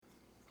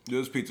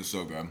Dude, this pizza's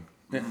so good.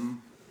 Yeah. Mm-hmm.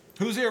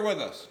 Who's here with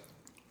us?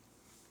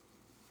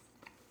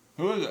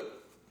 Who is it?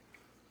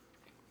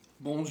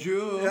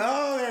 Bonjour.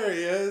 Oh, there he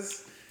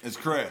is. It's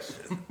Chris.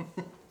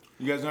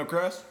 You guys know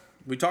Chris?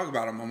 We talk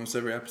about him almost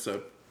every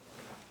episode.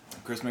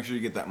 Chris, make sure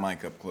you get that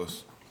mic up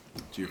close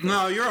to your face.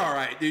 No, you're all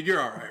right, dude.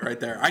 You're all right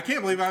there. I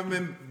can't believe I've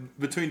been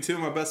between two of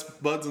my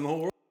best buds in the whole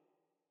world.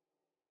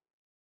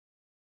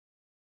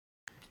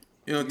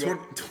 You know,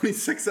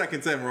 26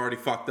 seconds in, we're already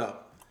fucked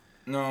up.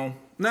 No.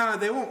 Nah,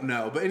 they won't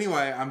know. But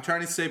anyway, I'm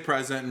trying to stay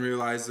present and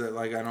realize that,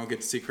 like, I don't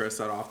get to see Chris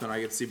that often. I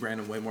get to see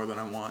Brandon way more than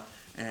I want.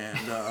 And,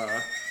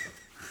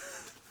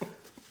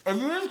 Have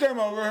you just came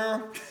over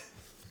here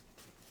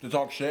to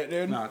talk shit,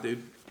 dude? nah,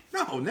 dude.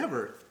 No,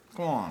 never.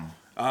 Come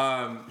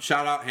on.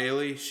 Shout out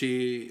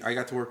Haley. I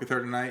got to work with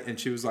her tonight, and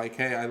she was like,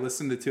 hey, I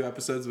listened to 2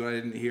 episodes, but I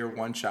didn't hear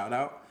one shout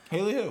out.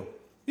 Haley who?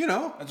 You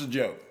know, That's a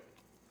joke.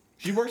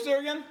 She works there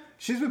again?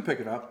 she's been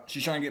picking up.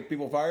 She's trying to get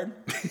people fired?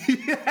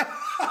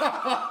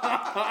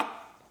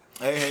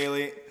 Hey,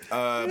 Haley.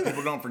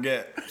 People don't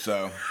forget,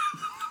 so.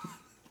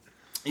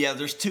 Yeah,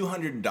 there's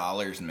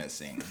 $200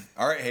 missing.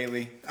 All right,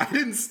 Haley. I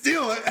didn't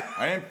steal it.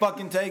 I didn't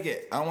fucking take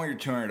it. I don't want your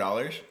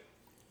 $200.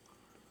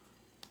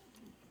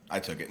 I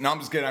took it. No, I'm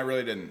just kidding. I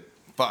really didn't.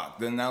 Fuck.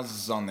 Then now this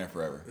is on there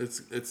forever.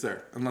 It's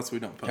there, unless we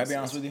don't post Can I be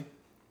honest with you?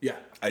 Yeah.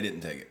 I didn't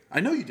take it. I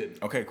know you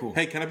didn't. Okay, cool.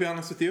 Hey, can I be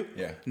honest with you?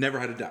 Yeah. Never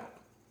had a doubt.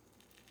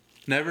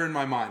 Never in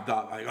my mind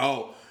thought, like,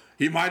 oh,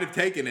 he might have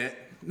taken it.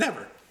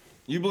 Never.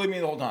 You believe me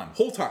the whole time?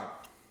 Whole time.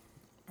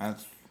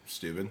 That's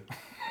stupid.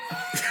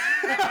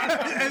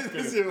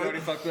 Already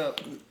fucked up.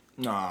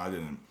 No, I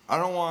didn't. I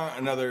don't want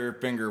another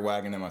finger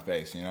wagging in my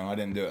face, you know? I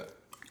didn't do it.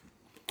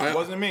 It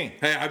wasn't me.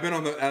 Hey, I've been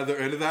on the other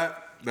end of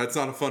that. That's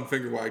not a fun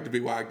finger wag to be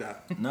wagged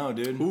at. No,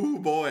 dude. Ooh,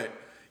 boy.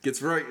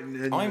 Gets right. I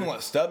don't even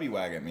let Stubby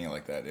wag at me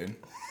like that, dude.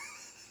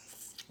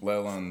 Let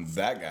alone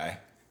that guy.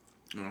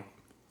 No.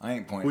 I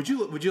ain't pointing. Would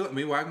you let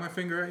me wag my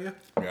finger at you?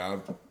 Yeah,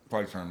 I'd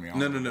probably turn me on.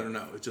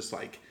 No. It's just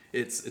like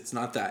it's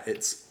not that.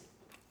 It's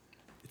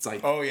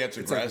like Oh, yeah, it's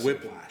like aggressive.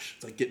 whiplash.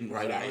 It's like getting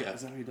right at you.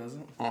 Is that how he does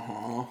it?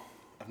 Uh-huh.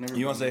 I've never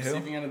You wanna been say who?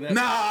 receiving end of that.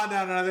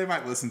 No. They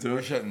might listen to We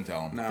it. shouldn't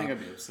tell him. No. I think I'd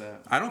be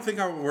upset. I don't think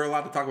we're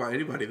allowed to talk about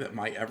anybody that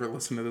might ever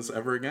listen to this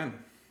ever again.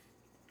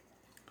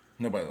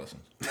 Nobody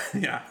listens.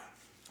 Yeah.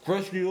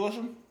 Chris, do you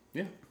listen?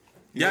 Yeah.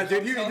 Yeah,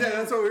 dude, you did.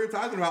 That's what we were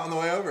talking about on the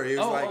way over. He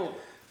was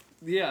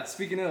Yeah,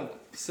 speaking of,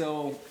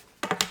 so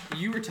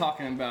you were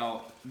talking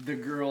about the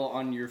girl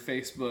on your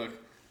Facebook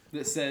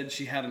that said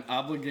she had an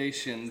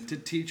obligation to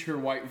teach her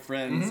white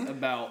friends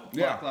about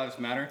Black Lives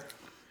Matter.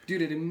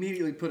 Dude, it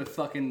immediately put a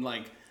fucking,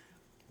 like,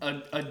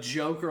 a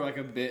joke or, like,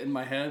 a bit in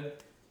my head.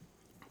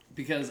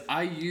 Because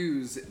I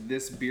use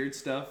this beard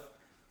stuff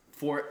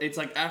for, it's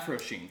like Afro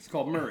Sheen. It's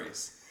called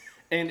Murray's.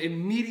 And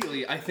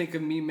immediately I think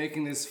of me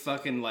making this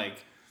fucking,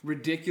 like,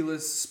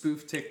 ridiculous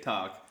spoof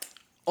TikTok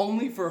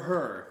only for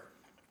her.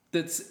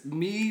 That's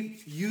me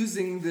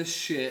using this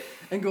shit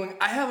and going,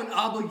 I have an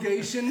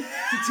obligation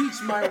to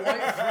teach my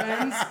white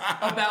friends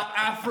about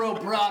Afro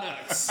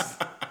products.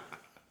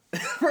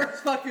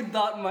 First fucking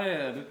thought in my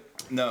head.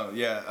 No,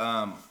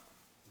 yeah.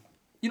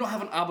 You don't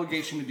have an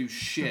obligation to do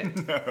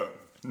shit.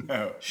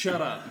 No.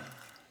 Shut up.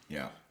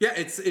 Yeah. Yeah,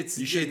 it's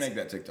You should make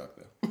that TikTok,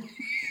 though.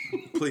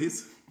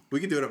 please. We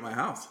could do it at my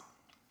house.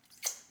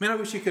 Man, I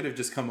wish you could have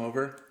just come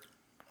over.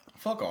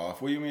 Fuck off.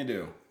 What do you mean to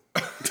do?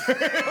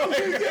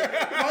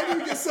 Why do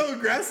you get so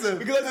aggressive?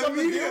 Because that's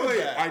something to deal with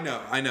that. I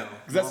know.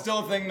 Because that's still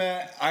a thing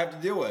that I have to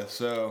deal with,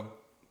 so.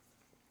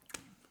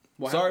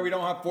 What Sorry, happened? we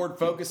don't have Ford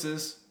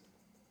Focuses,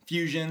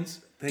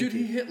 Fusions. Dude,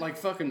 he hit like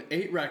fucking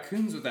 8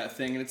 raccoons with that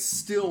thing and it's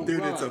still Dude,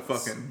 runs. it's a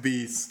fucking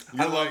beast.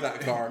 I love that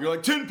car. You're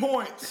like 10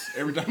 points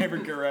every time you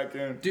get a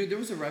raccoon. Dude, there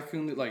was a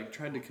raccoon that like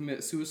tried to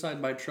commit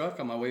suicide by truck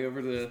on my way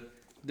over to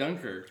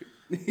Dunkirk.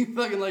 He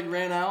fucking like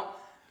ran out.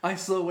 I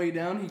slow way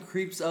down. He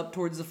creeps up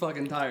towards the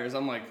fucking tires.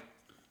 I'm like,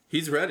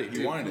 He's ready.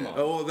 You wanted come it. on.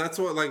 Oh, well, that's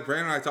what like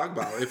Brandon and I talk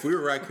about. If we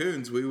were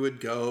raccoons, we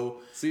would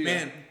go. See ya.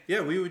 Man,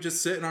 yeah, we would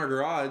just sit in our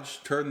garage,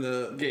 turn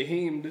the. get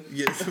heamed.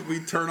 Yeah, we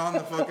turn on the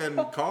fucking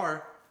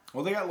car.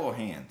 Well, they got little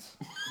hands,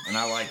 and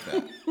I like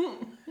that.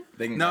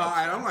 They can No, catch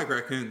I them. don't like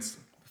raccoons.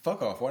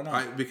 Fuck off. Why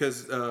not?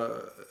 Because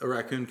a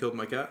raccoon killed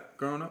my cat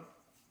growing up.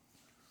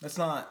 That's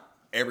not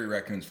every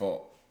raccoon's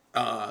fault.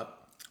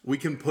 We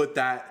can put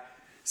that.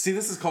 See,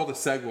 this is called a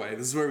segue.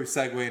 This is where we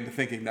segue into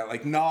thinking that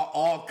like not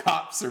all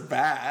cops are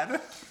bad,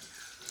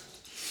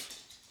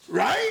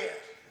 right?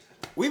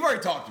 We've already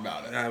talked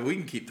about it. We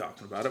can keep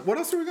talking about it. What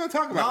else are we going to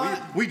talk about?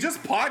 Not- We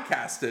just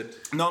podcasted.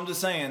 No, I'm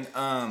just saying.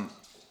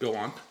 Go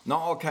on. Not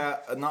all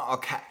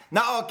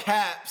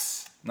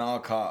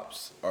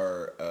cops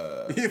are.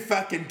 You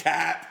fucking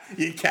cap.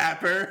 You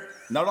capper.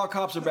 Not all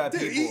cops are bad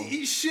Dude, people.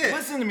 eat shit.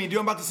 Listen to me, dude.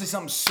 I'm about to say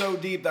something so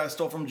deep that I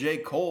stole from J.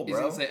 Cole, He's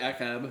bro. gonna say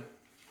ACAB.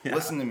 Yeah.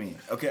 Listen to me.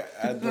 Okay,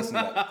 I listen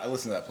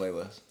to that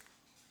playlist.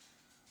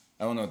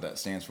 I don't know what that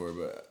stands for,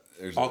 but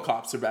there's All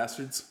cops are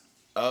bastards.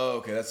 Oh,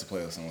 okay, that's the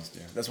playlist I'm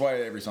listening to. That's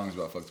why every song is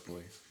about fuck the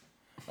police.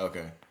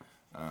 Okay.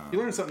 You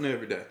learn something new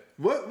every day.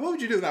 What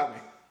would you do without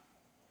me?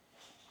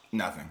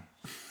 Nothing.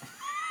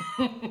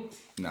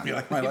 No. You're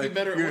like, my You'd be life.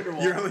 better at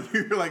Wonderwall.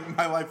 You're like,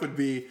 my life would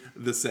be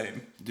the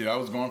same. Dude, I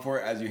was going for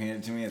it as you handed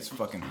it to me. It's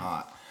fucking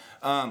hot.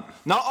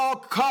 Not all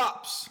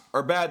cops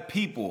are bad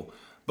people,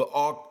 but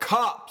all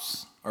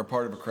cops are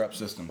part of a corrupt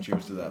system.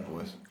 Cheers to that,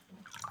 boys.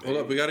 Hold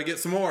up, we got to get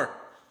some more.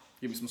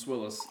 Give me some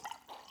Swillis.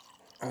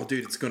 Oh,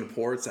 dude, it's gonna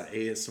pour. It's that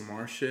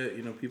ASMR shit.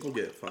 You know, people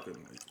get fucking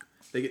like,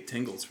 they get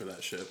tingles for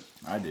that shit.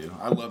 I do.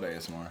 I love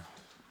ASMR.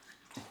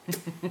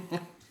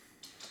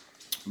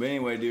 But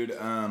anyway, dude,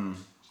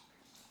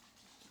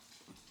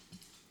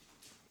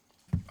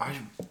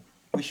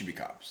 we should be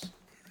cops.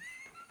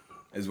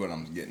 Is what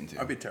I'm getting to.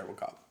 I'd be a terrible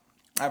cop.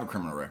 I have a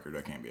criminal record.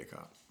 I can't be a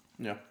cop.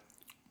 Yeah,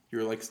 you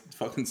were like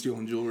fucking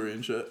stealing jewelry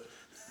and shit.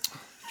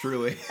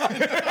 Truly. He's got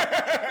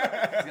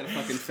a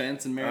fucking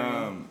fence and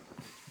Maryland.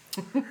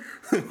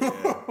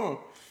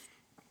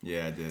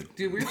 Yeah, I did.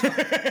 Dude, we were,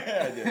 talking,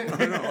 I did.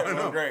 I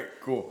know. Great.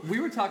 Cool. we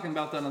were talking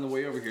about that on the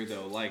way over here,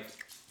 though. Like,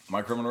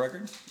 My criminal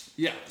record?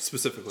 yeah.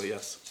 Specifically,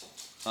 yes.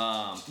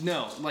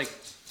 No, like,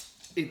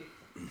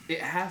 it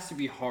has to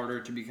be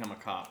harder to become a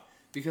cop.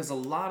 Because a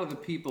lot of the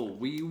people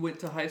we went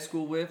to high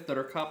school with that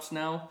are cops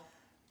now,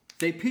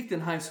 they peaked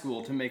in high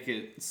school to make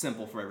it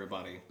simple for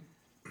everybody.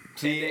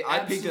 See, I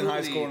peaked in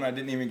high school and I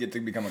didn't even get to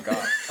become a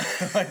cop.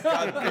 Like,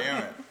 God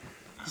damn it.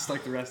 Just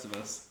like the rest of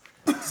us.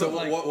 So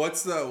like-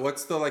 what's the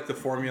like the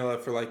formula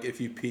for like if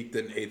you peaked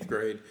in 8th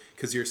grade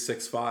because you're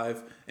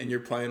 6'5" and you're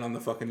playing on the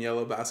fucking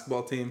yellow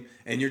basketball team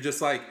and you're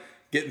just like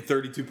getting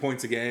 32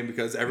 points a game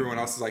because everyone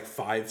else is like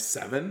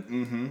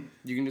 5'7"?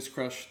 You can just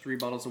crush 3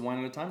 bottles of wine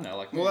at a time now.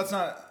 Like, Well, that's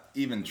not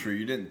even true.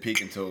 You didn't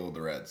peak until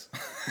the Reds. But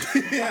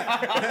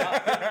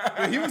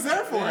he was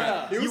there for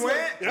Yeah. it. He was You like-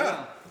 went?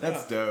 Yeah.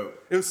 That's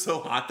dope. It was so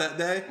hot that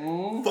day.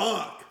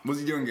 Fuck. Was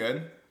he doing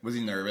good? Was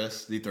he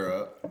nervous? Did he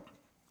throw up?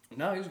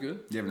 no, he was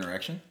good. Did you have an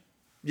erection?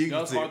 You That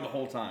can was see. hard the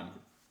whole time.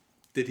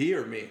 Did he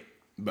or me?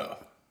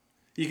 Both.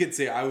 You could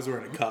see I was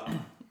wearing a cup.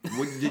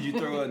 Did you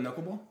throw a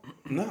knuckleball?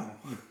 No,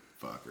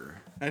 Fucker.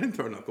 I didn't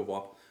throw a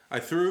knuckleball.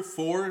 I threw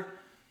 4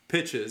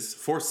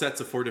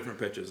 sets of 4 different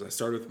pitches. I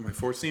started with my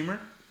 4-seamer,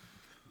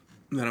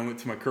 then I went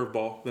to my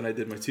curveball, then I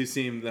did my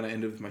 2-seam, then I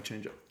ended with my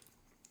changeup.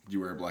 Did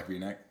you wear a black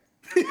V-neck?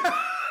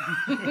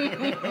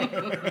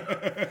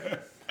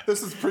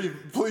 This is pre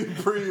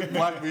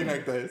Black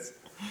V-neck days.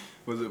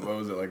 What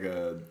was it, like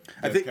a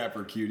I Death think- Cab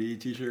for Cutie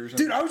t-shirt or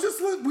something?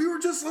 Dude, we were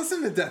just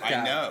listening to Death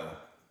Cab. I know.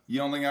 You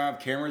don't think I have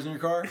cameras in your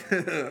car?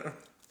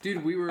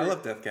 Dude, we were. I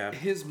love Death Cab.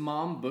 His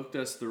mom booked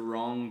us the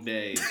wrong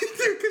day Dude,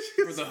 'cause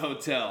she for was- the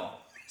hotel.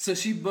 So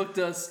she booked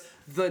us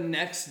the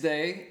next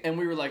day, and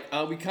we were like,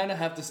 oh, we kind of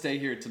have to stay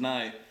here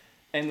tonight.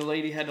 And the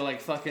lady had to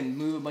like fucking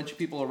move a bunch of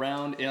people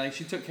around, and like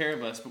she took care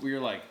of us, but we were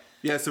like,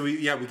 Yeah, so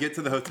we get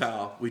to the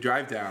hotel, we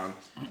drive down,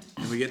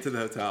 and we get to the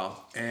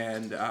hotel,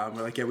 and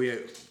we're like, yeah,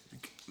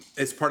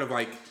 it's part of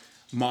like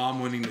mom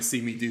wanting to see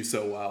me do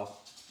so well.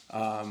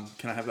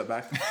 Can I have that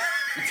back?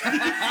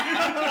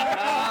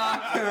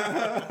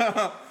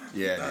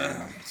 Yeah,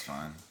 dude. It's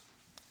fine.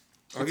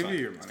 I'll give you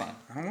your money.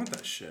 I don't want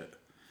that shit.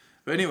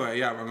 But anyway,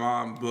 yeah, my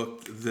mom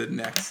booked the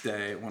next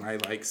day when I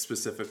like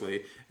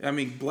specifically. I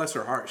mean, bless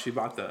her heart, she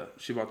bought the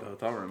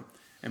hotel room,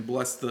 and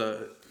bless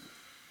the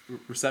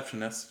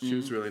receptionist. She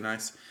was really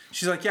nice.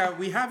 She's like, yeah,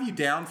 we have you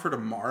down for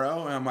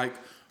tomorrow, and I'm like,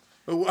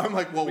 well, We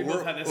both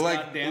we're had this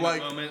like, goddamn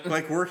moment.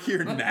 like we're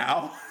here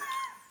now.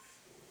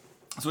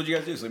 So what'd you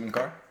guys do? Sleep in the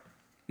car?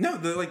 No,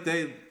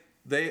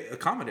 they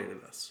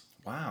accommodated us.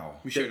 Wow.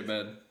 we shared a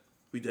bed.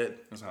 We did.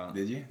 That's hot.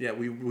 Did you? Yeah,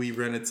 we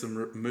rented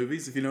some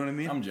movies, if you know what I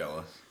mean. I'm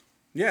jealous.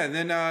 Yeah, and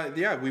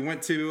then we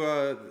went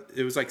to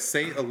it was like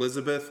St.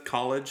 Elizabeth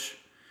College,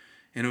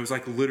 and it was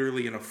like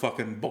literally in a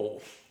fucking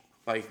bowl.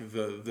 Like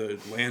the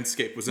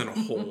landscape was in a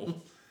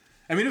hole.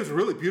 I mean, it was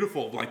really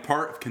beautiful, like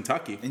part of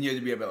Kentucky. And you had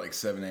to be up at like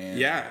 7 a.m.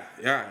 Yeah,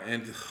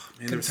 and man,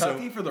 there was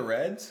Kentucky for the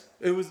Reds?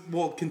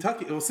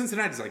 Kentucky. Well,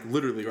 Cincinnati's like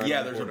literally right. Yeah,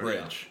 on the there's a border.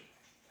 bridge.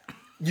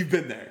 You've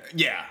been there.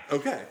 Yeah.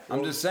 Okay. I'm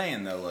well, just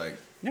saying though, like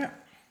yeah.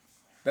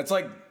 that's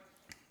like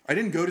I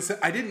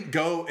didn't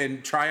go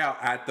and try out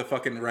at the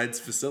fucking Reds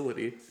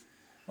facility.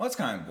 well, that's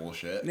kind of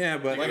bullshit. Yeah,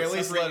 but like at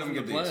least separate let from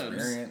them get the the plebs.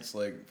 experience.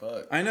 Like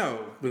fuck. I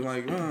know, but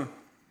like,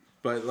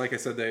 but like I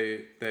said,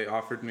 they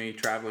offered me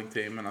traveling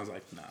team, and I was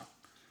like,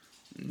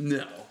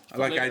 no,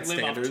 like I had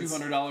live off standards.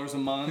 $200 a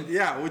month.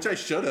 Yeah, which I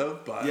should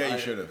have, but Yeah, you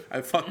should've.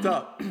 I fucked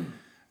up.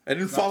 I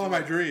didn't follow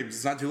my dreams.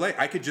 It's not too late.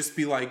 I could just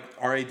be like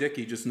R.A.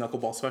 Dickey, just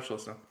knuckleball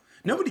specialist now.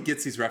 Nobody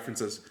gets these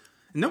references.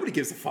 Nobody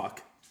gives a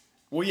fuck.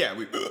 Well, yeah,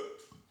 we.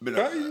 But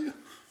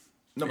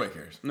nobody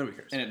cares. Nobody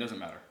cares. And it doesn't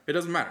matter. It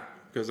doesn't matter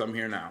because I'm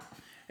here now.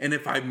 And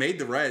if I made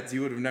the Reds,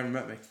 you would have never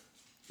met me.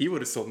 He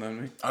would have still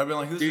known me. I'd be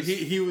like, who's Dude, this?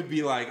 he would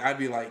be like, I'd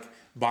be like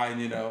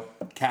buying,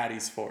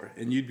 caddies for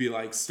it. And you'd be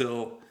like,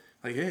 still,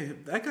 like, hey,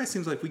 that guy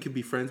seems like we could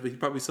be friends, but he'd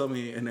probably sell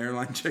me an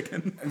airline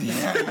chicken.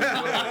 Yeah,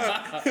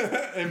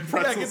 And yeah,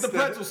 pretzel get the sticks.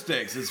 pretzel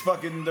sticks. It's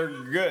fucking. They're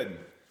good.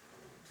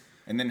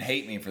 And then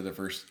hate me for the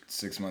first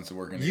 6 months of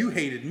working. You together.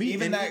 hated me.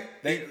 Even and that.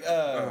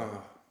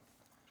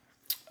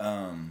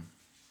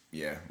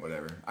 Yeah,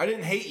 whatever. I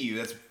didn't hate you.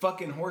 That's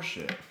fucking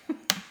horseshit.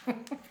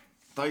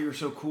 Thought you were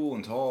so cool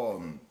and tall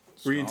and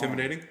Were you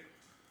intimidating?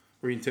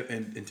 Were you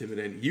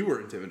intimidating? You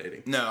were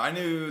intimidating. No, I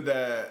knew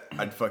that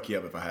I'd fuck you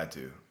up if I had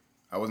to.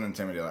 I wasn't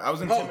intimidated.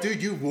 Oh,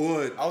 dude, you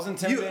would. I was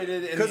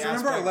intimidated because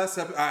remember our last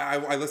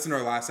I listened to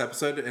our last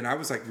episode and I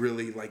was like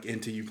really like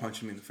into you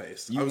punching me in the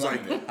face. I was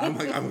like, I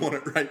want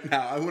it right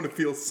now. I want to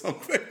feel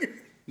something.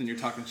 Then you're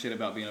talking shit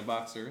about being a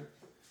boxer.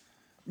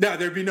 No,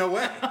 there'd be no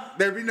way.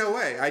 There'd be no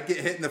way. I'd get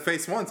hit in the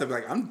face once. I'd be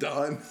like, I'm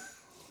done.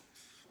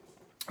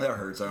 That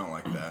hurts. I don't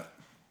like that.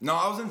 No,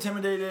 I was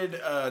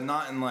intimidated.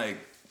 Not in like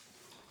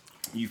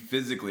you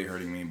physically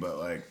hurting me, but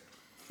like.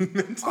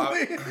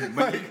 Mentally,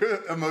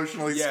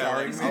 emotionally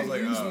scarring. I was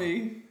like, use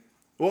me.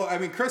 Well, I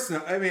mean,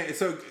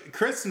 so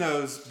Chris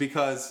knows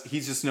because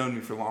he's just known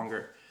me for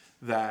longer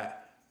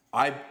that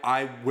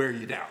I wear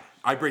you down.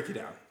 I break you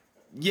down.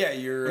 Yeah,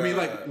 you're. I mean,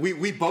 like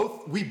we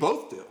both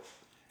do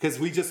because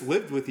we just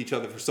lived with each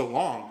other for so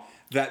long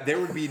that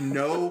there would be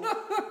no.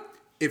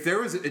 If there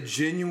was a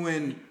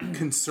genuine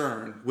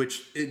concern,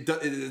 which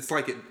it's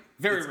like it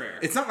very rare.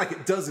 It's not like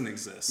it doesn't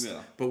exist.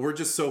 Yeah. But we're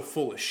just so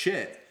full of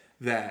shit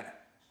that.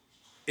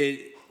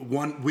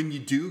 When you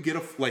do get a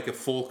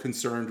full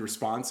concerned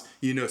response,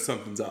 you know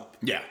something's up.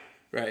 Yeah.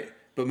 Right.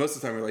 But most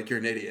of the time we're like, you're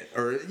an idiot,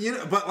 or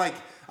But like,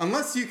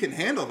 unless you can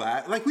handle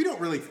that, like I don't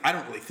really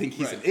think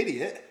he's an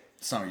idiot.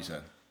 That's not what you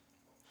said.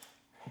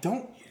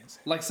 Don't.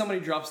 Like somebody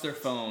drops their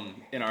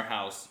phone in our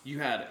house, you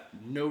had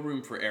no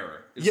room for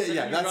error. That's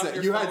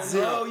it. You had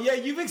zero. Oh yeah,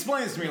 you've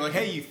explained this to me. Like,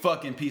 hey, you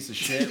fucking piece of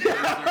shit.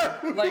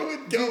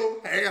 Like go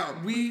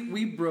ham.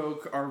 We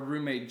broke our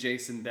roommate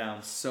Jason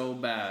down so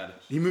bad.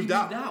 He moved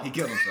out. He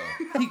killed himself.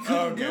 He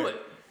couldn't Okay. do it.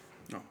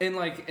 No.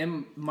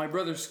 And my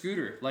brother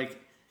Scooter,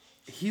 like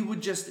he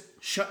would just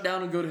shut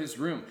down and go to his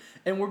room.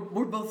 And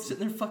we're both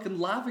sitting there fucking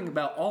laughing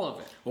about all of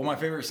it. Well, my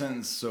favorite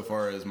sentence so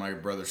far is my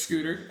brother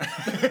Scooter.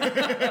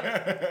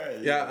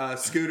 Yeah,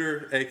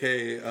 Scooter,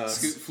 aka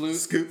Scoot flute.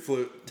 Scoot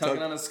flute.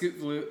 Tugging on a scoot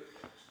flute.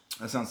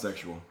 That sounds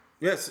sexual.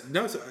 Yes,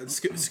 no,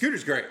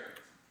 Scooter's great.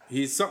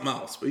 He's something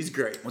else, but he's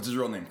great. What's his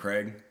real name?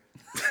 Craig?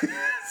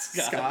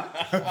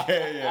 Scott.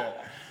 Okay, yeah.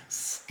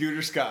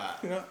 Scooter Scott.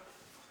 Yeah.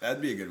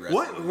 That'd be a good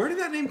restaurant. Where did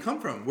that name come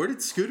from? Where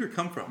did Scooter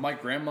come from? My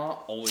grandma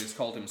always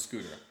called him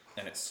Scooter,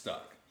 and it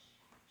stuck.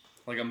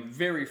 Like, I'm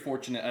very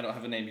fortunate I don't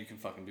have a name you can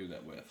fucking do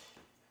that with.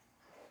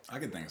 I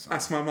could think of something.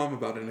 Ask my mom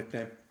about a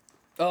nickname.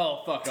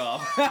 Oh, fuck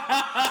off.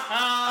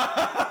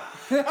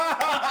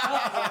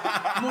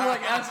 More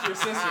like ask your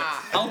sister.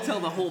 I'll tell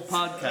the whole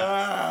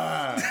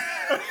podcast.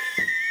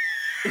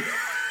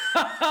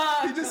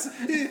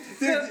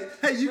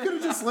 Hey, you could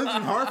have just lived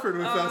in Hartford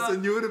with us,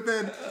 and you would have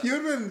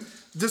been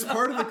just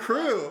part of the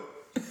crew.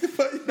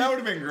 That would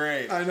have been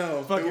great. I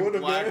know.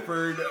 Fucking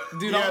Blackford.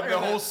 Dude, yeah, the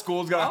whole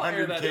school's got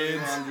 100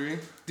 kids.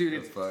 Dude,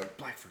 it's fuck.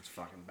 Blackford's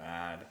fucking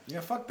bad.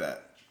 Yeah, fuck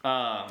that.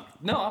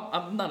 No,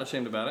 I'm not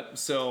ashamed about it.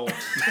 So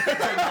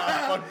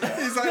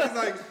he's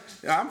like,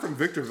 yeah, I'm from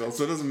Victorville,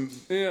 so it doesn't.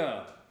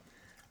 Yeah,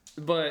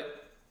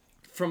 but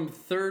from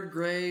 3rd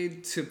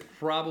grade to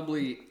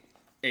probably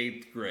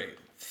 8th grade,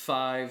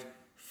 5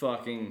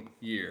 fucking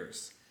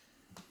years,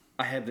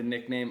 I had the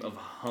nickname of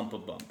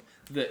Hump-a-Bump.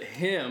 That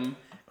him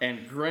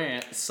and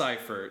Grant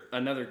Seifert,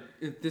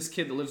 this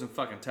kid that lives in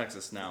fucking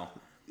Texas now.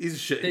 He's a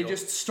shit. They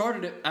just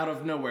started it out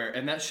of nowhere,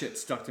 and that shit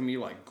stuck to me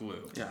like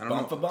glue. Yeah, I don't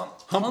Bump know. a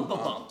bump?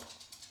 Hump-a-Bump.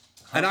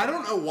 And I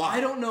don't know why. I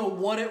don't know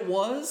what it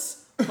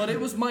was, but it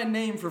was my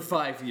name for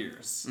 5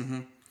 years. Mm-hmm.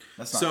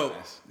 That's not So,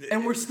 nice.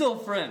 And we're still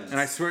friends. and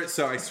I swear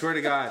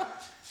to God,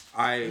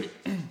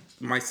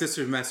 my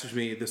sister messaged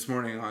me this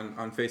morning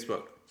on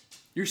Facebook.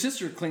 Your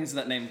sister clings to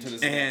that name to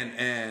this day.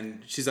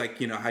 And she's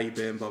like, how you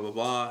been, blah, blah,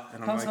 blah.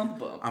 And How's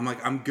Hump-a-Bump? I'm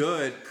like, I'm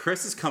good.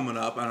 Chris is coming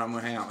up, and I'm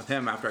going to hang out with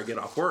him after I get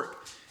off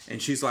work. And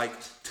she's like,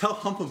 tell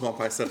Hump-a-Bump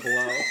I said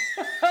hello.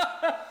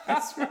 I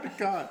swear to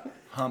God.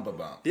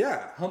 Hump-a-bump.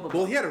 Yeah. Hump-a-Bump.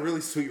 Well, he had a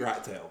really sweet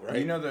rat tail, right?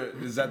 You know,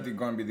 is that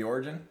going to be the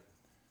origin?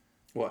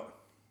 What?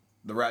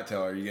 The rat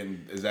tail,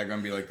 is that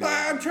going to be like the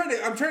I'm trying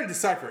to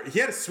decipher it. He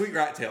had a sweet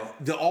rat tail.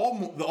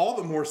 All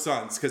the more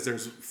sons, because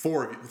there's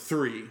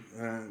 3.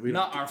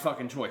 Not our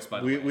fucking choice,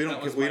 by the way. We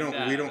That was my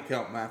dad. don't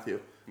count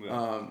Matthew.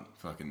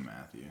 fucking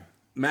Matthew.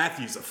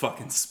 Matthew's a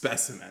fucking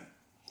specimen.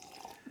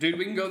 Dude,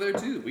 we can go there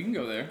too. We can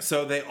go there.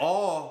 So they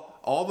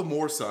all the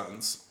Moore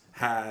sons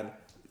had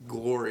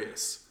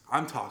glorious,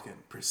 I'm talking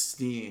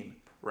pristine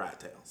rat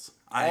tails.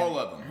 All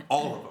of them.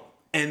 All of them.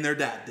 And their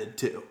dad did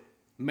too.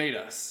 Made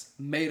us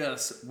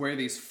wear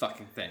these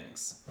fucking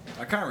things.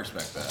 I kind of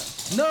respect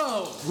that.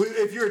 No!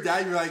 If you're a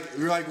dad,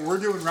 you're like, we're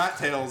doing rat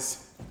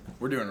tails.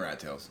 We're doing rat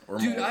tails. Or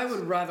Dude, mullets. I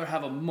would rather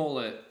have a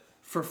mullet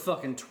for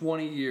fucking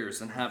 20 years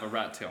than have a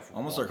rat tail for I'm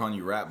gonna one. start calling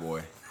you Rat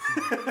Boy.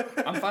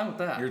 I'm fine with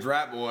that. Here's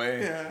Rat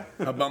Boy. Yeah.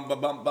 A bump, a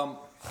bump, bump,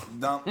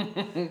 dump.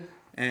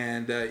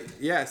 And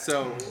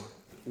so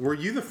were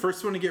you the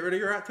first one to get rid of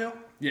your rat tail?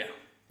 Yeah.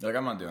 Like,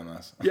 I'm not doing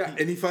this. Yeah,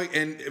 and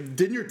and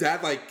didn't your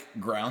dad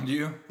Ground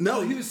you?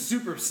 No, he was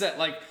super upset.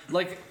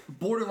 Like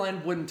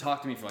borderline wouldn't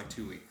talk to me for like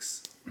 2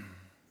 weeks.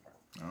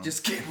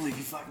 Just can't believe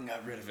you fucking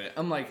got rid of it.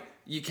 I'm like,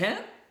 you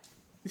can't?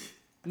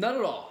 Not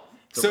at all.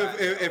 So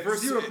if we're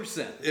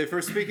 0%. if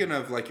we're speaking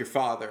of like your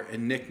father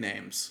and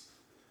nicknames,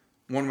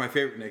 one of my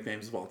favorite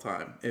nicknames of all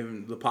time,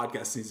 and the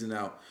podcast needs to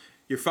know.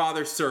 Your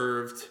father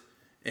served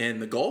in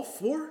the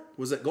Gulf War.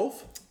 Was it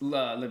Gulf?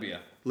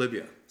 Libya.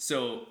 Libya.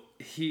 So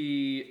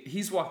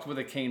he's walked with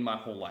a cane my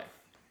whole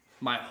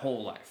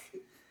life,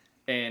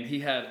 and he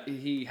had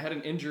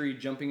an injury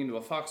jumping into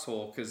a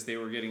foxhole because they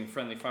were getting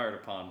friendly fired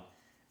upon,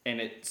 and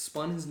it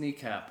spun his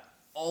kneecap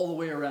all the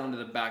way around to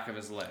the back of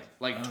his leg,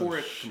 like tore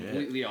it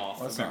completely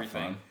off of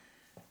everything.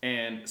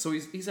 And so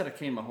he's had a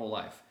cane my whole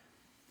life.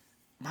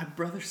 My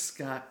brother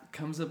Scott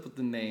comes up with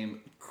the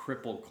name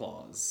Cripple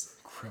Claus.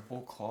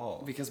 Cripple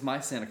Claus. Because my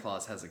Santa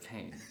Claus has a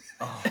cane.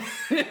 Oh.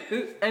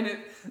 And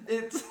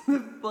it's the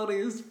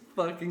funniest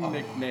fucking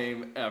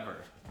nickname ever.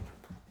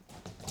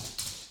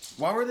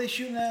 Why were they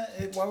shooting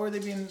that? Why were they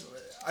being...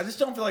 I just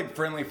don't feel like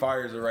friendly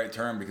fire is the right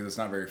term because it's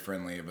not very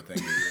friendly of a thing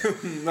to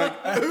do. Like,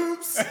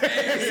 oops.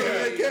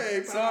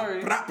 Hey,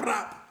 sorry.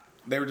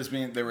 They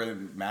were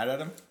mad at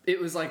him? It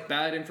was like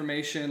bad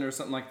information or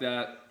something like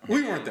that.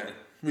 We weren't there.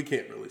 We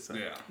can't really say.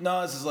 Yeah.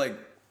 No, this is like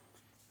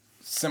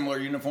similar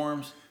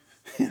uniforms.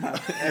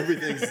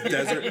 Everything's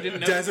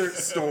desert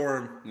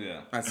storm.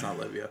 Yeah. That's not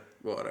Libya.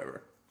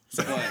 Whatever.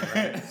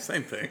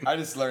 Same thing. I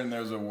just learned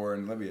there was a war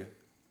in Libya.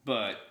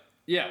 But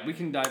yeah, we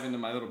can dive into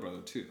my little brother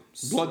too.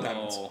 Blood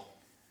Diamonds.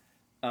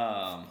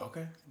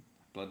 Okay.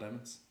 Blood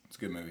Diamonds. It's a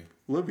good movie.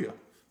 Libya.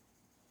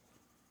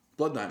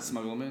 Blood Diamonds.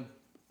 Smuggle them in.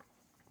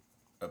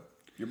 Up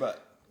your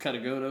butt. Cut a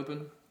goat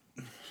open.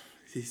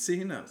 See,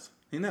 he knows.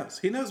 He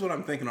knows what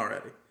I'm thinking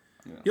already.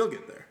 Yeah. You'll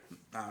get there.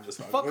 No, I'm just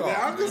fucking Fuck with off,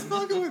 you. I'm just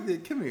fucking with you.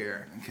 Come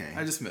here. Okay.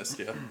 I just missed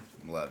you.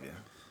 Love you.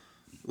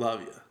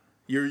 Love you.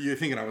 You're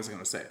thinking I wasn't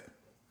going to say it.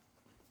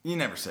 You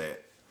never say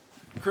it.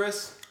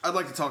 Chris, I'd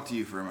like to talk to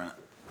you for a minute.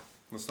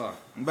 Let's talk.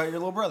 About your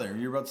little brother.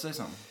 You were about to say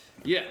something.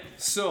 Yeah.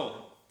 So,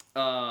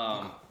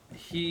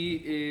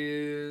 he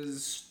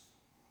is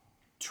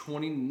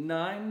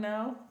 29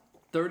 now.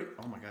 30.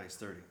 Oh my God, he's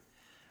 30.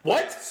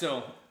 What?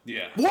 So,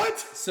 yeah. What?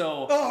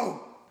 So.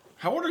 Oh.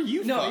 How old are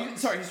you? No,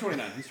 sorry, he's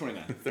 29. He's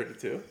 29.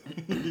 32.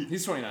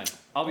 He's 29.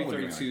 I'll be Older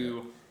than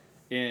 32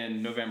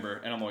 in November,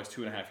 and I'm always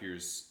 2.5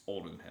 years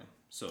older than him.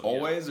 So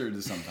always or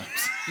just sometimes?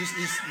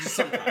 just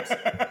sometimes.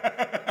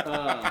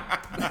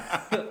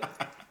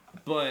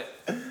 But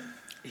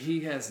he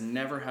has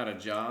never had a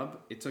job.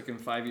 It took him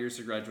 5 years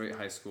to graduate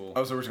high school.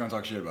 Oh, so we're just gonna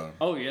talk shit about him?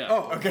 Oh yeah.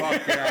 Oh, okay.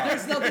 Fuck yeah.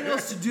 There's nothing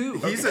else to do.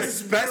 He's a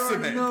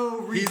specimen.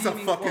 He's a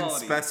fucking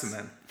qualities.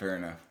 specimen. Fair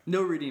enough.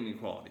 No redeeming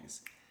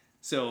qualities.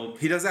 So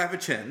He doesn't have a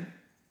chin.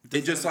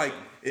 It just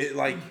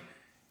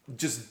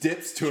just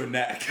dips to a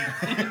neck.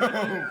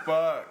 Oh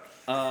fuck.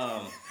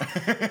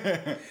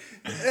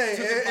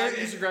 Hey, 5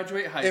 years to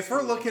graduate high if school.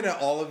 we're looking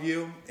at all of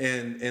you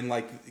and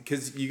like,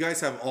 because you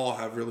guys all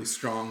have really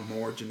strong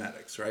more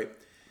genetics, right?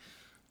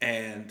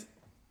 And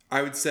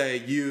I would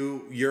say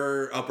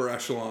you're upper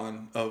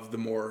echelon of the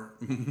more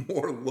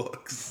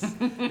looks.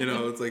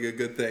 It's like a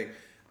good thing.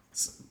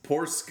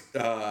 Poor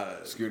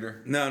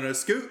Scooter. No,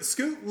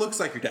 Scoot looks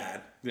like your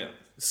dad. Yeah.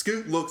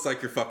 Scoot looks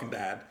like your fucking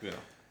dad. Yeah.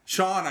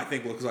 Sean, I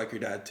think, looks like your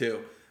dad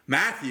too.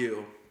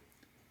 Matthew,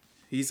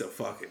 he's a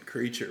fucking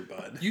creature,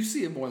 bud. You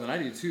see him more than I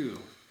do too,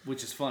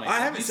 which is funny. I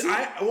haven't. But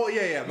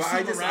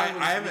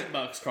I haven't.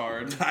 Bucks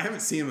card. I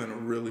haven't seen him in a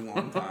really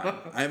long time.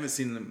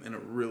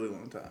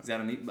 He's out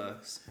of Meat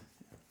Bucks.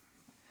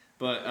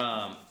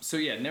 But so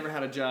yeah, never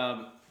had a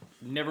job,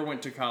 never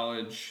went to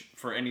college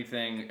for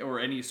anything or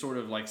any sort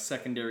of like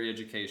secondary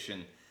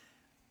education,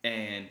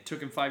 and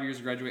took him 5 years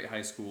to graduate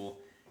high school.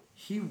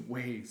 He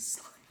weighs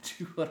like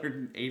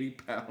 280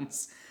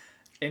 pounds,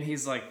 and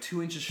he's like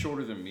 2 inches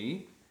shorter than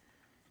me.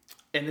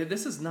 And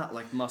this is not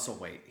like muscle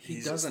weight.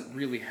 He doesn't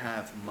really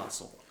have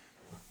muscle.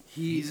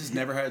 He's just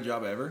never had a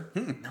job ever?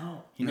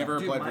 No. He never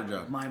applied for a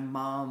job? My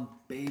mom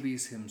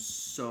babies him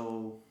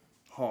so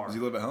hard. Does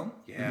he live at home?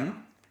 Yeah. Mm-hmm.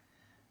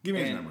 Give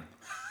me his number.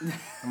 I'm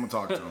going to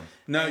talk to him.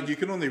 No, you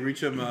can only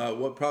reach him,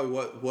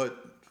 what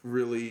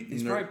really...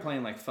 He's probably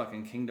playing like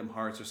fucking Kingdom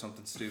Hearts or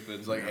something stupid.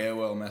 It's like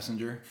AOL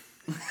Messenger.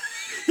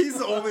 He's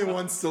the only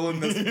one still in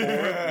this board.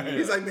 Yeah.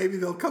 He's like, maybe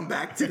they'll come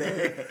back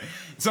today.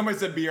 Somebody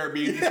said BRB.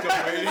 He's still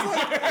waiting.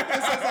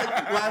 This is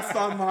like last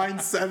online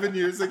 7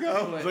 years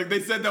ago. It's like they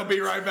said they'll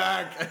be right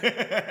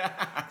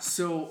back.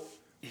 So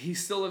he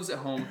still lives at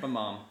home with my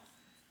mom,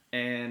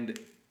 and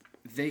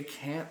they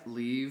can't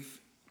leave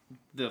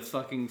the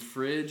fucking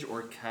fridge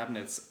or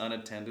cabinets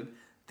unattended.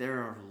 There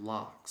are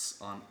locks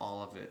on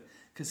all of it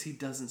because he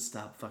doesn't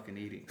stop fucking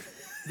eating.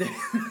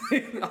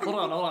 Hold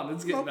on,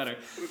 it's getting better.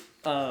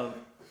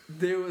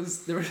 There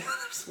was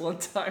one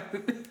time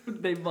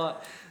that they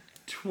bought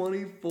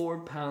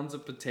 24 pounds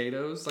of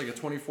potatoes, like a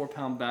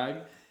 24-pound bag.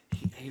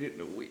 He ate it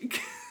in a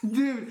week.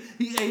 Dude,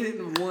 he ate it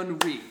in 1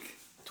 week.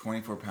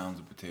 24 pounds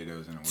of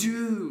potatoes in a week.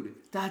 Dood,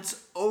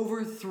 that's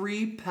over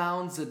 3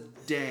 pounds a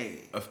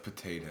day. Of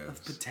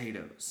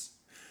potatoes.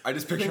 I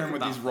just picture him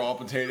with these raw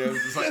potatoes.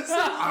 It's like,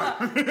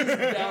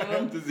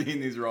 just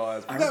eating these raw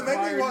ass potatoes. No,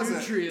 maybe he wasn't.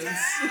 Nutrients.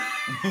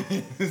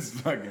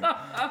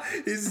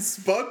 He's a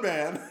spud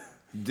man.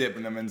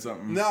 Dipping them in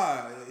something.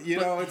 Nah,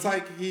 it's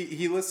like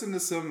he listened to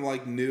some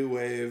like new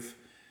wave.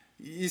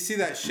 You see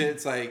that shit?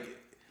 It's like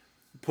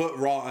put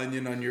raw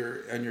onion on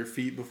your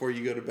feet before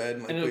you go to bed,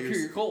 and it'll cure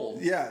your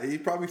cold. Yeah, he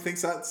probably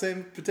thinks that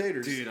same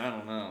potatoes. Dude, I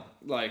don't know.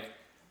 Like,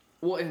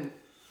 well, and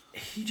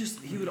he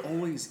would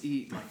always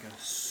eat like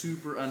a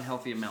super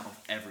unhealthy amount of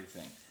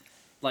everything.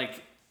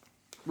 Like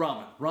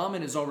ramen.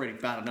 Ramen is already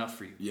bad enough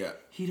for you. Yeah.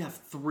 He'd have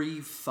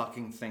 3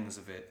 fucking things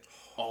of it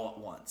all at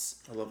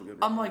once. I love a good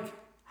ramen. I'm like,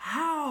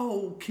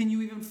 how can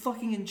you even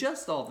fucking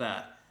ingest all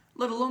that?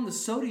 Let alone the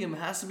sodium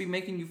has to be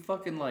making you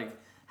fucking like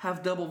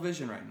have double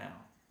vision right now.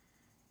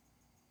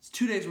 It's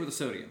 2 days worth of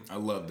sodium. I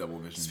love double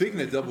vision.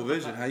 Speaking of double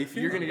vision, how you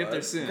feeling? You're gonna get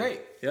there soon.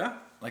 Great. Yeah.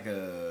 Like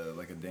a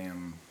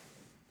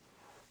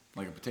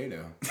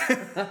potato.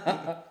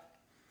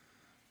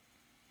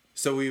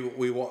 So we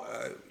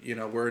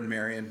we're in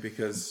Marion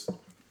because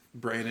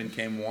Brandon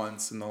came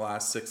once in the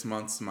last 6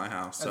 months to my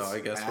house. So I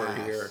guess we're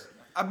here.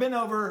 I've been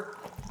over.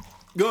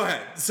 Go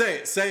ahead. Say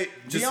it.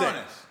 Be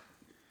honest.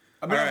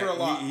 I've been over a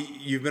lot.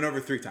 You've been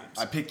over 3 times.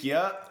 I pick you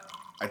up.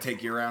 I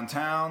take you around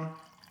town.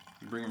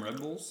 You bring him Red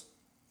Bulls?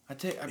 I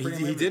bring him He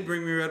everywhere. did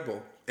bring me Red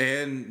Bull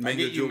and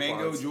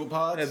mango jewel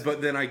pods.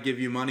 But then I give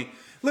you money.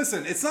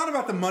 Listen, it's not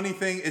about the money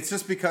thing. It's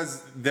just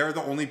because you're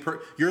the only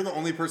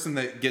person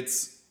that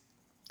gets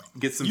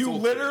some. You soul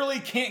literally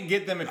can't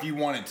get them if you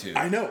wanted to.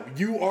 I know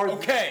you are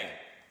Okay.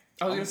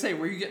 I was gonna say,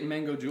 where are you getting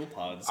mango jewel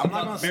pods? I'm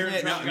not gonna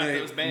snitch. Mountain got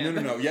those banned.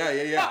 No.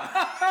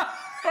 Yeah.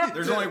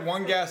 There's only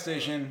one gas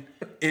station,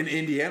 In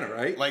Indiana,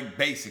 right? like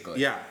basically.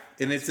 Yeah,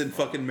 and it's in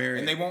fucking Marion.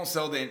 And they won't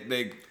sell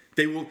they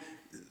will.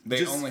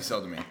 only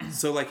sell to me.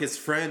 So like his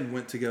friend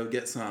went to go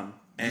get some.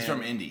 He's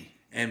from Indy.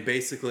 And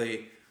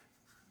basically,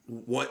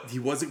 he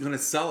wasn't going to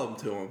sell them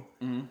to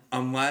him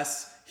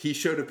unless he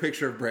showed a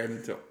picture of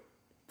Brandon to him.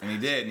 And he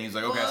did, and he was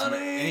like, okay. So,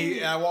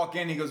 and I walk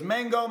in, he goes,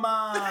 Mango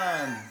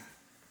Man.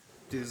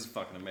 Dude, this is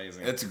fucking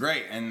amazing. It's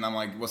great. And I'm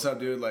like, what's up,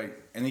 dude?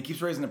 Like, and he keeps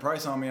raising the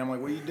price on me. I'm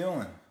like, what are you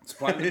doing?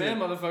 Supply and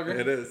demand, motherfucker.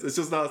 It is. It's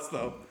just us,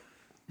 though.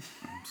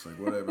 I'm just like,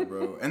 whatever,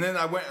 bro. And then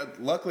I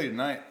went, luckily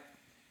tonight,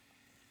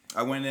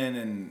 I went in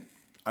and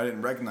I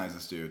didn't recognize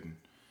this dude. And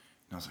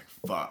I was like,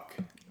 fuck.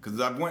 Because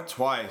I went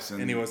twice.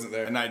 And he wasn't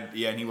there. And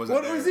he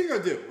wasn't there. What is he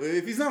going to do?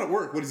 If he's not at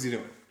work, what is he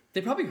doing?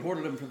 They probably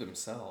hoarded them for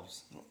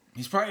themselves.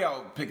 He's probably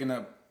out picking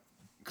up,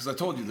 because I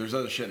told you there's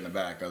other shit in the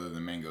back other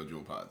than mango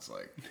jewel pods.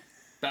 Like,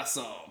 that's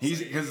all.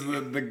 Because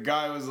the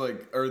guy was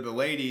like, or the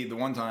lady, the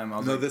one time I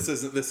was like, this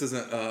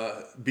isn't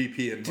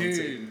BP in Muncie.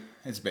 Dude.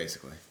 It's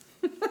basically.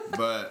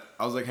 But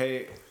I was like,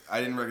 hey, I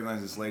didn't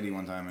recognize this lady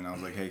one time, and I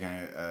was like, hey,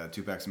 can I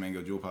 2 packs of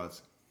mango jewel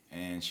pods?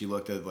 And she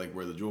looked at like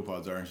where the jewel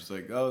pods are, and she's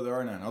like, oh, there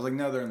are none. I was like,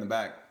 no, they're in the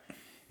back.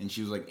 And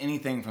she was like,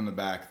 anything from the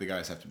back, the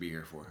guys have to be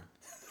here for.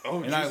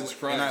 Oh, and Jesus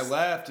Christ. And I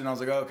left, and I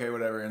was like, oh, okay,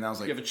 whatever. And I was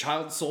like, You have a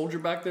child soldier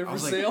back there for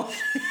was like, sale?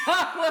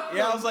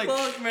 yeah, I was like,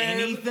 fuck, man?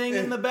 anything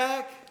in the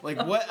back?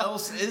 Like, what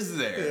else is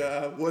there?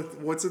 Yeah,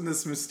 what's in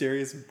this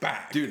mysterious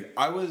back? Dude,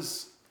 I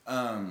was,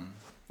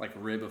 Like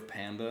rib of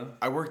panda?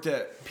 I worked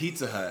at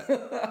Pizza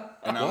Hut.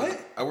 And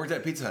I worked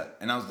at Pizza Hut,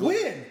 and I was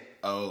When?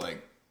 Oh,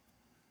 like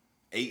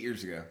 8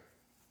 years ago.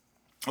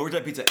 I worked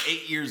at Pizza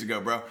 8 years ago,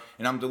 bro.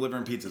 And I'm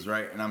delivering pizzas,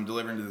 right? And I'm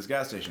delivering to this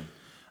gas station.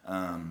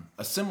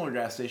 A similar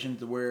gas station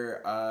to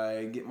where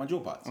I get my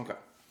jewel pods. Okay.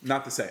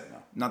 Not the same,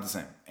 though. Not the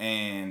same.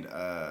 And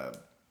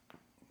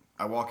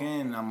I walk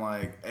in, and I'm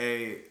like,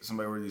 hey,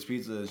 somebody ordered these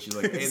pizzas. She's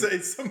like, hey. Say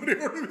somebody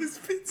ordered these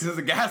pizzas. This is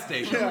a gas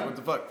station. Yeah. I'm like, what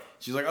the fuck?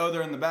 She's like, oh,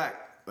 they're in the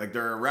back. Like,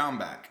 they're around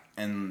back.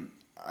 And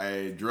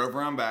I drove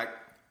around back.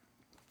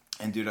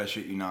 And, dude, I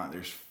shit you not.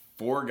 There's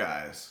 4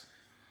 guys.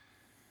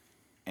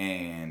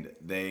 And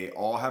they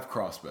all have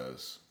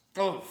crossbows.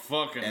 Oh,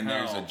 fucking And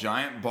hell. there's a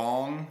giant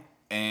bong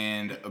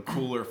and a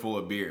cooler full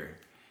of beer.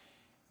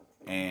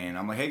 And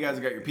I'm like, hey, guys,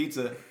 I got your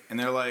pizza. And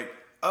they're like,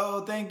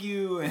 oh, thank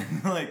you.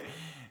 And, like,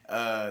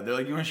 they're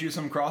like, you want to shoot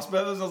some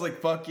crossbows? I was like,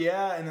 fuck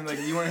yeah. And then, like,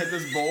 you want to hit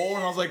this bowl?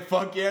 And I was like,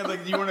 fuck yeah.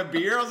 Like, do you want a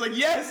beer? I was like,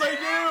 yes, I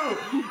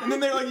do. And then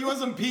they're like, you want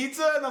some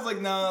pizza? And I was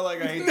like, no,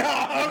 like, I hate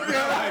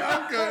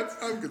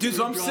I'm good. Dude,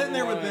 so I'm sitting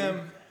there with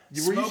them.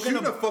 Were you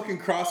shooting a fucking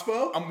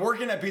crossbow? I'm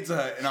working at Pizza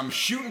Hut, and I'm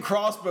shooting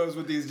crossbows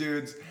with these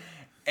dudes,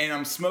 and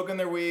I'm smoking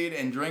their weed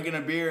and drinking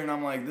a beer, and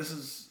I'm like,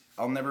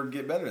 I'll never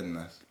get better than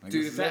this. Like,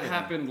 Dude, this if is that everything.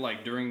 happened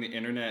like during the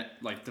internet,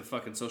 like the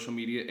fucking social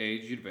media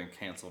age, you'd have been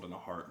canceled in a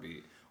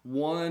heartbeat.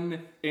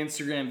 One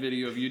Instagram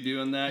video of you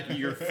doing that,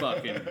 you're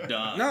fucking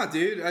done. No,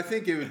 dude. I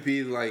think it would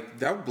be like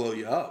that would blow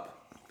you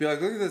up. Be like,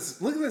 look at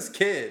this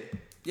kid.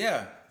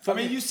 Yeah. I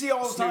mean, you see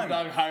all the Snoop time.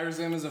 Dogg hires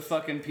him as a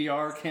fucking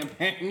PR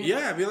campaign.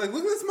 Yeah, be like,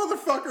 look at this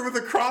motherfucker with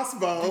a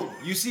crossbow.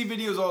 You see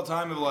videos all the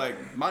time of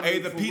like, My hey,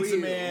 dude the for pizza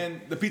real.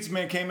 man. The pizza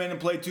man came in and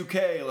played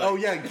 2K. Like, Oh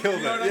yeah, and killed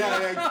it.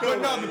 Yeah, but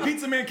killed no, it. the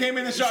pizza man came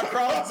in and shot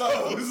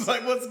crossbows.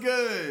 Like, what's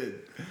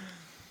good?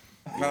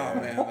 Oh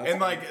man. That's And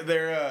like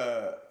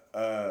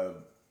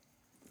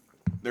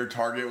their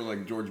target was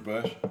like George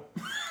Bush.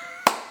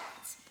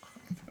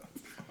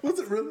 was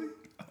it really?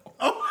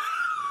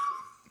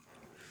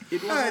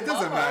 It, was It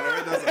doesn't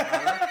matter. It doesn't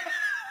matter.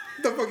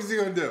 What the fuck is he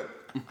gonna do?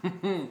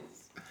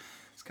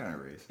 It's kind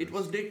of racist. It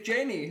was Dick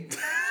Cheney.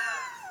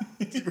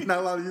 You're not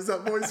allowed to use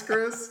that voice,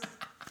 Chris.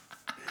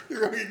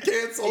 You're gonna get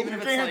canceled. Even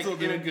if it's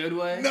like in a good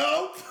way.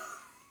 Nope.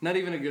 Not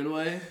even a good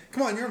way.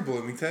 Come on, you're in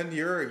Bloomington.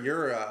 You're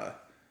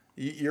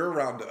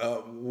around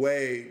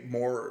way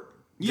more.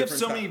 You have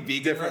so many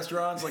vegan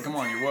restaurants. Like, come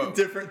on, you're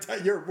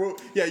woke.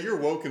 You're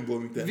woke in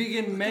Bloomington.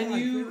 Vegan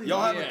menu.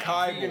 Y'all have a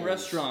Kai Vegan Bowls.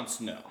 restaurants,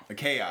 no. A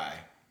KI.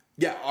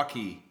 Yeah,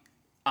 Aki.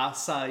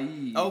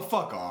 Acai. Oh,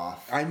 fuck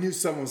off. I knew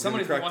someone was going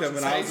to Somebody's correct them,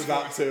 and I was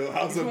about to.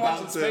 I was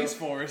about to. Space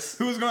Force.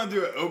 Who was going to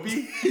do it?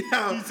 Opie?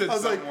 Yeah, He said I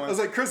someone. was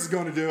like, Chris is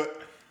going to do it.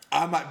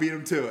 I might beat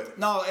him to it.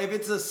 No, if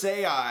it's a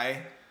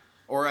Sai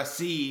or a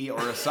C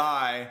or a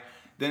Sai,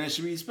 then it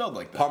should be spelled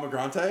like that.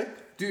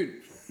 Pomegranate?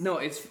 Dude, no,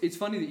 it's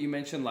funny that you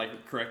mentioned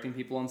like correcting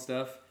people on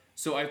stuff.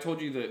 So I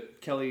told you that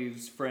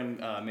Kelly's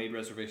friend made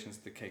reservations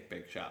at the Cake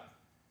Bake shop.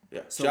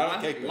 Yeah. So Shout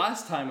out Cake Bake.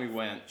 last time we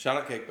went, Shout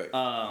out Cake Bake.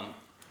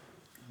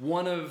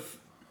 one of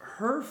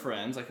her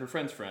friends, like her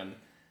friend's friend,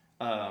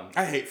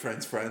 I hate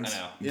friends' friends. I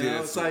know. You know,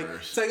 It's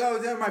it's like, oh,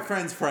 they're my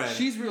friend's friend.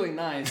 she's really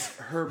nice.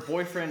 Her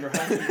boyfriend or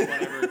husband or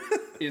whatever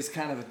is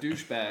kind of a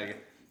douchebag,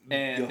 You'll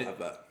and have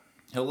that.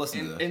 He'll listen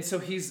to this. and so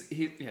he's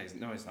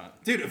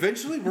not. Dude,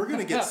 eventually we're going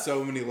to get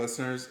so many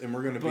listeners, and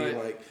we're going to be But-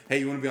 like, hey,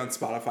 you want to be on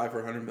Spotify for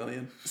 100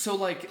 million? So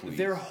like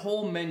their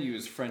whole menu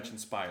is French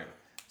inspired.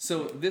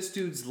 So this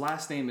dude's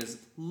last name is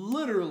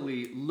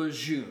literally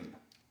Lejeune,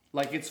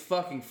 like it's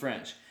fucking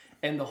French.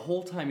 And the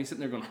whole time he's sitting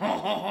there going, ha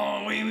ha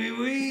ha, wee wee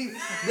wee,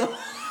 the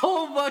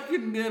whole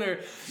fucking dinner.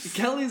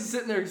 Kelly's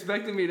sitting there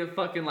expecting me to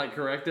fucking like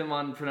correct him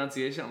on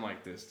pronunciation. I'm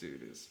like, this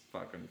dude is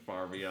fucking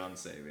far beyond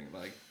saving.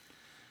 Like,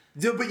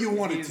 Yeah, but you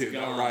wanted He's to,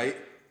 though, gone. right?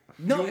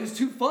 no, it was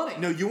too funny.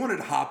 No, you wanted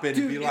to hop in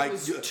dude, and be like, it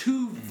was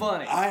too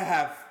funny. I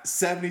have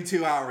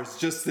 72 hours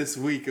just this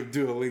week of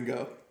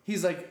Duolingo.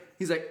 He's like,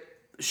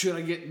 should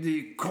I get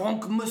the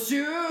conch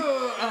monsieur?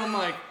 And I'm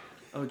like,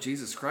 oh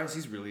Jesus Christ,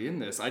 he's really in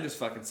this. I just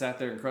fucking sat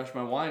there and crushed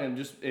my wine and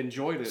just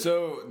enjoyed it.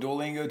 So,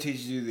 Duolingo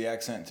teaches you the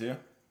accent too?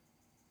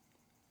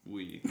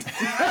 We.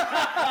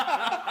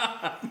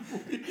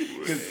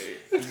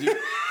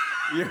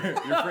 Your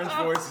French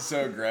voice is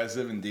so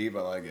aggressive and deep.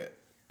 I like it.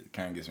 It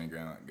kind of gets me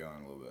going a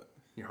little bit.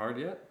 You hard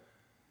yet?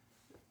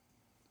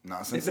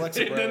 Not since It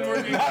Lexapro. doesn't work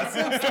either.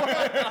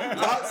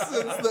 Not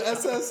since the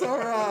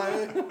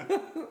SSRI.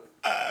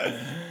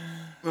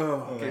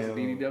 In case of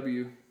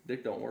BDW,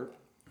 dick don't work.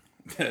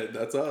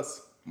 That's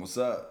us. What's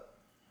up?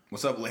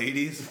 What's up,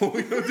 ladies? What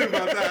we gonna do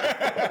about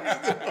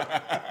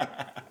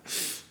that?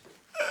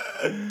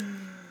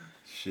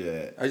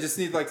 Shit. I just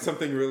need like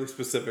something really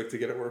specific to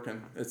get it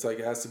working. It's like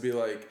it has to be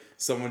like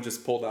someone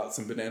just pulled out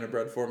some banana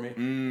bread for me,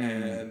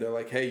 and they're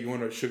like, "Hey, you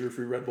want a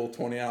sugar-free Red Bull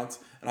 20 ounce?"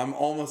 And I'm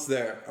almost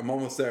there. And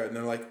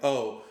they're like,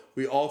 "Oh,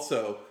 we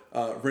also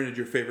rented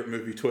your favorite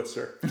movie,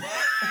 Twister."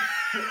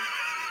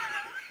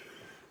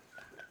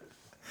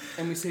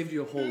 And we saved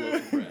you a whole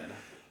loaf of bread.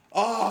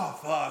 Oh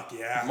fuck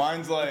yeah!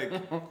 Mine's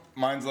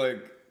like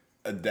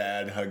a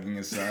dad hugging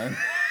his son.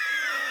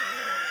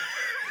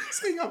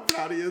 Saying how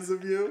proud he is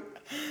of you.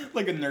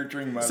 Like a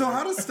nurturing mother. So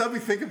how does Stubby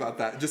think about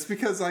that? Just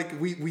because like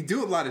we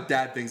do a lot of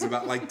dad things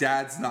about like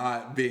dad's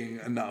not being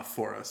enough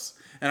for us.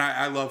 And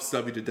I love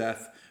Stubby to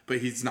death, but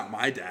he's not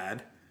my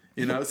dad.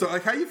 You know? So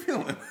like how you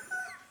feeling?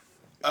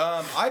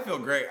 I feel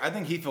great. I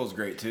think he feels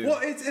great too. Well,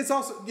 it's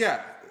also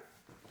yeah.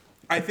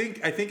 I think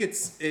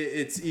it's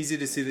easy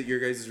to see that your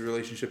guys'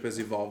 relationship has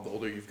evolved the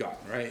older you've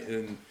gotten, right?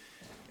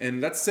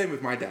 And that's the same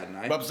with my dad and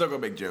I. But I'm still gonna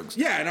make jokes.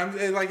 Yeah, and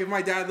I'm like if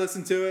my dad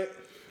listened to it,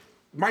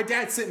 my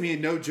dad sent me a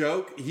no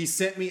joke. He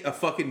sent me a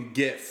fucking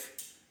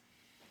GIF,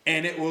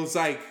 and it was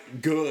like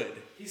good.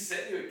 He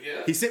sent you a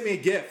gift? He sent me a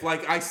GIF.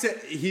 Like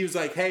he was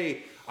like,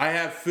 "Hey, I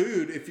have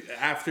food. If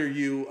after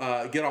you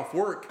get off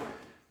work,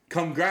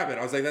 come grab it."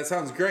 I was like, "That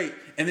sounds great."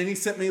 And then he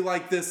sent me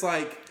like this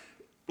like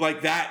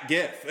that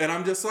GIF, and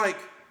I'm just like,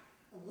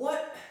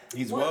 What?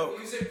 He's what woke.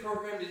 music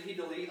program did he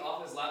delete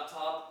off his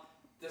laptop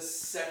the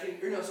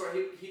second? Or no,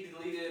 sorry, he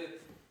deleted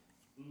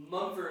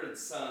Mumford &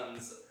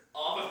 Sons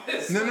off of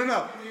his no.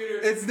 computer.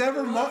 It's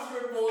never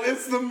Mumford Boys.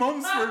 It's the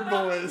Mumford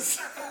Boys. Is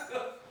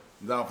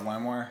that off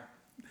LimeWire?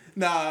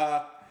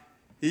 Nah,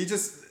 he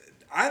just.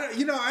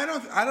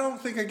 I don't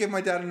think I give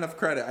my dad enough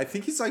credit. I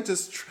think he's like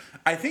just.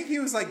 I think he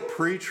was like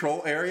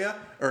pre-troll era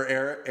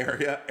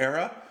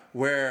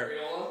where.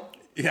 Riola?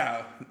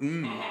 Yeah.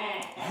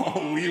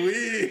 Oh, wee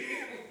wee.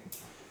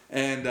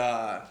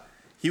 And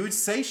he would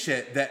say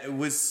shit that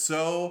was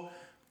so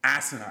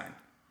asinine.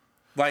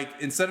 Like,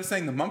 instead of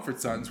saying the Mumford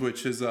Sons,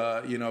 which is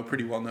a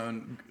pretty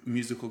well-known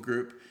musical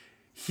group,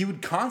 he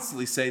would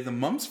constantly say the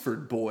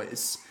Mumford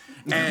Boys.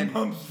 And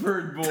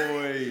Mumford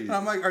Boys.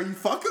 I'm like, are you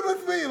fucking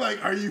with me?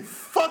 Like, are you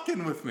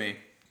fucking with me?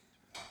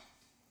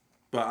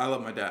 But I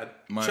love my dad.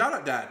 Shout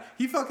out, Dad.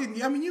 He fucking,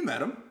 you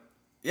met him.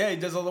 Yeah, he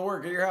does all the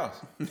work at your house.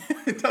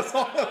 Does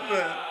all of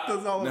it.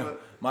 Does all of it.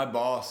 My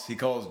boss, he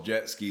calls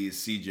jet skis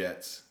sea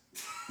jets.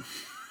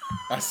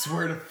 I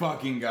swear to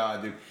fucking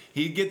God, dude.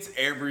 He gets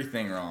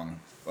everything wrong.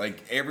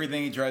 Like,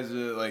 everything he tries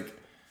to, like,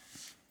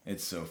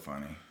 it's so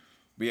funny.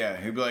 But yeah,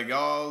 he'd be like,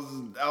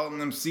 oh, out in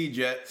them sea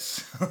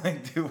jets.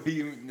 Like, dude,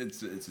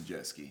 it's a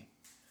jet ski.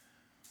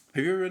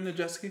 Have you ever ridden a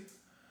jet ski?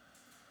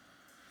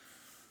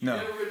 No.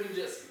 Never ridden a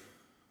jet ski.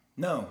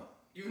 No.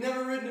 You've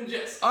never ridden a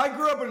jet ski. I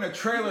grew up in a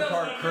trailer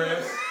park,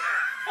 Chris.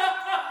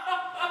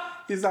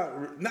 He's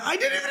not. No, I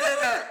didn't even do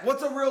that.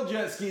 What's a real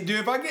jet ski,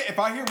 dude? If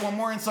I hear one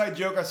more inside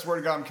joke, I swear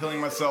to God, I'm killing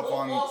myself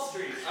on. Wall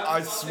Street.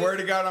 I swear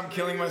to God, I'm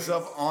killing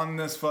myself on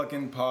this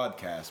fucking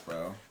podcast,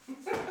 bro.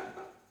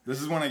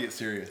 This is when I get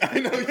serious. I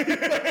know.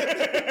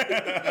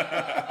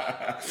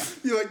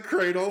 You like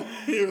cradle.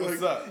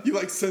 What's up? You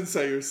like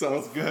sensei yourself.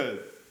 What's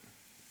good?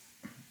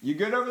 You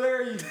good over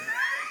there?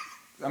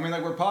 I mean,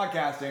 like we're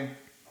podcasting.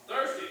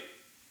 Thirsty.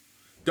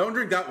 Don't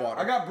drink that water.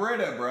 I got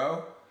Brita,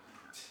 bro.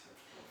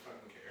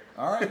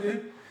 All right,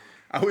 dude.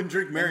 I wouldn't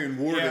drink Marion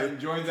water. Yeah,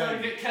 enjoy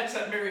Trying that. to catch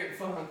that Marriott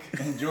funk.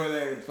 Enjoy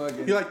that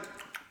fucking. You like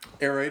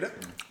aerate it?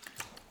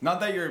 Not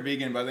that you're a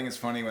vegan, but I think it's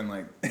funny when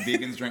like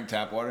vegans drink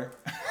tap water.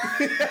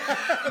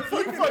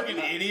 Like fucking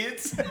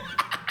idiots.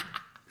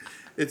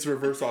 It's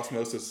reverse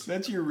osmosis.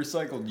 That's your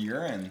recycled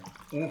urine.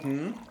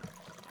 Mm-hmm.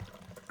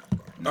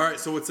 All right,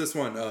 so what's this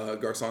one,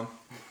 Garcon?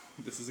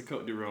 This is a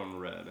Côte du Rhône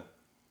red.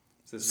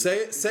 Say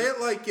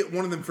it like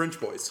one of them French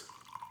boys.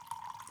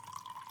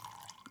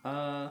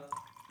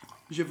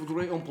 Je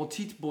voudrais une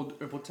petite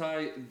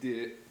bouteille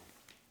de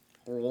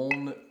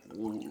Rhône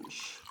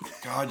rouge.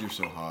 God, you're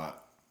so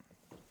hot.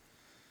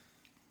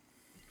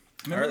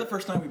 Remember the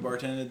first time we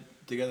bartended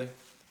together?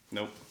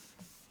 Nope.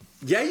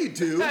 Yeah, you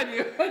do. I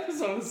do. I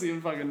just want to see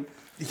him fucking.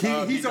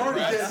 He's already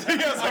dead.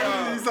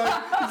 He's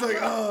like,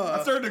 oh. I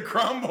started to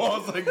crumble. I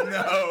was like,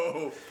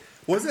 no.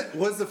 Was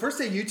the first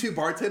day you two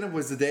bartended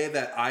was the day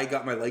that I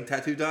got my leg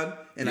tattoo done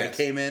and Yes. I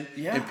came in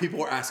Yeah. and people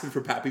were asking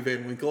for Pappy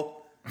Van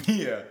Winkle?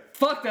 Yeah.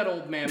 Fuck that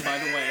old man, by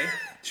the way.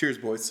 Cheers,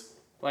 boys.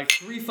 Like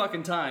 3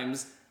 fucking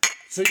times.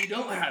 So you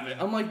don't have it.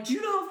 I'm like, do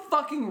you know how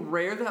fucking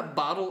rare that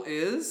bottle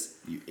is?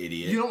 You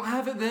idiot. You don't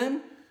have it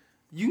then?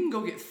 You can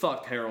go get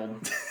fucked,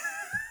 Harold.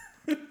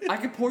 I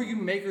could pour you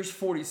Maker's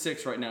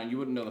 46 right now and you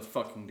wouldn't know the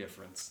fucking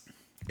difference.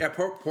 Yeah,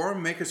 pour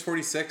Maker's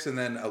 46 and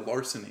then a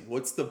Larceny.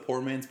 What's the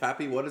poor man's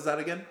Pappy? What is that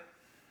again?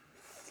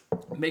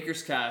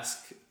 Maker's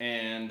Cask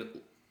and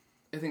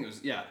I think it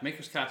was,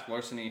 Maker's Cask,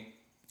 Larceny.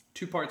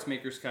 2 parts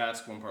Maker's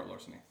Cask, 1 part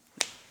Larceny.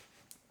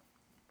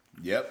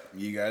 Yep,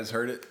 you guys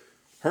heard it.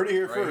 Heard it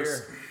here Right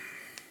first.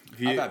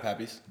 here. I've had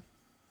Pappies.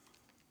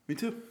 Me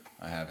too.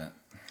 I haven't.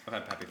 I've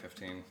had Pappy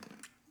 15.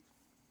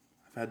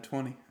 I've had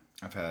 20.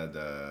 I've had.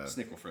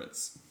 Snickle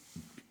Fritz.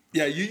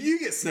 Yeah, you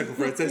get Snickle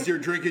Fritz as you're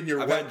drinking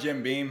your I've wet had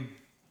Jim Beam.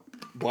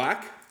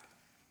 black,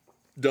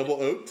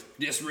 double oaked.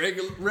 Just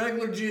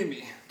regular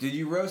Jimmy. Dude,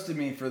 you roasted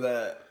me for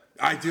that.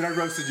 I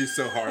roasted you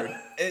so hard.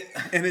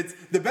 And it's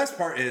the best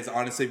part is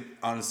honestly,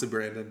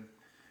 Brandon.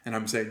 And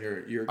I'm saying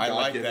your I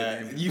like God-given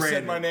that. name. You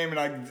Brandon. said my name and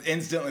I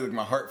instantly, like,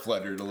 my heart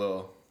fluttered a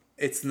little.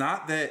 It's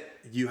not that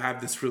you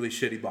have this really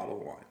shitty bottle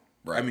of wine.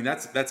 Right. I mean,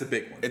 that's a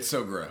big one. It's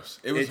so gross.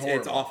 It was horrible.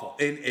 It's awful.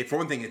 And for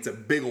one thing, it's a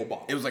big old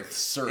bottle. It was like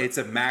syrup. It's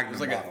a Magnum It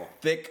was like bottle.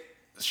 a thick,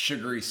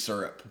 sugary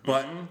syrup.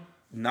 But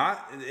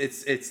not.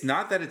 It's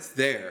not that it's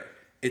there.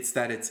 It's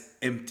that it's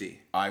empty.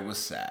 I was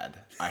sad.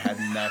 I had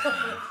nothing.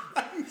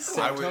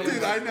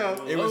 Dude, I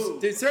know. It was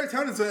Dude,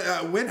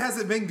 serotonin. When has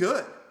it been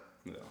good?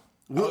 No.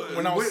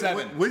 when I was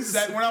seven. When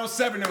I was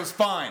 7, it was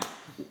fine.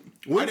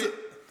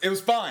 It was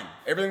fine.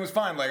 Everything was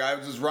fine. Like, I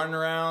was just running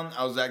around.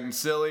 I was acting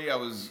silly.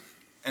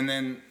 And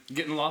then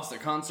Getting lost at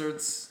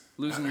concerts,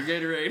 losing your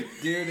Gatorade.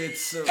 dude,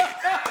 it's so.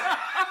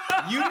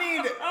 You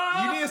need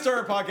to start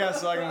a podcast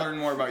so I can learn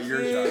more about your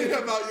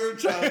childhood. About your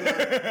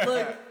childhood.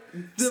 Like,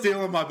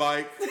 Stealing my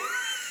bike.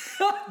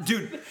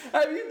 Dude,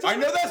 have you I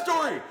know that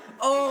story.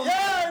 Oh,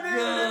 Yeah, dude,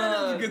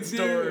 God, that's a good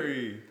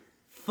story.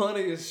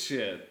 funny as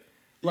shit.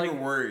 You were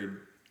worried.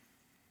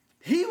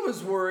 He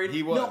was worried.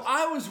 He was. No,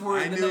 I was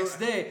worried I the knew next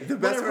day. the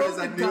best when I part wrote is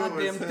I the knew it was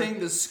goddamn him. thing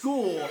to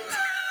school.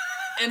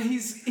 And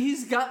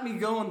he's got me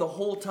going the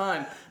whole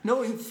time,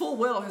 knowing full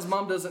well his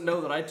mom doesn't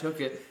know that I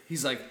took it.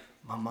 He's like,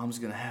 my mom's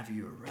gonna have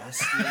you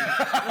arrested. Like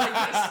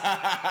this.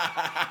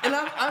 And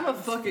I'm a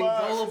fucking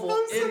gullible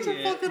idiot. Such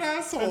a fucking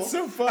asshole. It's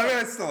so fun. I mean,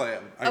 I still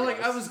am.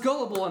 I was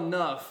gullible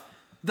enough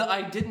that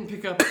I didn't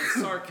pick up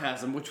on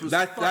sarcasm, which was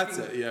That's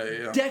fucking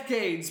it. Yeah.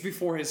 decades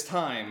before his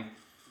time.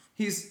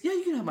 He's,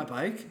 you can have my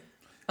bike.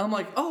 I'm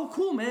like, oh,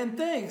 cool, man,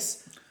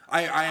 thanks.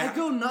 I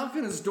go knock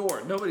on his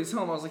door. Nobody's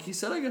home. I was like, he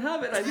said I could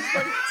have it. I just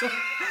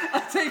I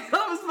take it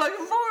off his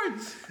fucking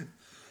porch.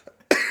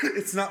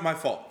 It's not my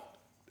fault.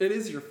 It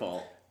is your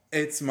fault.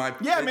 It's my.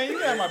 Yeah, man, you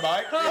can have my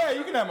bike. Yeah,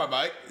 you can have my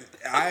bike.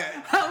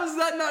 How is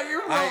that not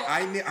your fault?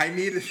 I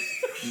needed.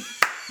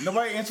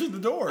 Nobody answered the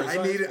door.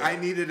 I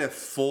needed a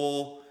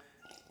full,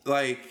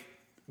 like,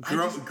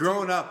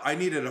 growing up. I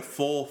needed a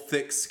full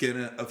thick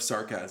skin of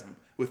sarcasm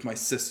with my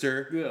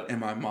sister and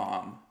my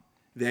mom.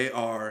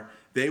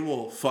 They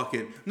will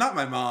fucking, not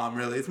my mom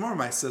really. It's more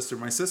my sister.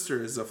 My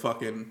sister is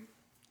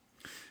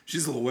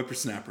she's a little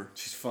whippersnapper.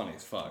 She's funny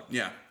as fuck.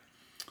 Yeah,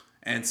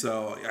 and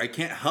so I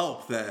can't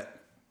help that.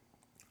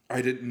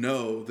 I didn't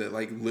know that,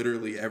 like,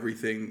 literally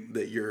everything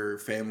that your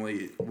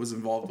family was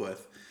involved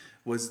with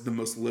was the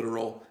most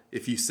literal.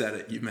 If you said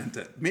it, you meant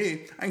it.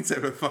 Me, I can say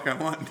what the fuck I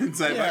want and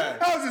say,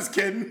 like, I was just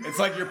kidding. It's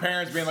like your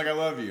parents being like, I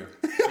love you.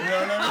 You know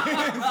what I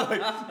mean?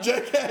 It's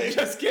like, JK,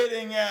 just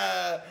kidding.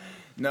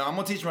 No, I'm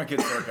gonna teach my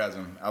kids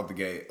sarcasm out the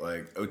gate,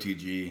 like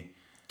OTG.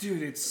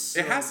 Dude,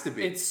 it has to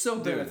be. It's so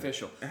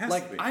beneficial. It has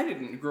like to be. I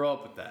didn't grow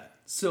up with that,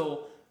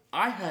 so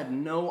I had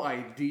no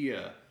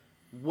idea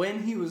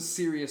when he was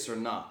serious or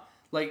not.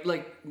 Like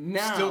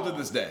now. Still to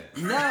this day.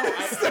 Now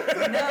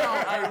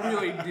I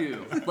really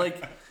do.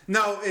 Like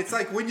No, it's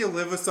like when you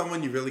live with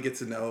someone, you really get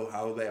to know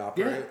how they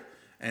operate. Yeah.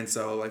 And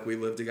so, like, we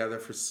lived together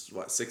for,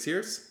 6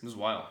 years? it was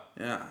wild.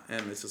 Yeah,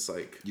 and it's just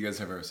like... You guys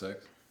have ever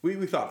sex? We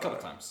thought A couple about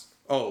it. times.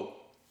 Oh.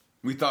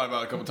 We thought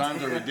about it a couple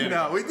times, or we did.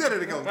 No, we did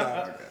it a couple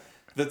times. Okay.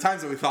 The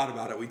times that we thought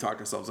about it, we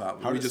talked ourselves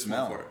out. How we did it just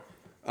went smell? for it.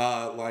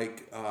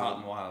 Hot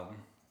and wild.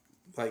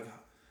 Like...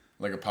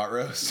 Like a pot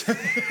roast. It's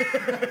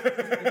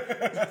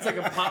like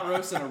a pot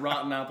roast and a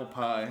rotten apple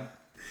pie.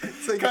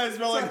 It's like, Guys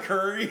smell like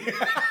curry.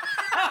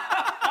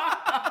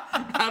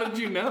 How did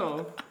you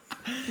know?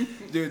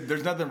 Dude,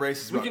 there's nothing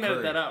racist We about can curry.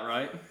 edit that out,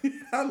 right?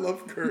 I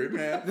love curry,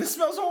 man. This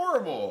smells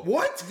horrible.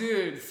 What?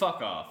 Dude,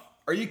 fuck off.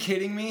 Are you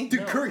kidding me?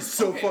 Dude, curry's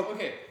so okay, fucking...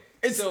 Okay.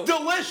 It's so,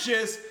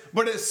 delicious,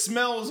 but it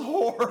smells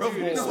horrible.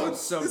 Dude, it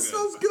smells so it good.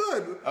 smells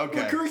good.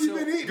 Okay. What curry you So-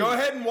 been eating? Go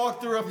ahead and walk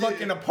through a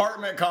fucking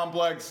apartment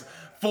complex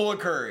full of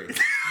curry.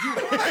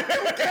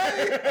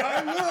 Okay,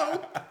 I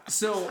will.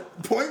 So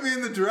Point me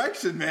in the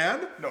direction,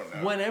 man. Don't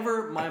know.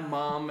 whenever my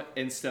mom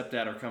and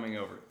stepdad are coming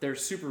over, they're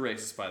super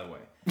racist, by the way,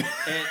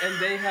 and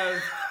they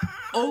have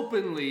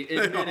openly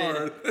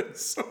admitted,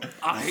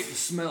 I hate the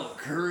smell of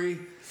curry,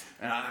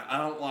 and I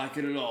don't like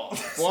it at all.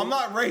 Well, I'm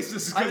not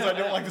racist because I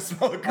don't like the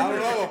smell of curry. I don't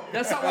know.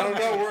 That's not I what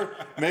don't know.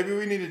 Maybe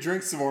we need to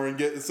drink some more and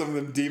get some of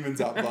them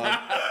demons out, bud.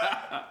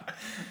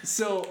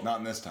 So Not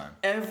in this time.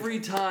 every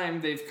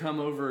time they've come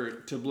over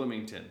to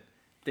Bloomington,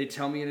 they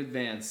tell me in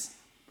advance,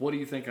 what do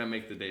you think I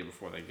make the day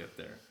before they get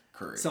there?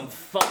 Curry. Some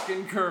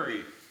fucking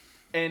curry.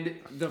 And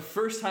the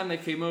first time they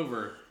came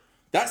over,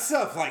 That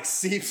stuff like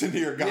seeps into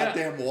your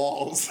goddamn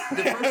walls. the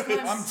first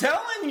time I'm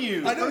telling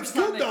you. I know it's first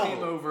time good they came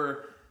though.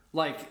 over,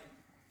 like,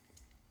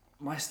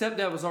 my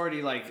stepdad was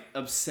already, like,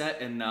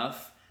 upset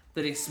enough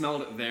that he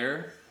smelled it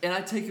there. And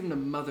I take him to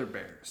Mother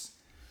Bear's.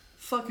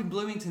 Fucking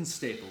Bloomington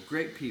staple.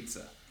 Great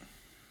pizza.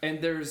 And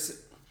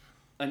there's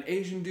an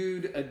Asian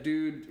dude, a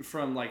dude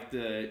from, like,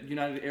 the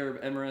United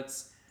Arab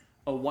Emirates,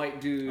 a white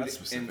dude, That's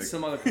specific. and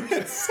some other person.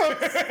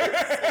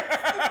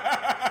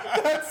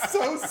 That's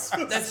so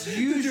specific. That's Did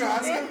you usually...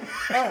 ask him?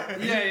 Yeah.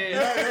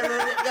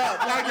 Yeah,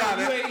 I got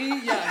it.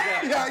 UAE?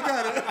 Yeah. Yeah, I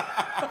got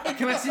it.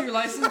 Can I see your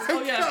license?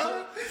 Oh,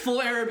 yeah.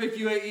 Full Arabic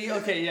UAE.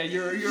 Okay, yeah,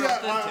 you're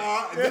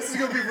authentic. This is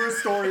gonna be for a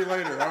story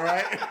later. All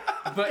right.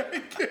 But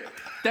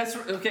that's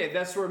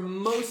where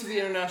most of the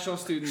international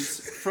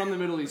students from the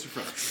Middle East are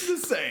from.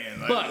 Just saying.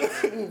 Like,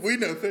 But We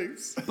know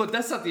things. but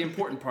that's not the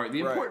important part.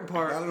 The Right. important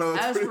part, I don't know,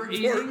 it's as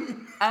pretty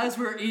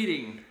we're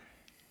eating,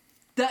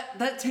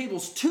 that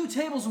table's 2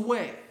 tables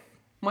away.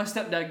 My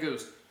stepdad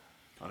goes,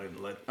 I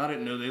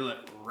didn't know they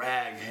let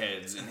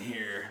ragheads in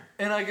here.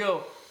 And I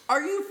go,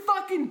 are you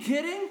fucking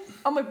kidding?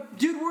 I'm like,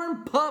 dude, we're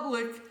in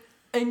public,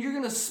 and you're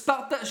gonna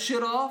spout that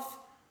shit off?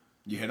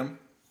 you hit him?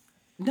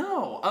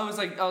 No, I was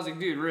like,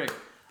 dude, Rick,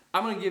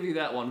 I'm gonna give you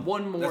that one.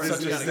 One more.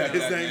 That's and such a you gotta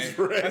go. stepdad name's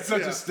name. Rick, That's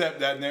such yeah. a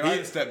stepdad name. I had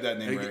a stepdad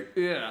name, Rick.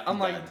 Yeah, I'm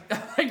like,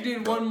 Bad.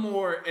 dude, one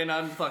more, and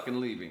I'm fucking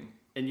leaving,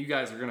 and you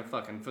guys are gonna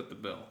fucking foot the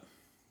bill.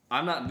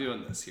 I'm not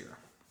doing this here.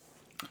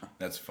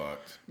 That's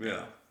fucked.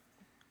 Yeah.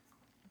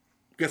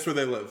 Guess where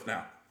they live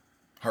now?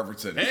 Harvard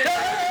City.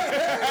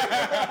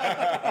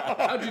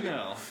 How'd you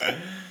know?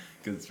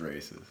 Because it's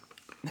racist.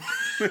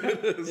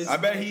 I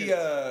bet he,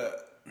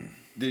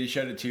 did he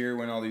shed a tear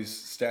when all these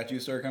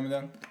statues started coming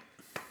down?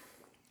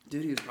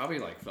 Dude, he was probably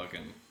like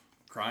fucking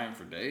crying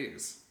for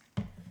days.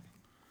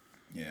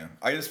 Yeah.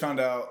 I just found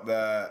out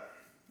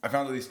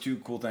these 2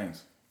 cool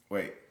things.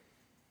 Wait.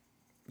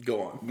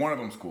 Go on. One of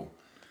them's cool.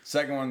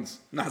 Second one's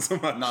Not so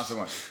much. not so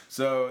much.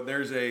 So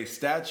there's a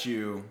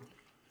statue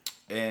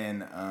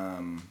in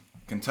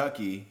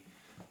Kentucky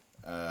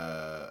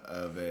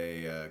of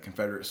a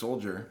Confederate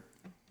soldier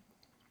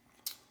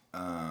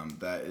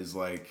that is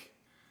like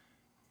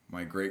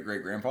my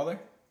great-great-grandfather.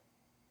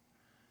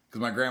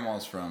 Because my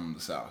grandma's from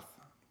the South.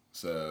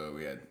 So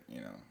we had,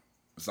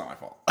 it's not my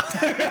fault.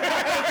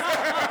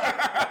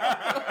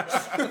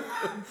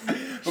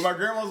 But my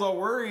grandma's all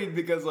worried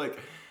because, like,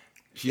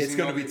 she's It's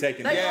gonna be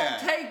taken. They Yeah.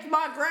 gonna take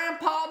my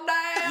grandpa down.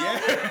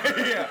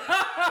 Yeah,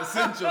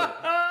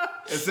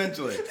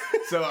 essentially.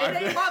 So It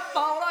ain't my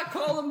fault. I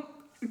call them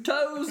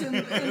toes in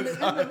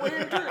the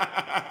winter.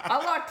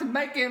 I like to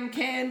make them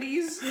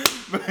candies.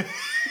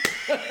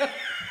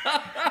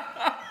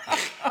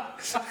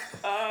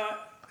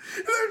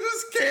 They're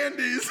just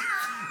candies.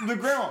 the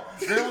grandma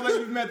that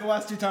you've met the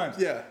last 2 times.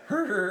 Yeah.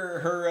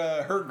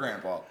 her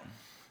grandpa.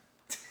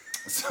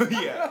 So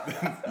yeah,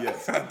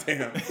 yes, God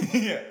damn.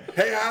 yeah.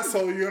 Hey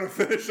asshole, you gonna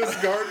finish this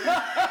garden?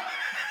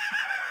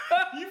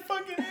 You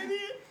fucking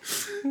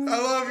idiot.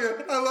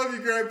 I love you,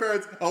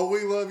 grandparents. Oh,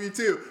 we love you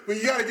too. But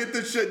you gotta get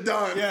this shit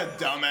done. Yeah,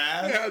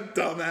 dumbass. Yeah,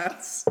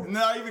 dumbass.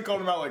 No, I even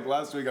called him out like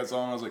last week. I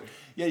saw him. I was like,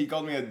 "Yeah, you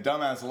called me a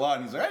dumbass a lot."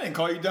 And he's like, "I didn't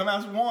call you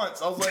dumbass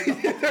once." I was like,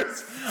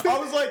 "I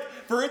was like,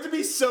 for it to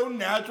be so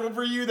natural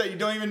for you that you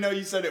don't even know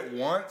you said it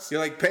once." You're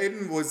like,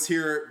 Peyton was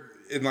here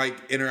and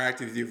like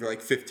interacted with you for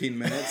like 15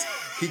 minutes.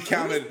 He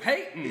counted.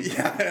 Peyton.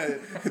 Yeah,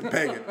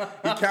 Peyton.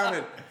 He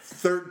counted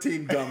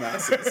 13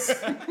 dumbasses.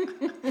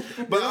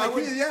 But like,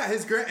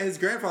 his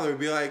grandfather would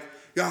be like,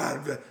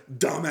 God,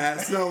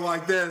 dumbass, no,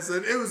 like this,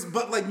 and it was,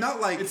 but like not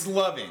like It's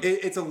loving.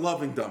 It's a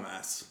loving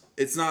dumbass.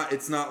 It's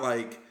not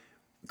like,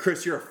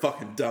 Chris, you're a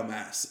fucking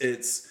dumbass.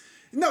 It's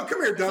no,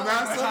 come here,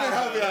 dumbass.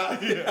 Let me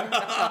help you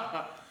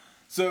out.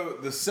 So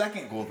the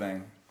second cool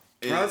thing.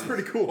 Is, That's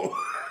pretty cool.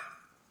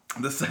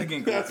 The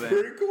second cool That's thing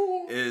pretty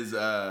cool. is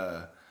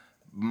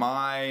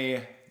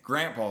my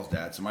grandpa's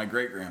dad. So my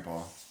great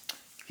grandpa,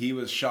 he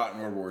was shot in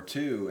World War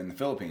II in the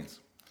Philippines,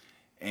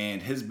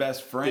 and his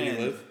best friend. Did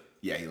he live?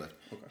 Yeah, he lived.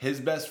 Okay. His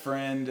best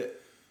friend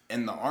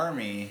in the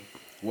army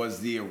was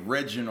the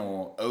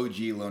original OG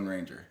Lone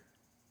Ranger.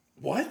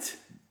 What?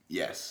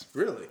 Yes.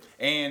 Really?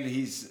 And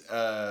he's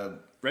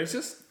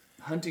Racist?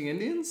 Hunting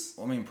Indians?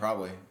 I mean,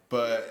 probably,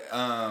 but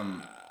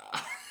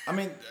I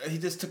mean, he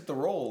just took the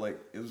role. Like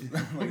it was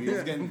like he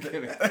was getting.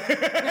 I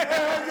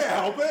can't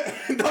help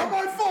it. Not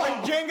my fault.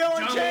 Like Django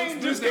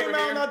Unchained Jones just moved came over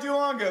out here. not too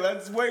long ago.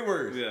 That's way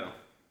worse. Yeah.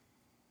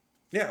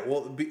 Yeah,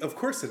 well, of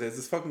course it is.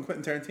 It's fucking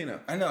Quentin Tarantino.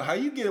 I know how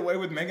you get away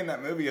with making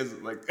that movie as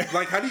like.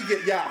 Like, how do you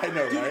get? Yeah, I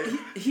know, right?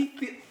 He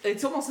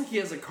it's almost like he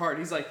has a card.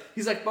 He's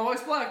like, my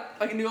wife's black.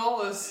 I can do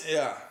all this.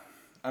 Yeah.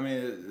 I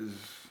mean,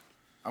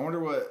 I wonder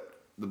what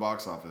the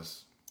box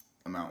office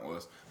amount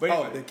was. But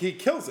anyway, Oh, he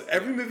kills it.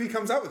 Every movie he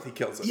comes out with, he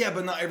kills it. yeah,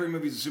 but not every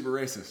movie's super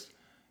racist.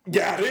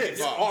 Yeah, it is.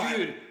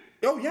 Dude,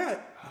 Oh yeah.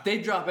 they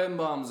drop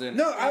M-bombs in.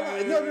 No,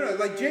 no.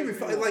 Like Jamie,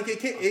 like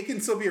it can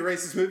still be a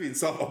racist movie and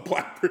still have a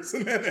black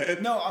person in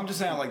it. No, I'm just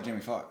saying I like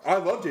Jamie Foxx. I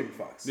love Jamie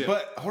Foxx. Yeah.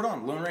 But hold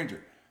on, Lone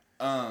Ranger.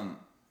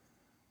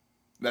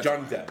 That's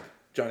Johnny Depp.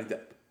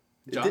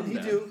 Didn't he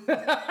Depp. do?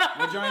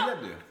 What Johnny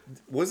Depp do?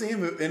 Wasn't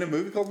he in a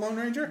movie called Lone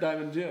Ranger?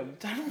 Diamond Jim.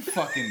 I don't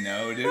fucking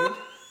know, dude.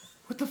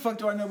 What the fuck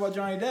do I know about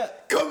Johnny Depp?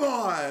 Come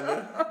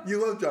on,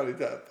 you love Johnny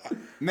Depp.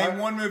 Name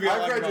one movie I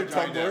I've like read your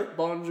about Johnny Tumblr. Depp.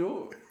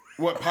 Bonjour.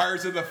 What,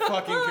 Pirates of the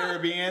fucking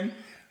Caribbean?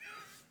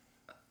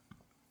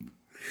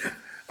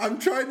 I'm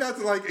trying not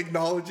to like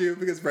acknowledge you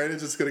because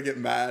Brandon's just gonna get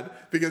mad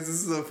because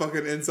this is a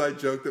fucking inside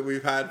joke that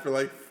we've had for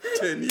like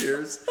 10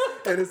 years,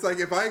 and it's like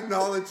if I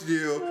acknowledged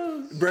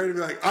you, Brandon would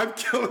be like, I'm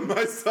killing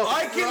myself.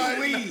 I can right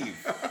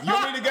leave. You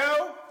want me to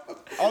go?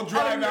 I'll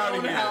drive out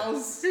of here.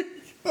 House.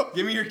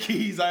 Give me your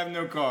keys. I have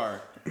no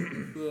car.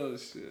 Oh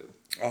shit.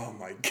 now." Oh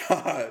my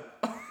god.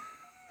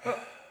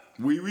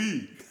 Wee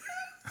wee.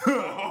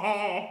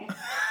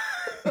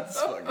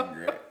 That's fucking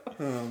great.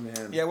 Oh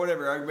man. Yeah,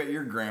 whatever. I bet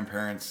your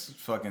grandparents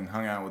fucking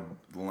hung out with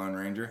the Lone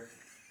Ranger.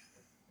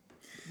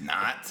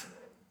 Not.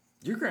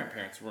 Your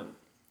grandparents weren't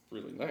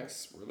really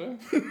nice, were they?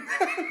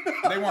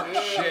 They weren't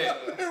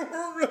shit. They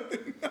were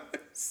really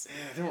nice.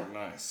 Yeah, they weren't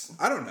nice.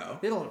 I don't know.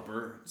 They had a lot of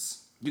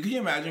birds. Can you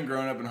imagine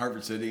growing up in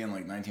Harvard City in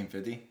like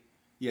 1950?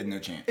 You had no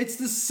chance. It's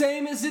the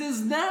same as it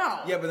is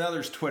now. Yeah, but now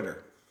there's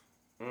Twitter.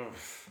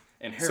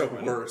 And So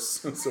heroin.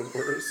 worse. So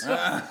worse.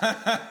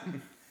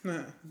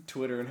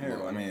 Twitter and heroin.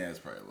 Well, I mean, yeah, it's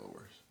probably a little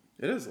worse.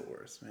 It is the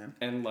worst, man.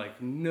 And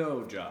like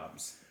no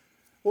jobs.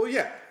 Well,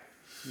 yeah.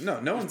 No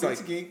one's like,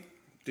 Pizza Geek.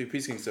 dude,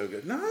 Pizza Geek's so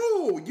good.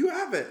 No, you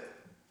have it.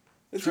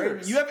 It's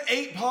yours. You have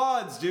 8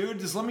 pods, dude.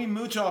 Just let me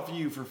mooch off of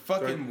you for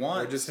fucking Do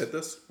once. I just hit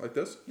this like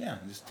this? Yeah,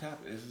 just tap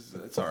it.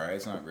 It's all right.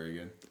 It's not very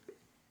good.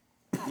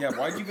 Yeah,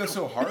 why'd you go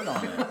so hard on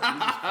it? Jesus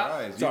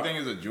Christ. You all think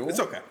it's a jewel? It's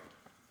okay.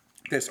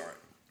 It's all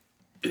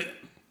right.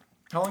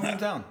 How long are you in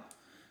town?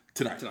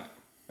 Tonight.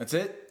 That's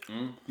it?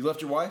 You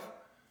left your wife?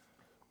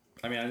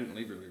 I mean, I didn't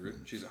leave her.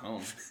 She's at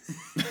home.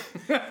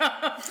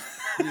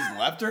 You just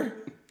left her?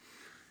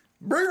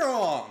 Bring her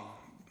along.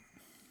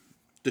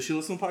 Does she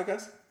listen to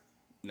podcasts?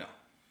 No.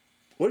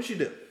 What does she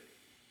do?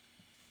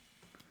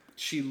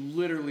 She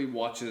literally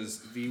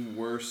watches the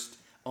worst.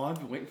 Oh, I've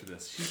been waiting for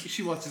this.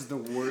 She watches the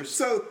worst.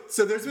 So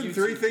there's been YouTube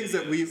 3 things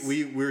that videos.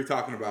 we were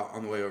talking about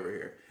on the way over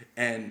here,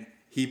 and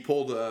he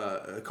pulled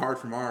a card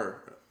from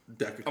our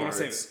deck of I'm gonna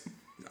cards. save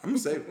I'm gonna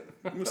save it.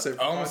 I'm gonna save it.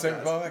 for Oh, I'm the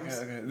gonna say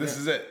podcast. okay. This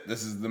is it.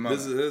 This is the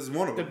moment. This is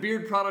one of The them.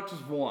 beard product is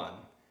one.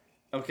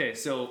 Okay,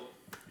 so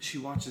she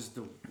watches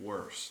the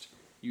worst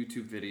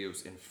YouTube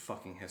videos in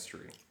fucking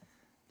history.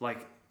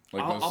 Like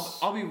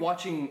I'll be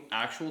watching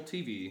actual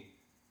TV.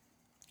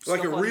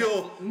 Like stuff a on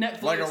real,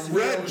 Netflix, like a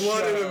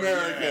red-blooded show,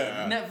 American.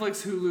 yeah.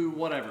 Netflix, Hulu,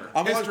 whatever.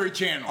 History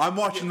Channel. I'm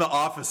watching The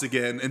Office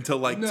again until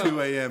like 2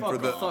 a.m. for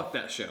the. fuck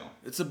that show.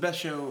 It's the best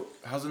show.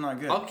 How's it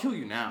not good? I'll kill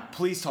you now.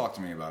 Please talk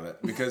to me about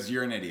it because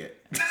you're an idiot.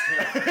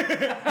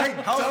 Hey,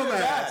 How's it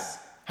bad? dumbass.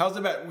 How's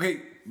it bad?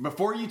 Wait,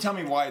 before you tell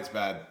me why it's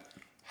bad,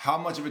 how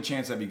much of a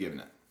chance have you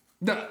given it?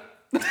 No.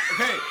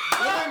 Okay,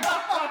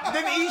 well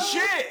then eat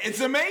shit.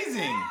 It's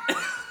amazing.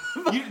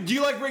 Do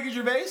you like Ricky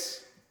Gervais?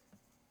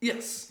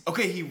 Yes.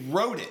 Okay, he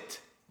wrote it.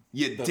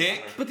 You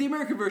dick. But the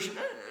American version.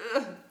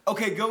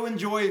 Okay, go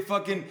enjoy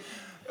fucking.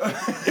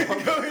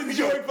 Go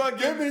enjoy fucking.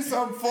 Give me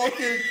some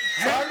fucking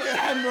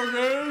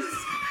hamburgers.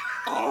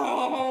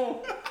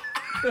 Oh.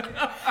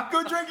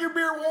 Go drink your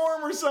beer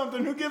warm or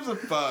something. Who gives a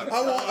fuck?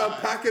 I want a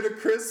packet of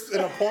crisps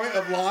and a pint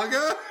of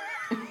lager.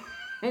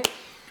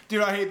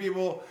 Dude, I hate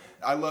people.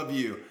 I love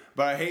you,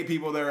 but I hate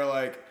people that are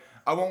like,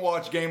 I won't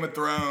watch Game of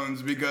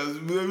Thrones because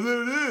blah,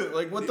 blah, blah.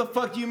 Like, what the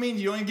fuck do you mean?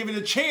 You don't even give it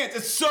a chance.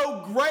 It's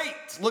so great.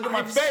 Look at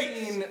my face.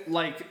 I've seen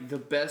like the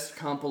best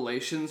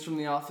compilations from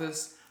The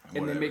Office,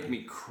 and Whatever. they make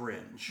me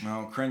cringe.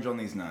 No, cringe on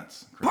these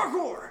nuts. Cringe.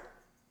 Parkour.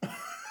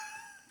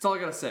 That's all I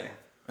gotta say.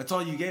 That's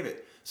all you gave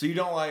it. So you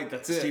don't like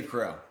That's Steve it.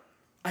 Carell?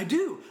 I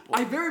do.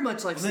 I very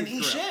much like Then Steve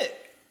eat Carell.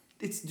 shit.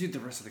 It's the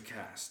rest of the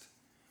cast.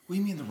 What do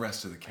you mean the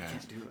rest of the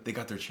cast? do it. They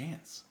got their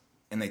chance.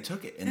 And they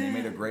took it. And they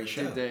made a great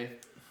show. Did they?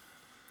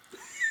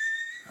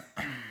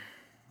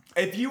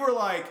 If you were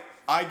like,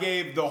 I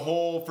gave the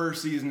whole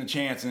first season a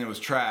chance and it was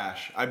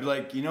trash, I'd be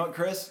like, you know what,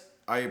 Chris?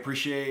 I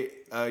appreciate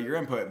your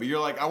input. But you're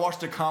like, I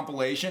watched a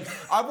compilation.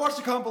 I've watched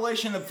a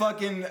compilation of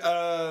fucking...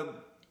 I'm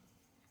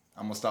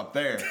going to stop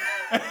there.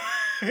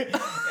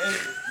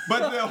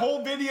 But the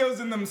whole videos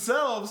in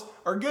themselves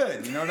are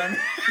good. You know what I mean?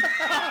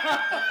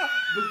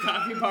 The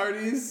coffee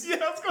parties. Yeah,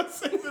 I was going to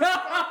say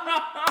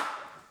that.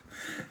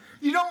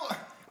 You don't...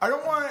 I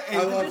don't want a...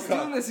 I I'm love just cum.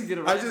 doing this to get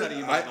a I rise out of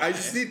you. I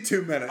just need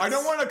 2 minutes. I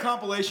don't want a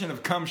compilation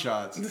of cum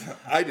shots.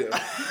 I do.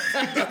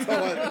 That's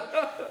all I...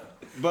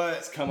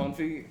 But, Come on,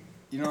 feet.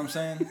 you know what I'm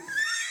saying?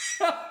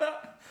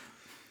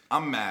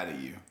 I'm mad at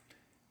you.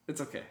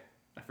 It's okay.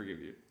 I forgive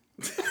you.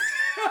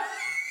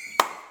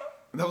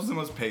 That was the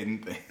most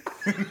patent thing.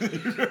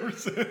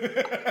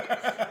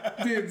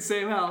 Dude,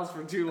 same house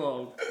for too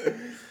long.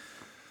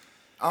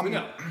 But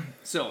no.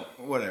 So,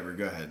 Whatever,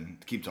 go ahead.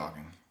 Keep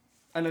talking.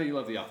 I know you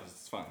love The Office.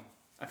 It's fine.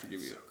 I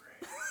forgive you.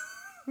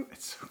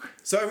 It's so great.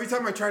 So every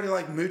time I try to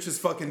like mooch his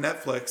fucking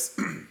Netflix,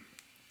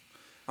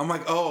 I'm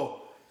like,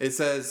 oh, it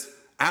says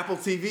Apple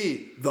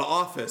TV, The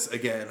Office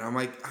again. I'm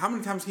like, how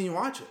many times can you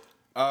watch it?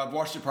 I've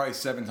watched it probably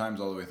 7 times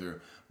all the way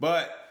through.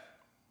 But...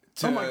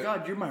 Oh my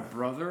God, you're my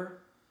brother,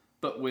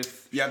 but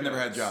with... Yeah, I've never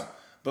had a job.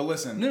 But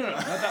listen. No,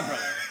 not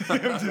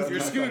that brother. Your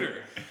Scooter.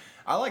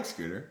 I like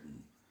Scooter.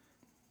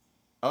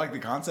 I like the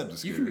concept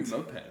of You Scooter. can be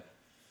moped.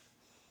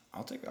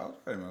 I'll try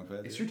a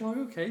moped. Is your dog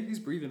okay? He's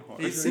breathing hard.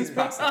 He's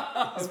passed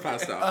out. He's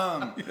passed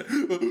out.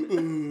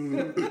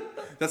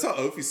 That's how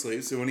Ophi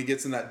sleeps. So when he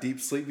gets in that deep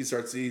sleep, he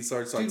starts like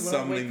Dude, when I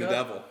summoning wake the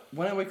up- devil.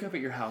 When I wake up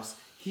at your house,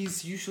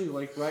 he's usually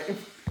like right in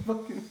my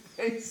fucking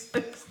face.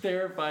 It's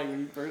terrifying when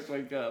you first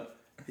wake up.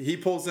 He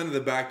pulls into the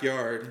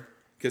backyard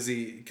because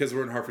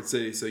we're in Hartford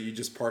City, so you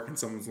just park in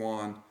someone's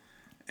lawn,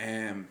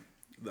 and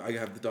I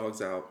have the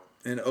dogs out,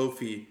 and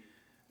Ophi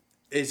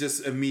is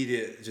just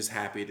immediate, just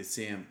happy to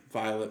see him.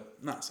 Violet,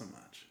 not so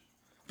much,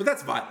 but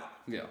that's Violet.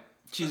 Yeah.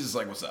 She's just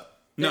like, what's up?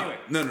 No, Anyway.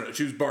 no,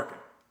 she was barking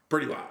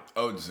pretty loud.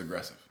 Oh, just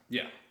aggressive.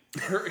 Yeah.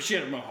 She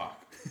had a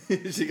mohawk.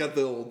 She got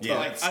the old Yeah.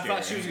 Like, That's I thought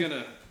she scary. was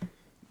gonna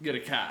get a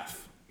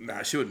calf.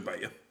 Nah, she wouldn't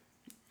bite you.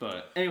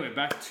 But anyway,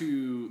 back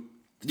to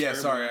Yeah,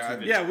 sorry.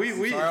 activity. Yeah, we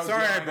Sorry, I was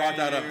sorry I yelling brought at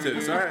that up you.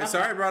 too.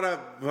 Sorry I brought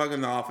up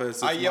fucking The Office.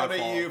 It's I my yelled at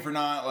fault. you for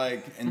not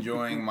like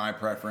enjoying my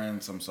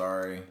preference. I'm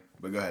sorry.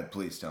 But go ahead,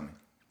 please tell me.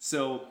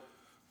 So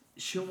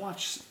she'll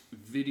watch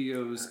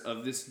videos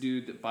of this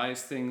dude that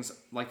buys things,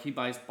 like he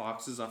buys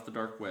boxes off the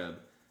dark web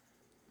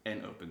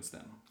and opens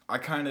them. I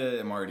kind of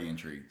am already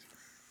intrigued.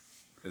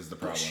 Is the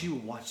problem? But she will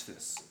watch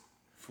this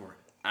for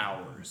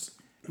hours.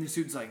 And this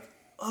dude's like,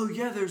 oh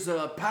yeah, there's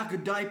a pack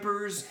of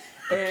diapers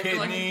and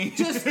kidney. like,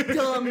 just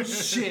dumb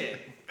shit.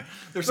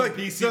 There's Like,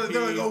 like PCP.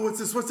 they're like, oh, what's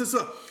this?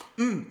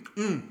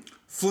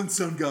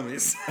 Flintstone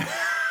gummies.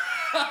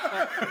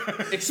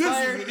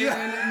 Expired in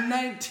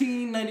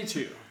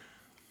 1992.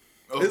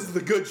 This is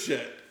the good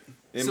shit.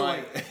 It So,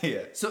 might,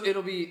 yeah. So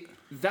it'll be,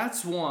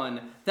 that's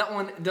one. That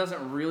one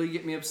doesn't really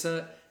get me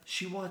upset.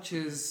 She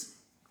watches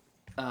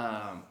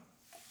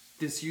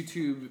this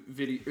YouTube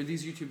video, or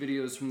these YouTube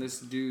videos from this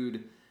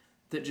dude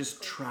that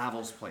just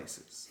travels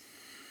places.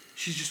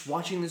 She's just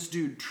watching this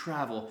dude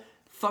travel.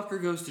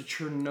 Fucker goes to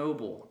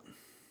Chernobyl.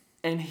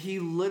 And he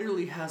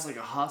literally has like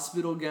a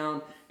hospital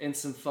gown and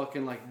some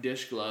fucking like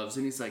dish gloves.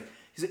 And he's like,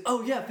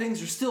 oh yeah,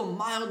 things are still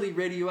mildly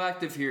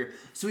radioactive here,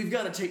 so we've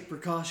got to take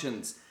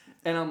precautions.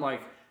 And I'm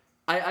like,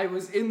 I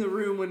was in the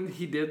room when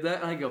he did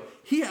that, and I go,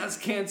 he has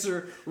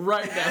cancer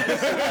right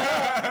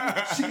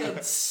now. She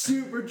got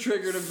super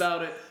triggered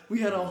about it.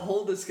 We had a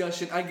whole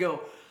discussion. I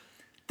go,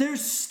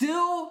 there's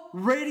still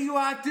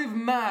radioactive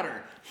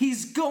matter.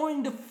 He's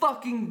going to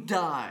fucking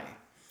die.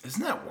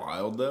 Isn't that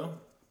wild though?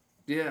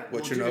 Yeah.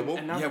 What, dude, Chernobyl?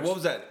 and now Yeah, there's- what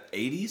was that?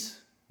 80s?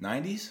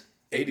 90s?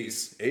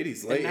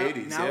 80s, late and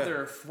 80s. now Yeah,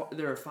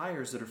 there are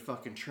fires that are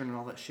fucking churning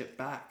all that shit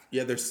back.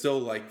 yeah, they're still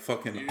like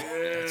fucking.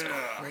 That's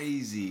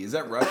crazy. Is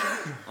that Russia?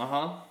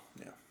 Uh-huh.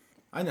 Yeah.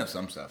 I know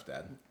some stuff,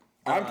 Dad.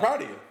 I'm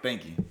proud of you.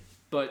 Thank you.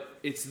 But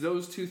it's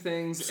those two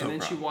things, So and then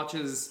she proud.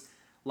 watches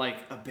like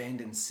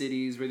abandoned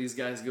cities where these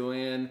guys go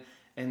in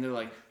and they're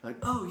like,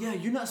 oh yeah,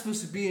 you're not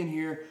supposed to be in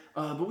here,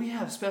 but we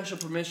have special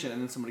permission.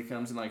 And then somebody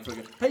comes and like,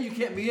 hey, you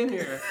can't be in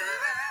here.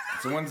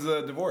 So when's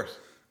the divorce?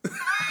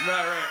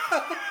 Right.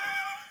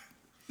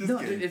 No,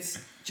 dude, it's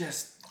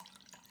just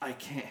I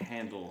can't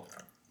handle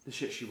the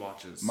shit she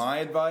watches. My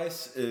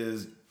advice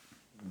is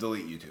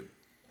delete YouTube.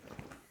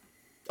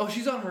 Oh,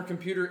 she's on her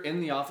computer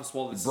in the office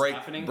while this is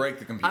happening. Break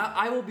the computer.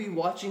 I will be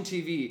watching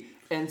TV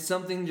and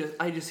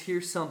I just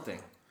hear something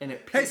and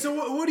it. Hey, so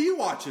what are you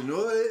watching?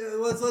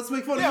 Let's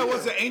make fun of you. Yeah,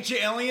 what's it?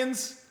 Ancient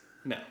Aliens?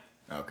 No,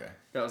 Okay.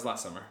 that was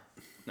last summer.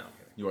 No,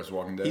 You watched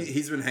Walking Dead?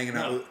 He's been hanging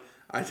out with...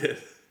 I did.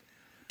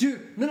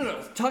 dude,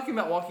 no. Talking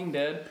about Walking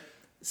Dead,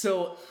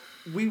 so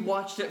we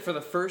watched it for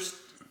the first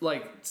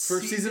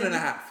season and a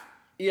half.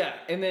 Yeah,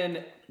 and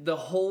then the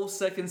whole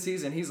second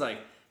season, he's like,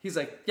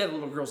 yeah, the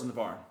little girl's in the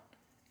barn.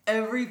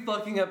 Every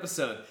fucking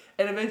episode,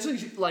 and eventually,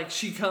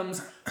 she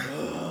comes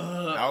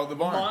Out of the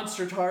barn.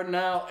 monster tard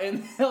now,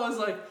 and I was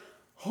like,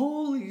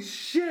 holy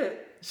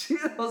shit!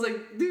 I was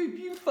like, dude,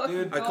 you fucking.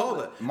 Dude, I called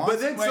it.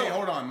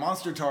 Hold on.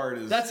 Monster Tard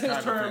is That's his kind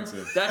of term.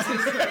 offensive. That's his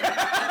term.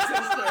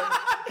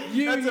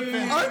 That's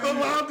offensive. I'm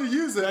allowed to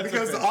use it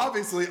because offensive.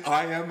 obviously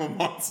I am a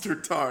monster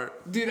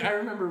tart. Dude, I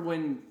remember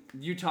when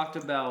you talked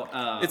about.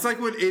 It's like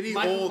when any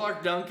Michael old...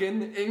 Clark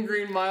Duncan in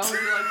Green Mile.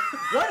 You're like,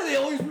 why do they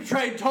always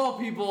portray tall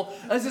people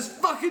as this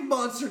fucking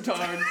monster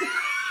tard?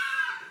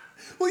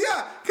 Well,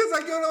 yeah, because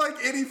I go to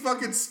like any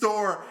fucking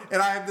store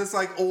and I have this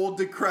like old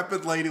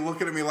decrepit lady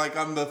looking at me like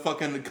I'm the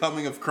fucking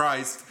coming of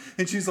Christ,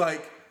 and she's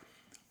like,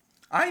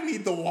 "I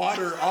need the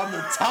water on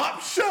the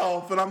top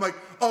shelf," and I'm like,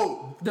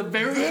 "Oh, The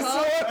very this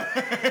top.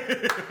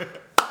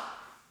 one?"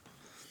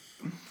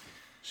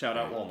 Shout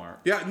out Walmart.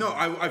 Yeah, no,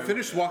 I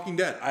finished Walking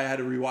Dead. I had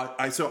to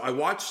rewatch. I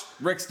watched.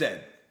 Rick's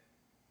dead.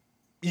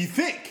 You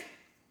think?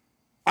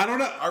 I don't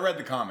know. I read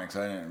the comics.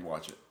 I didn't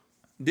watch it.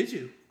 Did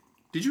you?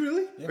 Did you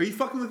really? Yeah. Are you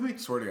fucking with me?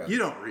 Swear to God. You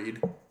don't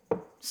read.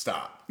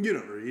 Stop. You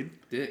don't read.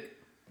 Dick.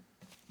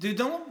 Dude,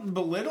 don't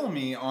belittle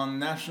me on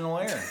national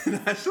air.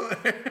 National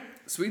Air.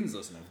 Sweden's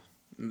listening.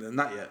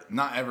 Not yet.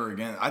 Not ever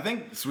again. I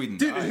think Sweden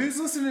Dude, died. who's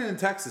listening in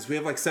Texas? We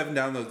have like 7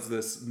 downloads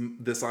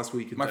this last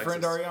week in My Texas.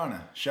 friend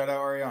Ariana. Shout out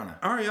Ariana.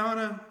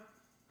 Ariana,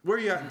 where are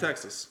you at in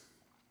Texas?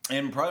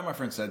 And probably my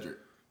friend Cedric.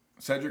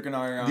 Cedric and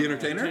Ariana. The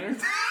entertainer?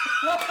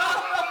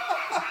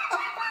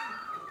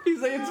 He's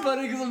like, it's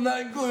funny because I'm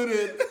not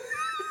included.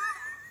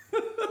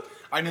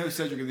 I know who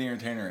Cedric the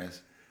Entertainer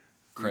is.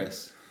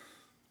 Chris.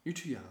 You're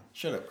too young.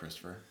 Shut up,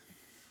 Christopher.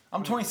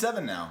 I'm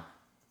 27 now.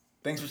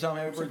 Thanks for telling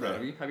me happy So proud of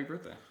birthday. you. Happy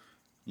birthday.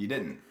 You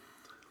didn't.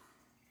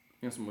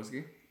 You want some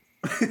whiskey?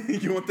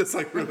 You want this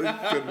like really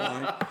good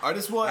wine? I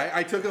just want.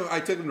 I took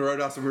him to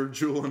Roadhouse and we were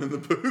jeweling in the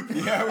booth.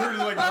 Yeah, we were just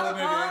like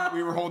holding it in.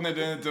 We were holding it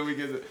in until we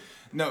get it.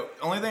 No,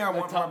 only thing I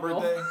want for my top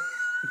roll? birthday.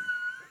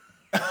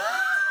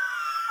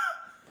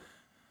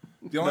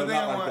 The only No, thing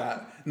not I like want.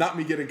 that. Not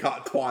me getting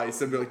caught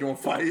twice and be like, "You want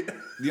to fight?"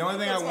 The only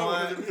thing I That's all we're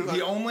want. gonna do, like-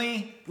 The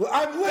only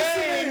I'm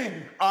listening.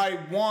 thing I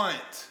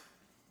want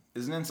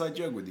is an inside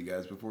joke with you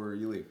guys before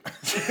you leave.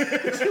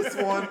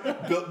 Just one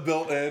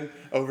built in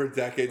over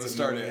decades Let's of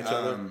start knowing it. each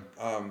other.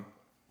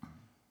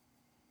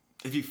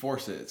 If you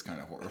force it, it's kind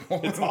of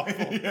horrible. It's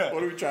awful. Yeah.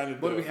 What are we trying to do?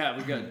 What do we have?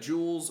 We got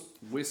Jules,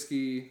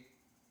 whiskey.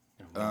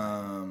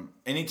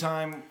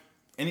 Anytime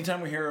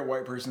we hear a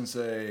white person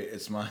say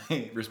it's my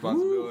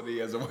responsibility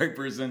as a white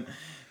person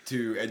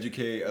to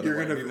educate other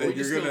white people.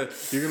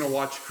 You're gonna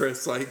watch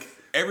Chris like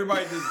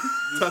Everybody just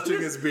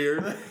touching his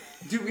beard.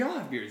 Dude, we all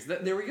have beards.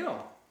 There we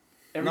go.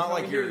 Every Not time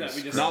like we hear yours. that,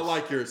 we just Not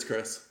like yours,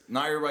 Chris.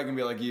 not everybody can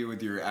be like you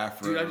with your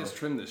afro. Dude, I just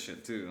trimmed this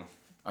shit too.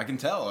 I can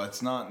tell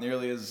it's not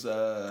nearly as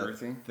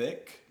Girthy?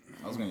 thick.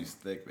 I was gonna use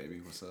thick,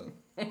 baby. What's up?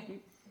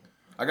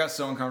 I got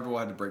so uncomfortable I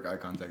had to break eye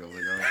contact. I was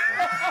like, oh.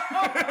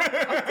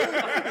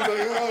 He's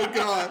like, oh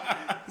god.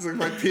 He's like,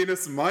 my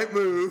penis might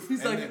move.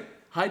 He's like, then-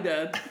 hi,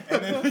 Dad.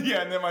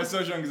 And then my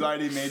social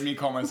anxiety made me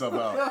call myself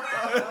out.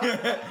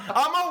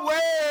 I'm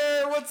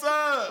aware. What's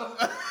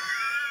up?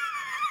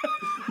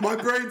 My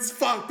brain's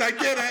fucked. I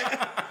get it.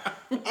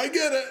 I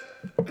get it.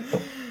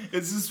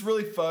 It's just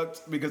really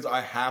fucked because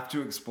I have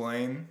to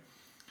explain.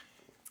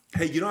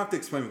 Hey, you don't have to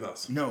explain with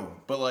us. No,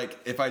 but like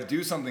if I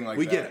do something like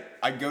We that, get it.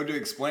 I go to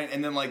explain,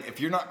 and then like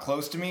if you're not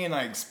close to me and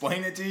I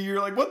explain it to you,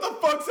 you're like, "What the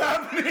fuck's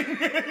happening?"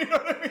 You know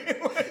what I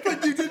mean? Like,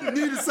 But you didn't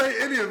need to say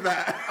any of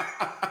that.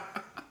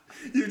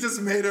 You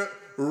just made it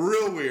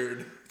real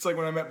weird. it's like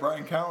when I met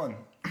Brian Callen,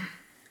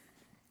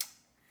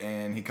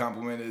 and he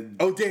complimented.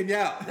 Oh,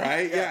 Danielle,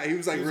 right? Yeah, he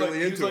was like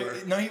really into her.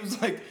 No, he was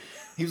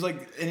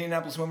like,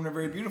 Indianapolis women are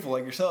very beautiful,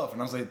 like yourself,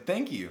 and I was like,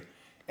 thank you,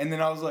 and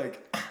then I was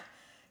like.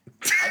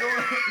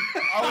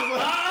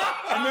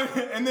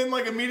 And then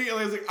like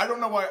immediately I was like, I don't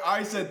know why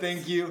I said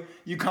thank you.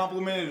 You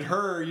complimented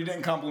her. You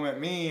didn't compliment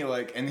me.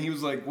 Like, and he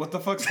was like, what the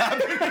fuck's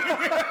happening?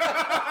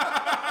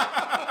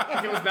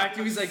 He comes back to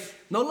you. He's like,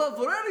 no love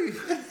for Eddie.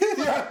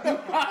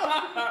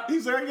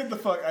 He's like, I get the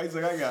fuck. He's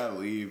like, I gotta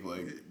leave.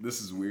 Like,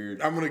 this is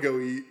weird. I'm gonna go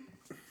eat.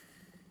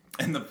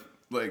 And the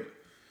fun.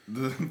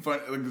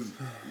 Like,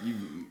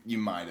 you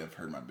might have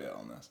heard my bit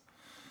on this.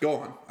 Go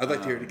on. I'd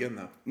like to hear it again,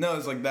 though. No,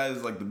 it's like that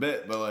is like the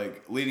bit, but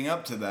like leading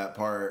up to that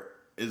part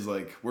is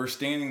like we're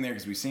standing there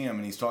because we see him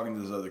and he's talking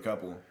to this other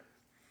couple,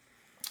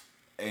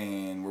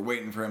 and we're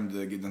waiting for him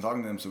to get done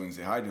talking to them so we can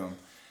say hi to him.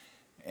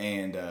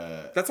 And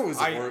that's always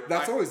the worst.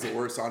 That's always the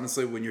worst,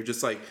 honestly. When you're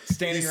just like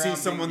standing, you see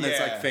someone that's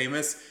like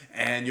famous,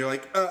 and you're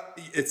like,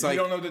 it's like you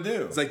don't know what to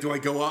do. It's like, do I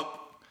go up?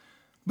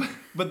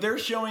 But they're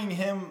showing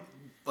him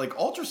like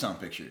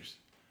ultrasound pictures,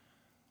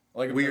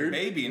 like weird a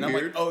baby, and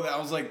weird. I'm like, I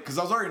was like, because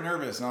I was already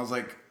nervous, and I was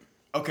like,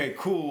 okay,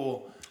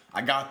 cool,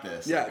 I got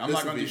this. Yeah, like, I'm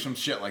not gonna do some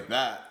shit like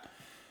that,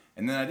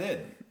 and then I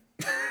did.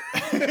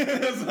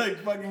 It was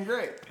like fucking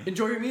great.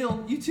 Enjoy your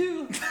meal, you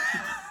too.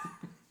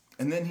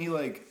 And then he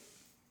like,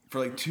 for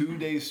like 2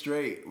 days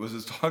straight, was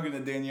just talking to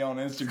Danielle on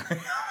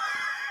Instagram.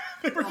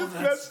 Oh,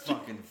 that's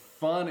fucking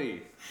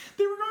funny.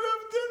 They were gonna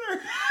have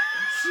dinner.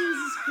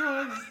 Jesus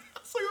Christ.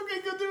 It's like,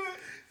 okay, go do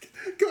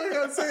it. Go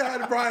ahead, say hi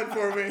to Brian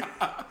for me.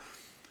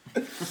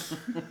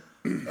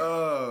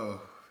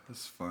 Oh,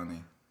 that's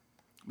funny.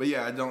 But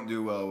yeah, I don't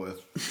do well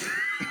with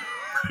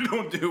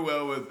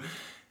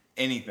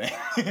anything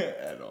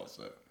at all.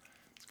 So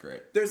it's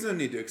great. There's no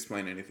need to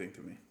explain anything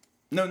to me.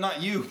 No,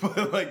 not you,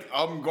 but like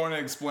I'm going to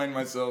explain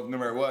myself no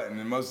matter what, and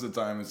then most of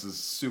the time it's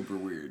just super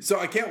weird. So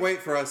I can't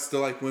wait for us to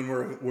like when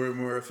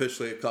we're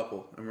officially a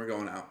couple and we're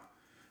going out.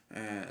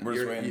 And we're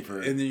just waiting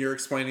for it. And then you're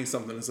explaining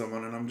something to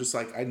someone, and I'm just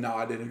like, I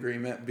nod in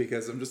agreement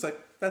because I'm just like,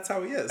 that's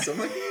how he is. So I'm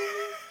like,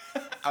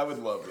 I would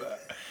love that.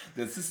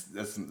 This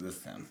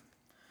time.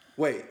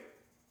 Wait,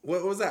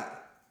 what was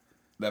that?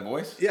 That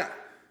voice? Yeah,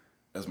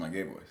 That's my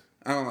gay voice.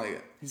 I don't like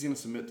it. He's gonna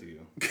submit to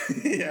you.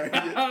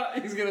 Yeah.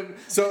 He's gonna.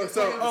 So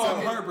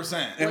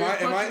 100%. am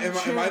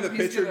I the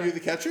pitcher? gonna- You the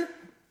catcher?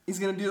 He's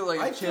gonna do it like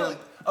I a feel champ.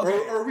 like,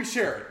 okay. Or we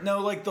share it? No,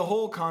 like the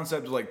whole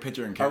concept of like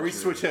pitcher and catcher. Are we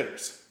switch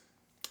hitters?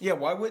 Yeah,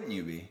 why wouldn't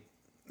you be?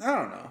 I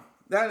don't know.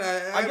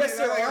 I guess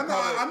mean, they're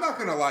I'm not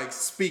gonna like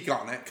speak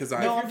on it because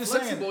I. No, If I'm you're just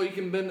flexible, saying. you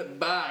can bend it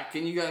back,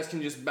 and you guys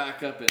can just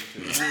back up into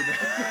it.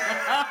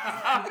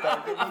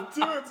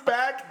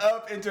 Back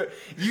up into it.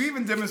 You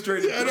even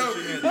demonstrated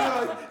pushing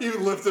it. You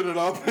lifted it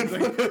up and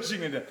Like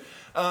pushing it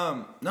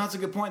down. No, it's a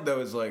good point though.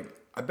 Is like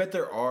I bet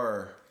there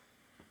are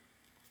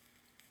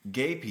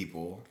gay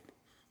people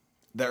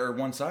that are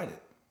one-sided.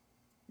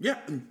 yeah,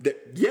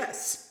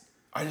 yes,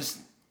 I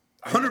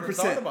never 100%.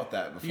 thought about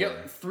that before. You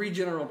got 3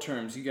 general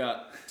terms. You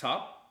got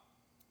top,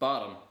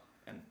 bottom,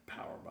 and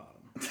power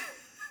bottom.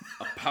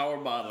 A power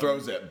bottom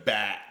Throws it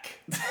back.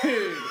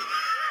 Dude,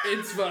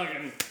 it's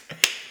fucking.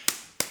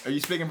 Are you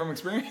speaking from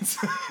experience?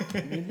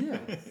 Yeah.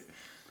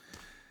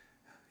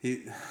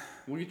 he.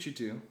 We'll get you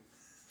 2.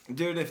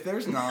 Dude, if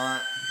there's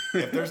not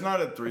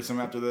a threesome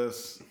after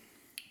this,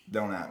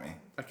 don't at me.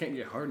 I can't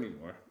get hard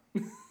anymore.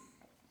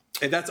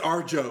 Hey, that's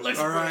our joke,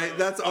 all right?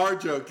 That's our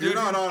joke. You're Dude,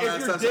 not on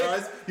if your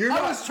SSRIs. You're I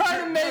not. was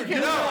trying to make it.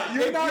 No,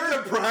 you're If not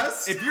you're-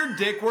 depressed. If your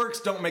dick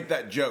works, don't make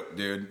that joke,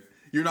 dude.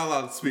 You're not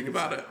allowed to speak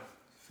about it.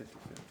 50-50.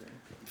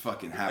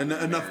 Fucking happily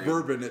Enough married.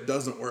 bourbon, it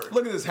doesn't work.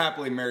 Look at this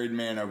happily married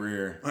man over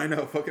here. I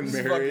know, fucking He's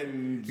married.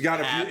 fucking He's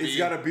got happy.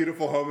 a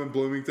beautiful home in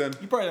Bloomington.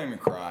 You probably don't even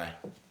cry.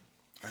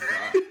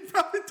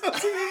 Probably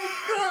doesn't even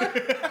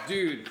cry.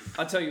 Dude,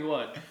 I'll tell you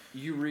what.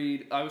 You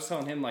read. I was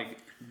telling him like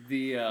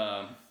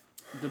the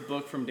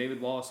book from David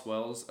Wallace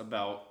Wells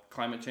about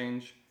climate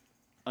change,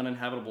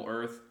 uninhabitable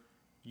Earth.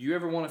 You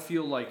ever want to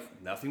feel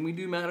like nothing we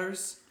do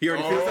matters? He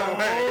already feels that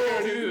way.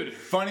 Dude.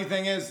 Funny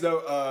thing is, though,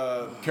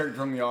 character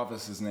from The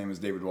Office, his name is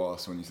David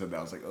Wallace. When you said that,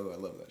 I was like, oh, I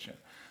love that shit.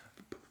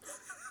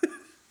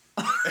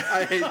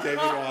 I hate David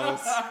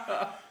Wallace.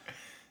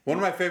 One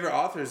of my favorite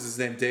authors is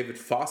named David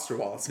Foster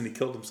Wallace, and he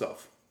killed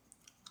himself.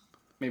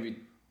 Maybe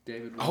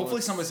David Wallace.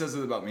 Hopefully somebody says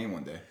it about me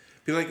one day.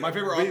 Be like, My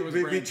favorite author was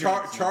Brandon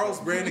Kuntz. Charles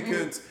Brandon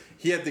Kuntz.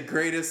 He had the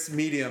greatest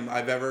medium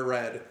I've ever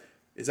read.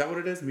 Is that what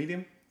it is?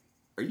 Medium?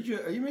 Are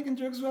you making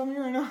jokes about me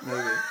right now?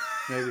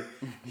 Maybe.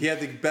 He had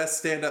the best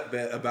stand-up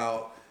bit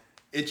about.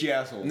 Itchy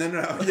asshole. No.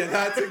 Yeah,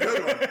 that's a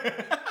good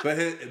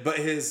one. But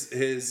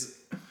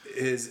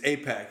his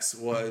apex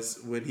was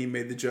when he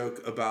made the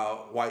joke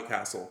about White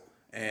Castle.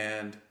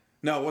 And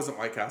no, it wasn't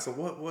White Castle.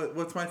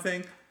 What's my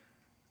thing?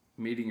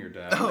 Meeting your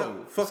dad.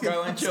 Oh, Fucking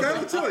Skyline Chili.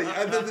 Skyline Chili.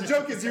 The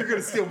joke is you're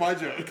gonna steal my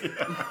joke.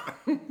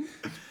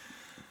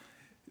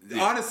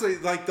 Honestly,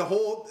 like the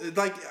whole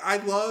I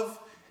love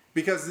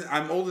because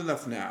I'm old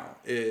enough now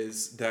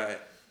is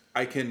that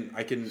I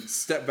can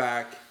step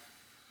back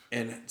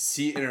and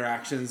see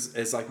interactions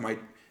as like my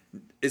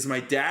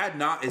dad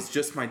not as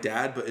just my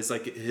dad but as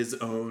like his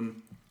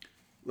own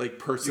like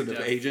person Your of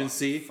dad's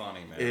agency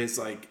funny, man. is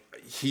like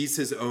he's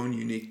his own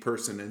unique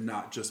person and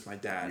not just my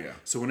dad. Yeah.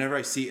 So whenever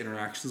I see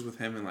interactions with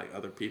him and like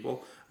other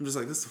people, I'm just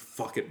like, this is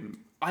fucking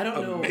I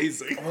don't know.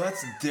 amazing. Well,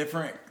 that's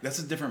different. That's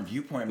a different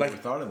viewpoint. I've never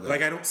thought of that.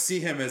 Like I don't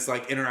see him as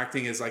like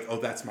interacting as like, oh,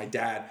 that's my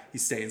dad.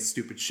 He's saying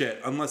stupid shit.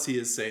 Unless he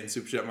is saying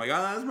stupid shit. I'm like,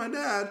 oh, that's my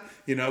dad.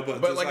 You know,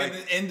 but just like an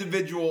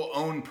individual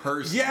own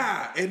person.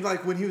 yeah, and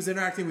like when he was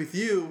interacting with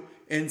you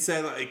and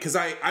said like, because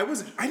I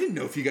didn't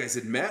know if you guys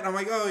had met. I'm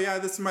like, oh yeah,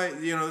 this is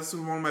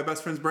one of my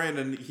best friends,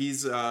 Brandon.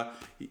 He's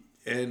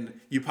and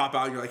you pop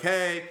out and you're like,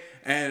 hey,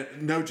 and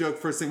no joke,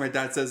 first thing my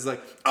dad says is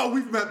like, "Oh,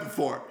 we've met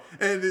before,"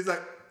 and he's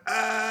like,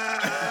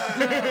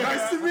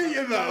 "Nice to meet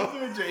you,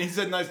 though." He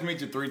said, "Nice to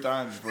meet you" 3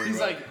 times before he He's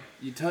left. like,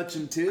 "You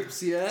touching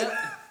tips yet?"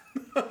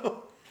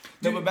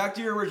 No, but back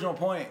to your original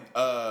point.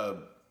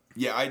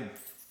 Yeah, I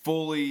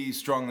fully,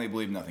 strongly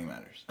believe nothing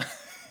matters.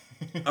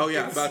 Oh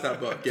yeah, about that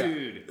book, yeah.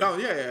 Dude. Oh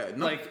yeah.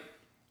 No. Like,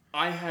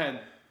 I had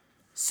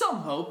some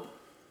hope.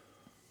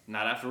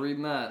 Not after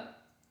reading that.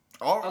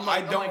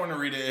 I don't want to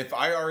read it. If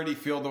I already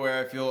feel the way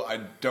I feel,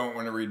 I don't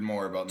want to read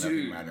more about nothing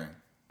Dude. mattering.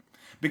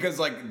 Because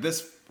like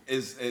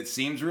it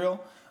seems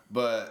real,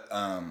 but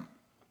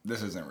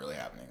this isn't really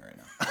happening right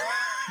now.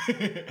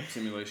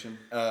 Simulation.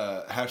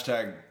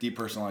 Hashtag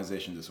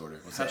depersonalization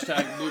disorder. What's that?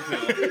 Hashtag blue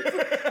pill.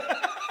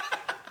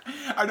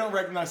 I don't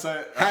recognize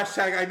that.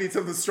 Hashtag I need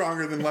something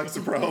stronger than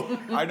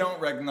Lexapro. I don't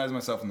recognize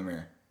myself in the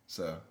mirror.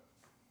 So.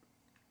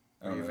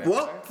 I don't know.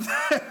 Well,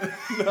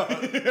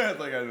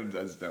 Like I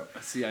just don't.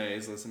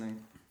 CIA's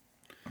listening.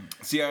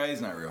 CIA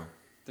is not real.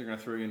 They're gonna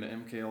throw you into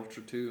MK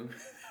Ultra 2.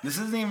 This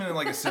isn't even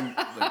like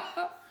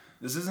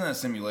this isn't a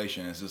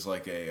simulation. It's just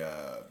like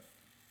a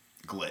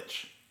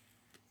glitch.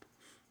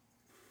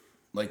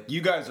 Like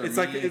you guys are. it's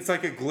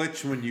like a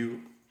glitch when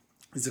you.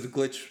 Is it a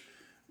glitch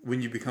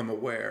when you become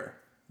aware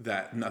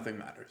that nothing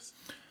matters?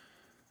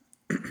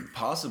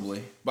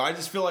 Possibly, but I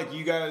just feel like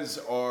you guys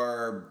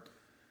are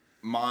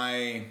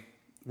my.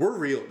 We're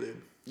real,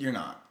 dude. You're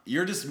not.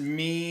 You're just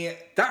me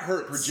That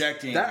hurts.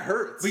 projecting. That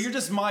hurts. But you're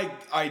just my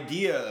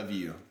idea of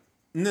you.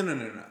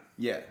 No.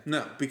 Yeah.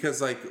 No,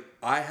 because like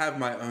I have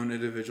my own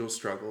individual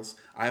struggles.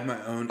 I have my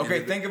own.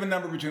 Okay, think of a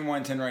number between 1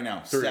 and 10 right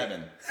now. 3.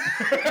 7.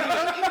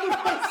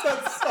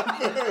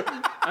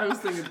 I was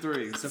thinking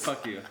 3, so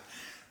fuck you.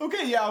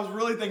 Okay, yeah, I was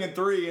really thinking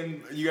 3,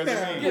 and you guys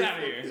are Get mean. out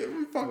of here. Yeah,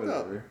 we fucked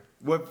up.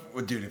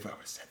 What, dude? If I would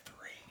have said 3,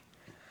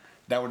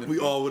 that would have. We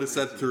all would have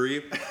said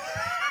 3.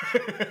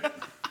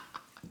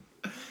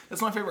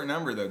 That's my favorite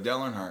number, though. Dale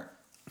Earnhardt.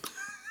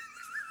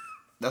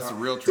 That's the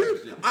real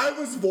tragedy. Dude, I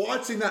was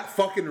watching that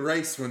fucking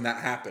race when that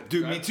happened.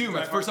 Dude, me too.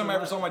 That's the first time I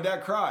ever saw my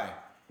dad cry.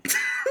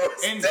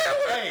 And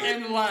hey,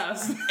 And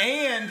last.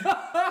 and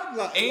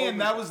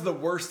that was the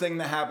worst thing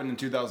that happened in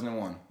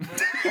 2001. You did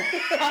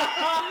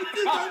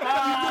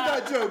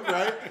that joke,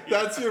 right?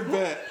 That's your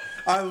bit.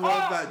 I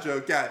love that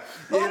joke. Yeah,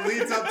 it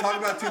leads up talking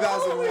about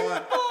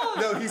 2001.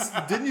 No,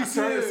 didn't you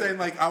start it saying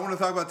like I want to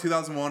talk about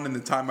 2001 and the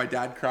time my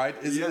dad cried?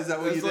 Is that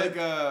what you did?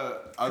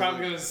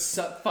 Crowd goes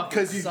fucking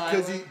Because you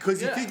silent.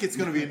 think it's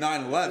gonna be a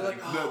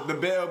 9/11. The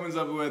bit opens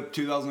up with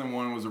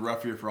 2001 was a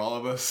rough year for all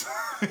of us,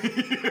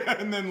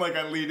 and then like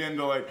I lead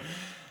into like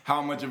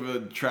how much of a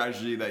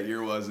tragedy that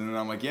year was, and then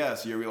I'm like,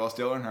 yes, year we lost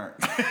Dale Earnhardt.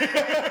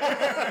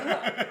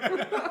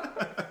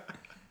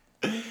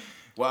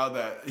 Wow,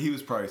 that he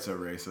was probably so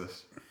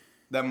racist.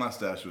 That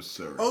mustache was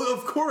so racist. Oh,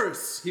 of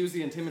course. He was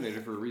the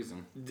intimidator for a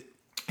reason.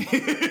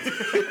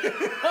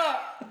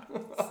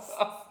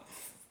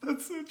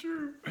 That's so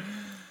true.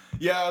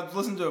 Yeah, I was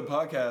listening to a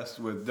podcast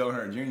with Dale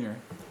Earnhardt Jr.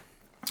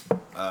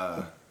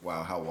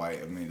 Wow, how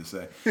white of me to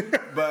say.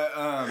 But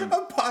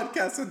A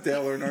podcast with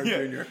Dale Earnhardt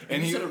Jr.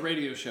 And he said a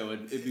radio show,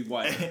 it'd be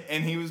white.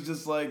 And he was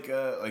just like,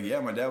 yeah,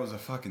 my dad was a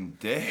fucking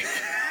dick.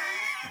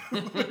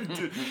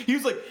 Dude,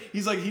 he's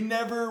like, he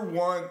never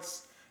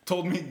once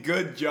told me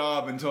good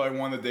job until I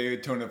won the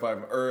Daytona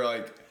 500, or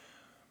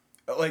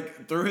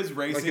like through his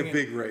racing, Like a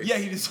big race. Yeah,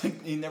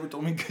 he never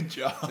told me good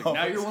job.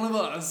 Now you're one of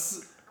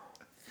us,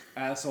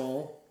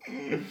 asshole.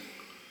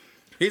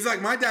 He's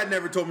like, my dad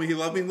never told me he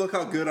loved me. Look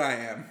how good I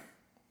am.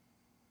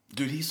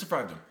 Dude, he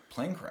survived a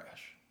plane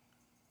crash.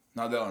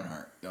 Not Dale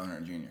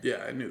Earnhardt Jr.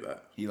 Yeah, I knew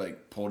that. He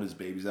like pulled his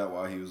babies out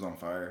while he was on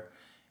fire,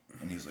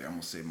 and he's like, I'm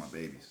gonna save my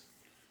babies.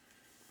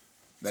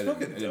 That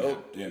fucking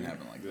dope. It didn't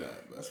happen like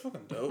that. But. That's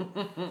fucking dope.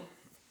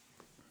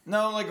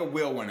 No, like a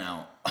wheel went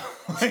out.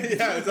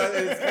 Yeah,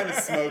 it's kind of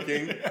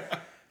smoking.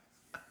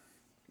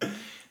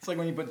 It's like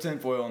when you put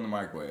tinfoil in the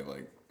microwave.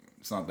 Like,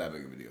 it's not that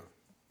big of a deal.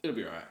 It'll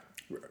be alright.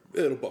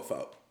 It'll buff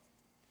out.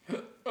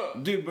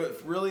 Dude,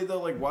 but really though,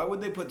 like, why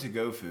would they put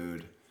to-go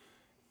food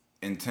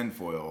in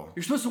tinfoil?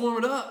 You're supposed to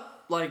warm it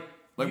up. Like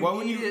why you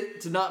wouldn't need you-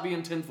 it to not be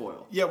in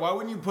tinfoil. Yeah, why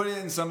wouldn't you put it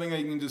in something that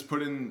you can just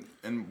put in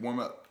and warm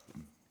up?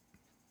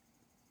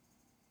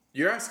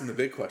 You're asking the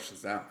big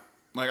questions now.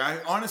 Like, I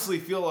honestly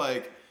feel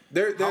like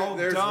There's dumb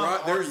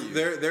are you?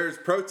 there's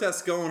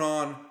protests going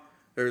on.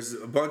 There's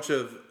a bunch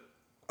of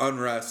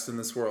unrest in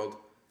this world.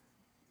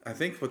 I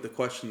think what the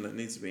question that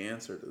needs to be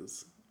answered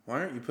is, why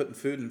aren't you putting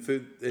food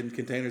in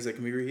containers that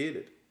can be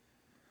reheated?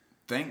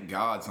 Thank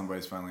God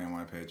somebody's finally on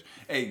my page.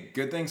 Hey,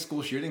 good thing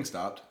school shooting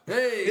stopped.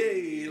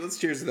 Hey, let's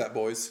cheers to that,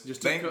 boys.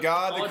 Just Thank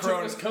God all the it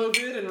took was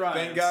COVID and riots.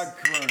 Thank God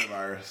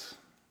coronavirus.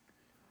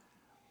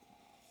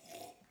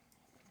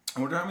 I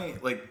wonder how many,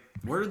 like,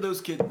 where did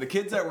those kids, the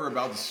kids that were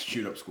about to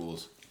shoot up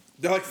schools,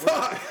 They're like,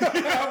 fuck. what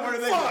are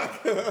they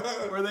doing?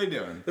 What are they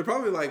doing? They're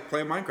probably like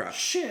playing Minecraft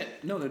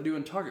Shit. No, they're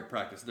doing target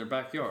practice in their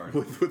backyard.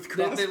 with They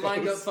crossbows.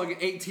 lined up fucking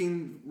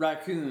 18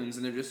 raccoons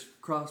and they're just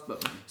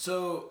crossbowing.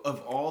 So, of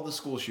all the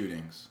school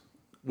shootings,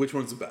 Which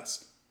one's the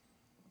best?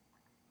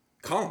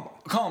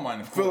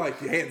 Columbine, of I feel course. like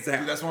hands down.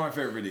 Dude, that's one of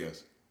my favorite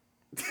videos.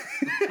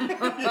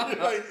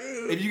 Like,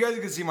 If you guys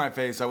could see my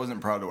face, I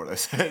wasn't proud of what I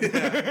said.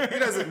 he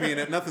doesn't mean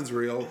it. Nothing's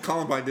real.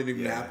 Columbine didn't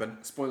even happen.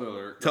 Spoiler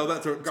alert. Tell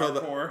that to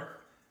Garfor.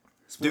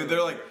 Dude,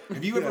 they're like,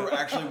 have you ever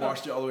actually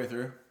watched it all the way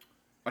through?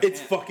 It's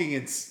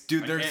fucking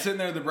Dude, they're can't. sitting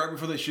there right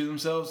before they shoot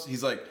themselves.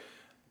 He's like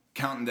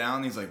counting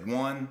down. He's like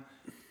 1,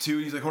 2.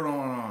 He's like, hold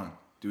on.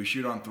 Do we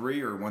shoot on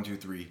 3 or 1, 2,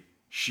 3?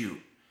 Shoot. And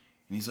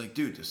he's like,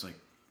 dude, just like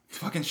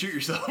fucking shoot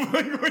yourself.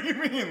 Like, what do you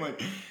mean? Like,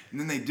 and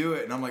then they do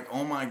it, and I'm like,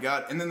 oh my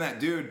god. And then that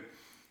dude,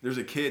 there's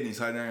a kid, and he's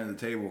hiding under the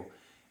table,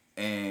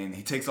 and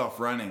he takes off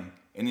running,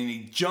 and then he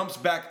jumps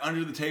back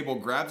under the table,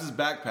 grabs his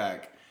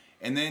backpack,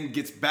 and then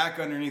gets back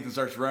underneath and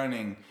starts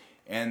running.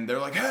 And they're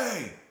like,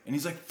 hey, and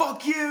he's like,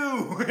 fuck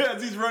you,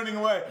 as he's running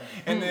away.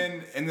 And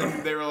then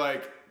they were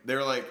like,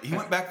 he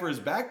went back for his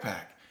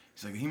backpack.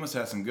 He's like, he must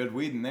have some good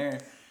weed in there.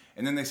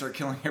 And then they start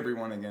killing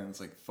everyone again. It's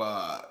like,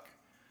 fuck.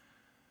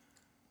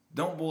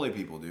 Don't bully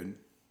people, dude.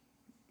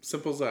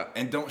 Simple as that.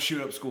 And don't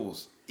shoot up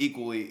schools.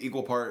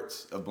 Equal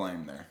parts of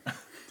blame there.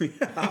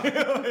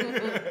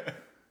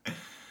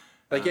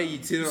 Like, yeah,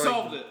 you'd see their,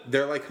 Solved like, it.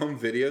 they're like home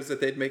videos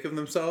that they'd make of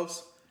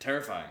themselves.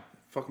 Terrifying.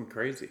 Fucking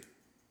crazy.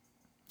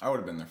 I would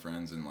have been their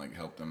friends and like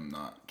helped them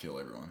not kill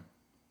everyone.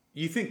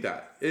 You think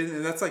that.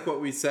 And that's like what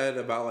we said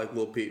about like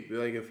Lil Peep.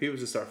 Like, if he was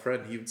just our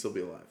friend, he would still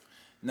be alive.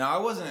 No, I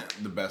wasn't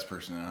the best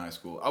person in high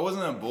school. I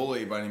wasn't a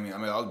bully by any means. I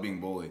mean, I was being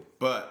bullied,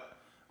 but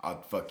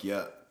I'd fuck you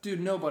up. Dude,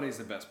 nobody's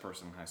the best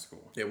person in high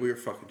school. Yeah, we were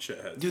fucking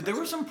shitheads. Dude, there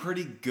were some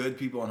pretty good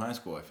people in high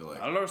school, I feel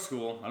like. I don't know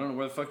school. I don't know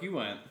where the fuck you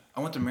went. I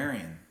went to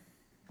Marion.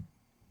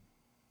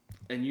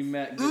 And you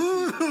met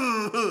good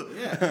people.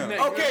 Yeah. You met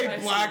Okay, good high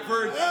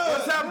Blackford. school.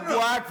 Let's have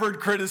Blackford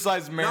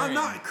criticize No, Marion. I'm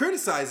not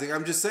criticizing.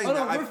 I'm just saying Oh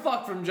no, that we're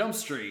fucked from Jump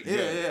Street.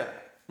 Yeah.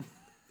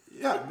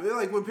 Yeah, but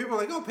like when people are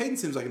like, "Oh, Peyton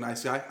seems like a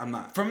nice guy," I'm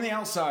not. From the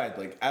outside,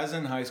 like as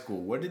in high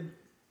school, what did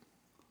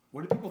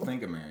people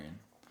think of Marion?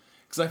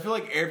 Because I feel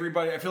like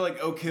everybody, I feel like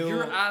Oak Hill,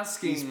 You're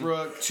asking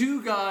Eastbrook.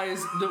 two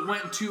guys that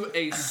went to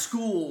a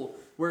school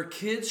where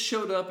kids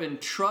showed up in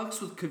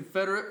trucks with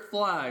Confederate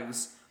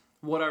flags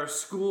what our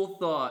school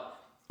thought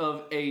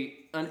of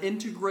an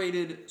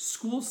integrated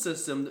school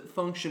system that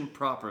functioned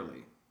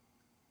properly.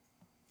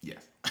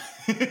 Yes.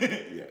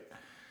 Yeah.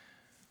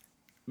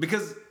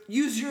 Because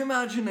Use your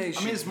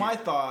imagination. I mean, it's my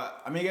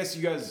thought. I mean, I guess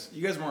you guys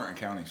weren't in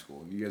county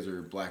school. You guys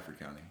are Blackford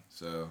County,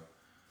 so.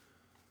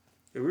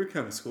 Yeah, we were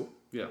kind of school.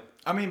 Yeah.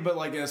 I mean, but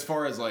like as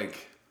far as like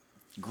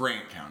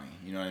Grant County,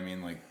 you know what I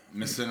mean? Like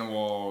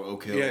Missinawall,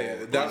 Oak Hill. Yeah,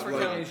 that's Blackford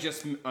like- County is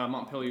just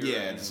Montpelier. Yeah,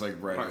 and just like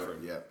right over.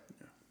 Hartford. Yeah.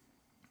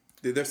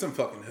 Dude, there's some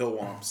fucking hill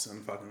womps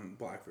in fucking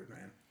Blackford,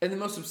 man. And the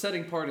most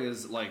upsetting part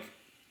is like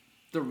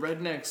the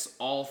rednecks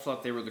all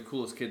thought they were the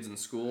coolest kids in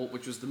school,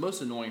 which was the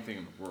most annoying thing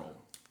in the world.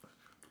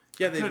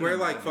 Yeah, they'd couldn't wear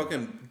like imagine.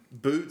 fucking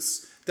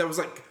boots that was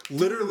like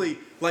literally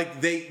like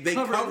they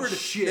Covered in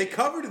shit. they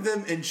covered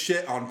them in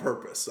shit on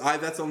purpose.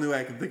 That's the only way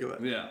I can think of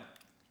it. Yeah.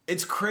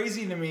 It's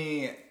crazy to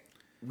me.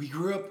 We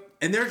grew up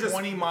And they're just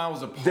 20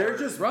 miles apart. They're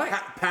just Right.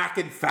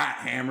 packing fat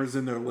hammers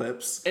in their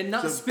lips And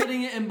not So-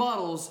 spitting it in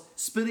bottles,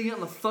 spitting it on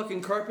the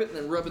fucking carpet and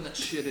then rubbing that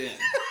shit in.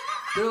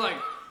 They're like,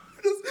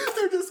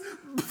 They're just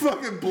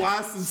fucking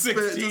blasting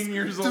 16 spit.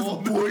 years Just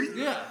old. boing.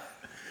 yeah.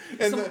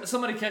 And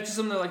Somebody catches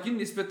them, they're like, you need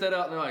to spit that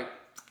out. And they're like,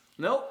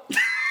 nope.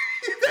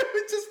 that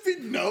would just be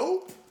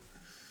nope.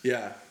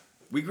 Yeah.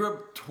 We grew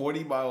up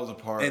 20 miles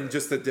apart. And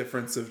just the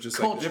difference of just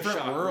Culture. like different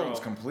shock, worlds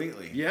bro.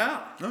 completely.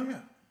 Yeah. oh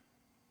yeah.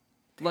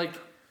 Like,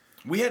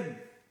 We had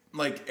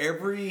like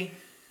every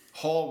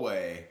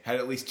hallway had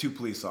at least 2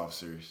 police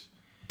officers.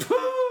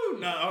 poo,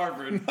 not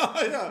Harvard.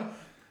 Oh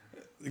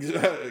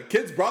yeah.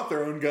 Kids brought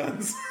their own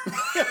guns.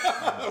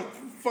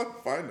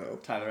 Fuck if I know.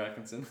 Tyler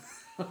Atkinson.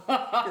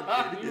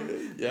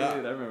 Yeah.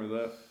 Dude, I remember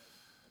that.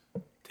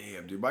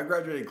 Damn, dude. My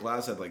graduating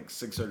class had like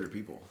 600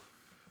 people.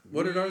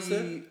 What did ours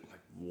say? Like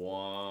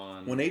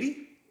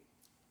 150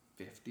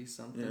 180?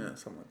 something. Yeah,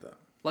 something like that.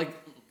 Like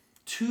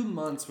 2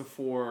 months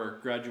before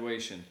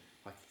graduation,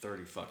 like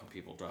 30 fucking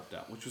people dropped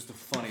out, which was the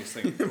funniest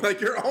thing.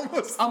 Like you're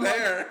almost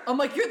there. I'm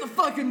like, you're at the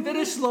fucking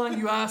finish line,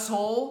 you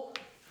asshole.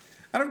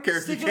 I don't care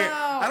if you Stick it can't.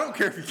 out. I don't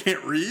care if you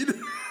can't read.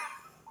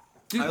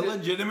 Dude, I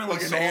legitimately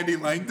Like an saw Andy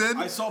Langdon.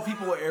 I saw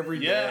people every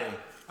day. Yeah.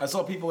 I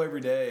saw people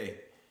every day.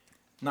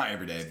 Not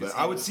every day, but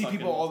I would see Fucking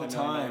people all the $10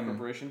 million time.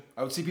 corporation.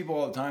 I would see people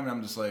all the time, and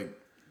I'm just like,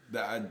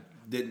 that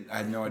I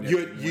had no idea.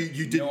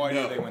 You didn't no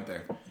idea know. they went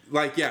there.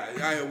 Like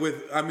yeah,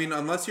 I mean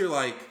unless you're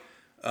like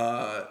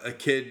a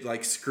kid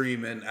like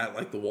screaming at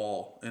like the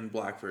wall in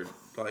Blackford,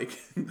 like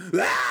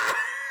 "Ah!"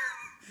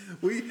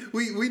 we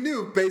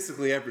knew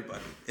basically everybody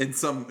in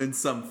some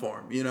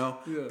form, you know.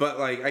 Yeah. But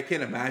like I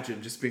can't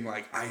imagine just being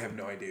like I have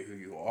no idea who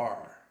you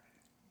are.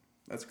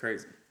 That's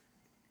crazy.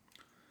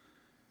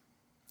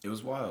 It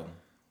was wild.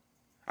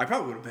 I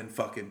probably would have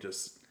been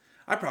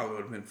I probably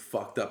would have been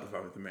fucked up if I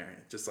went to Marion,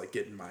 just like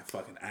getting my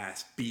fucking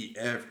ass beat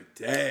every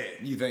day.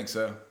 You think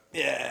so?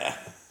 Yeah.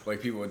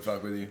 Like people would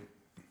fuck with you?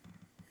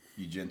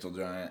 You gentle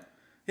giant.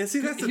 Yeah, see,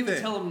 that's the he thing.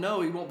 would tell him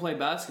no, he won't play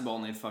basketball,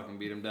 and they'd fucking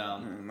beat him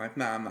down. I'm like,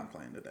 nah, I'm not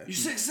playing today. You're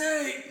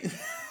 6'8".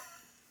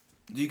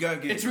 You gotta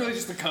get. It's really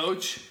just the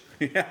coach.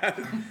 Yeah.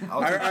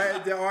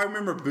 I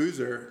remember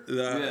Boozer,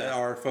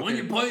 our fucking. When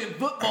you're playing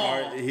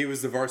football. He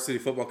was the varsity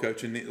football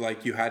coach, and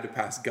like you had to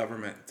pass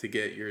government to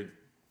get your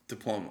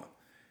diploma,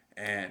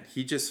 and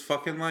he just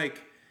fucking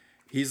like.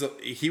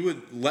 He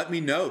would let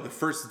me know the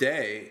first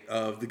day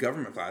of the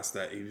government class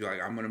that he'd be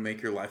like, I'm going to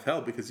make your life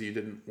hell because you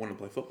didn't want to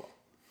play football.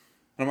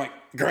 And I'm like,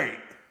 great.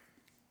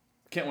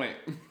 Can't wait.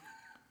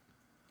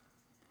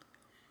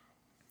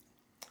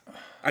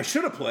 I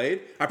should have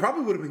played. I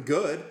probably would have been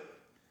good.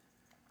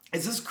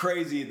 It's just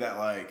crazy that,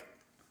 like,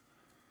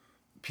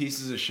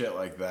 pieces of shit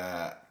like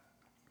that.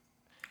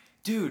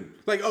 Dude.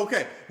 Like,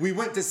 okay, we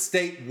went to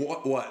state,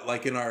 what?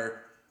 Like in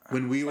our,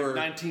 when we were.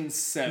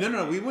 1970.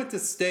 No, we went to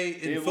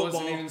state in football. It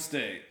wasn't even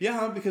state.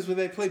 Yeah, because when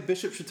they played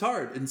Bishop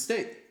Chatard in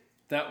state.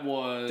 That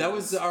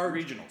was our.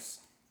 regionals.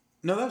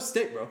 No, that was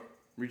state, bro.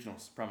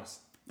 Regionals,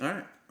 promise. All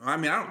right. I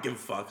mean, I don't give a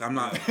fuck. I'm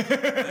not.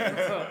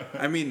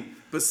 I mean,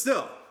 but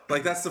still.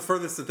 Like, that's the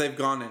furthest that they've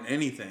gone in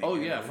anything. Oh,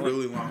 yeah. In a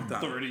really long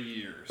time. 30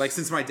 years. Like,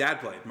 since my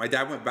dad played. My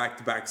dad went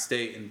back-to-back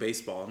state in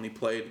baseball, and he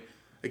played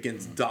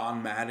against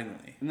Don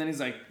Mattingly. And then he's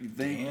like, you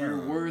think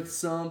you're worth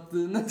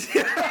something? It's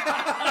like,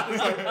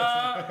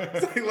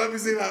 let me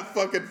see that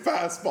fucking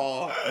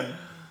fastball.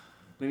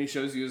 Then he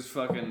shows you his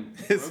fucking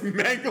His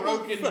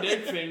broken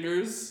dick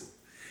fingers.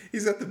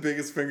 He's got the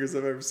biggest fingers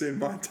I've ever seen in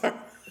my entire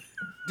life.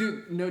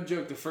 Dude, no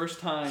joke. The first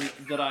time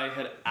that I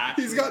had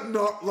actually... He's got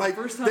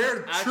first time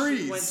they're I actually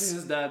trees. went to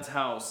his dad's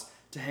house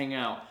to hang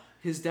out.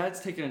 His dad's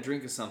taking a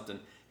drink of something.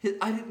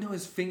 I didn't know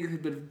his finger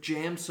had been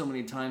jammed so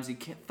many times he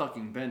can't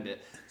fucking bend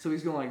it. So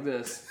he's going like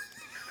this.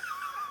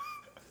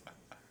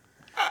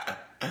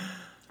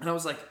 And I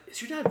was like,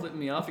 is your dad flipping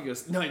me off? He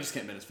goes, no, he just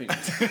can't bend his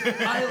fingers.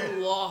 I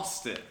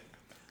lost it.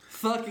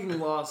 Fucking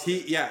lost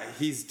it.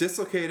 He's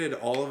dislocated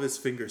all of his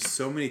fingers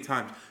so many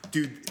times.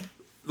 Dude,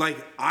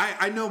 like,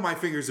 I know my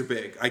fingers are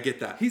big. I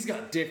get that. He's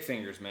got dick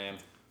fingers, man.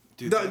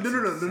 Dude, no,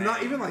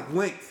 not even like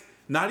length.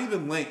 Not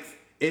even length.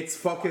 It's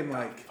fucking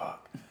like...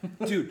 Fuck.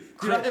 Dude,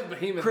 I have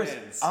behemoth Chris,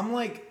 hands. I'm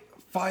like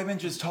 5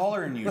 inches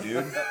taller than you,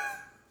 dude.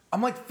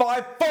 I'm like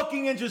 5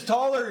 fucking inches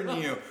taller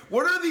than you.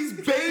 What are these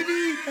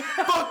baby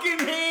fucking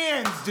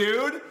hands,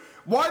 dude?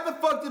 Why the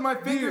fuck did my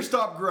fingers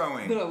stop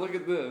growing? No, look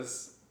at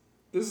this.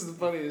 This is the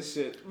funniest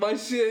shit. My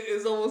shit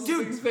is almost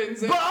 6 feet.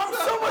 But I'm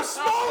so much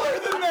smaller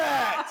than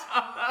that.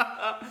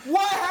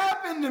 What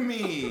happened to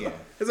me?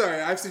 It's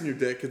alright. I've seen your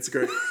dick. It's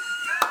great.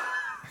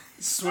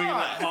 Swinging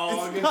that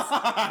hog.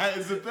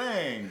 It's a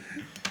thing.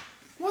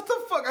 What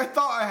the fuck? I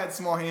thought I had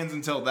small hands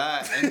until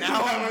that, and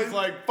now I was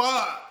like,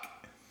 fuck.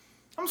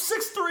 I'm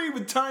 6'3"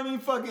 with tiny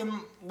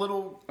fucking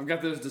little... I've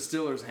got those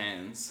distiller's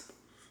hands.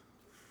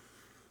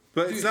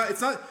 But dude,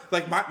 it's not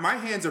like my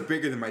hands are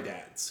bigger than my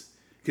dad's.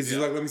 Because he's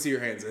like, let me see your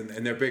hands,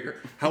 and they're bigger.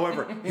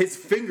 However, his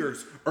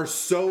fingers are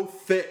so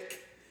thick.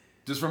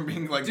 Just from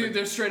being like... Dude,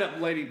 they're straight up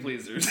lady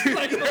pleasers.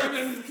 Like,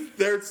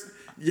 they're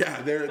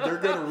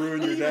gonna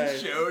ruin your day.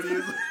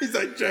 He's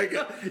like, check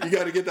it. You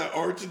gotta get that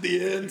arch at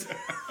the end.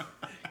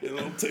 Get a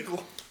little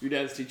tickle. Your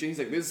dad's teaching. He's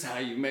like, this is how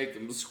you make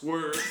them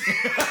squirt.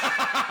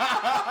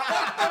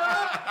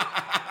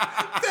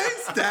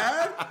 Thanks,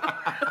 Dad.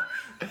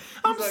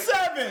 I'm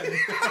 7.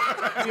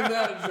 Give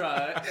that a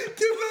try.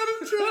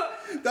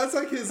 That's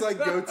like his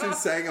go-to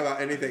saying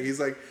about anything. He's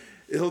like,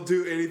 he'll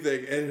do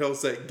anything and he'll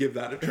say, give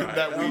that a try.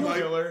 That weed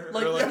killer.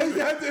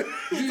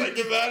 He's like,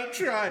 give that a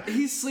try.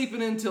 He's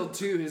sleeping until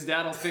 2. His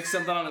dad will fix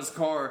something on his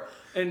car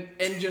and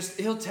just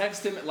he'll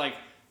text him at like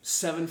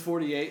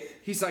 7:48.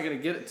 He's not gonna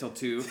get it till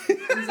 2.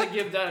 He's like,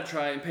 give that a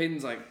try, and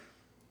Peyton's like,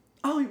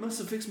 oh, he must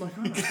have fixed my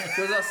car.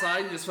 Goes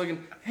outside and just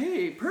fucking,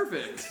 hey,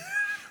 perfect.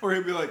 Or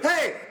he'll be like,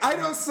 hey, I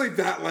don't sleep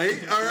that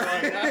late. All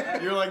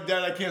right. You're like,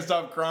 Dad, I can't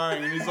stop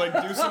crying. And he's like,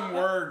 do some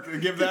work.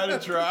 Give that a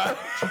try.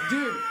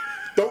 Dude.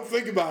 Don't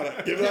think about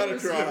it. Give that a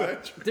try.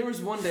 There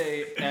was one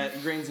day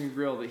at Grains and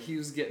Grill that he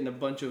was getting a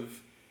bunch of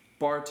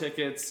bar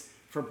tickets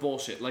for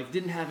bullshit. Like,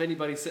 didn't have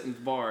anybody sit in the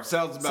bar.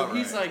 Sounds about right. So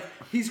he's like,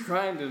 he's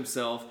crying to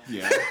himself.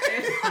 Yeah.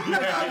 He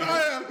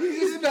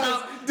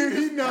knows. Dude,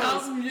 he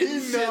knows.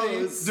 He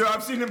knows. Dude,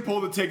 I've seen him pull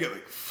the ticket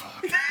like,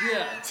 fuck.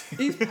 Yeah.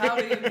 He's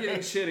pouting and getting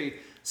shitty.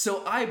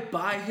 So I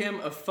buy him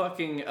a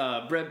fucking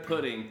bread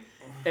pudding,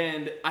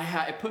 and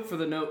I put for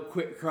the note,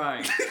 quit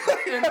crying.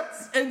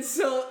 and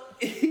so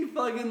he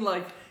fucking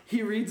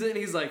he reads it and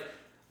he's like,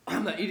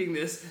 I'm not eating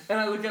this. And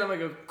I look at him, I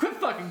go, quit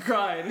fucking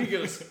crying. And he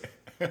goes,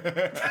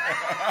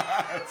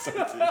 That's so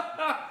cute.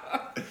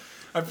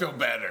 I feel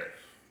better.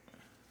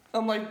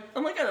 I'm like,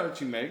 I know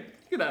what you make.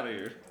 Get out of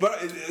here.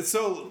 But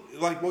so,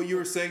 what you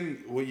were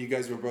saying, what you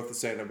guys were both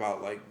saying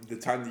about the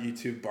time that you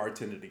two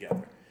bartended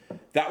together,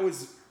 that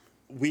was.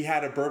 We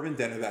had a bourbon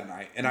dinner that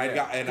night, and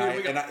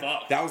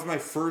that was my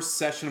first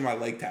session of my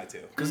leg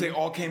tattoo. Because they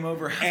all came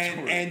over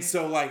afterwards. And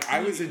so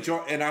I was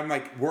enjoying, and I'm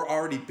like, we're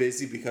already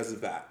busy because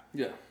of that.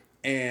 Yeah.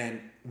 And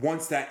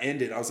once that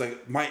ended, I was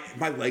like, my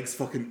legs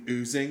fucking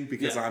oozing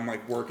because I'm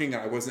like working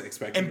and I wasn't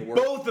expecting to And work.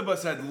 both of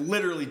us had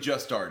literally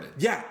just started.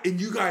 Yeah, and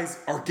you guys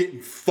are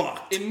getting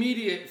fucked.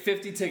 Immediate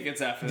 50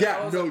 tickets after that.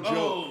 Yeah, I was no like, joke.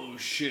 Oh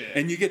shit.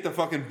 And you get the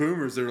fucking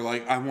boomers that are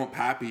like, I want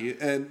Pappy.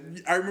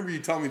 And I remember you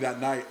telling me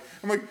that night,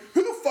 I'm like,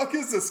 who the fuck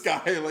is this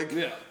guy? Like,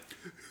 yeah.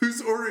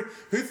 who's ordering?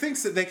 Who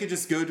thinks that they could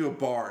just go to a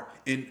bar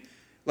and,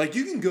 like,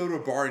 you can go to a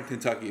bar in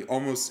Kentucky,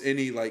 almost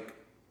any like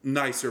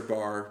nicer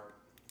bar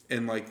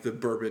in like the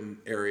bourbon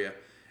area,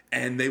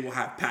 and they will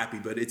have Pappy,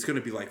 but it's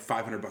gonna be like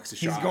 $500 a shot.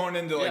 He's going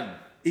into like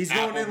He's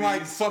going in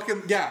like Applebee's.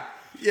 fucking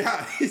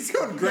He's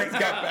going great.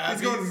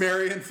 He's going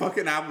Marion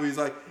fucking Applebee's.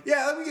 Like,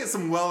 yeah, let me get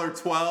some Weller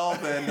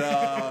 12 and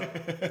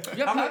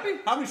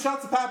how many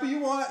shots of Pappy you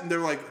want? And they're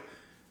like,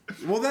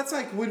 well, that's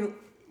like when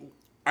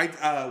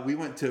we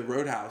went to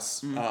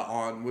Roadhouse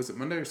on, was it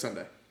Monday or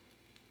Sunday?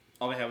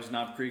 All they had was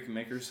Knob Creek and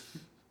Makers.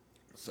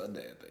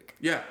 Sunday, I think.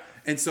 Yeah,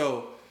 and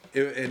so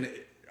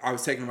I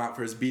was taking him out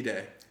for his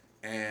B-day,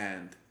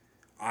 and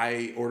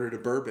I ordered a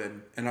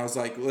bourbon, and I was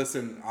like,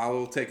 listen, I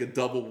will take a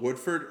double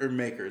Woodford or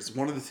Makers.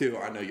 One of the two,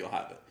 I know you'll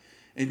have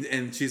it.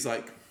 And she's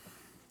like...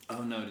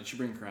 Oh, no, did she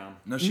bring Crown?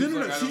 No, she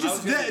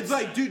just... It's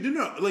like, dude,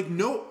 no. Like,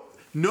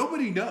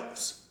 nobody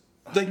knows.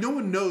 Like, no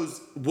one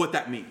knows what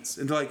that means.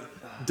 And they're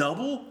like,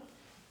 double?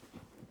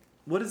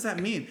 What does that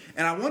mean?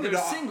 And I wanted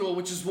There's single,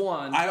 which is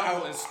one.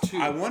 Double is two.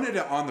 I wanted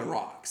it on the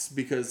rocks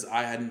because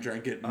I hadn't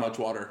drank it much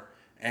water.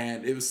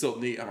 And it was still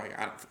neat. I'm like,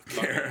 I don't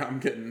care. I'm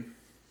getting...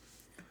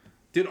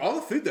 Dude, all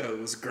the food, though,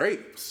 was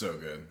great. So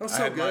good. That was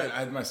so good. I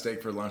had my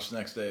steak for lunch the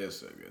next day. It was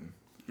so good.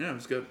 Yeah, it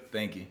was good.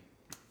 Thank you.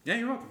 Yeah,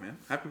 you're welcome, man.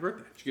 Happy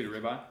birthday. Did you get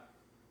a ribeye?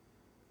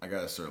 I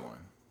got a sirloin.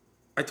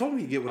 I told him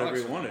you get whatever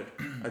you wanted.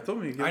 I told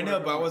him you get I know,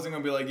 whatever but I you wasn't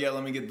going to be like, yeah,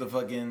 let me get the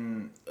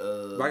fucking I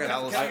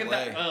got- Can I get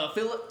that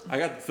fillet? I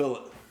got the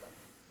fillet.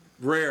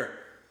 Rare,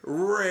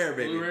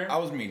 baby. Blue rare? I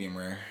was medium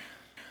rare.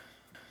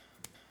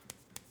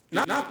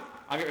 Not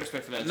I get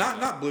respect for that.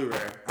 not blue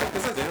rare.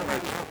 Because they don't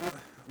like.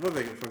 What are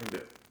they gonna fucking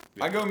do?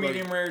 I go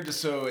medium rare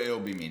just so it'll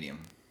be medium.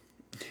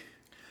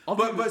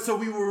 But so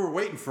we were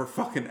waiting for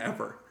fucking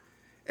ever,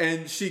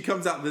 and she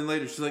comes out. Then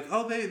later she's like,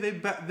 "Oh,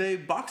 they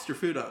boxed your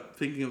food up,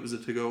 thinking it was a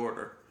to-go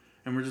order,"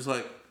 and we're just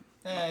like,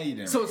 You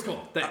didn't. So it's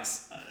cool.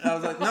 Thanks. I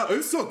was like, "No, it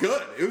was still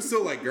good. It was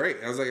still like great."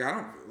 I was like, "I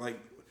don't like.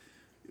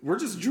 We're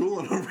just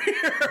drooling over here.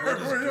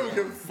 We don't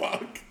give a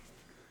fuck."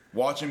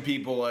 Watching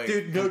people like,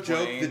 Dude, no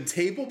complain. joke. The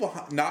table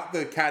behind, not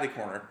the caddy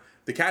corner.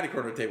 The caddy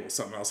corner table was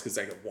something else because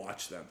I could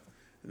watch them,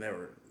 and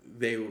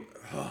they.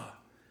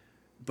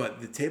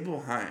 But the table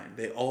behind,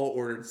 they all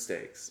ordered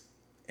steaks,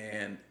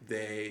 and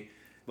they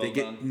Well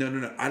get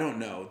done. no. I don't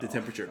know the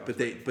temperature, but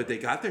they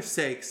got their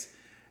steaks,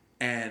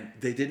 and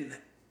they didn't,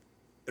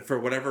 for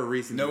whatever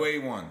reason. No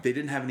A1. They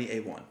didn't have any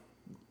A1.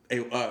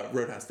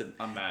 Roadhouse didn't.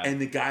 I'm mad.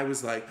 And the guy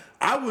was like,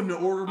 "I wouldn't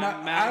have ordered my.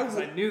 I'm mad 'cause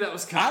I knew that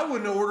was coming. I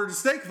wouldn't have ordered a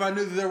steak if I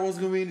knew that there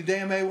wasn't going to be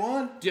any damn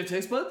A1." Do you have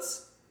taste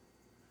buds?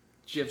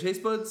 Do you have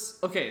taste buds?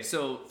 Okay,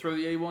 so throw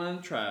the A1 in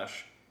the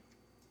trash.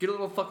 Get a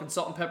little fucking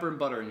salt and pepper and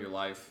butter in your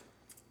life,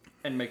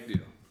 and make do.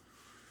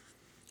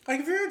 Like,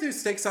 if you're gonna do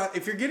steak sauce,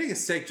 if you're getting a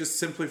steak just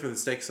simply for the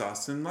steak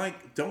sauce, then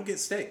like, don't get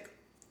steak.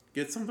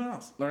 Get something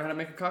else. Learn how to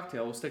make a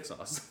cocktail with steak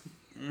sauce.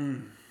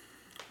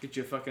 Get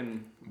you a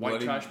fucking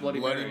white trash Bloody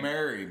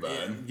Mary,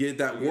 bud. Get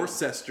that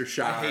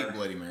Worcestershire. I hate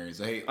Bloody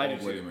Marys. I hate I all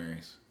do Bloody too.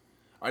 Marys.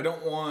 I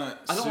don't want.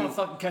 I don't want a soup.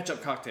 fucking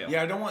ketchup cocktail.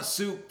 Yeah, I don't want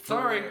soup.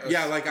 Sorry.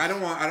 Yeah, like I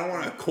don't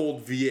want a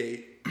cold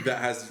V8 that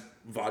has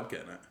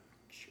vodka in it.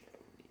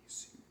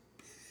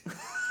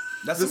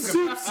 That's The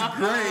some soup's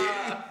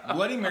great.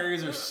 Bloody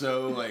Marys are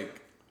so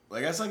like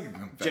that's like a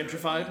Confederate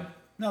Gentrified? thing.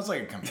 No, it's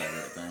like a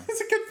Confederate thing.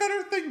 It's a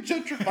Confederate thing,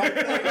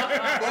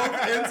 gentrified.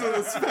 Both ends of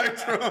the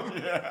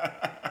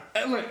spectrum.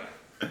 And look,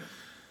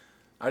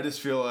 I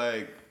just feel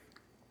like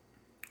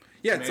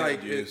Yeah, it's Tomato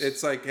like juice.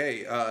 it's like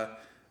hey,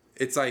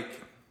 it's like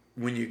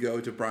when you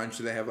go to brunch,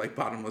 they have like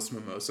bottomless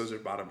mimosas or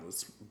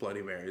bottomless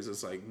Bloody Marys.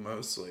 It's like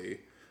mostly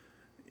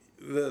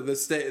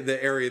the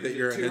area that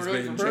you're in too has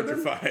early been for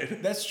bourbon?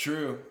 gentrified. that's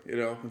true. You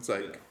know, it's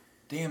like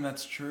Damn,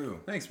 that's true.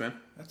 thanks, man.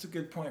 That's a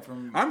good point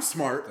from. I'm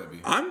smart. That'd be-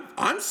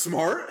 I'm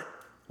smart.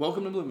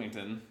 welcome to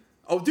Bloomington.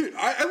 Oh, dude,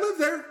 I live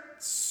there.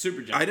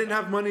 Super gentrified. I didn't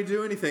have money to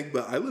do anything,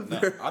 but I live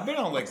there. I've been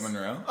on Lake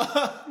Monroe.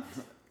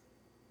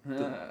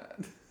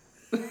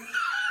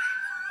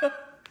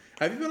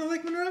 Have you been on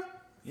Lake Monroe?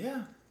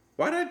 Yeah.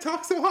 Why did I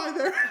talk so high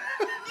there?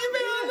 You've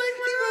been on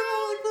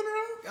Lake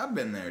Monroe? I've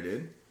been there,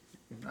 dude.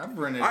 I've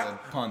rented a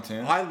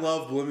pontoon. I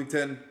love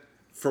Bloomington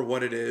for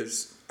what it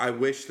is. I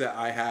wish that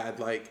I had,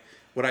 like,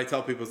 what I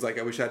tell people is, like,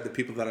 I wish I had the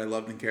people that I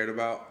loved and cared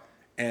about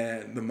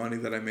and the money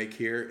that I make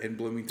here in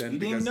Bloomington. You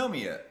didn't even know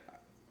me yet.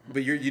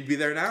 But you'd be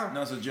there now.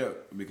 No, it's a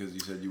joke because you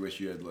said you wish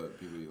you had loved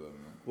people you love.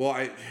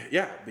 Well,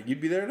 but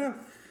you'd be there now.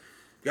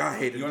 God, I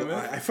hated You wanna move?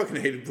 I fucking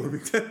hated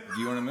Bloomington.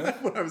 Do you want to move?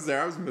 When I was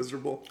there, I was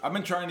miserable. I've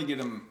been trying to get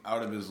him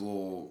out of his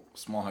little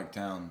small hike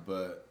town,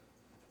 but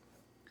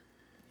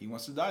he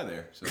wants to die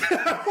there. So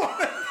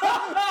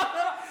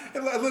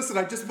And listen,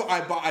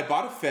 I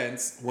bought a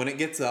fence. When it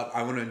gets up,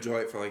 I want to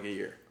enjoy it for like a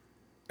year.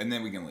 And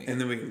then we can leave. And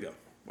then we can go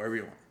wherever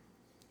you want.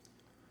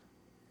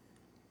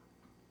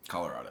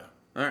 Colorado.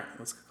 All right,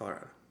 let's go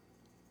Colorado.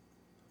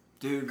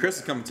 Dude. Chris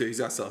is coming too. He's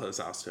got to sell his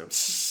house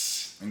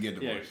too. And get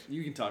Yeah, divorced.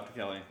 you can talk to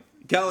Kelly.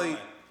 Kelly,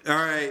 all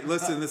right,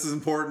 listen, this is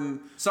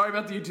important. Sorry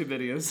about the YouTube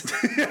videos.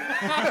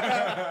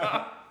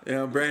 You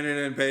know, Brandon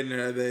and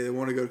Peyton, they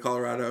want to go to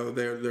Colorado.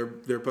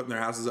 They're putting their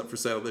houses up for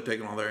sale. They're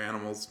taking all their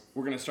animals.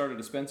 We're gonna start a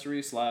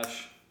dispensary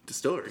 /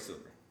 Distillery.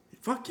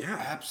 Fuck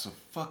yeah.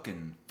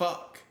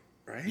 Abso-fucking-fuck.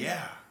 Right?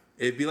 Yeah.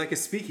 It'd be like a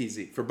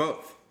speakeasy for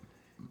both.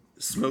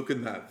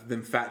 Smoking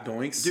them fat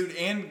doinks. Dude,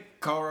 and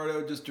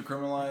Colorado just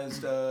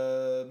decriminalized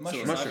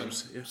mushrooms.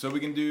 Mushrooms. Yeah. So we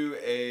can do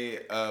a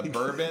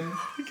bourbon.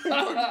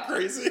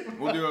 Crazy.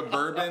 We'll do a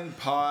bourbon,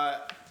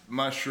 pot,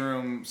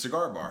 mushroom,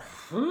 cigar bar.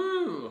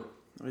 Ooh.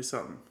 Let me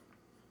something.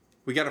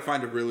 We got to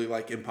find a really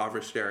like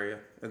impoverished area,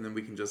 and then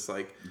we can just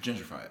like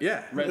Gentrify it.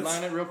 yeah,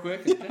 Redline it real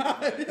quick. We'll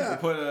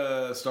put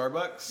a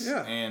Starbucks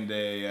Yeah. and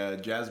a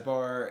jazz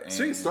bar. And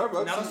Sweet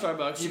Starbucks. Not a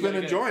Starbucks. You've You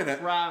been gotta get enjoying it.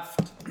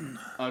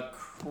 A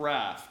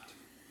craft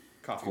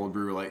coffee. Cold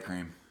brew light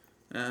cream.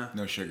 Yeah,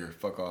 No sugar.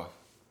 Fuck off.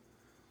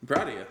 I'm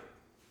proud of you.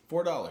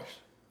 $4.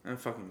 And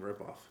fucking rip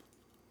off.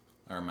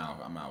 I'm out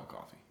of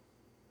coffee.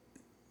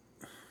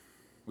 What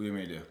do you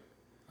want me to do?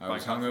 I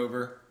was coffee.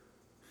 hungover.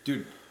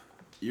 Dude,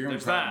 you're going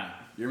to There's be proud of me. that.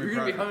 You're You're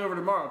gonna gonna be hungover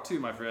tomorrow too,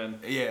 my friend.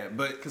 Yeah,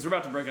 but Because we're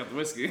about to break out the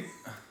whiskey.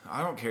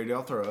 I don't care, dude.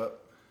 I'll throw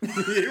up. He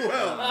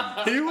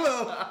will. He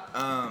will.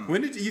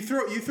 When did you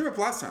throw up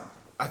last time?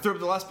 I threw up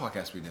the last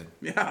podcast we did.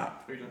 Yeah.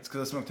 It's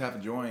because I smoked half a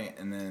joint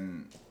and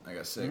then I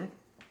got sick.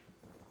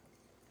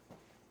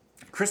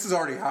 Chris is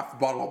already half a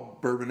bottle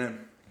of bourbon in.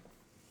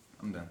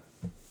 I'm done.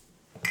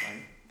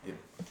 Yeah.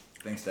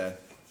 Thanks, Dad.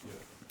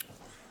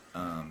 You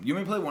want me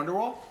to play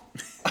Wonderwall?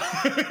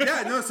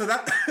 Yeah, no. So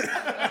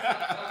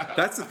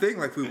that's the thing.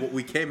 Like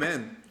we came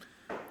in,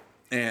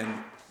 and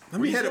let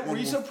me hit it. Were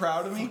you so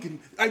proud of me?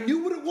 I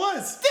knew what it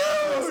was,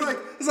 dude.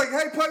 It's like,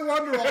 hey, play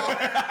Wonderwall.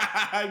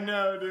 I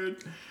know,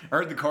 dude. I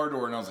heard the car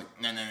door and I was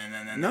like, no.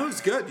 No,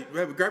 it's good.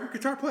 Grab your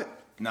guitar, play it.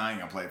 Nah, I ain't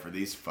gonna play it for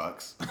these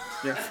fucks.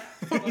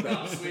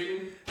 Yeah.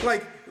 Sweden.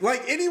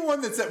 like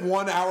anyone that's at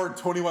 1 hour and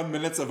 21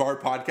 minutes of our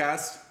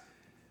podcast,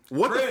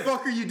 what Chris. the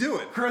fuck are you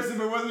doing? Chris, if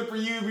it wasn't for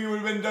you, we would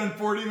have been done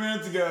 40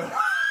 minutes ago.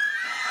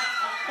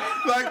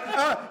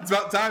 It's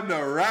about time to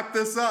wrap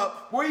this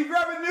up. What, you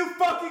grabbing new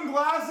fucking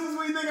glasses?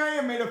 What do you think I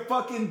am, made of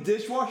fucking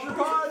dishwasher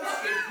pods?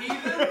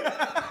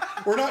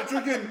 We're not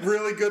drinking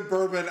really good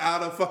bourbon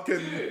out of fucking.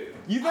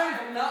 You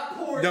think Not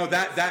poured. No,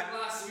 that.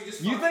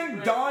 you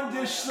think Dawn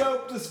dish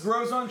soap just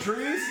grows on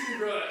trees? You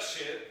grow that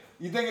shit.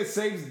 You think it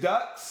saves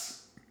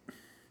ducks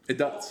It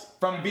does.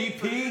 from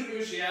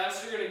BP?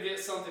 Yes, you're gonna get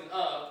something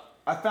up.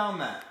 I found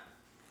that.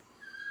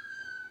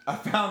 I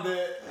found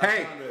it.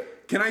 Hey,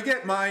 can I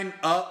get mine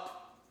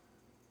up,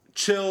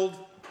 chilled,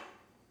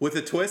 with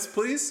a twist,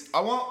 please?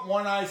 I want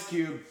one ice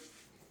cube.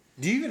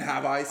 Do you even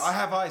have ice? I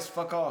have ice.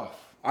 Fuck off.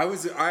 I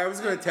was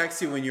gonna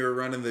text you when you were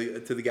running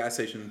to the gas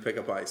station to pick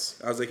up ice.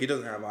 I was like, he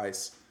doesn't have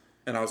ice,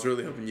 and I was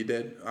really hoping you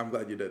did. I'm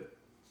glad you did.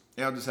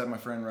 Yeah, I'll just have my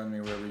friend run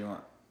me wherever you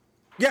want.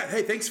 Yeah,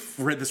 hey, thanks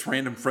for this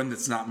random friend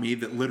that's not me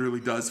that literally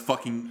does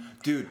fucking.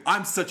 Dude,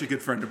 I'm such a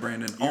good friend to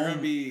Brandon. you're gonna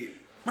be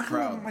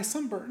proud. My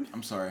sunburn.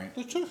 I'm sorry.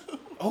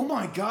 Oh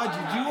my god,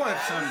 you do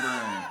have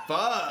sunburn.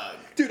 Fuck.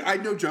 Dude, I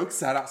no joke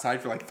sat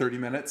outside for like 30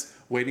 minutes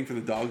waiting for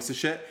the dogs to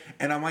shit,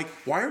 and I'm like,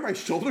 why are my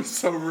shoulders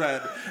so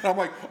red? And I'm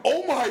like,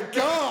 oh my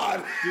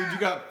god, Dude, you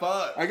got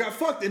fucked. I got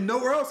fucked, and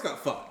nowhere else got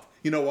fucked.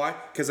 You know why?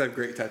 Because I have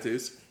great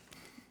tattoos.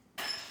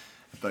 I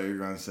thought you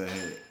were gonna say,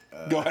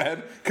 Go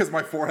ahead, because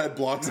my forehead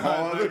blocks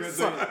all of it.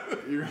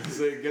 you're gonna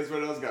say, guess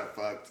what else got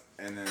fucked?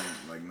 And then,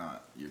 like,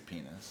 not your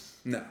penis.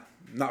 No,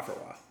 not for a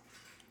while.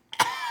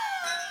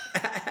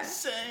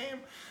 Same.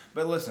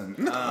 But listen,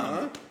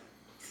 Nuh-uh.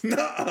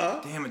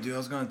 damn it, dude, I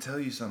was gonna tell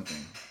you something.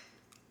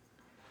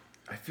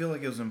 I feel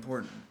like it was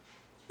important.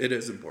 It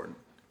is important.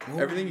 What,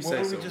 Everything you say What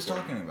is were we so just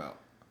important. talking about?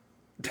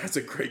 That's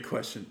a great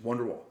question.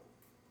 Wonderwall.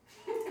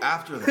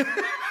 After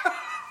that,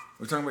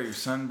 we're talking about your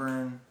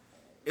sunburn.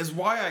 Is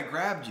why I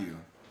grabbed you.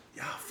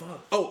 Yeah,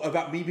 fuck. Oh,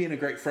 about me being a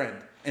great friend.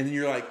 And then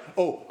you're like,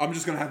 oh, I'm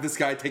just going to have this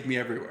guy take me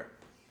everywhere.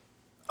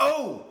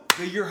 Oh,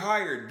 you're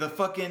hired. The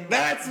fucking...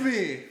 That's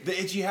me. The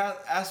itchy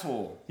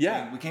asshole.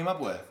 Yeah. thing we came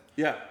up with.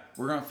 Yeah.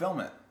 We're gonna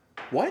film it.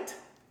 What?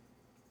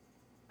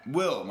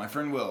 Will, my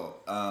friend Will.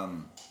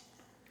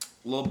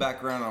 Little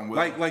background on Will.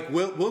 Like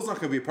Will's not going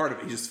to be a part of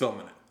it. He's just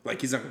filming it.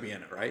 Like, he's not going to be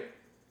in it, right?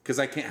 Because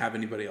I can't have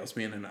anybody else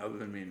be in it other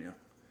than me and you.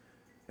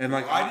 And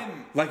like, I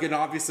didn't... Like, and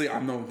obviously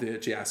I'm the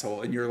itchy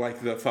asshole, and you're like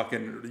the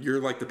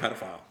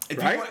pedophile, If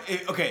right? you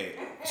want, okay,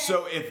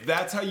 so if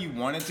that's how you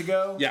want it to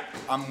go, Yeah.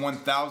 I'm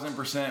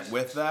 1,000%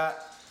 with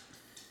that.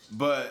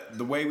 But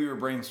the way we were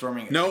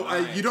brainstorming, No,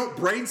 tonight- you don't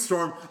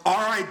brainstorm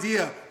our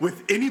idea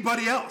with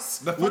anybody else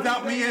The funny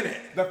without me thing in is-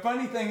 it. The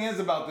funny thing is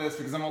about this,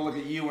 because I'm gonna look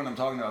at you when I'm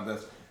talking about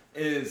this,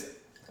 is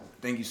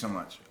thank you so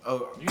much.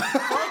 Oh,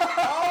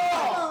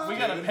 We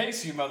gotta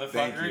pace you, Thank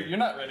motherfucker. you. You're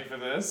not ready for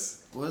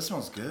this. well, this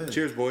smells good.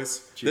 Cheers,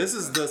 boys. Cheers,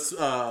 This is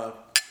the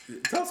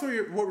Tell us what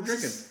we're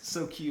drinking.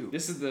 So cute.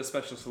 This is the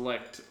Special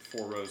Select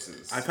 4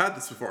 Roses. I've had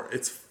this before.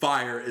 It's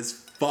fire as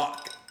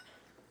fuck.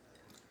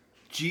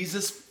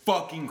 Jesus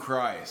fucking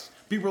Christ.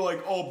 People are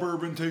like, all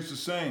bourbon tastes the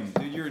same.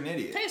 Dude, you're an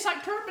idiot. Tastes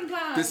like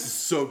turpentine. This is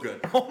so good.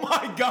 Oh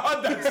my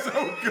God, that's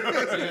so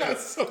good.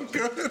 That's so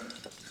good.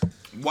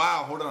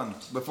 Wow, hold on.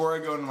 Before I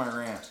go into my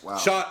rant. Wow.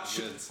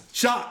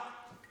 Shot.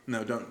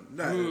 No, don't.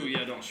 No. Ooh,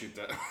 yeah, don't shoot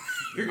that.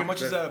 How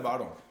much is that a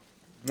bottle?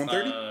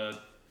 130?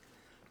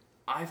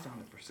 I found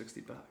it for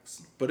 $60.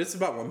 But it's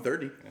about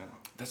 130. Yeah.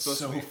 That's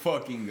so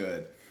fucking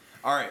good.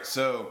 All right,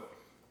 so...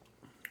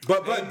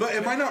 But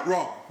am I not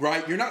wrong,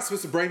 right? You're not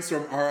supposed to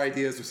brainstorm our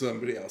ideas with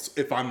somebody else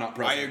if I'm not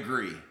present. I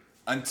agree.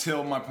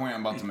 Until my point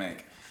I'm about to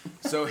make.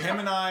 So him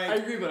and I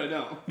agree, but I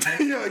don't.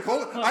 You're like,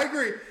 hold on. I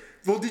agree.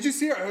 Well, did you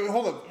see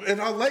hold up,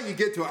 and I'll let you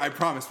get to it, I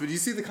promise. But did you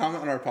see the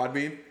comment on our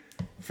Podbean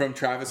from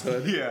Travis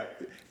Hood? Yeah.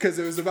 Because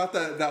it was about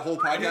that whole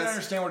podcast. I didn't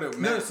understand what it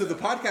meant. No, so the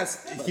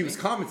podcast he was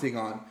commenting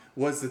on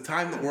was the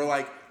time that we're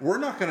like, we're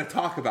not going to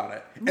talk about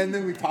it. And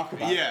then we talk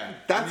about it. Yeah.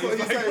 That's what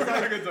he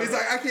said. He's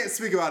like, I can't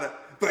speak about it.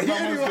 But but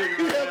I'm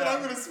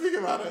going to speak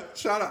about it.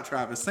 Shout out,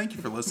 Travis. Thank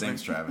you for listening.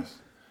 Thanks, Travis.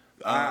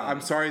 I'm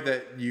sorry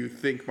that you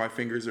think my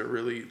fingers are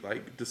really,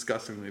 like,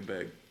 disgustingly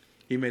big.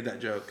 He made that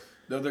joke.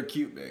 No, they're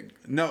cute big.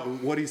 No,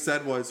 what he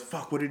said was,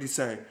 fuck, what did he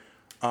say?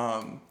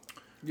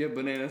 You have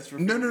bananas for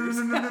No.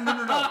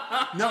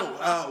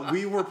 No,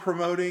 we were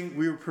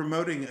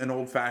promoting an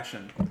old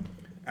fashioned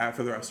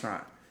for the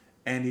restaurant.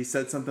 And he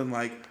said something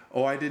like,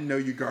 oh, I didn't know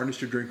you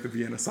garnished your drink with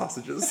Vienna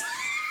sausages.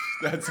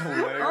 That's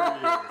hilarious.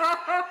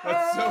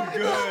 That's so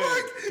good.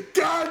 Like,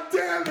 God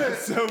damn it.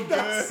 That's so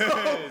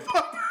good.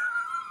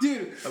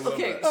 Dude,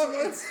 okay,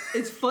 that.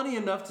 it's funny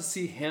enough to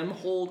see him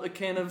hold a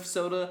can of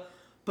soda,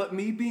 but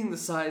me being the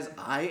size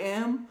I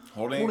am,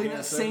 Holding a can that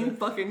of soda? same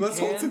fucking Let's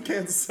can, hold some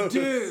cans of soda.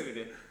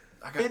 dude,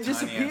 I got it tiny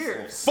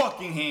disappears. ass little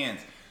fucking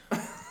hands.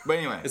 But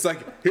anyway. It's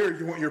like, here,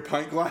 you want your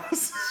pint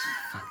glass?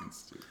 Fucking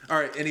stupid. All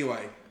right,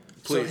 anyway.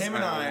 Please, So him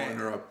and I I won't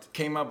interrupt.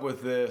 came up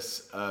with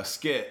this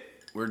skit.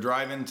 We're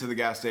driving to the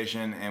gas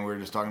station and we're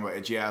just talking about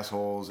itchy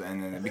assholes,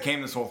 and then it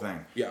became this whole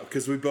thing. Yeah,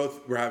 because we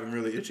both were having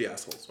really itchy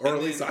assholes. Or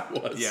at least I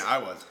was. Yeah, I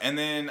was. And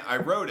then I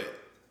wrote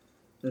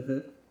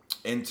it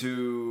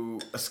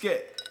into a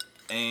skit,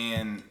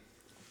 and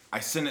I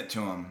sent it to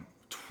him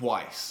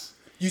twice.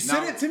 You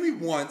sent it to me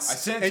once, I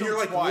sent it and to you're him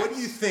like, twice. what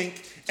do you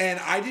think? And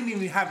I didn't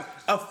even have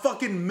a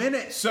fucking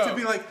minute So- to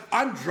be like,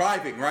 I'm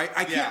driving, right?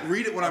 I can't Yeah.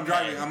 read it when I'm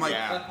Okay, driving.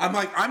 yeah.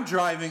 I'm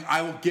driving.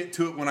 I will get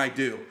to it when I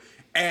do.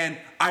 And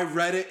I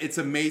read it. It's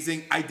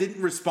amazing. I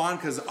didn't respond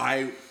because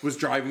I was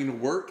driving to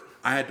work.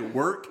 I had to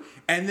work.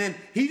 And then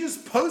he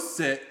just posts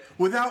it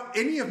without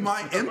any of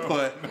my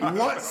input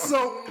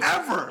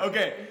whatsoever.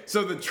 Okay,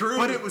 so the truth...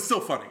 But it was still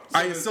funny.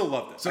 I still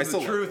loved it. So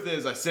the truth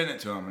is, I sent it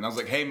to him, and I was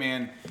like, "Hey,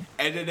 man,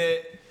 edit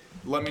it.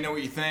 Let me know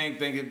what you think.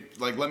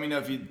 Let me know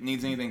if it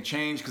needs anything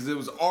changed, because it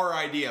was our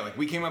idea. Like,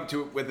 we came up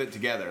with it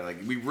together. Like,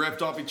 we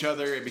riffed off each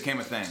other. It became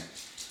a thing."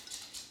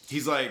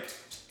 He's like,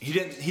 he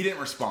didn't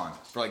respond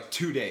for like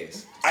 2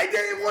 days.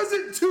 It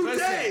wasn't 2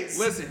 days.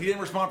 Listen, he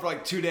didn't respond for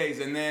like 2 days,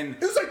 and then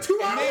It was like 2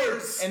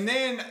 hours. And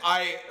then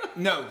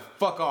no,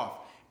 fuck off.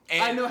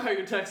 And I know how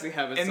your texting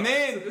habits And are,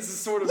 then- so this is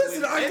sort of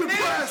Listen, I'm And then-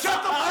 depressed.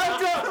 shut the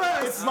fuck up.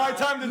 depressed. It's my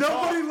time to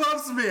Nobody talk.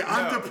 loves me.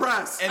 I'm No.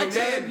 depressed. And I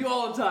tell then you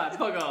all the time.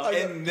 Fuck off.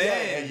 And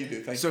then, Yeah, you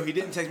do. Thank so he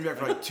didn't text me back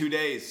for like 2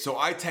 days. So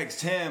I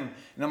text him,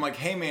 and I'm like,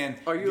 "Hey, man,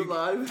 Are you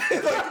alive?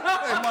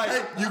 I'm like,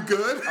 Hey, you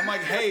good? I'm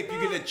like, hey, if you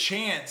get a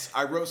chance,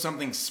 I wrote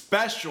something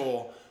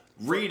special.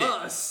 Read it."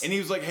 us. And he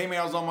was like, "Hey, man,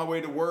 I was on my way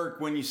to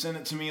work when you sent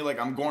it to me. Like,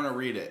 I'm going to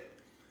read it."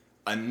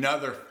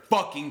 Another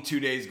fucking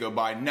 2 days go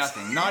by,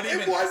 nothing. Not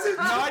even. wasn't-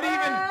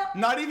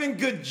 Not even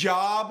good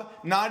job.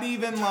 Not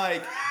even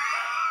like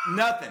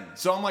nothing.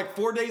 So I'm like,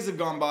 4 days have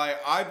gone by.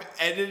 I've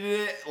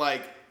edited it.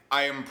 Like,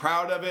 I am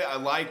proud of it. I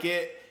like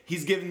it.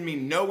 He's given me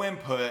no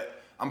input.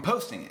 I'm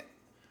posting it.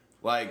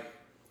 Like,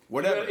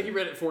 whatever. He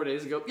read it 4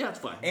 days ago. Yeah, it's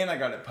fine. And I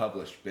got it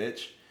published,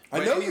 bitch. I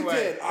But know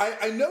anyway, you did.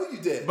 I know you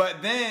did.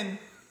 But then,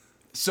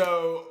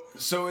 so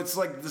it's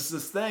like this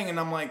thing, and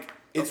I'm like,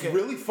 it's okay,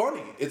 really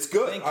funny. It's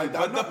good. thank you.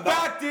 But the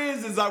fact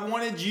is I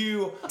wanted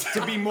you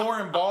to be more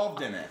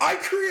involved in it. I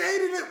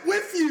created it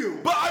with you.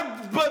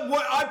 But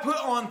what I put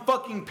on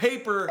fucking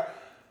paper,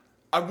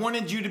 I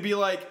wanted you to be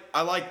like,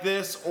 I like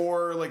this,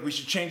 or like we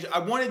should change it. I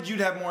wanted you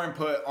to have more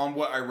input on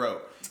what I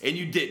wrote, and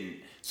you didn't.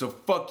 So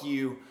fuck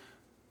you.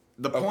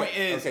 The point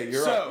is, okay,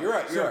 you're so, right. You're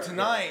right. So You're right.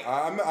 tonight,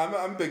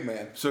 I'm a big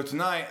man. so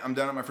tonight I'm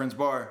down at my friend's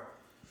bar.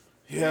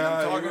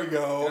 Yeah, and here we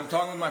go. And I'm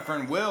talking with my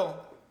friend Will.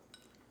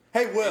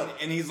 Hey, Will.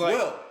 And he's like,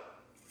 Will.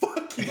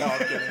 Fuck you. No, I'm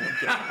kidding.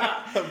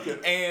 I'm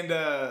kidding.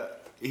 And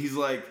he's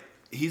like,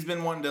 he's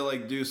been wanting to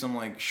like do some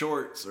like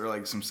shorts or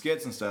like some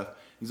skits and stuff.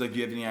 He's like, "Do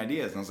you have any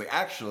ideas?" And I was like,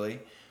 "Actually,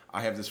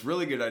 I have this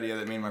really good idea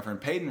that me and my friend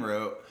Peyton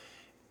wrote."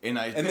 And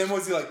then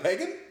was he like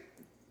pagan?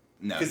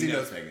 no, 'cause he he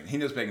knows knows- Peyton. He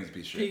knows Peyton's a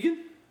piece of shit. Keegan?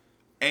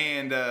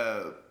 And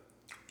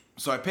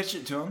so I pitched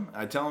it to him.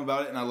 I tell him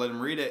about it, and I let him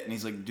read it. And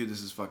he's like, "Dude,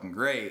 this is fucking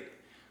great.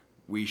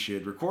 We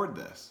should record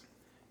this."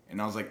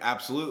 And I was like,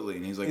 "Absolutely."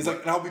 And he's like, He's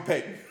like, and I'll be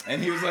pagan.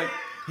 and he was like,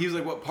 he was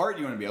like, what part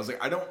do you want to be? I was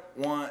like, I don't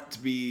want to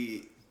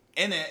be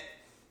in it.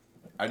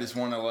 I just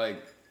want to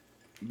like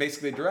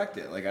basically direct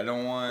it. Like I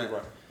don't want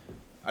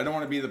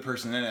to be the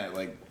person in it.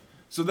 Like,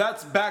 so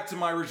that's back to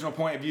my original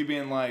point of you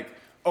being like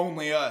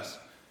only us.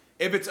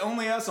 If it's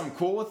only us, I'm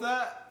cool with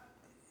that.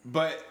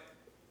 But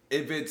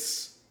if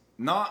it's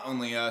not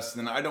only us,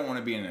 then I don't want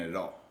to be in it at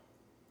all.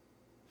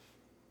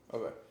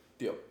 Okay,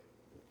 deal.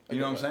 You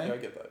know what I'm saying? Yeah, I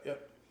get that. Yeah.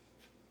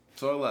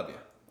 So I love you.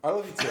 I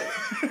love you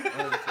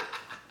too.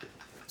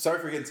 Sorry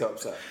for getting so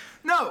upset.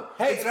 No,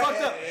 Hey, it's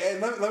fucked up.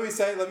 And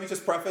let me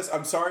just preface.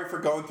 I'm sorry for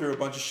going through a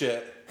bunch of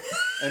shit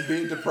and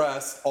being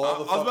depressed all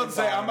the fucking time. I was about to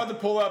say, I'm about to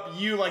pull up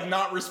you like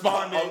not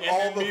responding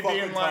and then me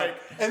being like,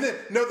 and then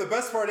no, the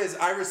best part is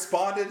I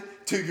responded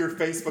to your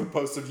Facebook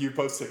post of you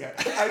posting it.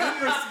 I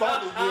didn't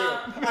respond to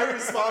you. I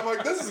respond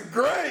like, this is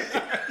great.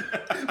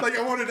 Like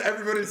I wanted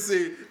everybody to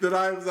see that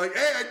I was like,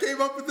 hey, I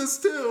came up with this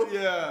too.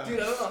 yeah.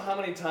 Dude, I don't know how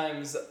many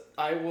times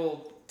I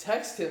will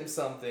text him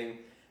something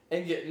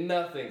and get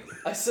nothing.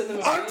 I send him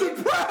a I'm meme.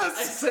 depressed.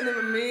 I send him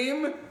a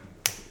meme.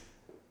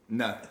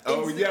 Nothing.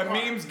 Oh yeah, Instant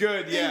meme's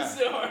good. Yeah.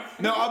 Instant.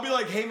 No, I'll be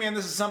like, hey man,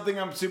 this is something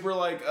I'm super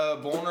like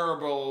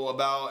vulnerable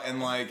about, and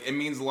like it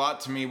means a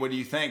lot to me. What do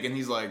you think? And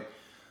he's like,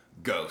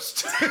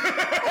 ghost.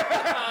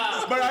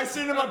 But I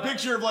sent him a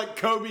picture of like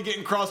Kobe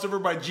getting crossed over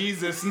by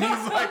Jesus, and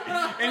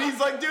he's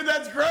like, dude,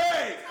 that's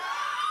great.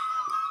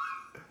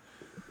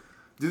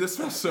 Dude, this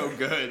smells so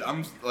good.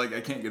 I'm like,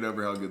 I can't get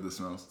over how good this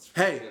smells.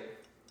 Hey,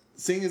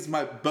 seeing as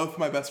both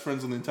my best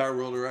friends in the entire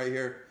world are right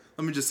here,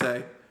 let me just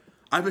say,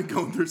 I've been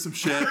going through some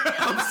shit.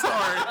 I'm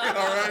sorry,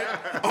 all right?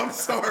 I'm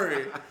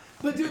sorry.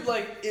 But dude,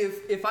 like,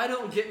 if I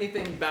don't get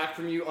anything back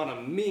from you on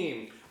a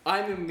meme,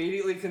 I'm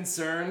immediately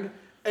concerned,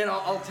 and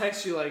I'll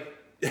text you like,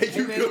 Hey,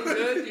 you man, you good?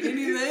 good? You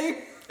need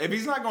anything? If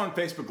he's not going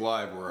Facebook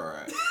Live, we're all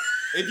right.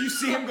 If you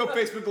see him go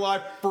Facebook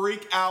Live,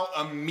 freak out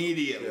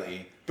immediately.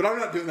 Yeah. But I'm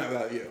not doing that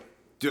without you.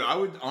 Dude, I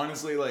would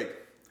honestly like.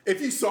 If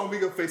you saw me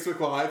go Facebook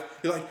Live,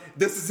 you're like,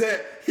 this is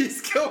it.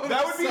 He's killing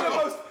That would be the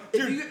himself. most.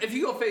 Dude, If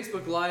you go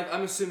Facebook Live,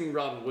 I'm assuming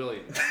Robin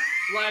Williams.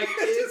 Like,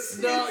 it's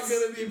not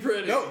gonna be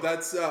pretty. No,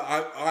 that's,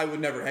 I would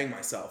never hang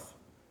myself.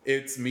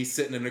 It's me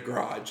sitting in a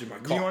garage in my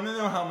car. do you want to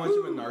know how much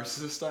of a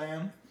narcissist I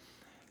am?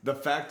 The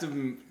fact of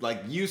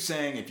like you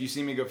saying, if you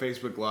see me go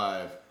Facebook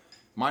Live,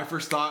 my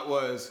first thought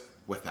was,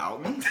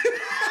 without me?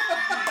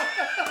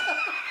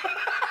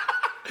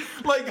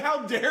 Like,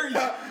 how dare you?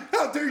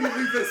 How dare you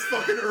leave this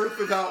fucking earth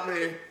without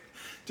me?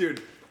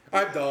 Dude, I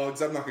have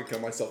dogs. I'm not gonna kill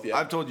myself yet.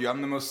 I've told you,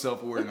 I'm the most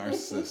self-aware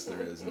narcissist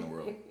there is in the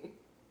world.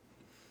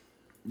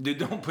 Dude,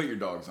 don't put your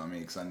dogs on me,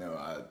 because I know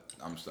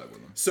I'm stuck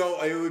with them.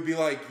 So it would be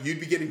like, you'd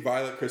be getting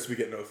Violet, Chris would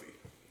get Nofi.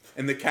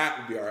 And the cat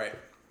would be alright.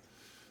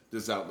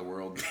 Just out in the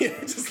world. Yeah,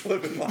 just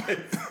living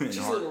life. She's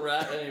a little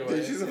rat anyway.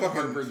 Dude, she's a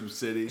fucking... Hartford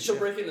City. She'll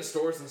break into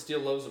stores and steal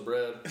loaves of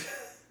bread.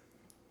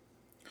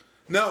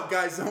 No,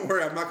 guys, don't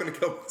worry. I'm not gonna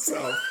kill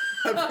myself.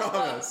 I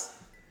promise.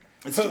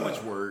 It's too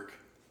much work.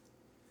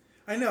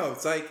 I know.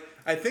 It's like,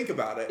 I think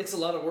about it. It's a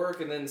lot of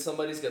work, and then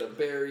somebody's gotta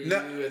bury you,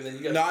 and then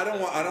you gotta... No,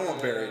 I don't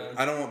want buried.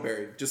 I don't want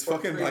buried. Just Or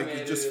fucking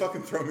cremated. just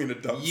fucking throw me in a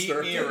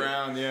dumpster. Yeet me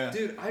around, yeah.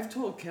 Dude, I've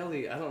told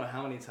Kelly, I don't know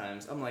how many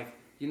times, I'm like,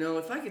 you know,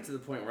 if I get to the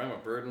point where I'm a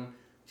burden,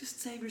 just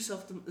save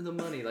yourself the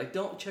money. Like,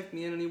 don't check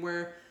me in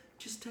anywhere.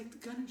 Just take the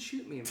gun and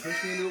shoot me and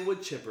push me into a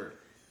wood chipper.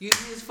 Use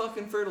me as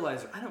fucking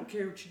fertilizer. I don't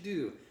care what you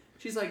do.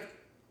 She's like,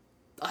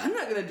 I'm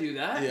not gonna do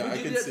that. Yeah, Would I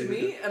you can do that see to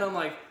me? And I'm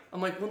like,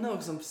 well, no,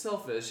 because I'm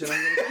selfish, and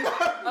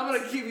I'm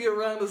gonna keep you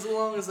around as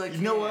long as I can.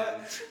 You know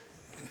what?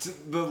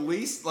 The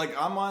least, like,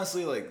 I'm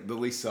honestly, like, the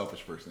least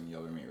selfish person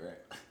you'll ever meet, right?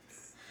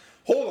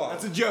 Hold on.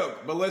 That's a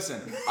joke, but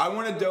listen, I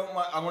want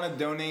to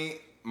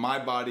donate my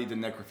body to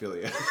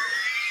necrophilia.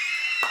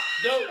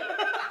 Dope.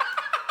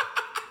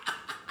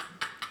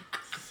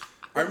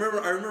 I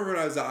remember when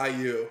I was at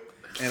IU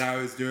and I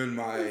was doing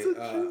my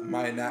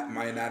my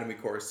anatomy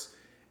course,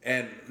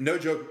 and no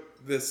joke,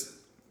 this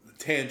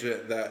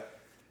tangent that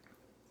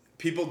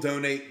people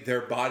donate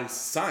their bodies to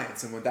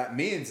science, and what that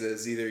means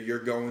is either you're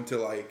going to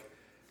like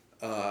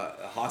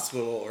a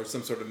hospital or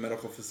some sort of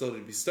medical facility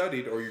to be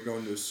studied, or you're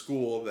going to a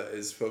school that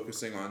is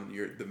focusing on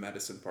the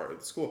medicine part of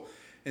the school.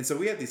 And so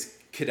we had these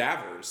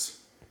cadavers.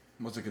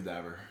 What's a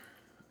cadaver?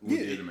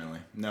 Yeah. Legitimately.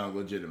 No,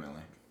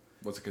 legitimately.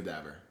 What's a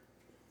cadaver?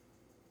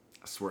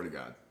 I swear to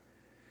God.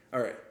 All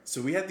right,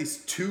 so we had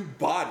these two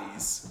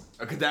bodies.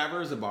 A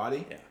cadaver is a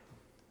body? Yeah.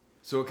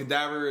 So a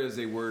cadaver is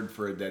a word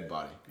for a dead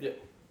body. Yeah.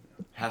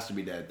 Has to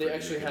be dead. They for it to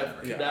actually be a have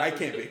cadaver. Yeah, I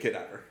can't be a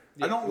cadaver.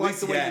 I don't like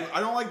the way Yeah. I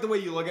don't like the way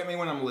you look at me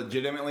when I'm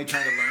legitimately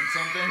trying to learn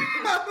something.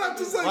 I'm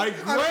just Like,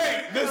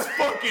 wait, this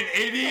fucking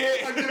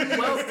idiot.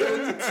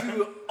 Welcome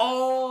to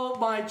all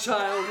my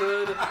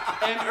childhood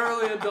and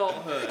early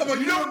adulthood. I'm like,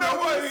 You don't know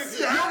what you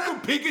don't know who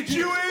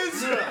Pikachu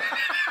is?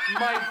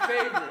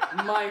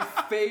 My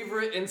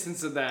favorite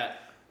instance of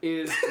that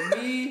is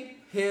me,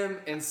 him,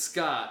 and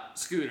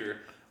Scooter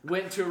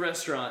went to a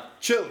restaurant,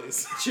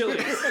 Chili's.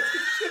 Chili's.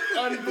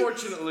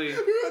 Unfortunately.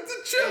 We went to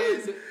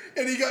Chili's,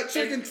 and he got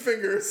chicken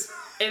fingers.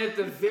 And at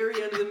the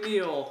very end of the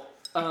meal,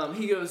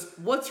 he goes,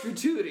 "What's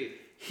gratuity?"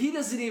 He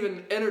doesn't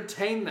even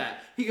entertain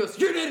that. He goes,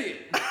 "You're an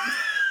idiot."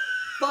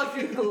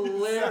 Fucking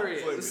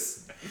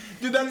hilarious.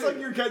 Dude, that's like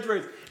your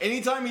catchphrase.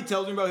 Anytime he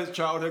tells me about his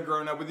childhood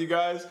growing up with you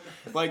guys,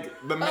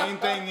 like, the main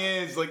thing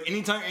is, like,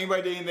 anytime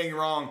anybody did anything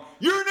wrong,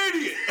 you're an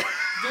idiot!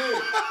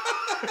 Dude,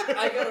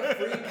 I got a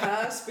free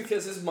pass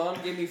because his mom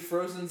gave me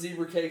frozen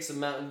zebra cakes and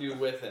Mountain Dew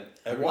with him.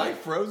 Why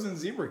frozen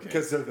zebra cakes?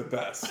 Because they're the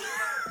best.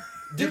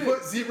 You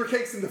put zebra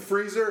cakes in the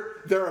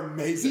freezer, they're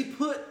amazing. He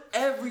put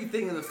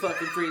everything in the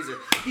fucking freezer.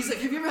 He's like,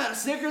 "Have you ever had a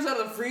Snickers out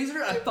of the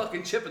freezer?" I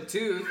fucking chip a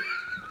tooth.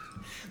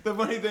 The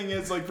funny thing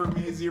is, like, for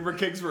me, zebra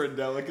cakes were a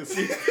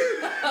delicacy.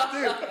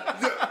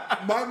 Dude,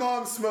 my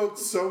mom smoked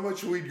so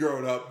much weed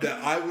growing up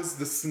that I was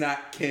the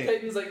snack king.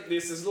 Peyton's like,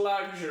 "This is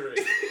luxury."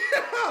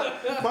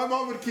 My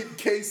mom would keep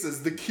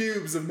cases, the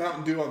cubes of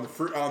Mountain Dew on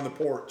the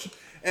porch,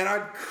 and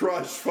I'd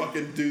crush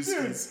fucking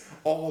Dooskies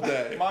all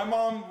day. My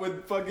mom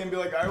would fucking be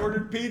like, I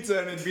ordered pizza,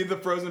 and it'd be the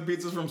frozen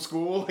pizzas from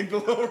school, like the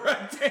little The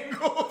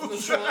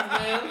rectangles. 12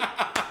 man.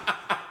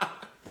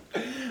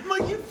 I'm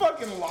like, you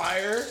fucking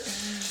liar.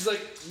 She's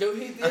like, "Go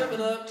heat the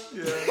oven up."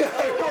 Yeah.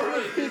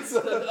 Oh, wait,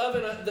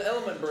 the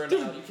element burned out.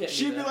 You can't do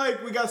She'd be that.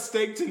 like, we got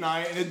steak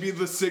tonight, and it'd be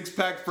the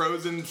 6-pack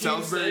frozen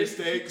Salisbury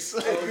steak. steaks.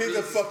 It'd be the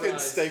Jesus fucking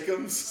Christ.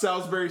 steakums.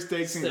 Salisbury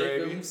steaks and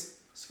gravy. Steakums.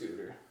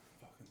 Scooter.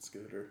 Fucking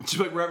Scooter. She'd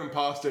be like, we're having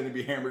pasta, and it'd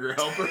be Hamburger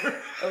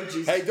Helper. Oh,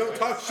 Jesus Hey, don't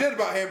Christ. talk shit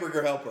about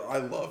Hamburger Helper. I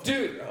love Dude,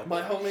 Hamburger Helper.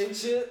 my homemade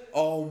shit,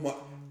 Oh my.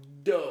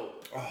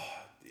 dope.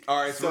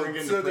 All right, so, So- we're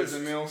getting so to there's-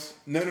 prison meals.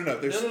 No. No.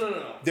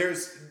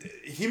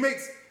 He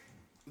makes.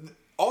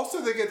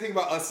 Also, the good thing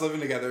about us living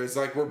together is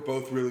like we're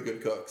both really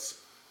good cooks.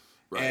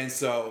 Right. And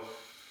so,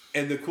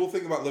 and the cool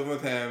thing about living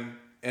with him,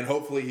 and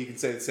hopefully he can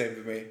say the same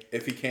to me.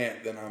 If he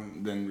can't, then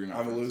Then we're not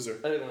I'm a friends. loser.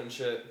 I didn't learn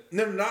shit.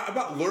 No, not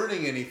about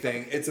learning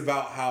anything. It's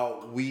about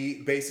how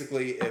we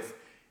basically,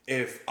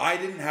 if I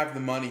didn't have the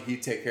money,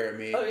 he'd take care of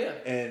me. Oh, yeah.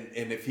 And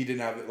if he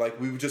didn't have it, like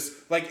we would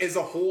just like as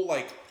a whole,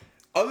 like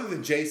other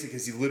than Jason,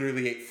 because he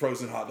literally ate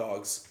frozen hot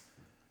dogs.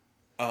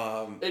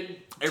 And Everything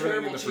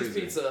terrible in the cheese freezer.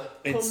 pizza.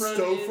 And Home run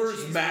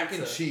Stouffer's cheese mac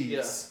pizza. and cheese. Yeah.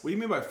 What do you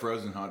mean by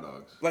frozen hot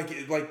dogs? Like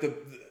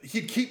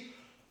he'd keep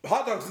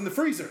hot dogs in the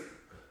freezer.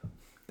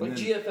 Like And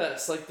then-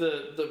 GFS, like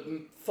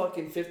the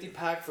fucking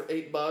 50-pack for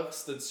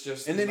 $8 that's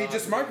just. And then he'd not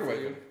just good for microwave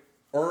you. them.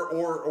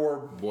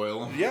 Or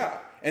Boil them? yeah.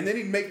 And then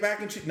he'd make mac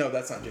and cheese. No,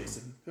 that's not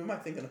Jason. Who am I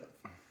thinking of?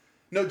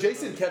 No,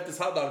 Jason kept his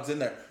hot dogs in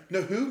there.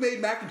 No, who made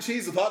mac and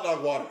cheese with hot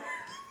dog water?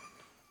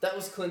 That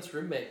was Clint's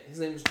roommate. His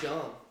name was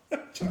John.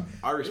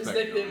 I His respect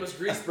nickname John. was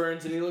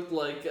Greaseburns, and he looked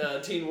like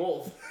Teen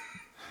Wolf.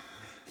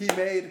 He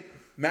made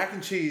mac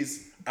and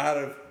cheese out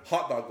of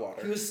hot dog He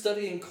water. was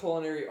studying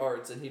culinary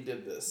arts, and he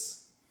did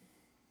this.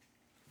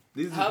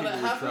 These are the How people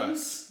that we happens?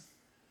 trust.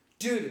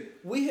 Dude,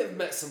 we have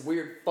met some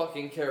weird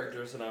fucking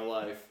characters in our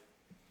life.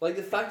 Like,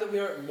 the fact that we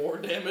aren't more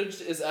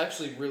damaged is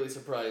actually really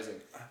surprising.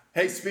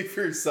 Hey, speak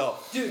for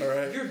yourself. Dude, all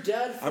right? your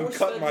dad I'm force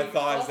cutting fed my me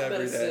thighs cough every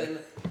day. medicine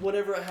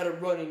whenever I had a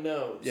runny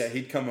nose. Yeah,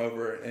 he'd come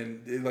over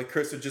and like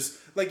Chris would just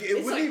like it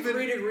It's wouldn't like even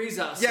 3 degrees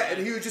outside. Yeah,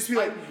 and he would just be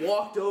like I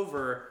walked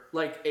over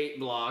like 8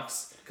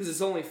 blocks because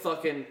it's only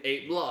fucking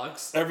 8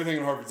 blocks, everything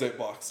in Harvard's 8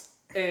 blocks.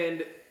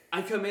 and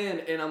I come in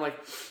and I'm like,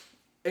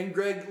 and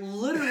Greg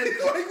literally.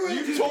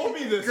 You told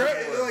me this. Great,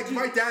 before. like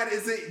my dad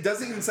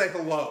doesn't even say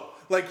hello.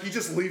 Like he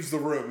just leaves the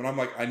room and I'm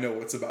like, I know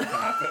what's about to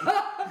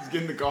happen. He's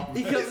getting the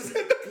coffee. he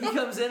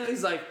comes in and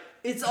he's like,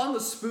 it's on the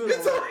spoon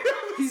already.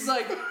 He's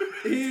like,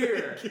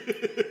 here.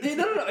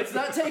 No, it's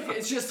not take it.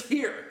 It's just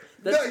here.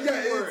 That's No,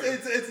 yeah, the word.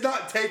 it's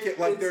not take it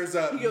like there's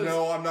a He goes,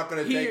 no, I'm not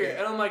gonna take here. it.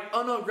 And I'm like,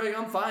 oh no, Greg,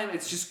 I'm fine.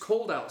 It's just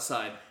cold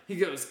outside. He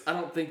goes, I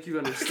don't think you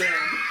understand.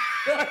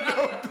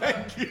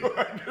 Thank you,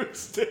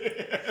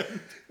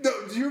 understand. No,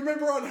 do you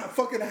remember on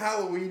fucking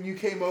Halloween you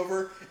came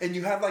over and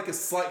you had like a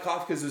slight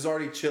cough because it was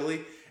already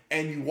chilly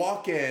and you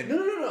walk in.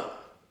 No.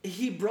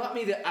 He brought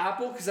me the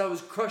apple because I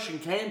was crushing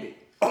candy.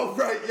 Oh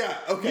right, yeah,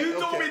 okay. You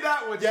told okay. me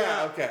that one, Yeah,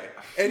 yeah. okay.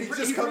 And he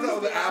just comes brings out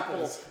with the the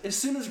apples. As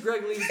soon as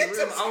Greg leaves the room,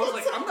 just I was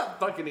goes like, I'm not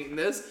fucking eating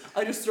this.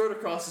 I just throw it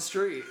across the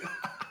street.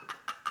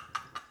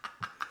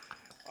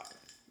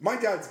 My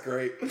dad's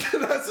great. That's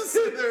just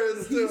there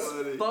is too.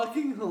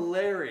 Fucking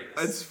hilarious.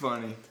 That's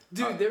funny.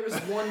 Dude, there was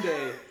one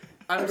day.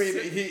 I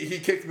mean, he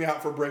kicked me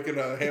out for breaking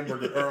a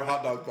hamburger or a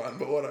hot dog bun,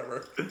 but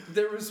whatever.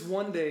 There was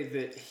one day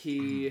that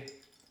he.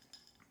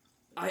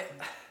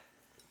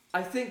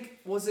 I think,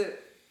 was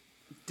it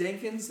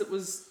Jenkins that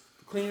was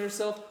cleaning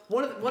herself?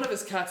 One of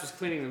his cats was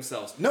cleaning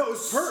themselves. No, it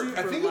was Perk.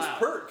 I Super think it was loud.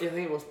 Perk. Yeah, I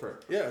think it was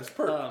Perk. Yeah, it's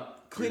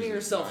Perk. Cleaning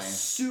Yours is herself dying.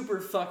 super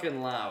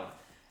fucking loud.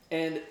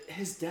 And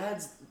his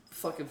dad's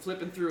fucking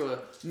flipping through a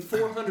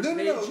 400 No.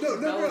 page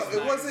Cabela's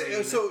It wasn't.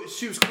 magazine. So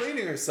she was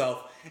cleaning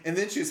herself, and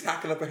then she was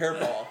hacking up a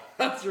hairball.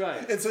 That's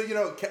right. And so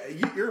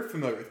you're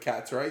familiar with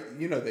cats, right?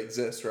 You know they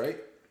exist, right?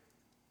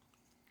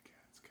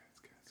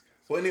 Cats.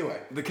 Well, anyway,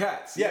 The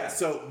cats. yeah.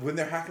 So when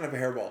they're hacking up a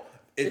hairball,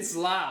 It's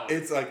loud.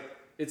 It's like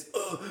It's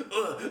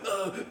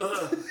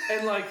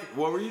and like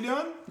What were you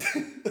doing?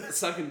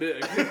 sucking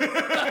dick.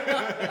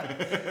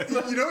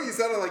 you know you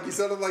sounded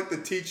like the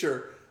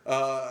teacher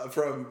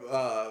from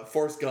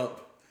Forrest Gump.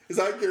 Is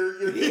that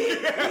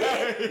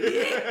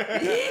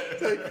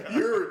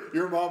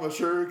your mama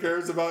sure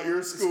cares about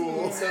your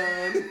school.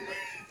 Son.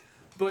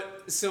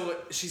 But so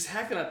she's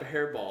hacking up a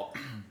hairball.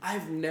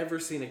 I've never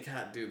seen a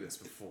cat do this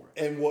before.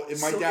 And what my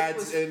So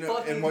dad's it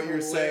was and what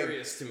you're saying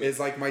hilarious to me. is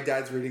like my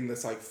dad's reading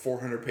this like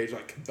 400-page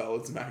like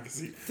Cabela's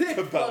magazine. thick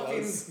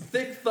Cabela's.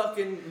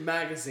 fucking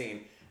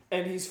magazine,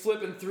 and he's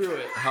flipping through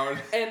it.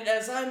 And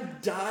as I'm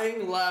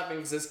dying laughing,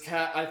 because this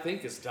cat I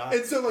think is dying.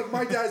 And so like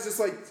my dad's just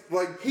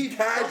like he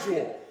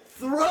casual.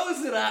 Throws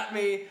it at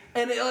me,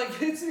 and it like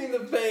hits me in the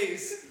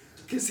face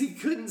because he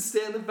couldn't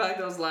stand the fact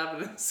that I was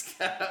laughing at this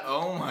cat.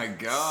 Oh my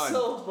god.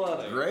 So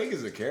funny. Greg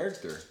is a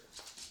character.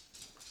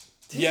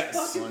 He's Yes.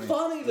 fucking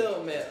funny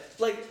though, man.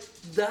 Like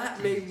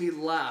that made me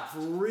laugh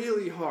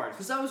really hard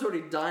because I was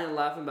already dying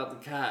laughing about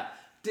the cat.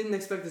 Didn't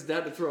expect his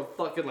dad to throw a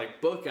fucking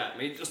like book at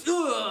me. Just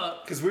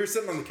Because we were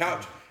sitting on the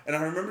couch, and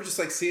I remember just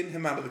like seeing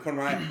him out of the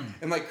corner of my eye,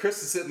 and like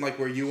Chris is sitting like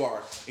where you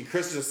are, and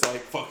Chris is just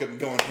like fucking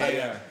going ham.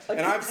 Yeah.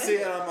 And I'm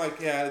seeing, I'm like,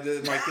 yeah,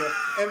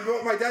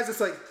 and my dad's just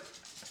like,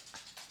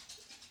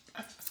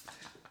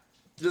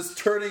 just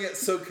turning it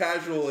so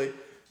casually,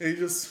 and he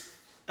just,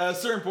 At a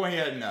certain point, he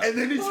had enough. and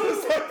then he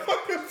just like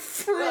fucking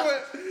threw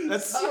it.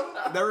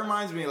 That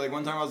reminds me, like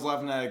one time I was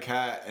laughing at a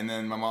cat, and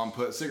then my mom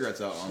put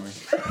cigarettes out on me.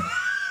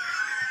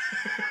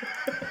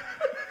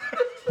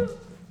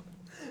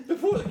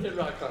 before the Kid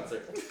Rock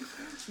concert.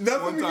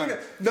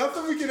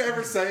 Nothing we can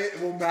ever say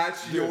will match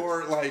your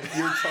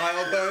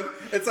childhood.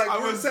 It's like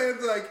we're saying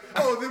like,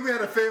 oh, then we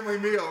had a family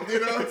meal. You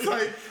know, it's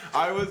like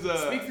I was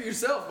Speak for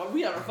yourself, but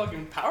we had our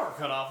fucking power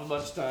cut off a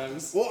bunch of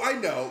times. well, I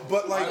know,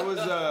 but like, I was,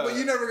 but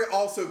you never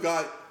also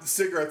got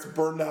cigarettes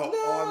burned out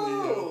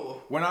on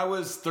you. when I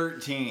was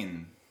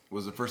 13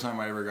 was the first time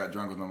I ever got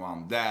drunk with my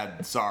mom.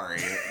 Dad, sorry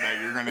that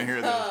you're gonna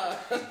hear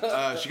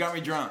this. She got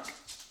me drunk.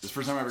 This is the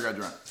first time I ever got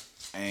drunk,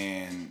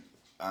 and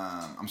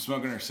I'm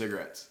smoking her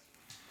cigarettes.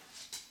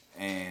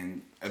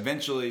 And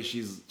eventually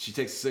she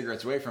takes the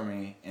cigarettes away from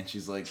me, and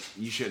she's like,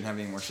 you shouldn't have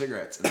any more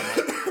cigarettes. And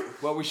I'm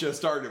like, well, we should have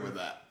started with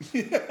that.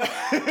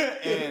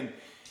 And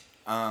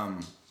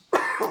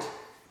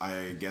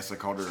I guess I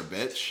called her a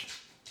bitch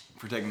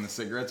for taking the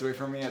cigarettes away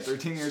from me at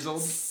 13 years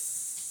old.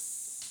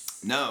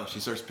 No, she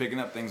starts picking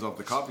up things off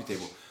the coffee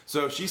table.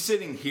 So she's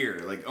sitting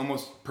here, like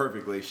almost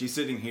perfectly. She's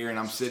sitting here, and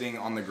I'm sitting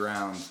on the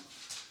ground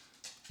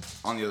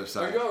on the other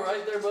side. There you go,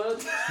 right there, bud.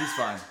 He's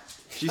fine.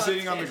 She's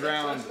sitting on the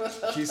ground.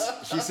 She's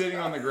sitting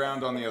on the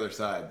ground on the other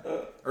side.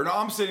 Or no,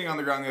 I'm sitting on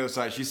the ground on the other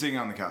side. She's sitting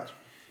on the couch.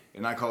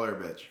 And I call her a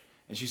bitch.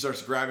 And she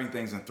starts grabbing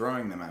things and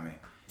throwing them at me.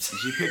 And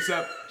she picks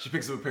up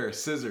a pair of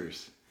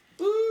scissors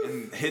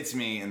and hits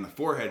me in the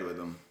forehead with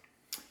them.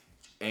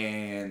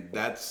 And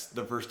that's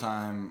the first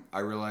time I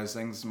realized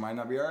things might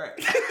not be alright.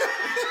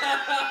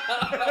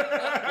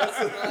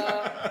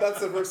 That's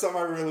the first time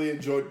I really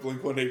enjoyed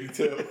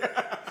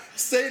Blink-182.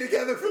 Stay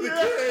together for the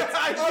kids.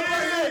 I'm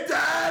like,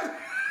 Dad,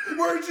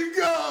 where'd you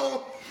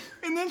go?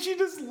 And then she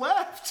just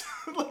left.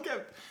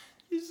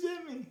 She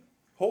sent me.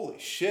 Holy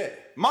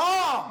shit.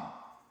 Mom!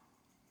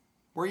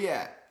 Where you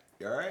at?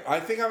 You alright? I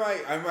think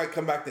I might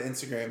come back to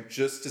Instagram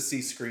just to see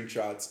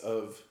screenshots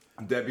of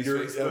Debbie's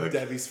Facebook. Of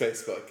Debbie's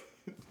Facebook.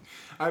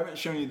 I haven't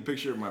shown you the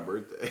picture of my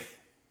birthday.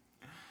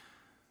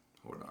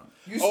 Hold on.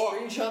 You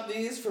screenshot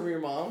these from your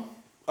mom?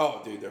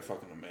 Oh, dude, they're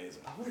fucking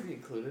amazing. I want to be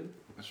included.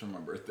 That's from my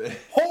birthday.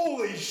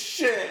 Holy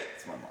shit!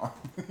 It's my mom.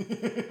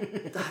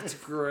 That's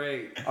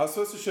great. I was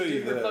supposed to show you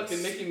Dude, her this.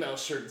 fucking Mickey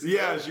Mouse shirts.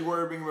 Yeah, she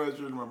wore a Mickey Mouse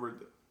shirt on my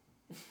birthday.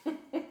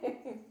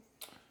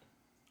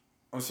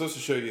 I'm supposed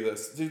to show you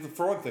this. Dude,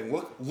 for one thing,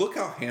 look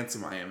how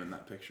handsome I am in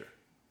that picture.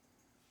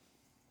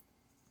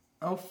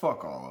 Oh,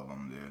 fuck all of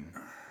them,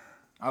 dude.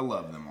 I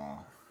love them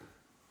all.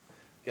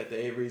 Got the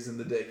Averys and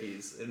the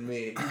Dickies and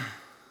me.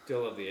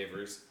 Still love the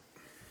Averys.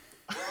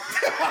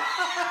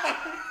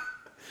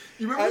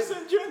 You remember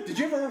Sinjin? Did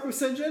you ever work with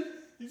Sinjin?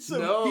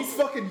 No. He's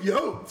fucking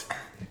yoked.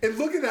 And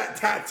look at that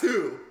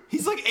tattoo.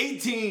 He's like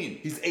 18.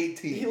 He's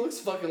 18. He looks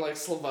fucking like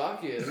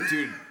Slovakian.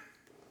 Dude,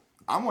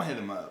 I'm gonna hit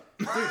him up.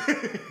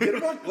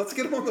 Let's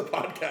get him on the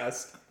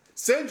podcast.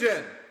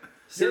 Sinjin,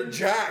 you're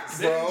jacked,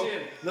 bro.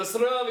 Sinjin,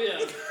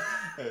 Nostrovia.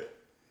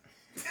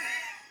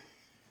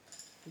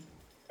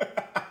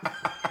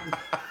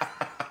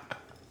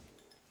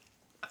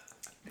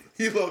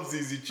 He loves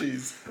easy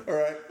cheese. All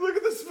right. Look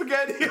at the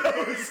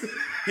SpaghettiOs.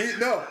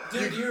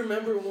 Dude, do you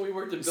remember when we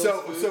worked at Bill's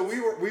So Foods?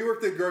 we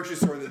worked at a grocery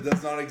store that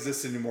does not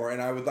exist anymore,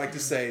 and I would like to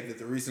say that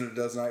the reason it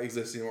does not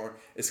exist anymore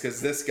is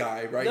because this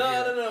guy right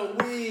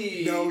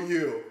here. No,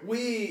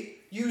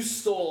 you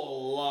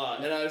stole a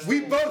lot, and I stole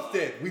We a both lot.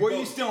 did. Were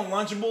you stealing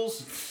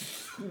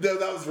Lunchables? No,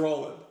 that was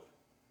Roland.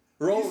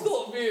 You Roland.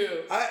 stole a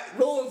few. I-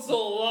 Roland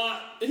stole a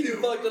lot. He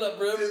fucked it up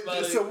for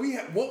everybody. So we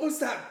had, what was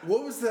that?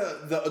 What was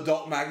the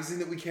adult magazine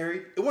that we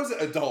carried? It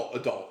wasn't adult.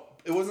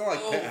 It wasn't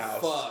like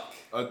Penthouse. fuck.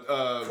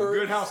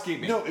 Good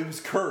Housekeeping. No, it was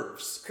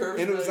Curves.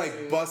 Curves and it was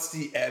magazine. like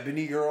busty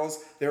ebony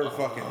girls. They were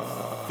fucking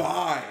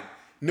fine.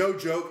 No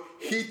joke.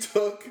 He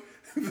took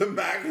the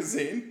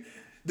magazine.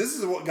 This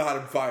is what got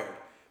him fired.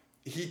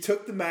 He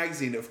took the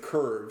magazine of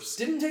Curves.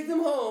 Didn't take them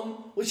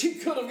home, which he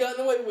could have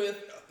gotten away with.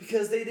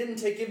 because they didn't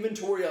take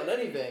inventory on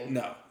anything.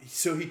 No.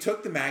 So he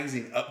took the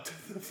magazine up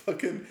to the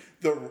fucking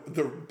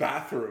the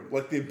bathroom,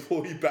 like the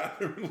employee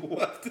bathroom, and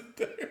left it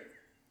there.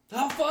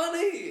 How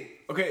funny!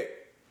 Okay.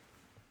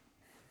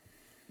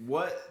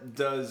 What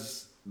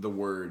does the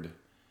word?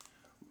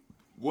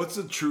 What's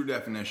the true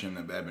definition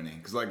of ebony?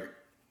 Because like,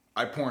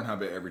 I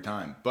Pornhub it every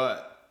time,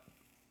 but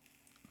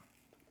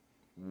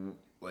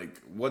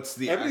like, what's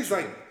the Ebony's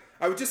actual... like,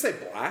 I would just say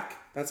black.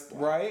 That's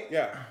black. Right?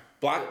 Yeah.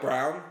 Black,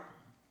 brown.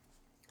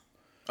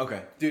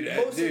 Okay. Dude,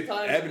 Most of the dude,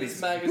 time in ebony's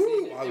this magazine,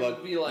 woo, I it love.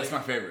 would be like... That's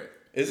my favorite.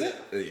 Is it?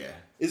 Yeah.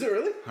 Is it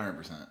really?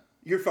 100%.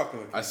 You're fucking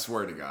with me. I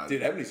swear to God.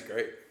 Dude, ebony's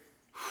great.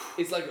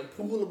 It's like a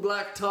pool of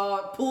black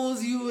tar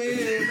pulls you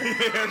in.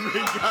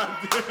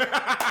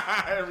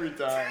 Every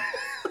time.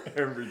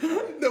 Every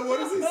time. No, what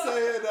does he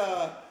say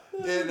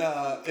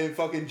in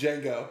fucking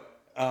Django?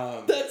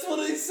 That's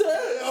what he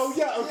says. Oh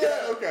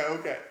yeah,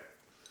 okay.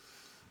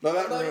 No,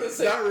 that I'm not gonna ruined,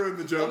 say- that ruined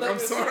the joke. I'm not I'm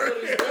gonna say sorry.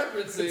 what he's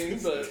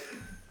referencing, but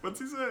What's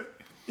he say?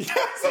 Yeah,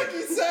 it's like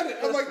you said it.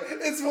 I'm like,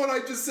 it's what I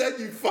just said,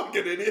 you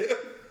fucking idiot.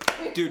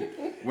 Dude,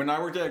 when I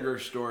worked at a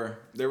grocery store,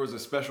 there was a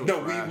special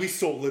No, trash. we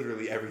sold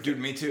literally everything. Dude,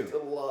 me too.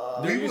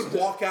 We would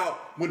walk out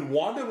when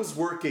Wanda was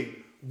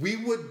working. We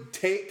would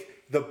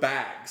take the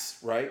bags,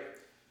 right?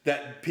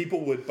 That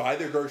people would buy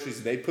their groceries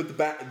and they put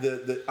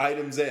the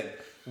items in.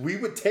 We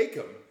would take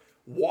them,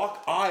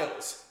 walk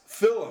aisles,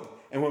 fill them,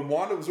 and when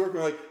Wanda was working,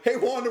 we're like, "Hey,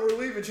 Wanda, we're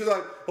leaving." She's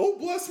like, "Oh,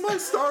 bless my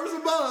stars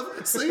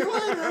above. See you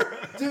later."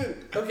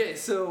 dude, okay,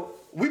 so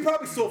We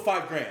probably sold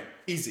 $5,000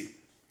 easy.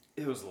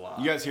 it was a lot.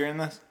 You guys hearing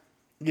this?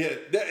 Yeah,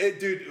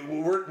 dude,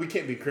 we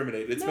can't be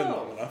incriminated. It's been No.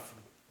 long enough.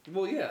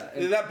 Well, yeah.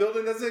 And That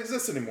building doesn't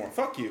exist anymore.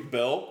 Fuck you,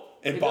 Bill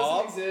and it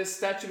Bob. doesn't exist.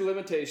 Statute of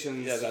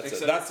limitations. Yeah, that's et it.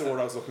 cetera, That's the et word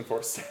I cetera. was looking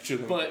for. Statute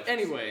of But limitations.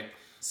 anyway,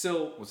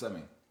 so What's that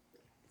mean?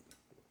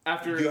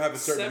 after You have a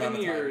certain 7 amount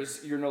of time.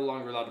 years, you're no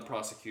longer allowed to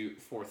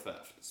prosecute for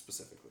theft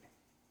specifically.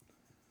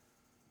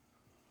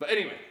 But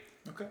anyway,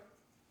 Okay.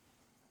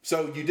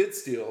 So you did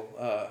steal.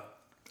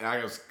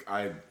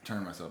 I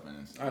turned myself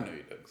in. I know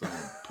you did. 'Cause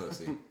I'm a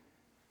pussy.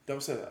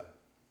 Don't say that.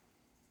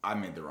 I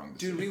made the wrong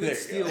decision. dude, we There would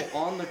you steal go.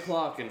 on the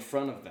clock in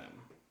front of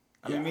them.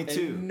 I mean, me And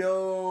too.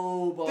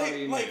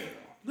 nobody knew.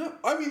 No,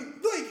 I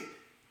mean,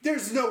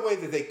 there's no way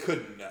that they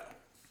couldn't know.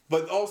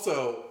 But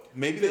also,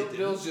 maybe they didn't.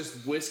 Bill's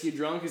just whiskey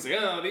drunk. He's like,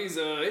 oh, these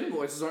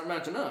invoices aren't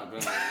matching up.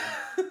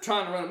 And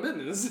trying to run a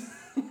business.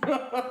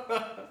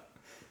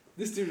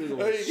 This dude is a Oh,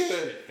 little you get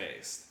it.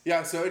 shit-faced.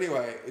 Yeah. So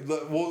anyway,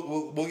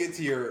 we'll get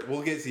to your I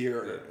wanna hear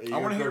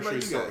about grocery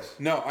you store. guys.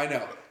 No, I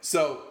know.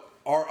 So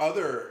our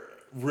other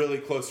really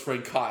close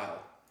friend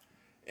Kyle,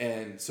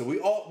 and so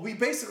we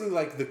basically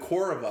like the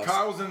core of us.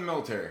 Kyle was in the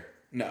military.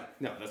 No,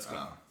 No, that's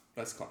Clint. Oh.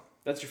 that's Clint.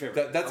 That's your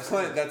favorite. That's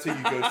Clint. That's who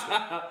you go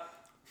to.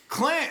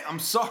 Clint, I'm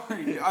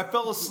sorry. I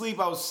fell asleep.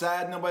 I was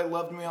sad. Nobody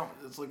loved me.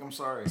 It's like, I'm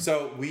sorry.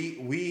 So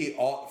we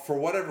all, for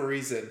whatever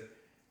reason,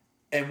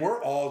 and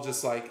we're all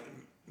just like,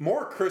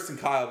 more Chris and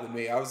Kyle than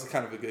me. I was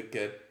kind of a good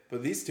kid,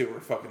 but these two were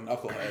fucking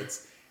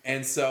knuckleheads.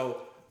 And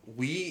so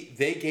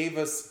they gave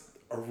us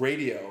a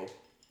radio,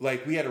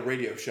 like we had a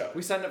radio show.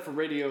 We signed up for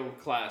radio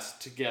class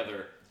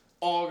together.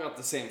 All got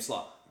the same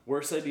slot.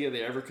 Worst idea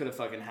they ever could have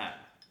fucking had.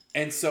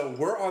 And so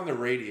we're on the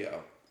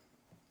radio,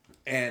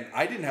 and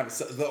I didn't have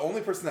the only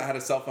person that had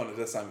a cell phone at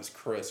this time was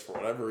Chris for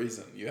whatever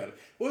reason. You had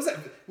what was that?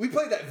 We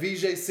played that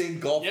Vijay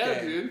Singh golf Yeah,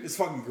 game. dude. It's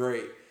fucking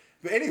great.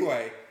 But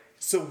anyway,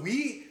 so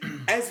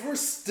as we're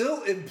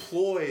still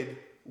employed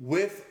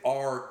with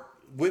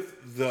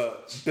the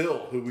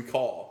Bill who we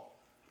call,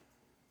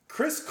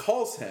 Chris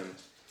calls him,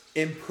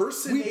 We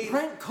impersonate.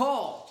 prank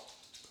call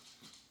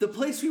the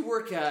place we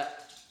work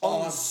at on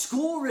the On-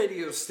 school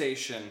radio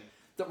station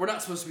that we're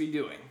not supposed to be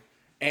doing.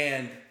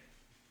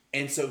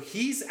 And so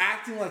he's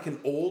acting like an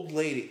old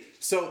lady.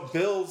 So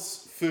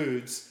Bill's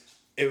Foods,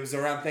 it was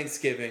around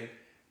Thanksgiving.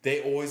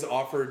 They always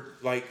offered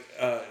like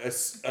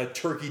a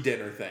turkey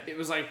dinner thing. It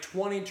was like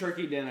 20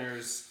 turkey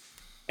dinners.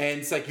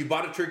 And it's like you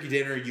bought a turkey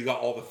dinner, you got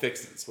all the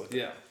fixings with it.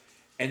 Yeah.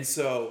 And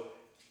so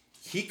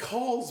he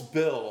calls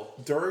Bill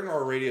during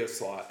our radio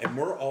slot, and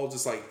we're all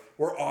just like,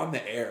 we're on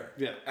the air.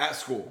 Yeah. At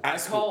school. I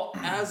call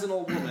as an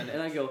old woman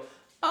and I go,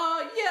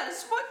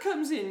 yes, what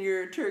comes in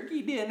your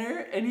turkey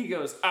dinner? And he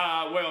goes,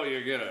 well,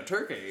 you get a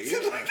turkey.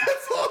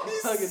 That's all he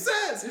Fucking-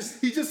 says.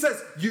 He just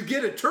says, you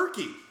get a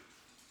turkey.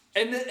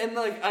 And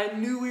like I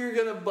knew we were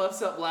gonna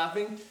bust up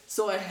laughing,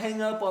 so I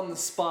hang up on the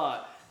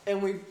spot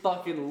and we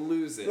fucking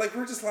lose it. Like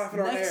we're just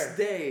laughing on air. Next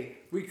day,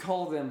 we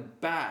call them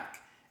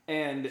back,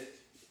 and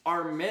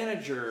our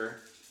manager,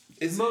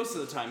 most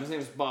of the time, his name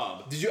is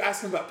Bob. Did you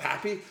ask him about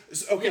Pappy?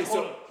 Okay, Yeah,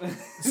 hold on.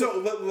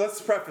 so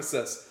let's preface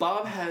this.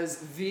 Bob has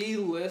the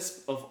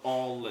lisp of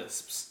all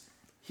lisps.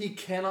 He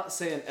cannot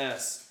say an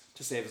S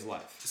to save his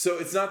life. So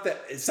it's not the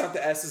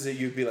S's that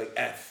you'd be like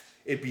F.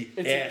 It'd be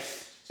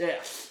F.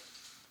 F.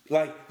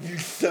 Like, you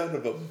son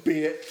of a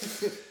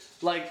bitch.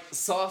 Like,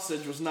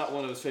 sausage was not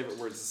one of his favorite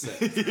words to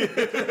say.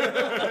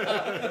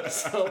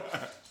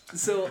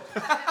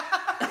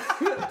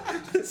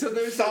 so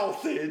there's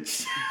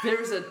Sausage.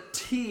 there's a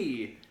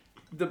T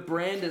The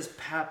brand is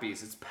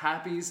Pappy's. It's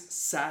Pappy's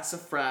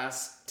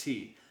Sassafras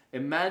Tea.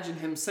 Imagine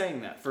him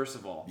saying that, first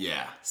of all.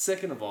 Yeah.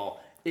 Second of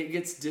all, it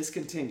gets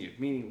discontinued,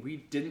 meaning we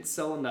didn't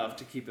sell enough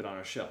to keep it on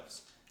our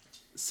shelves.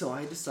 So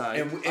I decide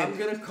I'm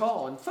going to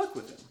call and fuck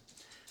with him.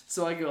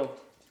 So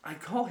I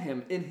call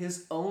him in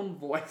his own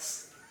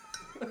voice.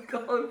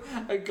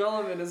 I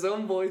call him in his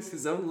own voice,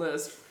 his own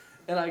lisp,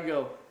 and I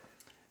go,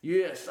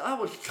 yes, I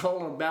was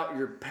calling about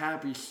your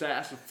Pappy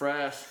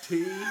Sassafras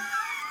Tea.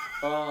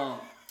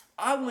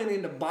 I went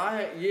in to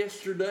buy it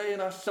yesterday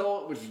and I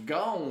saw it was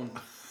gone.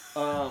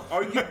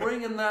 Are you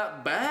bringing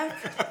that back?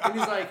 And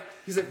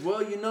he's like, well,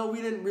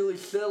 we didn't really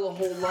sell a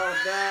whole lot of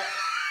that,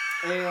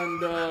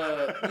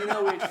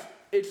 and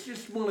it's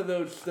just one of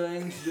those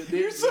things that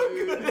You're so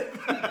good at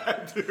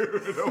that, dude.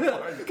 Oh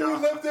my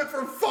God. We lived it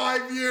for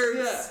 5 years.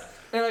 Yeah.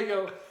 And I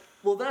go,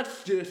 well,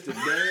 that's just a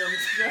damn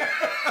shame.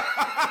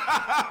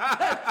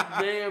 That's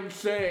a damn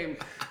shame.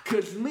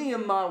 Because me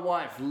and my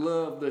wife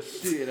love the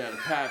shit out of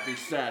Pappy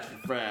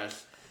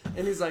Sassafras.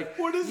 And he's like,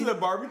 What is it, a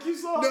barbecue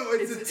sauce? No,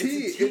 it's a tea.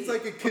 It's a tea. It's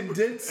like a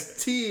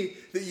condensed tea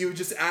that you would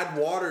just add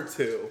water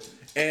to.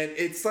 And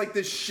it's like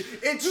this shit.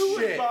 It's Who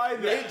would shit. buy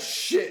that? It's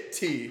shit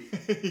tea.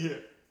 Yeah.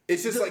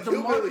 It's just like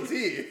hillbilly market-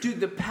 tea. Dude,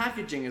 the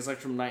packaging is like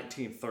from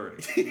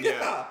 1930.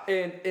 Yeah.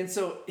 And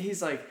so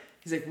he's like,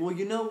 well,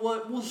 you know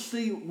what? We'll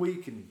see what we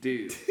can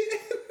do.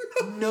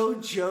 No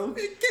joke.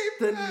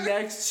 The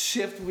next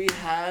shift we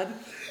had,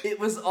 it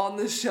was on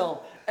the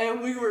shelf.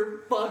 And we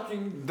were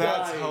fucking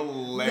That's dying.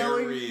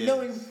 hilarious.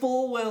 Knowing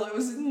full well it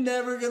was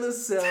never going to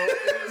sell.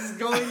 It was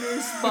going to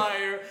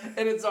expire.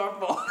 And it's our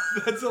fault.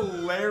 That's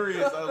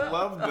hilarious. I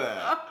love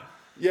that.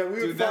 Yeah, we would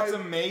Dude, that's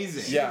find-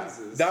 amazing. Yeah,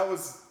 Jesus. that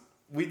was.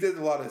 We did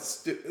a lot of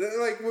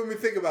like when we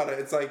think about it,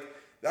 it's like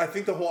I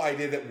think the whole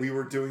idea that we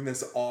were doing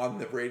this on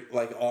the radio,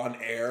 like on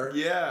air,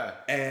 Yeah.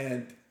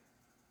 and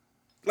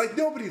like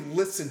nobody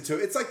listened to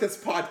it. It's like this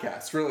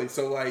podcast, really.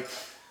 So like,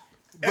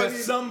 But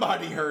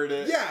somebody heard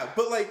it. yeah,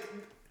 but like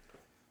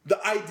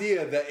the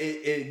idea that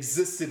it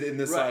existed in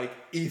this Right. like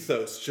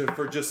ethos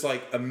for just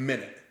like a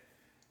minute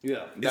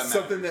Yeah. That is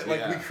something matters, that like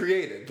yeah. we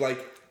created, like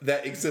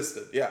that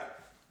existed. Yeah.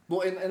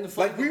 Well, and the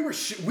fun Like we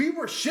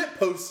were shit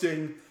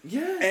posting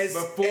Yes.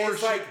 Before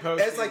as like shitposting.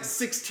 as like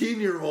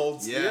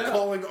 16-year-olds Yeah.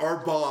 calling our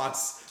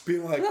boss,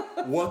 being like,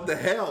 "What the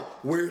hell?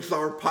 Where's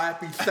our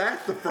Pappy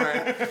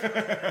Sassafras?"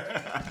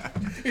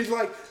 He's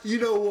like, "You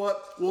know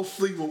what? We'll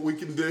see what we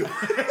can do." You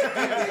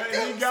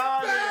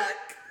got it.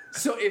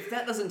 So if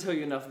that doesn't tell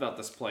you enough about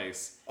this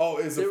place, Oh,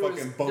 it's a fucking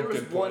there bumpkin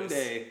was one place.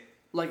 day,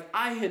 like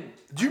I had.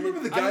 Do you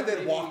remember the I guy had that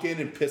maybe- walk in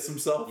and piss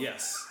himself?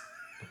 Yes.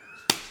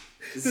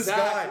 This Zach,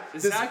 guy-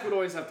 this- Zach would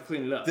always have to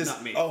clean it up, This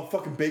not me. oh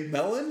fucking big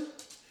melon.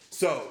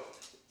 So,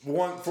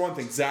 for one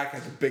thing, Zach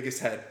had the biggest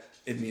head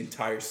in the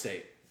entire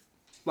state.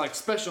 Like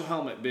special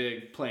helmet,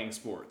 big playing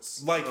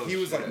sports. Like he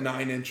was shit.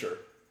 like 9-incher.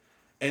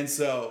 And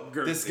so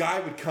this Girthy. guy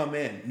would come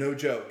in, no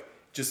joke,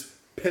 just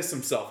piss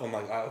himself on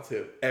like aisle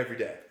 2 every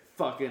day.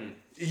 Fucking.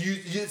 You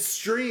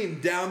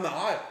stream down the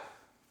aisle.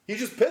 He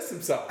just pissed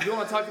himself. You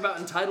want to talk about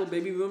entitled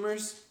baby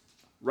boomers?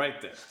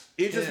 Right there.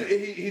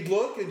 He'd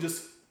look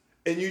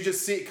and you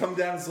just see it come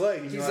down his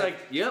leg. And He's like,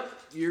 "Yep,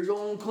 you're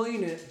gonna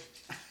clean it."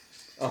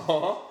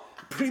 uh-huh.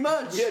 Pretty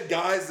much. We had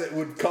guys that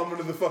would come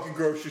into the fucking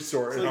grocery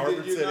store in So Harvard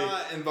did you City.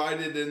 not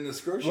invited in this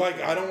grocery Like,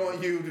 store? I don't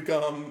want you to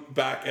come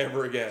back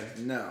ever again.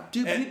 No.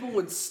 Dude, And- people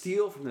would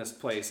steal from this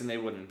place and they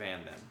wouldn't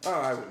ban them. Oh,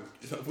 I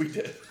wouldn't. We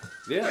did.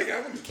 Yeah. Like,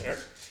 I wouldn't care.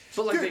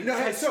 But like, Dude, they no,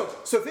 hey, catch- so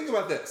think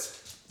about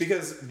this.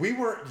 Because we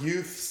weren't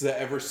youths that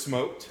ever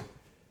smoked,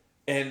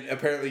 and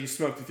apparently you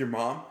smoked with your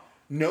mom.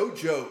 No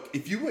joke.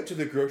 If you went to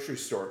the grocery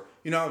store,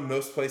 you know how in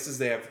most places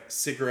they have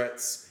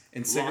cigarettes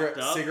and Locked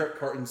up? cigarette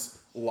cartons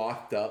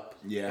locked up.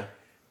 Yeah.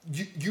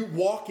 You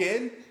walk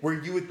in where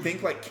you would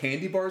think like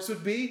candy bars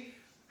would be,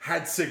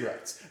 had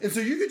cigarettes. And so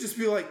you could just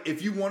be like,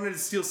 if you wanted to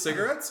steal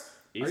cigarettes,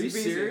 Are you Easy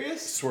peasy.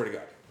 serious? swear to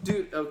God.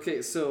 Dude,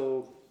 okay,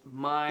 so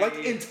my Like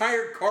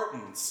entire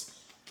cartons.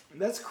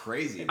 That's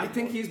crazy. I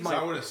think he's my- So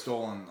I would have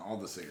stolen all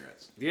the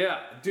cigarettes. Yeah,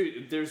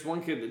 dude, there's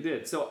one kid that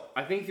did. So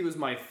I think he was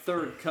my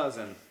third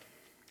cousin.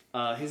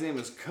 His name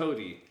was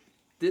Cody.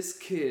 This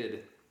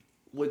kid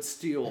would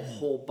steal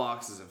whole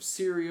boxes of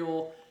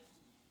cereal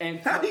and,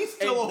 How do you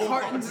steal a whole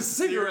cartons box of of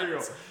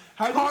cereal? cigarettes.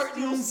 How do you steal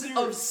Cartons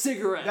cereal? of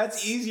cigarettes.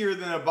 That's easier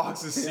than a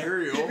box of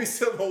cereal. You'd be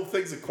stealing whole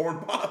things of corn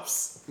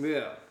pops.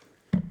 Yeah.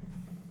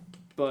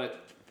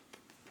 But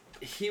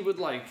he would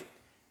like,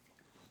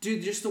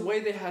 dude, just the way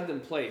they had them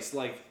placed,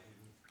 like,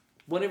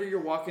 whenever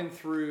you're walking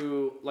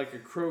through like a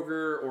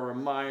Kroger or a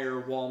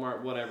Meijer,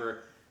 Walmart,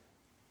 whatever,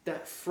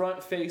 that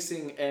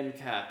front-facing end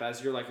cap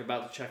as you're like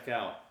about to check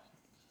out,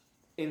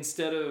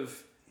 instead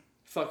of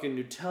fucking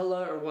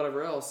Nutella or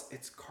whatever else,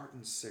 it's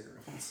carton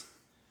cigarettes.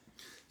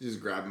 Just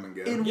grab them and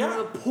go. In one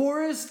of the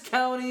poorest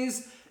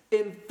counties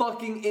in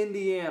fucking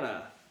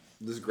Indiana.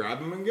 Just grab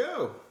them and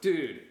go.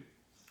 Dude,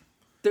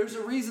 there's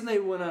a reason they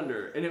went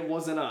under, and it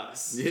wasn't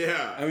us.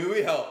 Yeah. I mean,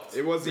 we helped.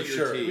 It wasn't for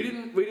your sure.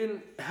 team. We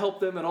didn't help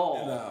them at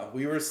all. No,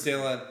 we were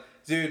stealing.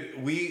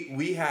 Dude,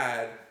 we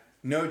had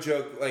no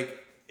joke.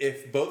 Like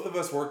if both of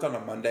us worked on a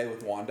Monday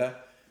with Wanda,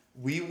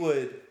 we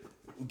would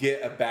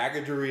get a bag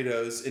of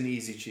Doritos and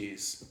Easy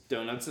Cheese,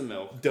 Donuts and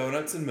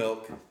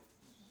milk.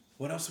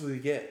 What else would we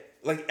get?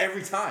 Like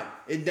every time,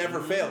 it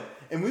never failed,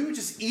 and we would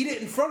just eat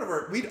it in front of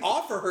her. We'd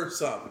offer her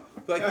some,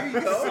 like here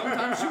you go.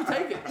 Sometimes she would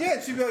take it. Yeah,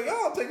 and she'd be like,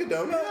 "Oh, I'll take a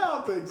donut." Yeah,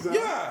 I'll think so.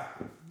 Yeah.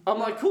 I'm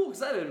like, cool,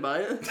 because I didn't buy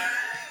it.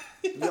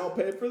 Y'all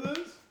paid for this?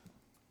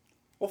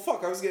 Well,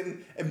 fuck, I was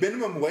getting a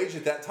minimum wage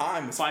at that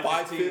time was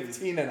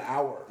 $5.15 an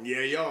hour.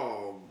 Yeah,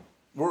 y'all.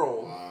 We're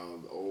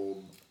old.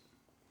 Old.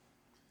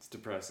 It's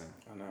depressing.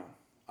 I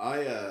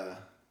know.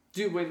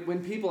 Dude,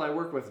 when people I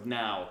work with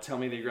now tell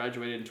me they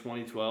graduated in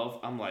 2012,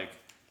 I'm like,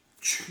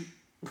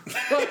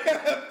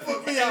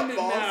 Put me out,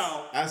 boss.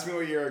 now. Ask me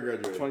what year I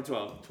graduated.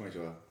 2012.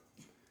 2012.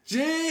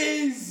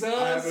 Jesus.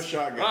 I have a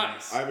shotgun.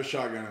 Christ. I have a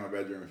shotgun in my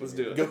bedroom. Let's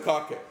do it. Go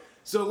cock it.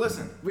 So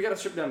listen, We gotta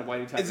strip down to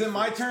Whitey Tiger. is it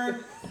my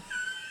turn?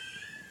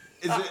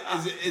 Is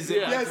it?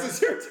 Yeah. Yes,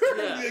 it's your turn.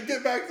 Yeah.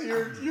 Get back to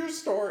your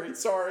story.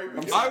 Sorry.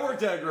 I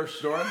worked at a grocery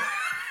store.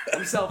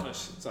 I'm selfish.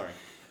 Sorry.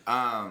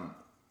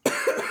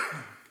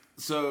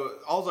 So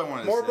all I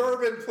wanted to More say,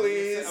 bourbon,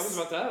 please. I was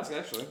about to ask,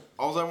 actually.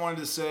 all I wanted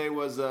to say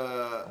was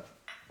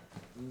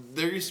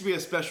there used to be a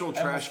special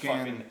trash can.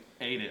 Fucking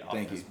ate it off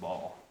Thank this you.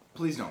 ball.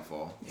 Please don't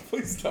fall.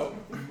 Please don't.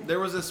 There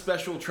was a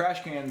special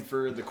trash can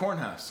for the corn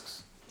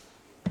husks.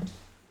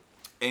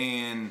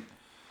 And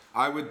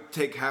I would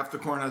take half the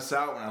corn husks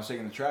out when I was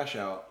taking the trash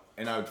out,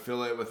 and I would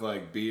fill it with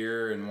like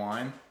beer and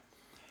wine.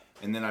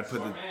 And then I'd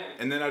put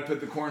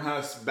the corn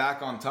husks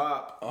back on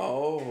top,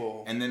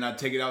 Oh. and then I'd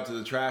take it out to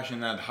the trash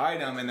and I'd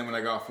hide them, and then when I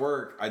got off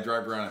work, I'd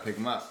drive around and pick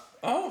them up.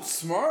 Oh,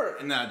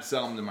 smart. And then I'd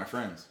sell them to my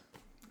friends.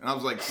 And I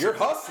was like, You're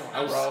hustling,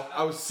 bro.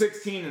 I was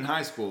 16 in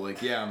high school.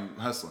 Like, yeah, I'm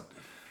hustling.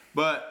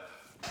 But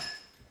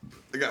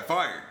I got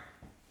fired.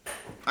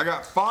 I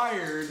got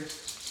fired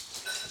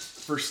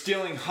for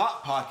stealing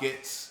Hot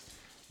Pockets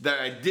that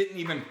I didn't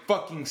even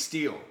fucking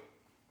steal.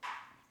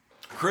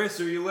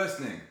 Chris, are you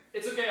listening?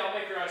 It's okay, I'll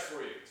make your ice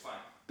for you. It's fine.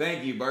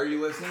 Thank you, but are you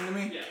listening to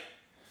me? Yeah.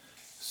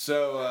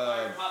 So,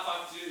 Hot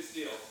Pockets to do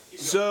the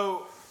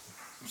steal.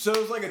 So it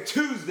was like a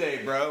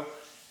Tuesday, bro.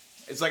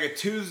 It's like a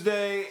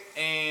Tuesday,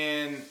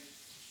 and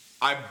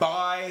I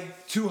buy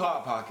 2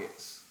 Hot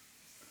Pockets,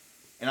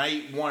 and I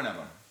eat one of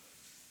them.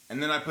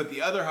 And then I put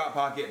the other Hot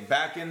Pocket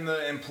back in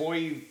the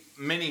employee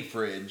mini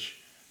fridge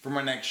for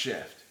my next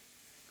shift.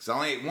 Because I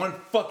only ate one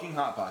fucking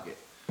Hot Pocket.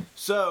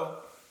 So,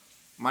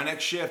 my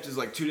next shift is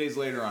like 2 days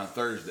later on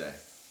Thursday.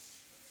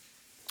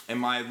 And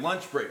my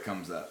lunch break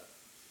comes up.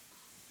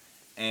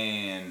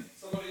 And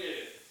Somebody ate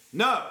it.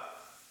 no,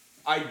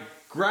 I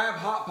grab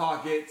Hot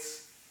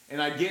Pockets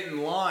and I get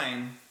in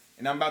line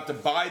and I'm about to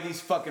buy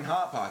these fucking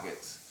Hot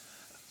Pockets.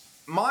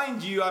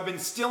 Mind you, I've been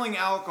stealing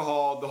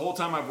alcohol the whole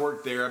time I've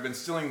worked there. I've been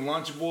stealing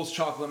Lunchables,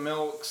 chocolate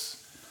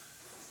milks.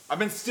 I've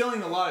been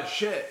stealing a lot of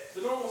shit.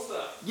 The normal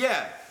stuff.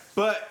 Yeah,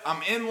 but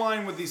I'm in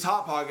line with these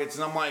Hot Pockets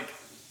and I'm like,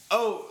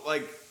 oh,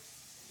 like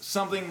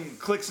something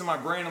clicks in my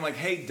brain. I'm like,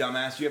 hey,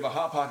 dumbass, you have a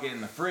Hot Pocket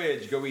in the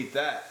fridge. Go eat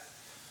that.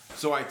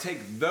 So I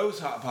take those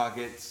Hot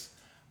Pockets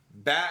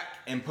back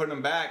and put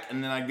them back,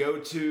 and then I go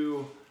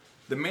to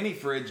the mini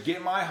fridge,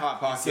 get my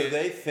Hot Pocket. So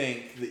they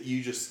think that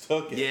you just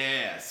took it.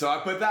 Yeah, so I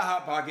put that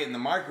Hot Pocket in the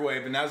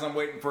microwave, and as I'm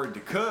waiting for it to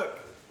cook,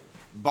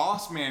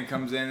 boss man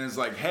comes in and is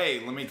like,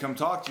 hey, let me come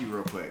talk to you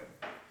real quick.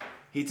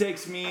 He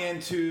takes me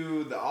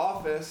into the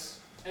office.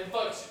 And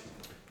fucks you.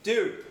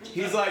 Dude,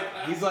 he's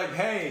like,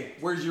 hey,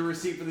 where's your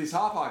receipt for these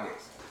Hot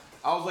Pockets?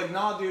 I was like,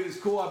 nah, dude, it's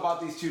cool. I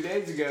bought these 2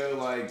 days ago.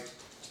 Like,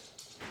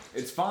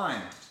 it's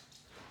fine.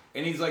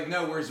 And he's like,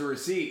 no, where's the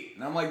receipt?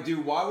 And I'm like,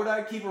 dude, why would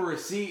I keep a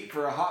receipt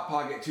for a Hot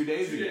Pocket 2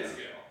 days ago?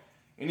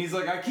 And he's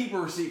like, I keep a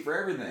receipt for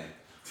everything.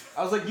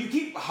 I was like, you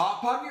keep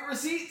Hot Pocket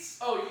receipts?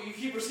 Oh, you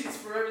keep receipts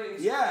for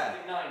everything? Yeah.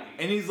 90.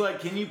 And he's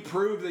like, can you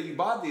prove that you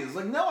bought these? I was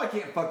like, no, I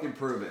can't fucking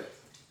prove it.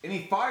 And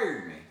he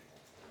fired me.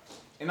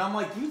 And I'm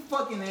like, you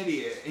fucking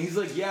idiot. And he's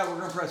like, yeah, we're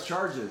gonna press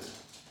charges.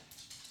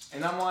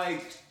 And I'm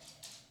like,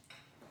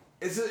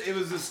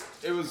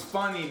 it was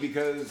funny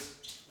because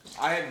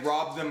I had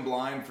robbed them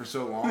blind for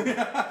so long.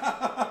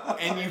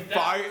 And you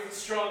fired,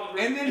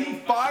 and then he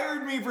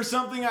fired me for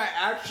something I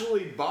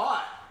actually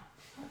bought.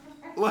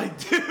 Like,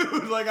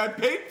 dude, like I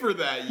paid for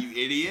that, you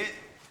idiot.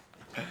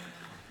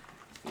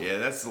 Yeah,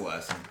 that's the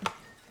lesson.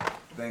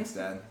 Thanks,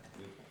 Dad.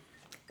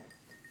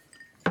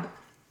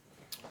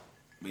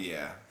 But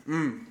yeah.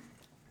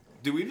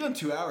 Dude, we've done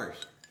 2 hours.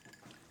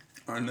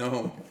 I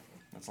know.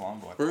 That's a long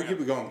boy. We're gonna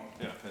keep it going.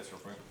 Yeah, piss real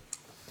quick.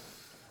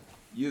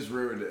 You just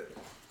ruined it.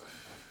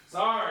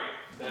 Sorry,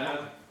 Dad.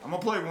 I'm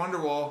gonna play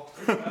Wonderwall.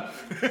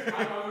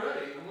 I'm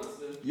ready. I'm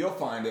listening. You'll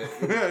find it.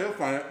 Yeah, you'll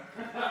find it.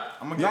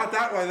 I'm gonna Not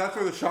that way. That's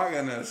where the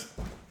shotgun is.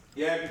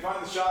 Yeah, if you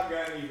find the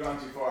shotgun, you've gone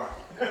too far.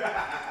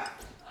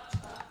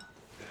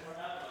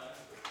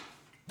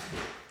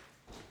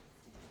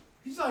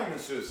 He's not even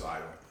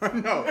suicidal.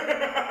 No.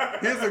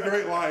 He has a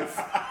great life.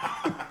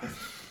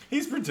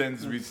 He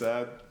pretends to be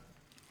sad.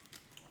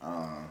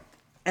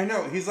 I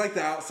know. He's like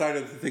the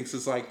outsider that thinks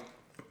it's like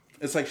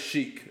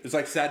chic. It's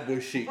like sad boy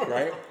chic,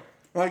 right?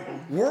 Like,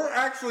 we're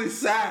actually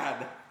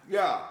sad.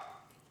 Yeah.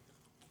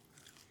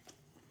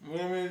 What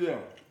do you mean to do?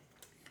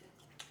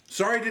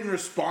 Sorry I didn't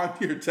respond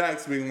to your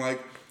text being like,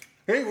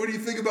 hey, what do you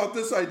think about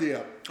this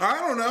idea? I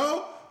don't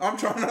know. I'm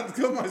trying not to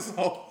kill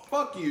myself.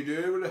 Fuck you,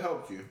 dude. It would have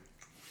helped you.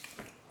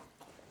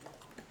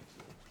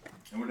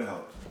 It would have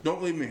helped.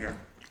 Don't leave me here.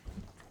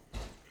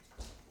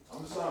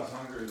 I'm just not as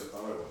hungry as I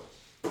thought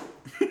I was.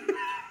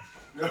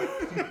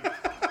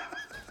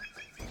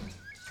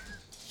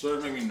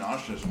 Started making me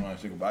nauseous when I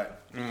took a bite.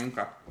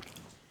 Okay.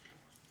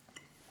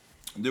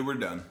 Dude, we're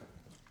done.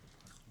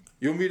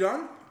 You want me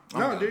done? I'm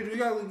No, done. dude, you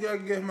gotta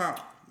get him out.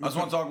 I just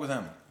want to talk with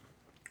him.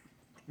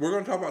 We're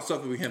gonna talk about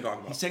stuff that we can't talk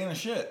about. He's taking a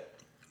shit.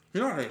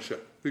 He's not taking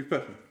shit. He's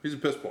pissing. He's a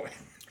piss boy.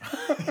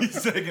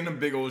 He's taking a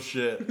big old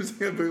shit. He's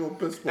taking a big old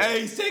piss boy.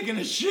 Hey, he's taking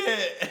a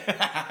shit.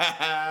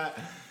 Yeah,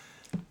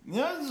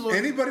 this is what-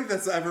 Anybody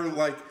that's ever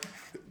like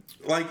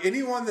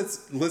anyone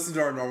that's listened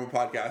to our normal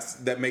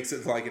podcast that makes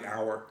it to like an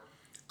hour,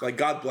 like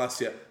God bless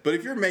you. But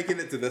if you're making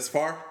it to this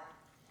far,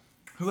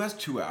 who has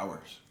 2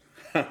 hours?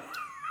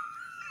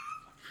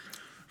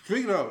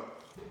 speaking of,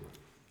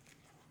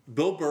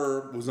 Bill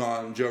Burr was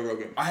on Joe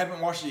Rogan. I haven't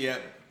watched it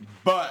yet,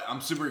 but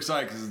I'm super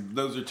excited because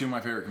those are two of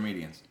my favorite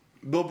comedians.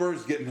 Bill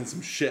Burr's getting in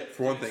some shit.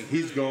 For one thing,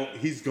 he's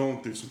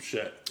going through some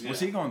shit. What's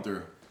he going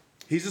through?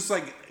 He's just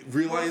like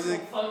realizing.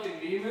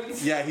 Fucking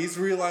demons. Yeah, he's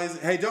realizing.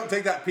 Hey, don't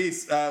take that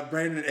piece,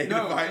 Brandon. Ate a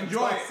bite.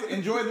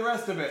 enjoy the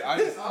rest of it. I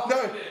just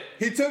No,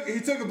 he took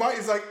a bite.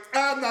 He's like,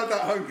 I'm not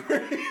that hungry.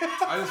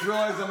 I just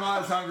realized I'm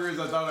not as hungry as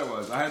I thought I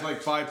was. I had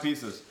like 5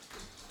 pieces.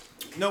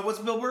 No, what's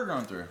Bill Burr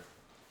going through?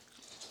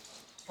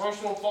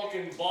 Personal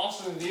fucking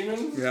boss and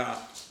demons. Yeah,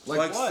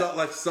 Like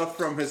what? stuff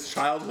from his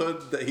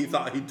childhood that he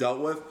thought he dealt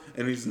with,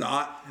 and he's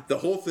not. The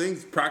whole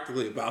thing's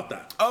practically about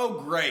that.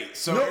 Oh, great!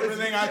 So No,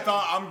 everything I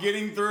thought I'm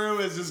getting through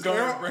is just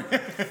going.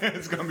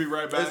 It's going to be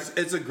right back.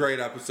 It's a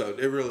great episode.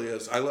 It really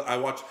is. I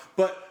watched,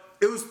 but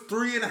it was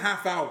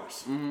 3.5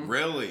 hours.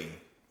 Really?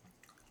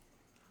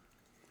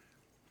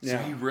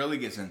 Yeah. So he really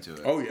gets into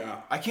it. Oh yeah.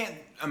 I can't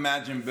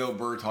imagine Bill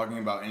Burr talking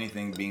about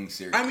anything being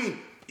serious. I mean,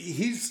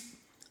 he's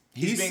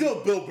being-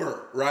 still Bill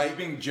Burr, right? He's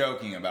being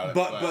joking about it.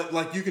 But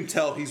like you can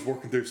tell he's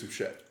working through some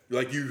shit.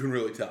 Like you can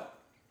really tell.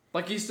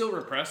 Like he still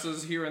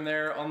represses here and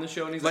there on the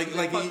show, and he's like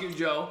fuck he, you,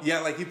 Joe. Yeah,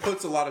 like he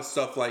puts a lot of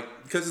stuff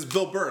like because it's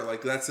Bill Burr,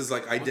 like that's his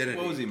like identity.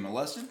 What was he,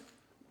 molested?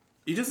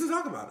 He doesn't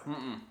talk about it.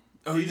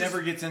 Oh, he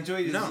never gets into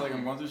it? He's just No. like,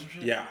 I'm going through some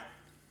shit? Yeah.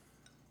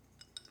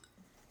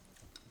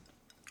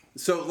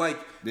 So like,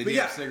 Did but he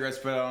yeah, have cigarettes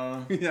put out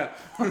on him? yeah,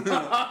 we're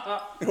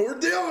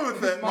dealing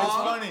with it, It's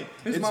Mom. funny.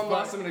 His It's mom funny.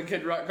 lost him in a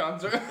Kid Rock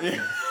concert.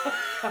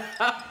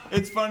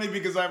 It's funny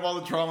because I have all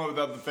the trauma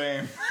without the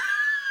fame.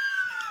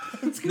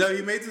 No,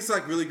 he made this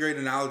like really great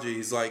analogy.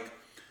 He's like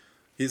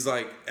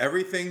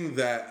everything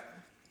that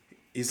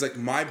he's like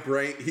my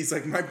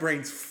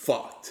brain's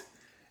fucked,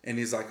 and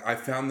he's like I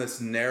found this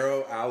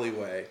narrow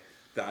alleyway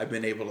that I've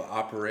been able to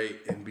operate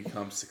and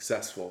become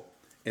successful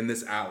in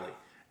this alley.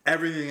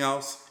 Everything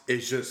else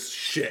is just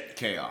shit.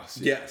 Chaos.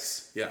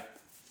 Yes. Yeah.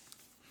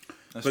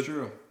 That's But-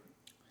 true.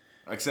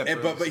 Except And,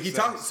 for but he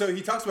success.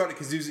 talks about it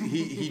because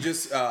he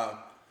just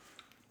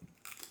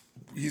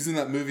he's in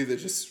that movie that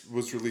just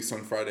was released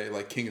on Friday,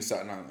 like King of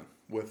Staten Island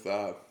with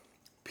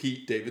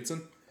Pete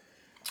Davidson.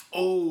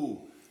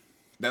 Oh,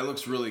 that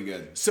looks really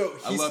good. So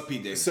I love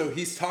Pete Davidson. So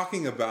he's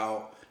talking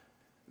about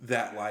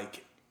that,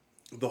 like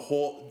the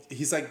whole.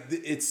 He's like,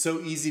 it's so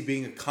easy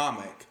being a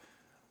comic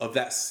of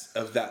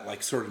that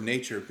like sort of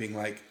nature, being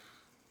like,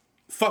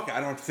 fuck it, I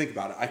don't have to think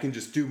about it. I can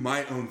just do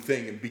my own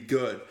thing and be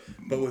good.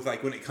 But with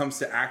like when it comes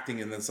to acting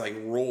and this like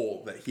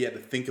role that he had to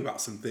think about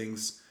some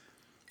things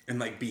and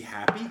like be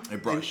happy.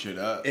 It brought shit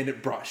up. And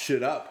it brought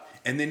shit up.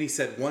 And then he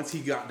said once he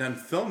got done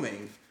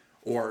filming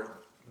or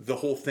the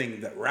whole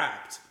thing that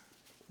wrapped,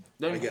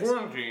 Then I guess,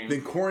 quarantine.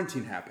 then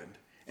quarantine happened.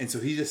 And so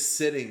he's just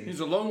sitting. He's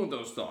alone with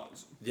those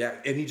thoughts. Yeah,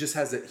 and he just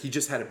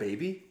had a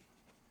baby.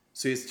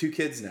 So he has 2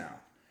 kids now.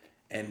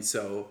 And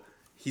so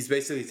he's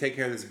basically taking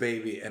care of this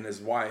baby and his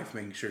wife,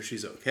 making sure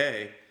she's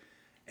okay.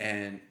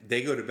 And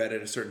they go to bed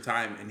at a certain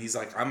time. And he's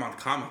like, I'm on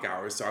comic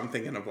hours. So I'm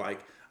thinking of like,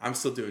 I'm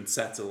still doing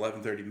sets at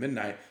 11:30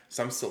 midnight.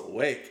 So I'm still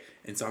awake.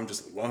 And so I'm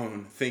just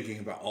alone thinking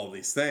about all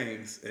these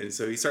things. And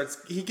so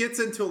he gets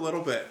into a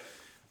little bit,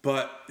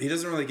 but he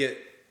doesn't really get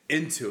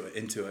into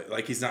it.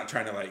 Like he's not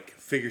trying to like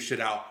figure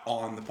shit out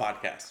on the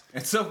podcast.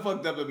 It's so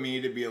fucked up of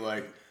me to be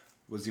like,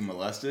 was he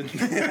molested? You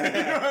know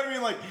what I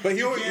mean? Like, But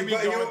you can't be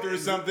going through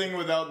something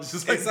without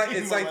just like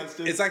being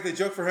molested. It's like the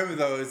joke for him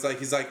though. It's like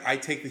he's like I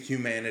take the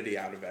humanity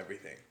out of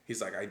everything.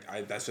 He's like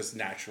I that's just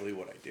naturally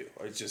what I do.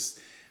 It's just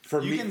for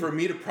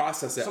me to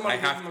process it. Somebody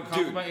I gives have him a to.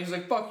 compliment. He's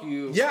like, "Fuck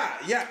you." Yeah.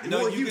 No,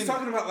 well, you he was can-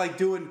 talking about like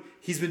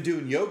he's been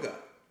doing yoga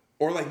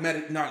or like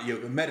not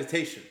yoga,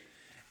 meditation,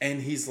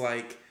 and he's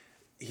like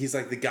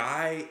the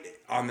guy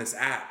on this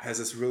app has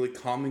this really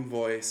calming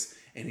voice,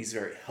 and he's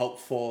very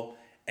helpful.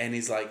 And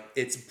he's like,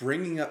 it's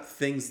bringing up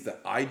things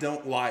that I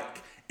don't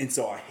like, and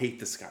so I hate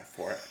this guy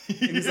for it. And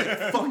he's like,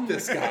 fuck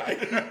this guy.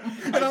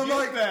 And I'm get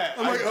like, that.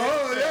 I'm I like, get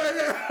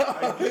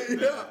oh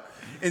yeah.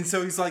 And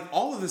so he's like,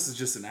 all of this is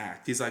just an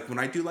act. He's like, when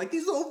I do like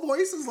these little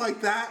voices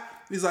like that,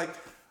 He's like,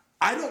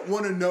 I don't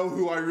want to know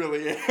who I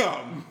really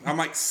am. I'm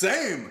like,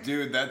 same.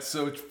 Dude, that's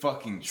so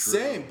fucking true.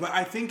 Same. But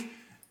I think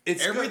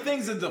it's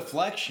everything's a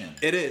deflection.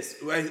 It is.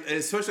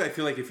 Especially I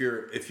feel like if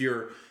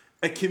you're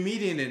a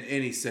comedian in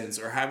any sense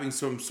or having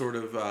some sort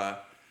of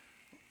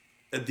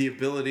the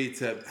ability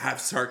to have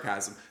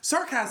sarcasm.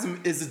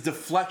 Sarcasm is a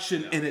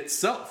deflection in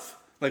itself.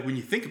 Like when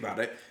you think about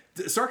it,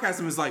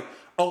 sarcasm is like,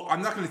 oh,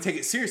 I'm not going to take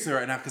it seriously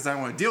right now because I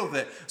don't want to deal with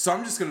it. So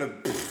I'm just going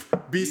to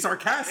be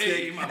sarcastic.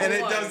 Hey, and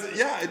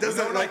it does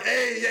that like,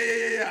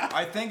 hey, yeah.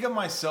 I think of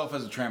myself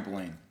as a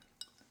trampoline.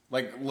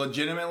 Like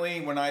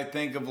legitimately, when I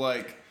think of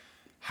like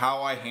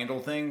how I handle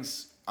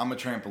things, I'm a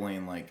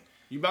trampoline. Like,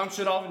 You bounce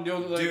shit off and deal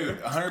with it later.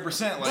 dude,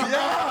 100%.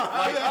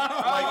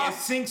 Like it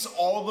sinks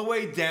all the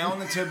way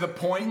down to the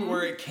point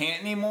where it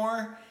can't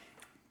anymore,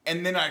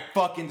 and then I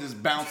fucking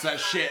just bounce that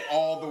shit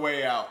all the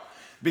way out.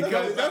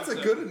 Because that's a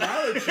good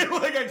analogy.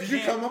 Like Did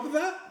you come up with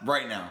that?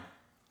 right now.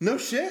 No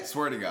shit.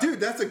 Swear to God. Dude,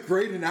 that's a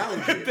great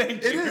analogy.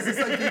 Thank It you. is. It's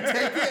like you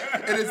take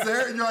it and it's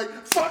there and you're like,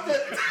 fuck it.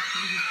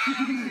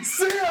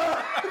 See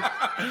ya.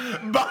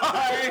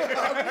 Bye.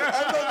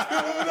 I'm not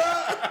cool with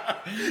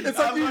that. It's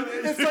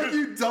like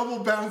you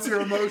double bounce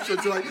your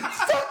emotions. You're like,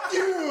 fuck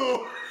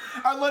you.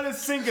 I let it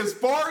sink as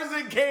far as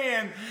it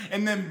can,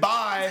 and then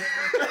bye.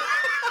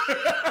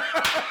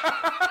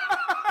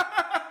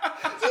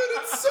 Dude,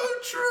 it's so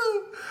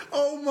true.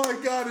 Oh my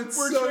God, it's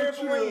We're so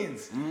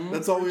trampolines. true.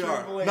 That's all we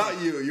are. trampolines.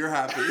 Not you. You're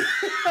happy.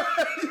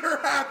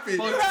 You're happy.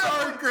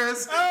 Sorry,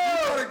 Chris. You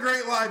had a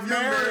great life. You're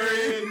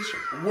married.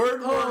 Marriage,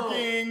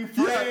 working,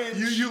 Yeah,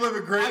 friends. you live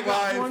a great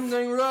life. One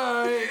thing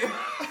right.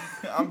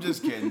 I'm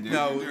just kidding, dude.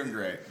 No. You're doing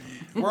great.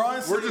 We're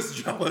honestly, We're just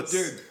jealous.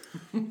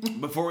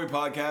 dude. Before we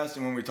podcast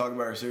and when we talk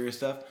about our serious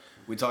stuff,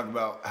 we talk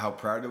about how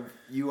proud of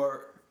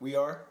we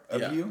are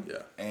of Yeah, you. yeah.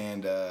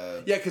 And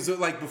Yeah, because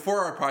like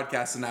before our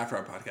podcast and after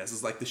our podcast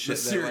is like the shit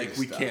The that like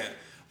serious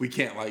we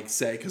can't like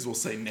say because we'll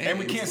say names. and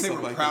we can't say stuff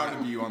we're like proud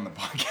that. of you on the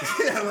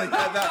podcast. Yeah, like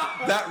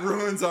that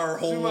ruins our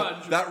whole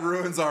much.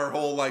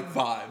 like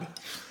vibe.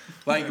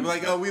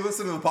 Like oh, we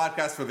listen to the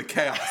podcast for the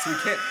chaos.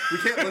 We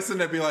can't listen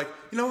to be like,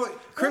 you know what?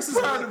 Chris is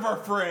proud really- of our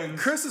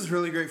friends. Chris is a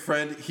really great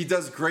friend. He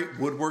does great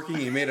woodworking.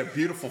 He made a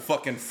beautiful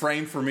fucking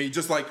frame for me.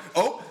 Just like,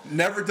 oh,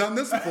 never done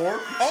this before.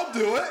 I'll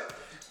do it.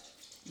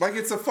 Like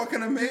it's a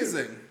fucking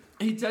amazing.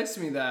 He texted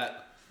me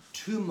that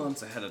 2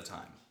 months ahead of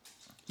time.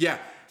 Yeah.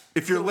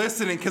 If you're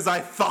listening, because I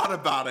thought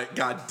about it,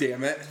 god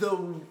damn it.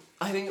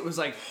 I think it was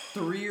like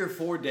 3 or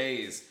 4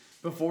 days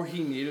before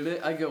he needed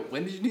it. I go,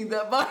 when did you need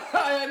that by?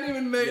 I hadn't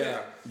even made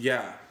it.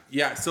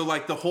 Yeah. So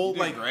like the whole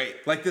did great.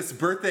 like this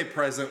birthday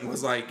present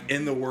was like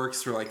in the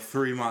works for like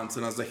 3 months,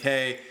 and I was like,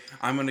 hey,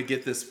 I'm gonna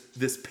get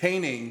this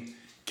painting.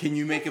 Can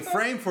you make a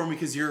frame for me?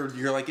 Because you're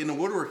like into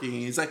woodworking.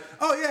 And he's like,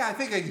 oh yeah, I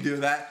think I can do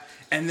that.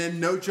 And then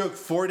no joke,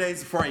 4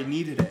 days before I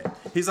needed it,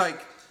 he's like,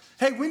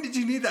 hey, when did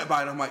you need that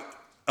by? And I'm like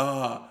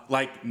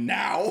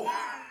now.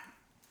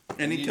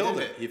 And he killed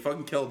it. He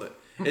fucking killed it.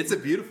 It's a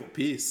beautiful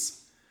piece.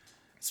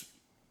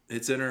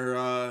 It's in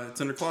her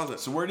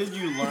closet. So where did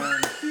you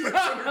learn?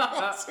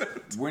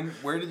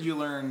 Where did you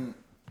learn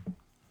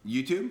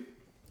YouTube?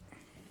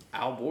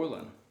 Al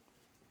Borland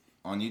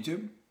On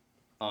YouTube?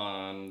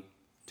 on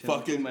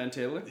Fucking- Man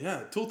Taylor.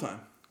 Yeah, tool time.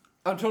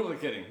 I'm totally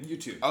kidding.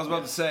 YouTube. I was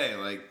about to say,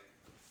 like,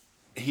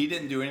 he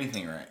didn't do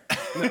anything right.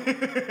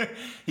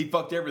 He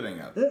fucked everything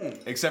up.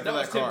 Except for That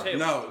was that Tim car. Taylor.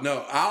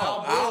 No,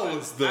 Al Borland.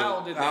 was the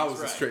Al did Al things was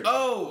the right. straight.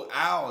 Oh,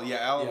 Al. Yeah,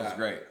 Al was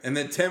great. And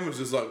then Tim was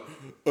just like,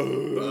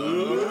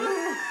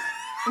 And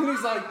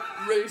he's like,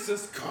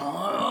 racist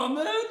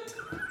comment?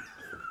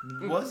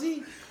 Was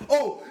he?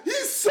 oh,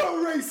 he's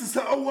so racist.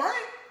 Oh, what?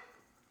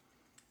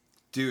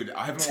 Dude,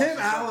 I haven't Tim watched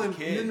this Allen. as a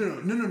kid.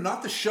 No,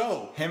 not the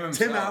show. Him Tim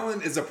himself.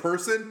 Allen is a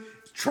person.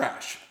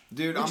 Trash.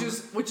 Dude,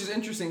 Which is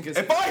interesting because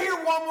if I hear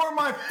one more of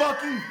my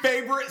fucking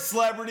favorite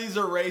celebrities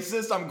are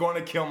racist, I'm going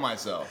to kill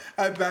myself.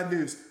 I have bad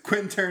news.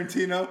 Quentin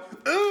Tarantino.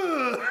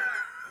 Ugh.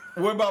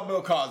 What about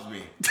Bill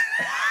Cosby?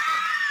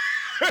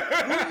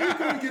 You're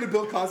going to get a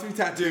Bill Cosby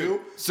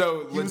tattoo.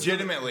 So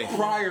legitimately,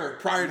 Prior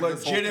to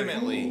this whole thing.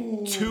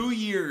 legitimately, 2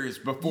 years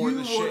before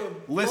the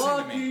shit.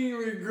 Listen to me.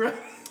 regret.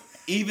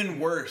 Even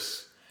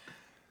worse,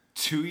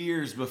 2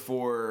 years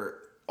before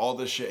all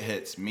this shit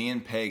hits, me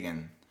and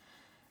Pagan,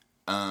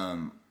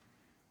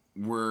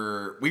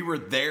 we were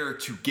there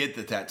to get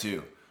the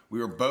tattoo. We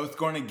were both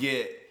going to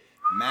get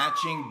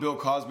matching Bill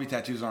Cosby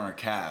tattoos on our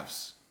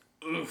calves.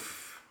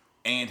 Oof.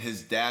 And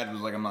his dad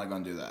was like, I'm not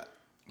going to do that.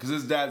 Because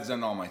his dad's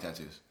done all my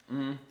tattoos.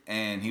 Mm-hmm.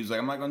 And he was like,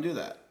 I'm not going to do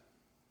that.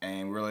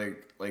 And we're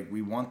like,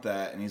 we want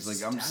that. And he's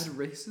like, I'm Dad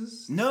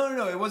racist?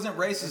 No, it wasn't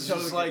racist. It's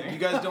just like, you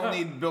guys don't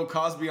need Bill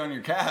Cosby on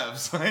your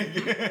calves. Like,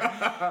 and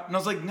I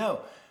was like,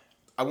 no.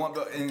 I want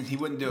Bill, and he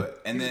wouldn't do it.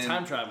 And He's then a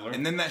time traveler.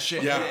 And then that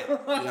shit Yeah.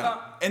 hit. Yeah.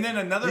 And then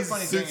another He's a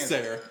funny thing is,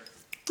 soothsayer.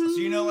 so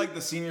you know, like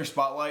the senior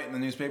spotlight in the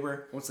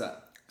newspaper. What's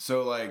that?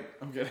 So like,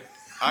 I'm kidding.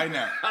 I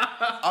know,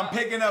 I'm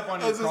picking up on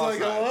your I was just like,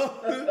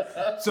 cross-eyed.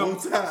 oh. So,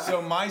 What's that?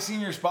 so my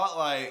senior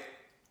spotlight,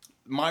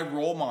 my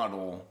role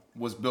model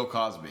was Bill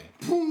Cosby.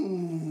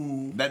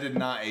 That did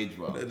not age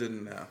well. I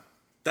didn't know.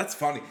 That's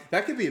funny.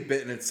 That could be a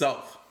bit in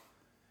itself.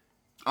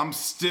 I'm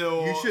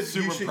still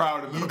super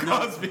proud of Bill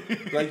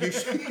Cosby. Like you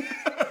should.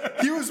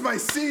 He was my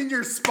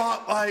senior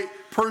spotlight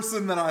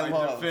person that I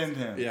love. Defend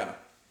him. Yeah.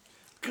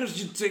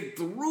 Because you take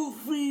the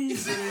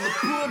roofies and the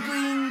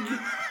pudding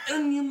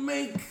and you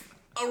make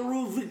a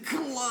roofie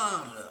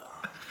colada.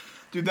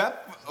 Dude,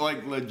 that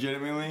like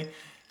legitimately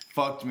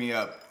fucked me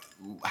up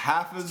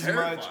half as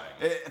much.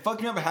 It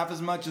fucked me up half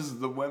as much as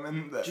the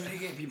women that. Dude, they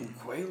gave people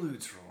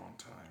Quaaludes for a long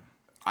time.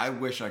 I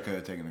wish I could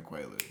have taken a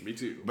Quaalude. Me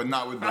too. But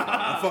not with Bill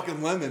Cosby. A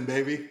fucking lemon,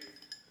 baby.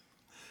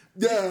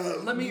 Yeah.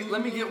 Let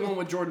me get one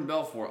with Jordan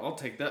Belfort. I'll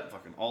take that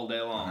fucking all day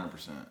long.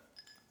 100%.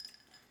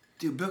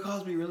 Dude, Bill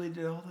Cosby really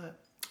did all that?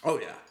 Oh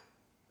yeah.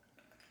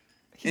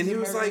 He's And he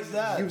was America's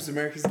like, dad. he was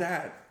America's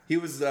dad. He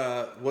was,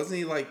 wasn't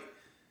he like?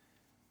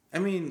 I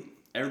mean,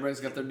 Everybody's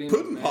got their demons.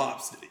 Puddin' man.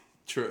 Pops.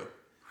 True.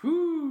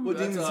 Whew, What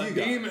that's demons a you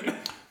got? demon.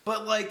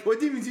 But like, What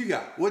demons you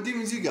got? What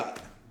demons you got?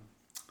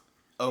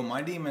 oh,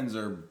 my demons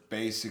are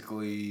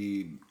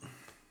basically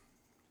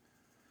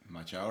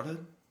my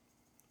childhood.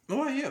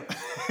 What about you?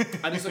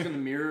 I just look in the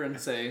mirror and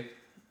say,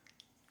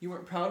 "You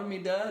weren't proud of me,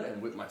 Dad,"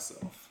 and whip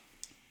myself.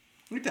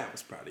 Your dad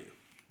was proud of you.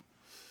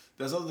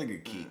 That's also like a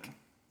geek.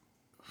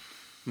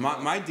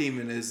 My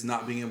demon is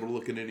not being able to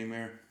look in any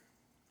mirror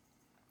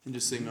and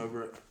just sing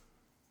over it.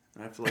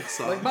 And I have to like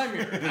sob. Like my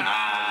mirror.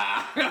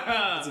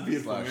 It's a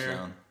beautiful Flash mirror.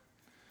 down.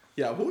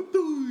 Yeah.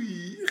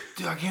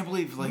 Dude, I can't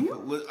believe, like,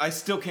 I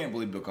still can't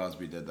believe Bill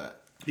Cosby did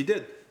that. He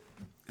did.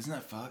 Isn't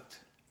that fucked?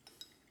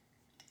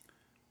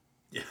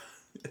 Yeah.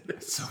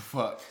 It's so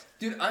fucked.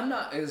 Dude, I'm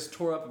not as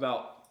tore up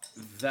about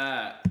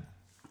that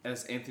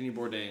as Anthony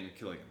Bourdain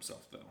killing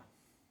himself, though.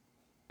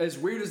 As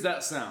weird as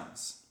that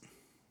sounds.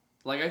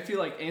 Like, I feel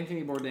like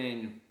Anthony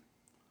Bourdain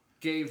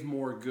gave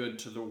more good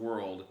to the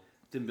world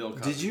than Bill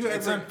Cosby. Did you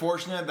It's ever?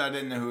 unfortunate that I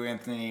didn't know who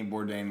Anthony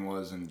Bourdain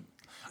was, and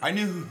I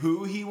knew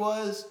who he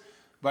was,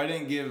 but I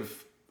didn't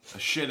give a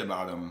shit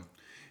about him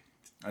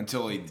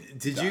until he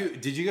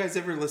died. Did you guys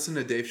ever listen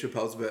to Dave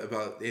Chappelle's bit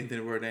about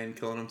Anthony Bourdain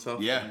killing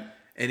himself? Yeah.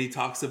 And he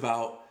talks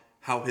about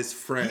how his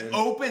friend. He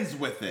opens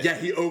with it. Yeah,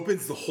 he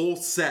opens the whole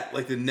set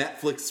like the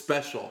Netflix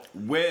special.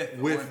 With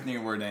Anthony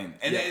Bourdain.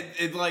 And Yeah.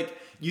 it like,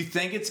 you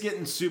think it's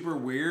getting super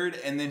weird,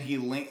 and then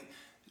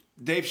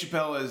Dave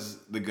Chappelle is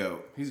the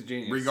GOAT. He's a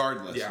genius.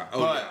 Regardless. Yeah. Oh,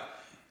 but,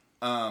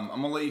 yeah. I'm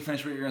going to let you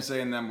finish what you're going to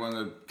say, and then I'm going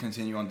to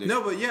continue on Dave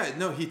No, but yeah,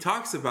 no, he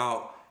talks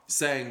about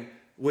saying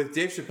with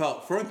Dave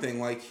Chappelle, for one thing,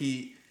 like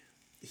he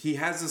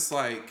has this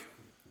like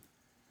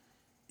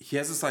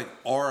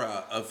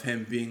aura of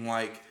him being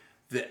like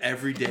the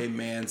everyday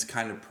man's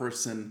kind of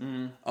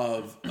person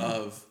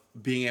of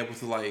being able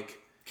to like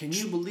Can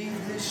you believe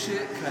this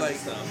shit? Kind like of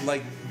stuff.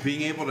 like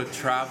being able to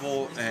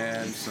travel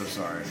and I'm so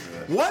sorry for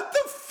that. what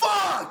the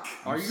fuck?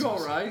 Are you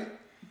alright?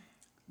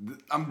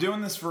 I'm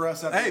doing this for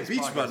us. After Hey, this Beach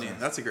podcast. Bunny,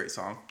 that's a great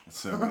song. It's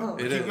so good.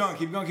 It keep is. going,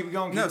 keep going, keep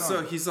going, keep No,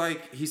 going.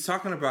 so he's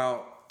talking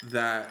about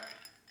that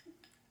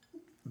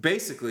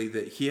basically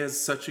that he has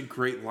such a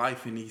great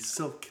life and he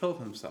still killed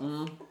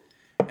himself.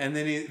 And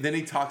then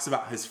he talks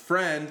about his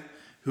friend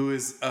who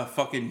is a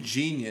fucking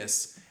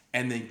genius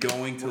and then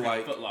going to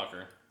like Foot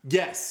Locker.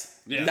 yes.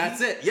 Yeah. That's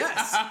it.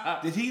 Yes.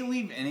 Did he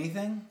leave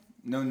anything?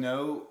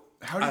 No.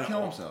 How did I he kill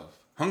don't know. himself?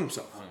 Hung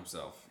himself On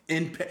himself.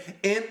 in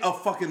a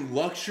fucking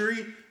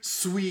luxury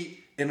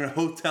suite in a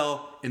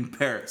hotel in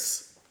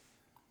Paris.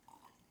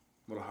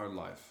 What a hard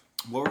life.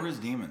 What were his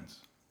demons?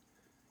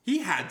 He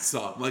had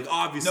some, like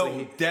obviously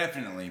No,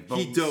 definitely. But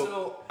he dope.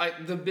 So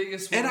the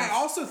biggest one. And I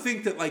also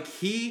think that like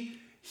he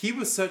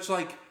was such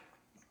like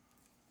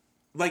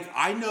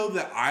I know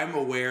that I'm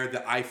aware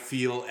that I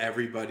feel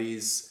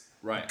everybody's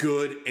Right.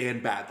 good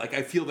and bad. Like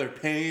I feel their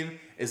pain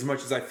as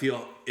much as I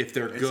feel if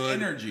they're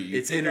good. energy. You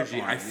It's pick up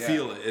energy. on I it, yeah.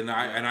 feel it, and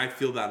I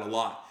feel that a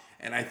lot.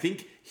 And I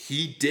think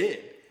he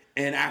did.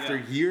 And after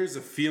Yeah. years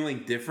of feeling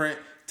different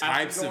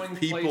types After going of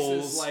people's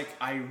places like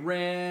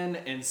Iran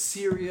and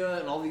Syria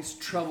and all these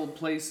troubled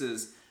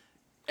places,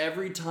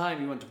 every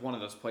time you went to one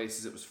of those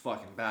places, it was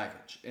fucking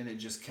baggage, and it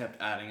just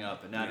kept adding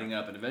up and adding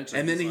up, and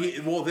eventually. And then it's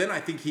like, then I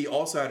think he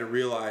also had to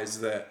realize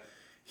that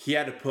he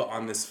had to put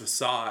on this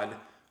facade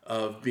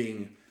of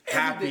being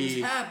happy,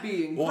 Everything's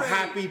happy and great.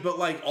 happy, but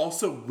like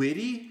also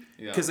witty.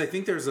 Yeah. Because I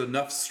think there's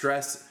enough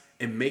stress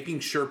in making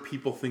sure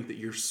people think that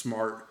you're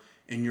smart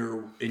and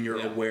you're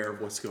Yeah. aware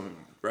of what's going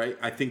on, right?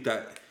 I think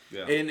that,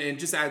 Yeah. and it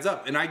just adds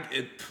up. And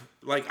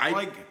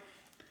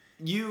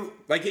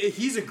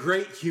he's a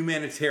great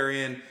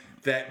humanitarian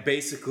that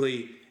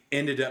basically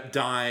ended up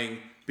dying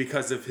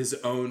because of his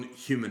own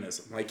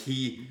humanism. Like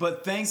he,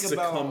 But think succumb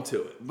about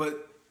to it.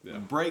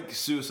 But break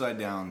suicide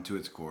down to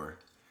its core.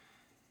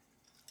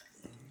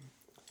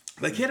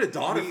 like he had a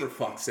daughter for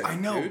fuck's sake. I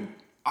know. dude.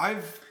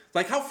 I've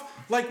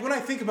When I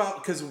think about,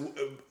 because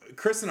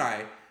Chris and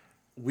I,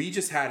 we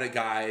just had a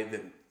guy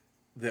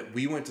that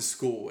we went to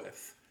school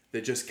with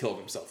that just killed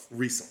himself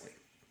recently,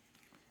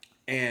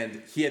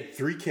 and he had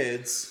 3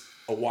 kids,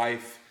 a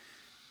wife.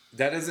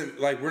 That doesn't,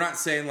 like, we're not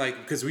saying like,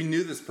 because we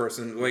knew this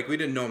person, like we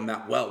didn't know him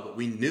that well, but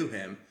we knew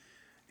him,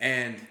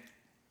 and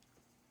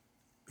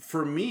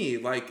for me,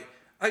 like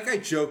like I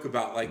joke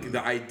about like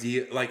the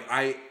idea, like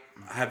I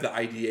have the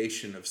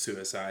ideation of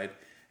suicide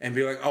and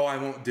be like, oh, I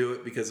won't do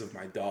it because of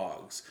my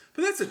dogs.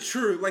 But that's a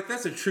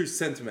true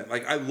sentiment.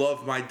 Like I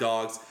love my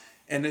dogs,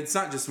 and it's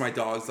not just my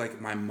dogs,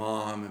 like my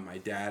mom and my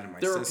dad and my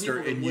sister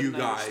and you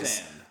guys,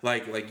 understand.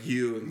 like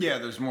you. And yeah,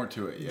 there's more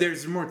to it. Yeah.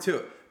 There's more to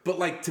it. But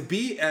like to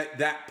be at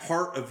that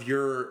part of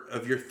your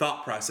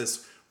thought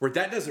process where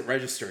that doesn't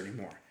register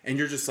anymore, and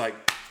you're just like,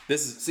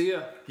 this is see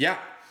ya. Yeah.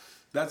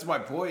 That's my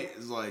point.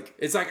 Is like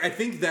it's like I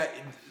think that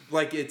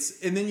like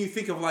it's, and then you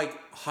think of like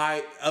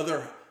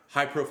other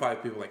high profile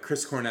people like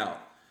Chris Cornell,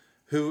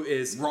 who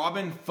is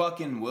Robin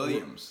fucking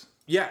Williams.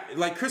 Yeah,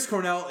 like Chris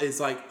Cornell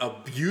is like a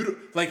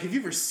beautiful. Like, have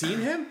you ever seen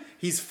him?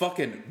 He's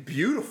fucking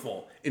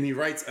beautiful, and he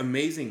writes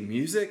amazing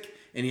music,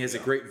 and he has a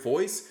great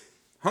voice.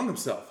 Hung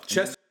himself.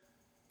 Chest.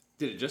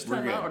 Did it just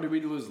time out, or did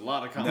we lose a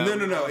lot of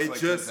content? No.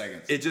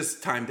 It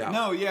just timed out.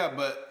 No, yeah,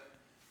 but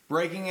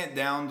breaking it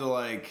down to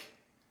like.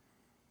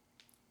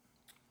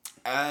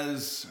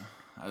 As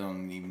I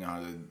don't even know how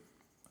to,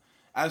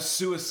 as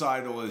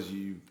suicidal as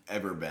you've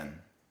ever been,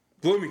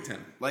 Bloomington.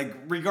 Like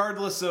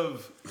regardless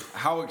of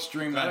how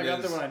extreme that is. I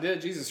got there when I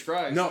did. Jesus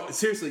Christ. No,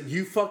 seriously,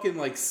 you fucking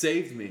like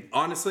saved me.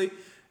 Honestly,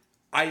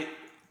 I've.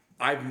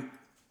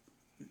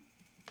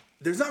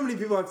 There's not many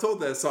people I've told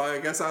this, so I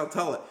guess I'll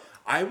tell it.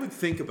 I would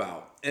think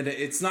about, and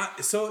it's not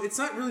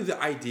really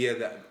the idea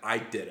that I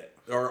did it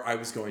or I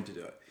was going to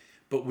do it,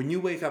 but when you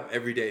wake up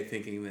every day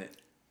thinking that,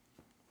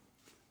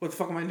 what the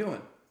fuck am I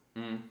doing?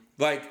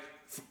 Like,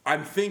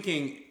 I'm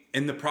thinking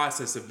in the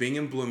process of being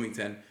in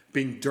Bloomington,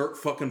 being dirt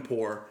fucking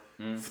poor,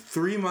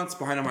 3 months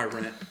behind on my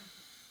rent.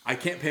 I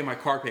can't pay my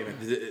car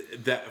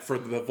payment that for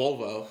the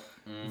Volvo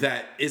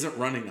that isn't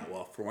running that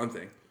well, for one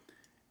thing.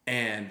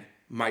 And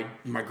my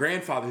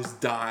grandfather's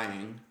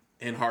dying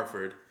in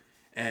Hartford,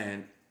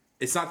 and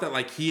it's not that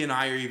like he and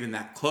I are even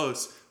that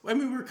close. I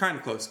mean, we're kind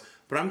of close,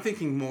 but I'm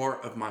thinking more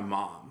of my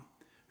mom,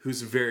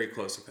 who's very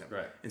close with him.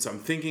 Right. And so I'm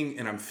thinking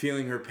and I'm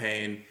feeling her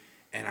pain.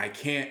 And I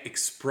can't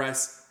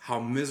express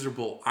how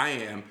miserable I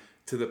am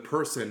to the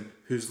person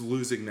who's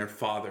losing their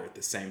father at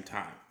the same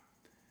time.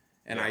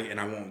 And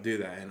I won't do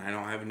that. And I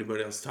don't have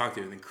anybody else to talk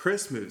to. And then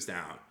Chris moves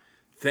down.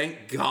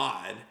 Thank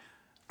God.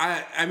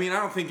 I mean,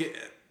 I don't think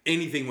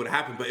anything would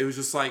happen, but it was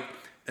just like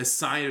a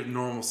sign of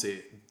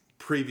normalcy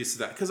previous to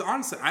that. Because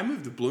honestly, I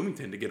moved to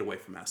Bloomington to get away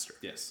from Esther.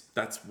 Yes.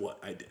 That's what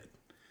I did.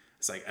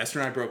 It's like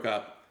Esther and I broke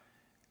up.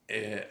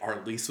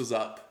 Our lease was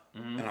up.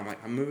 And I'm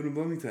like, I'm moving to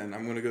Bloomington.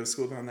 I'm going to go to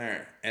school down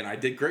there. And I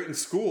did great in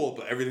school,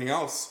 but everything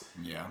else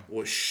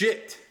was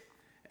shit.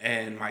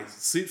 And my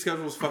sleep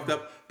schedule was fucked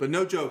up. But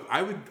no joke,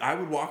 I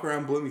would walk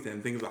around Bloomington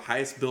and think of the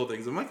highest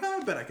buildings. I'm like, oh,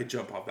 I bet I could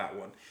jump off that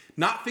one.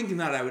 Not thinking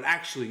that I would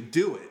actually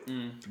do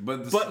it.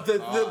 But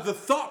the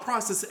thought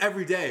process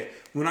every day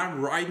when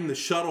I'm riding the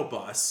shuttle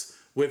bus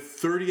with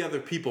 30 other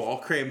people all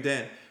crammed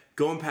in,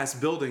 going past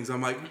buildings,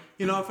 I'm like,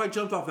 if I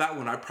jumped off that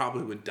one, I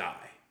probably would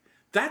die.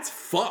 That's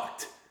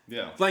fucked.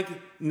 Yeah. Like,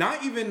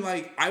 not even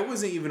like, I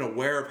wasn't even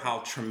aware of how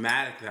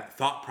traumatic that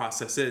thought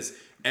process is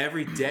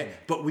every day.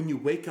 But when you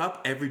wake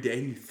up every day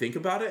and you think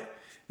about it,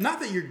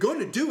 not that you're going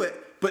to do it,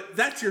 but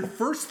that's your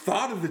first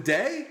thought of the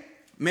day,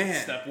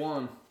 man. Step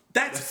one.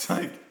 That's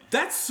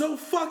so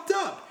fucked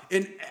up.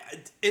 And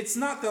it's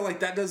not that like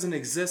that doesn't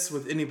exist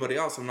with anybody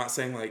else. I'm not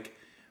saying like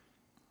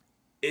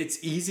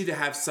it's easy to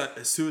have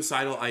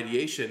suicidal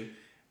ideation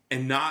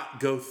and not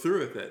go through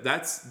with it.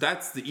 That's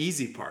the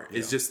easy part,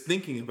 is just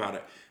thinking about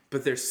it.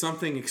 But there's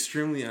something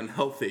extremely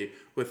unhealthy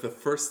with the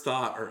first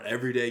thought or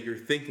every day you're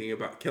thinking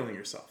about killing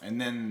yourself.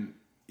 And then,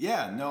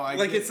 I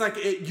like it's like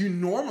you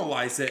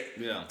normalize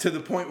it to the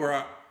point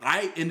where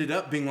I ended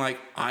up being like,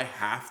 I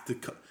have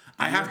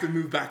to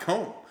move back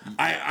home.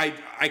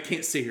 I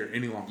can't stay here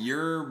any longer.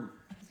 Your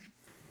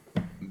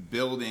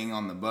building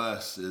on the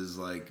bus is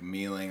like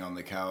me laying on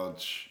the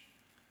couch,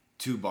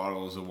 2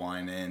 bottles of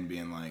wine in,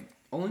 being like,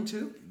 only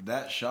 2?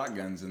 That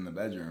shotgun's in the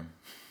bedroom.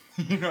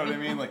 You know what I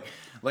mean? Like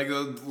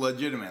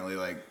legitimately,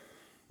 like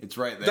it's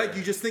right there. Like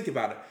you just think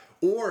about it.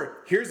 Or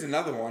here's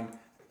another one.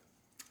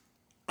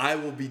 I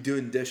will be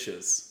doing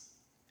dishes,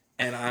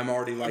 and I'm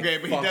already like, okay,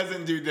 but he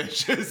doesn't do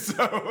dishes, so.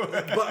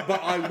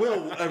 but I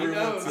will every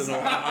once in a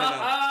while.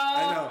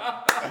 I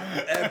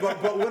know.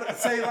 But what,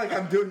 say like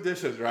I'm doing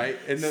dishes, right?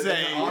 Once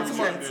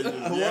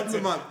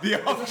a month.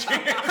 The off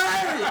chance.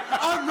 Hey,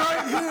 I'm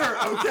right here,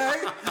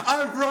 okay?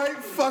 I'm right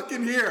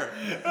fucking here.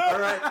 All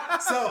right.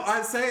 So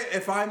I say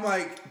if I'm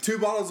like 2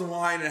 bottles of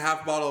wine and a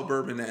half bottle of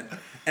bourbon in,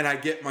 and I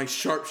get my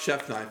sharp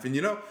chef knife,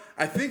 and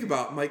I think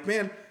about, I'm like,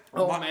 man.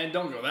 Man,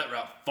 don't go that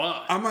route.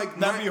 Fuck. I'm like,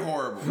 that'd be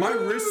horrible. My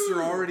wrists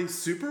are already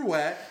super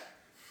wet.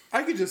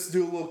 I could just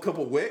do a little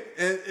couple wick,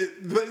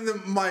 but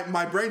then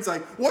my brain's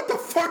like, what the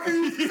fuck are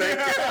you thinking?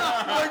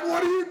 Like,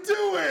 what are you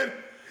doing?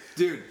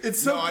 Dude,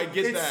 it's so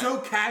so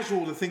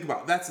casual to think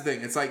about. That's the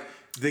thing. It's like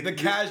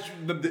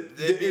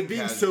it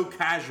being so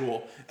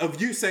casual of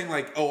you saying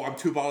like, oh, I'm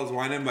 2 bottles of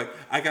wine. I'm like,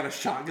 I got a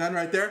shotgun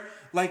right there.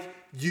 Like,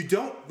 you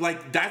don't,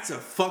 like, that's a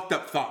fucked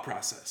up thought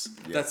process.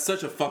 Yeah. That's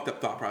such a fucked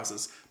up thought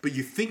process. But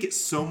you think it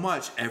so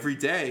much every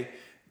day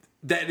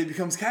that it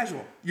becomes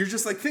casual. You're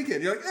just like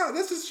thinking, you're like, oh,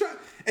 that's just try.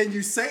 And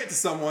you say it to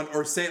someone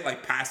or say it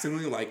like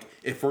passingly, like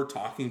if we're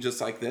talking just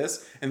like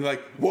this, and they're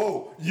like,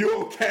 whoa,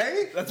 you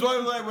okay? That's why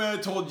like when I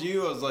told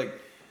you, I was like,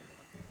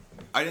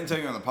 I didn't tell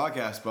you on the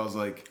podcast, but I was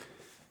like,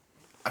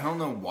 I don't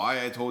know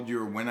why I told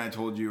you or when I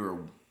told you or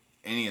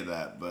any of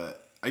that,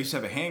 but I used to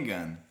have a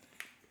handgun.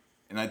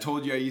 And I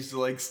told you I used to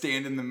like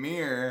stand in the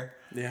mirror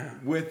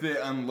with it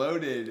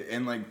unloaded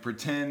and like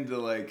pretend to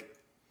like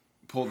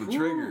pull the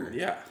trigger.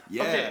 Yeah.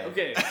 Yeah.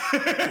 Okay.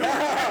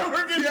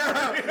 We're getting deep.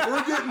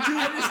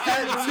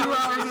 At 2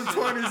 hours and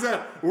 20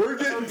 seconds. We're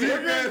getting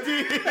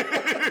deep.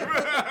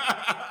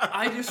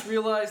 I just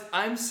realized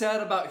I'm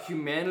sad about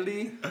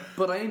humanity,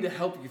 but I need to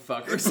help you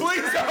fuckers.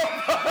 Please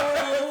help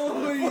us.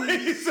 Holy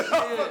Please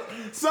help us.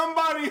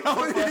 Somebody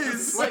help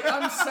us. Like,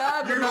 I'm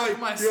sad about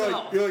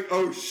myself. You're like,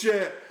 oh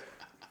shit.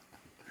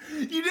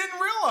 You didn't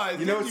realize.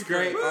 You know what's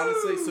great,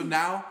 honestly? So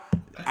now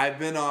I've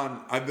been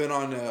on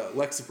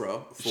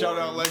Lexapro. Shout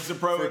out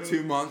Lexapro for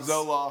 2 months.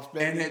 Zoloft,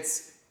 baby. And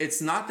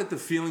it's not that the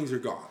feelings are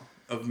gone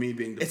of me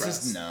being depressed. It's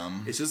just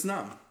numb. It's just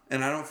numb,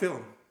 and I don't feel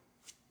them.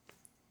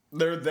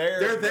 They're there.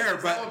 They're there,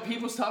 Is that but what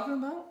Peep talking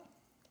about?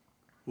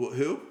 well,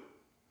 who?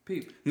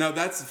 Peep. No,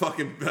 that's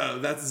fucking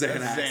that's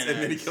Xanax, Xanax. and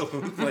then he killed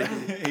him.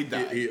 Like He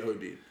died. He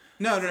OD'd.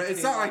 No,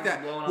 it's not like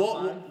that. Blowing up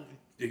Well, time?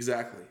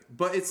 exactly.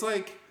 But it's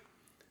like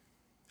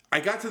I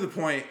got to the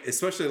point,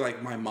 especially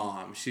like my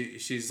mom.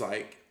 She's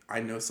like, I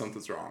know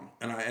something's wrong,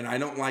 and I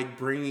don't like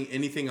bringing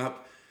anything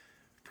up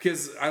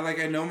because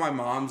I know my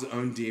mom's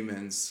own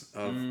demons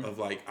of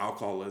like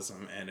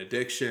alcoholism and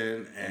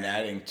addiction And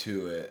adding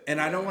to it. and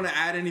I don't want to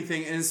add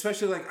anything, and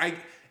especially like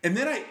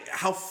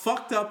how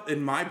fucked up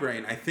in my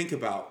brain I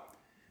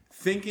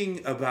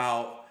thinking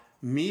about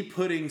me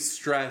putting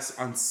stress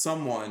on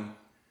someone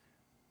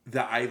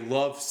that I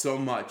love so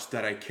much,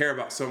 that I care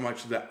about so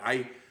much, that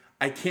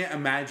I can't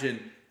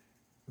imagine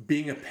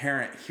being a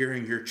parent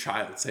hearing your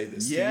child say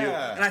this to you.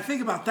 And I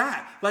think about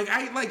that. Like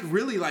I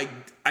really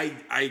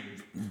I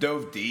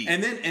Dove deep.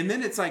 and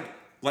then it's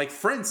like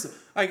friends,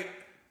 like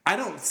I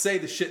don't say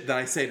the shit that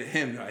I say to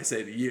him that I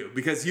say to you,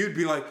 because you'd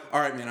be like, all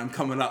right, man, I'm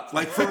coming up.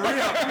 Like, for real.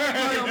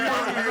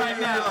 Right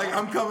now. Like,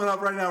 I'm coming up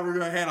right now. We're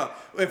going to handle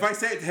it. If I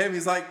say it to him,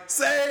 he's like,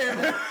 same.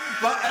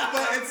 But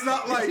it's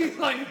not like.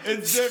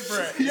 It's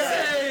different.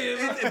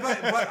 Yeah.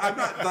 But I'm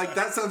not, like,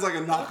 that sounds like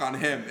a knock on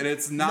him. And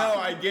it's not.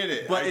 No, I get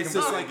it. But I it's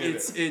just like, completely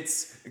get it.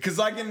 it's. Because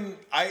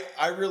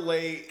I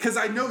relate. Because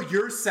I know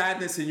your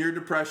sadness and your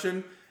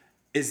depression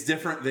is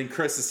different than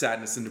Chris's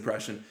sadness and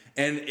depression.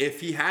 And if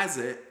he has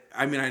it,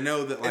 I mean, I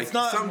know that like it's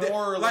not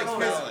more or less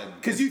valid.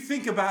 Because you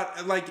think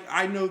about like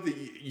I know that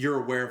you're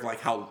aware of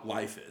like how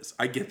life is.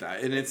 I get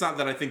that, and it's not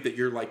that I think that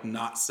you're like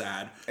not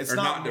sad. It's or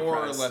not more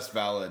depressed. or less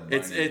valid.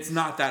 It's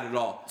not that at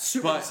all.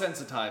 Super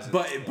sensitizing.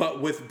 But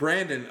with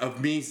Brandon,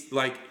 of me,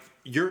 like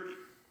your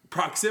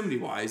proximity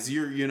wise,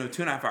 you're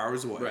 2.5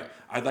 hours away. Right.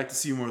 I'd like to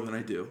see you more than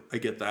I do. I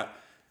get that.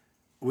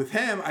 With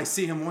him, I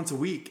see him once a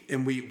week,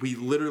 and we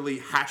literally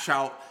hash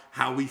out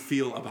how we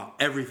feel about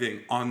everything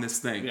on this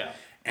thing. Yeah.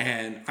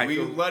 And we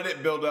let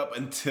it build up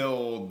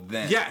until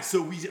then. Yeah,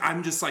 so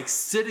I'm just like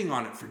sitting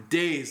on it for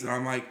days, and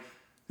I'm like,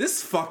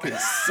 this fucking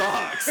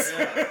sucks.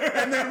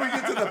 And then we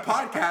get to the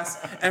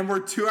podcast, and we're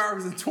 2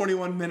 hours and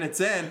 21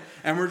 minutes in,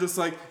 and we're just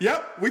like,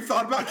 yep, we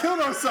thought about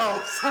killing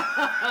ourselves.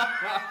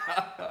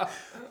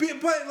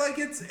 But like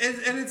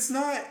it's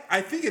not.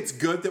 I think it's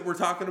good that we're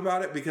talking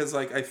about it, because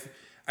like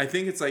I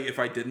think it's like if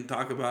I didn't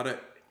talk about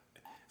it,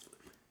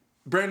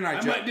 Brandon and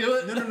I joke. Might do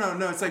it.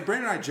 No. It's like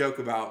Brandon and I joke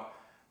about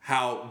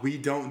how we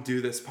don't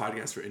do this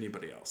podcast for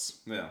anybody else.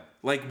 Yeah.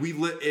 Like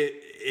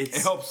it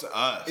helps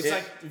us. It's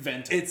like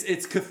venting.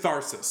 It's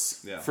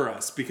catharsis for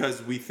us,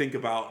 because we think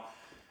about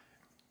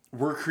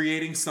we're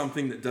creating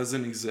something that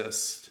doesn't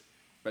exist,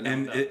 But now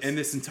it does. and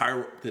this entire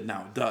world that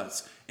now it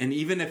does. And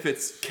even if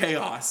it's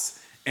chaos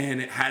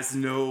and it has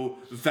no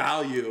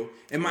value,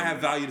 it might have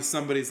value to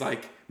somebody's,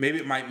 like maybe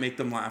it might make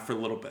them laugh for a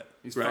little bit.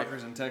 These right?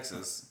 fuckers in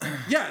Texas.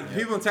 Yeah,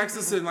 people in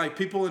Texas and like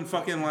people in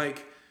fucking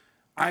like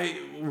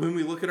when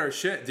we look at our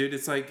shit, dude,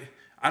 it's like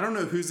I don't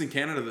know who's in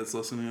Canada that's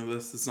listening to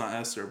this. It's not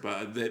Esther,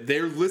 but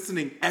they're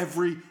listening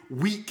every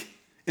week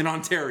in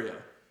Ontario.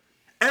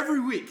 Every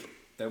week.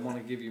 They want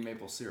to give you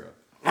maple syrup.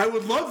 I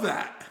would love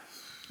that.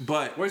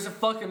 But Where's the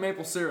fucking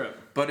maple syrup?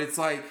 it's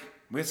like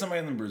We had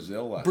somebody in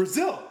Brazil last.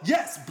 Brazil.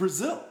 Yes,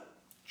 Brazil.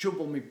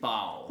 Chupo mi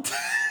pau.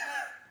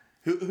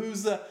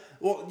 Who's the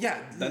well, yeah,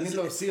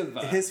 Danilo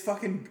Silva. His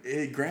fucking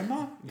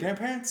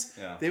grandparents.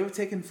 Yeah. They were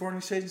taking foreign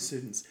exchange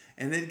students,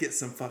 and they'd get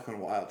some fucking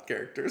wild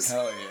characters.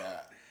 Hell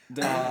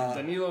yeah.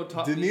 Danilo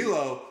taught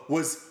Danilo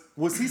was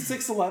he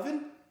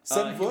 6'11"?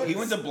 7 foot? He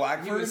went to He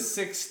Blackford. was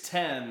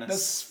 6'10"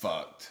 That's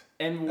fucked.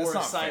 and That's wore a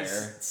not size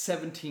fair.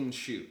 17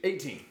 shoe.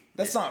 18.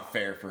 That's not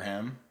fair for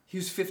him. He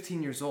was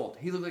 15 years old.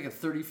 He looked like a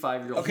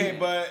 35-year-old. Okay, man.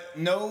 but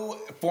no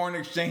foreign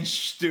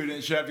exchange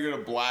student should have to go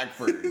to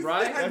Blackford.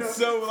 Right? That's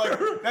so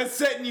like that's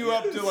setting you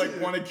up to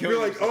like want to kill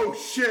You're like, yourself. oh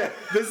shit,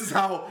 this is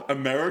how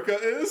America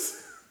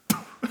is?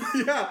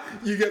 Yeah,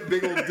 you get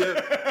big old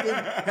dip.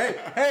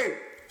 Hey,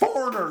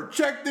 foreigner,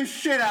 check this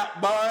shit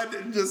out, bud.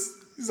 And just,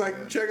 he's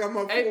like, check out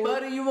my Hey, foreigner.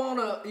 buddy, you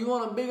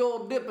want a big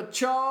old dip of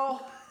chaw?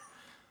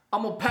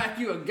 I'm gonna pack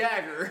you a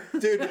gagger.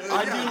 Dude,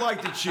 I do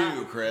like to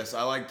chew, Chris.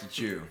 I like to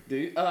chew. Do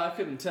you? I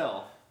couldn't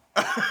tell.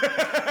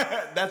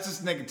 That's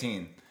just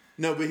nicotine.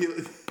 No, but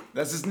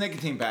That's just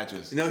nicotine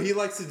patches. he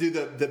likes to do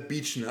the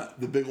beach nut,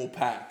 the big old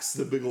packs,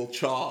 the big old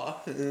chaw.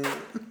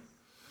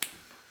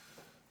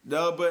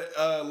 No, but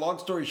long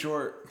story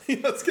short,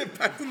 Let's get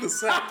back to the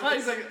sack.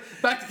 He's like,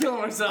 back to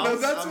killing ourselves. No,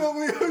 that's what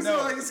we always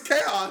like. It's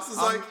chaos. It's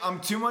like I'm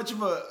too much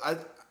of a.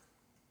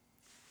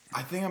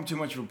 I think I'm too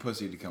much of a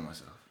pussy to kill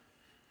myself.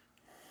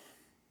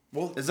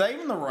 Well, Is that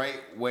even the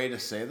right way to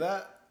say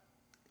that?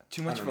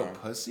 Too much of don't a know.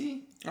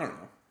 pussy? I don't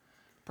know.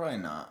 Probably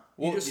not.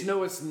 You just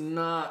know it's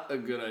not a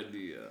good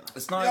idea.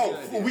 It's not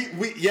a good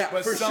idea.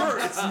 But for sure,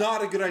 it's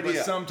not a good But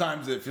idea.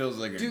 sometimes it feels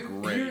like a Dude,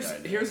 great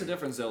idea. here's the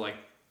difference though. Like,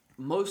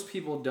 most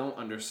people don't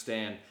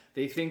understand.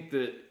 They think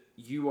that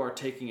you are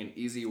taking an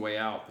easy way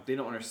out, but they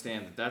don't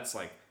understand that that's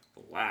like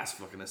the last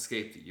fucking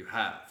escape that you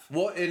have.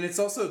 Well, and it's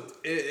also,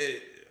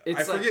 I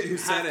It's like forget you who have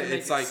said to it. make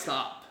It's it like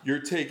stop. you're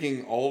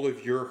taking all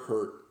of your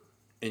hurt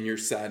and your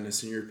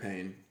sadness and your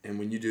pain, and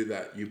when you do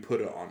that, you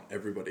put it on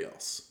everybody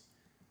else.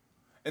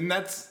 And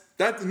that's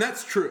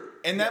That's true.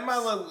 And at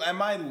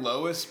my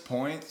lowest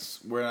points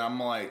where I'm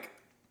like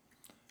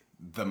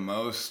the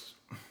most,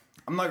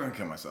 I'm not gonna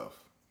kill myself.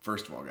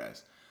 First of all,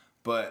 guys,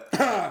 but We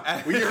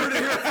heard it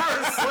here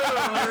first. You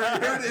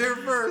heard it here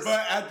first.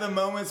 but at the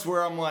moments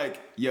where I'm like,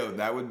 yo,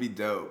 that would be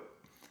dope.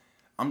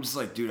 I'm just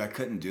like, dude, I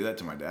couldn't do that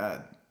to my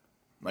dad.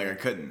 Like I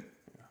couldn't.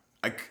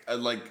 I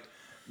like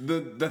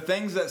the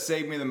things that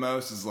saved me the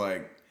most is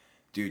like,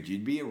 dude,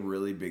 you'd be a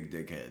really big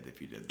dickhead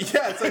if you did that.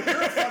 Yeah, it's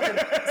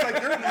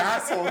like you're an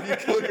asshole if you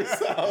kill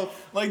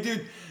yourself. Like,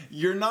 dude,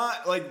 you're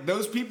not like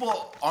those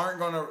people aren't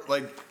gonna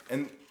like,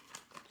 and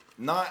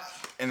not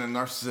in a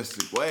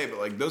narcissistic way, but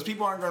like those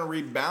people aren't gonna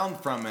rebound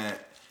from it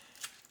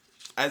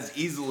as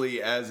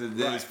easily as it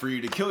is for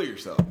you to kill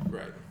yourself.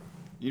 Right.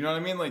 You know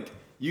what I mean? Like,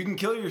 you can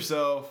kill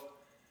yourself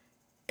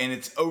and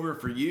it's over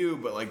for you,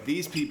 but like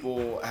these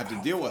people have to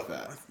deal with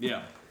that.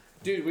 Yeah.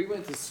 Dude, we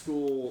went to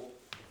school.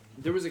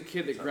 There was a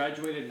kid that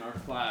graduated in our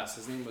class.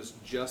 His name was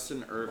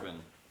Justin Irvin.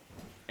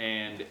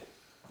 And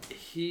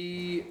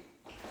he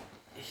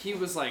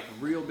was like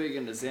real big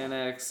into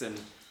Xanax and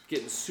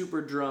getting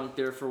super drunk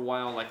there for a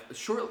while, like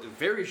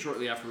very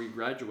shortly after we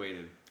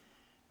graduated.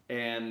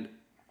 And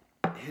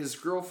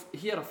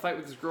he had a fight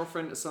with his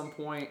girlfriend at some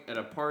point at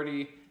a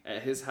party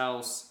at his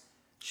house.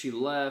 She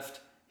left.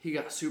 He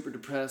got super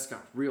depressed,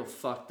 got real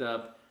fucked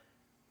up,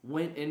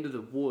 went into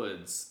the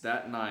woods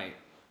that night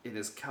in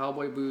his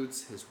cowboy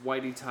boots, his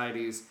whitey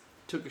tighties,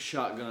 took a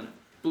shotgun,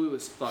 blew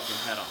his fucking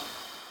head off.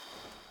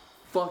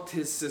 Fucked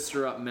his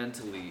sister up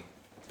mentally,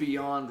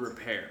 beyond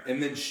repair.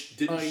 And then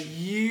A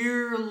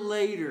year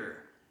later,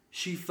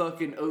 she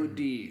fucking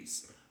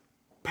ODs.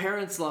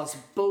 Parents lost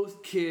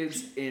both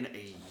kids in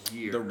a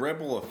year. The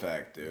ripple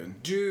effect,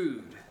 dude.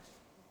 Dude,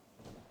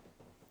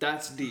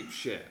 that's deep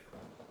shit.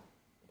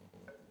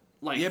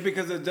 Like, Yeah,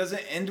 because it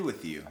doesn't end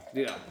with you.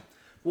 yeah.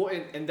 Well,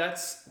 and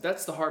that's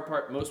the hard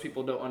part most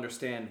people don't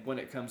understand when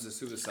it comes to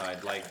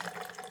suicide. Like,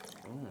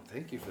 oh,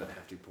 thank you for that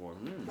hefty pour.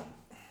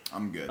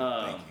 I'm good.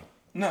 Thank you.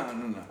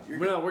 No.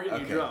 We're getting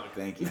you Okay, drunk.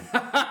 thank you.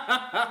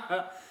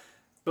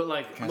 But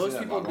like, Can I see most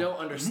that people bottle? don't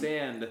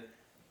understand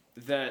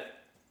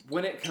that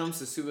when it comes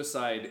to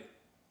suicide,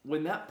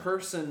 when that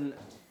person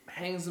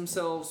hangs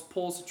themselves,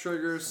 pulls the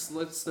trigger,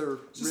 slits their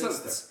Just let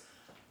it wrists,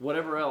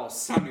 whatever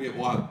else, Time to get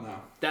wild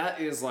now. that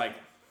is like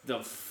the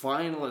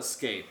final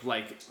escape.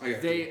 Like, I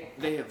got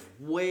they have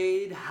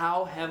weighed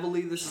how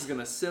heavily this is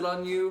gonna sit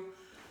on you,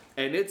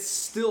 and it's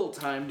still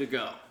time to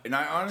go. And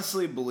I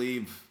honestly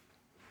believe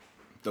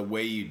the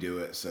way you do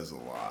it says a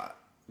lot.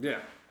 Yeah.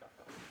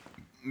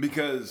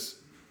 Because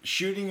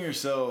shooting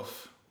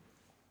yourself,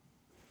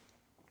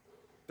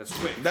 That's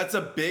quick. that's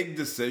a big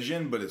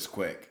decision, but it's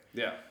quick.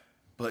 Yeah.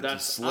 But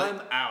That's to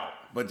I'm out.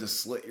 But to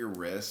slit your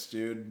wrist,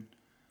 dude,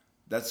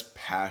 that's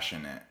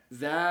passionate.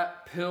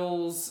 That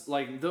pills,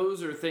 like,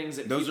 those are things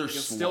that Those people are can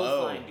slow.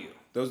 still find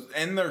you.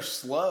 And they're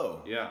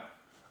slow. Yeah.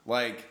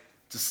 Like,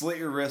 to slit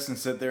your wrist and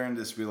sit there and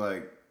just be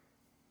like,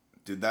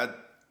 dude, that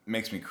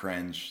makes me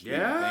cringe even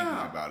Yeah.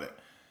 thinking about it.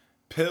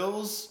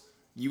 Pills,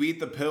 you eat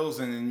the pills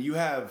and then you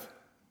have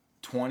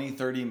 20,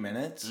 30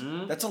 minutes.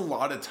 Mm-hmm. That's a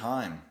lot of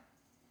time.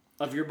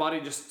 Of your body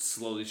just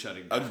slowly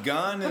shutting A down.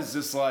 gun is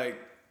just like,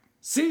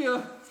 See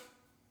ya!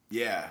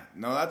 yeah,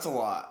 no, that's a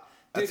lot.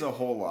 That's Dude. a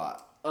whole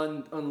lot.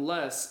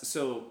 Unless,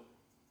 so,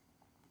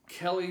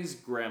 Kelly's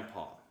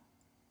grandpa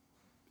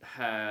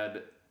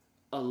had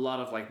a lot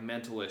of, like,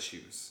 mental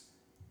issues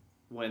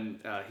when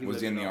he Was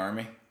lived he in the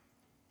army?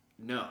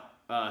 No.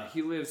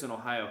 He lives in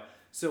Ohio.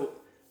 So,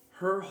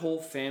 her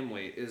whole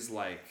family is,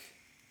 like,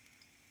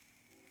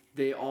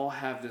 they all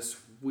have this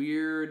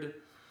weird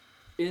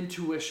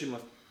intuition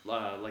with,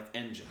 like,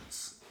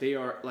 engines. They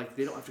are, like,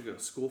 they don't have to go to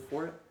school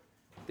for it.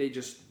 They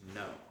just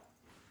know.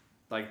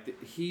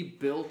 Like, he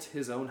built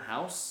his own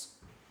house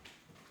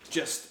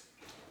just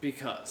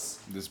because.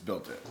 Just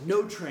built it.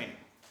 No training.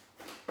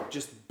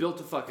 just built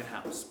a fucking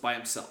house by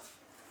himself.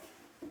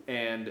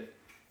 And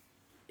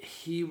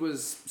he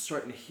was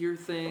starting to hear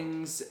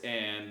things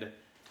and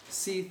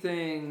see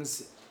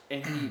things,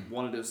 and he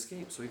wanted to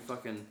escape, so he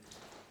fucking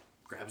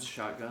grabs a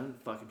shotgun,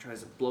 fucking tries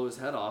to blow his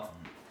head off.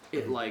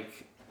 It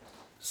like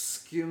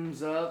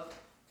skims up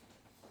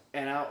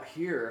and out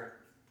here,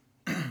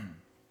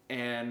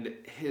 and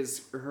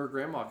her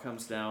grandma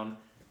comes down,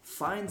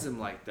 finds him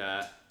like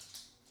that,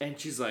 and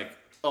she's like,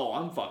 oh,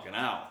 I'm fucking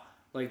out.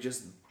 Like,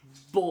 just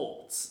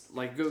bolts.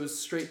 Like, goes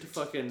straight to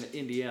fucking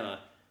Indiana.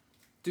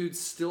 Dude's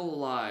still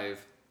alive.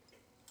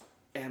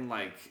 And,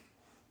 like,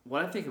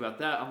 when I think about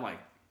that, I'm like,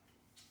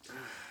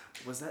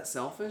 was that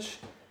selfish?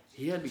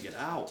 He had to get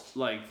out.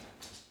 Like,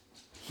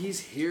 he's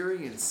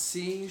hearing and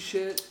seeing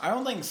shit. I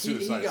don't think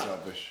suicide's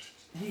selfish.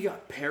 He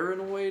got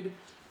paranoid,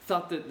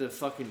 thought that the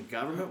fucking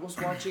government was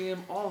watching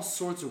him, all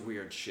sorts of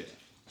weird shit.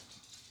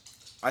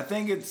 I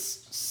think it's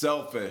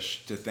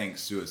selfish to think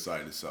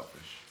suicide is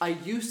selfish. I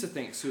used to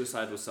think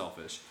suicide was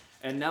selfish,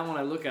 and now when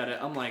I look at it,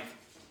 I'm like,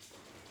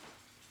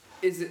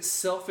 is it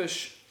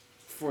selfish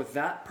for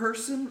that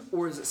person,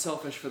 or is it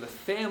selfish for the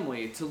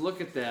family to look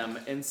at them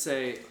and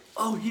say,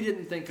 oh, he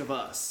didn't think of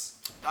us?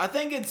 I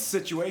think it's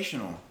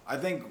situational.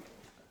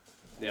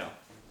 Yeah.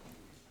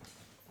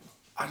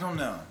 I don't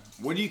know.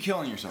 What are you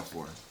killing yourself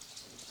for? Are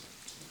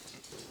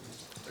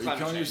you Climate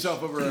killing change.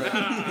 yourself over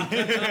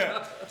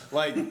a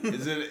like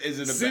is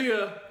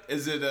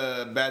it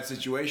a bad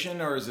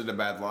situation, or is it a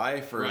bad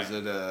life, or is Right.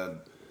 it a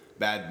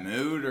bad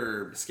mood,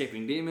 or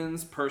Escaping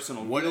demons,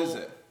 personal what guilt. is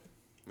it?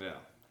 Yeah.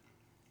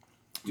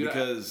 Dude,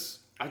 Because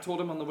I told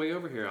him on the way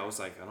over here, I was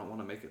like, I don't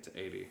want to make it to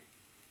 80.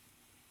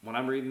 When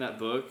I'm reading that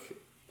book,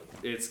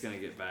 it's going to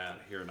get bad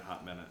here in a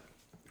hot minute.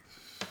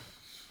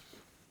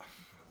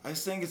 I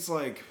just think it's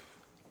like,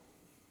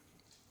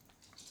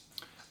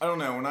 I don't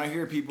know, when I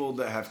hear people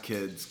that have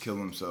kids kill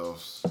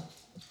themselves,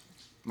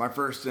 my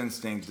first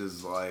instinct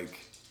is like,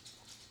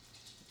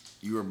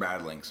 you were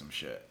battling some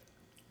shit.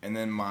 And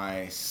then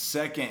my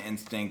second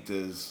instinct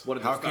is, What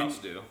did how the can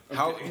spouse do? I'm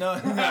How kidding. no,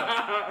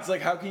 it's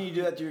like, how can you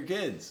do that to your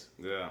kids?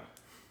 Yeah.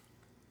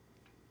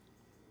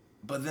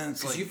 But then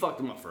it's Because like, you fucked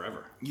them up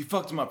forever. you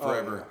fucked them up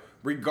forever. yeah.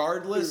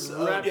 Regardless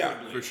of, Yeah,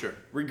 for sure.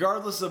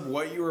 regardless of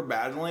what you were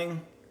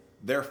battling,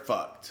 they're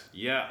fucked.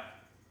 Yeah.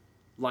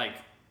 Like,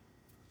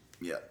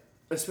 Yeah.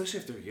 especially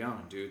if they're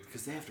young, dude,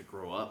 because they have to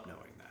grow up knowing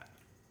that.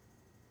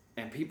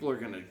 And people are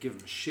going to give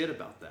them shit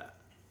about that.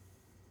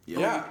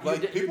 Yeah,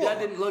 like your people. dad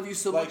didn't love you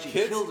so like much, he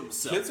kids, killed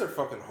himself. Kids are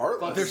fucking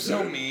heartless. They're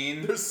so dude.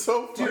 mean. They're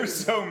so fucking. They're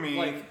so mean.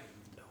 Like,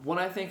 when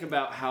I think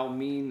about how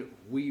mean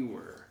we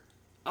were,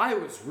 I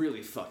was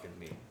really fucking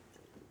mean.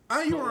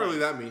 You weren't really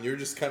that mean. You're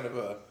just kind of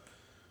a.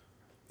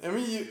 I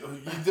mean, you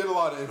did a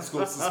lot of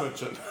in-school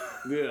suspension.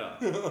 Yeah.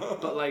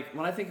 But, like,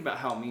 when I think about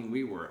how mean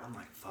we were, I'm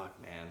like, fuck,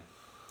 man.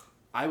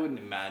 I wouldn't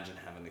imagine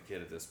having a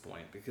kid at this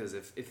point, because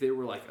if they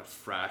were, like, a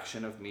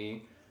fraction of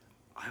me,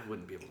 I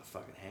wouldn't be able to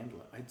fucking handle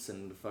it. I'd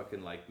send them to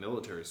fucking, like,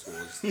 military school.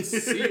 Just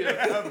see ya.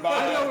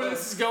 I know where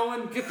this is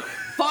going. Get the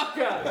fuck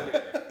out of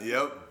here.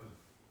 Yep.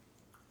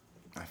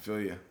 I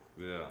feel you.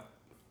 Yeah.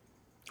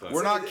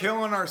 We're not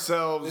killing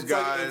ourselves,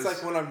 guys. It's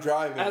like when I'm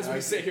driving. As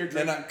we sit here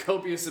drinking and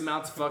copious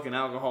amounts of fucking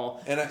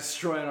alcohol and I-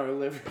 destroying our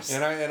livers.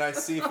 I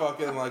see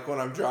fucking, like,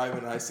 when I'm driving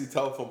and I see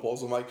telephone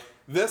poles, I'm like,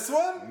 this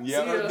one?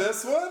 Yeah. Or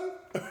this one?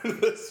 Or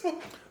this one?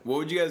 What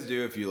would you guys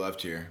do if you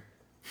left here?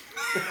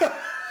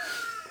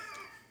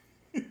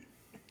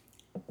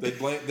 They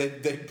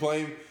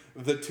blame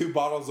the 2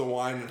 bottles of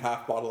wine and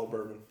half bottle of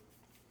bourbon.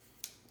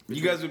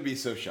 You guys would be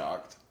so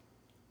shocked.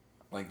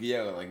 Like,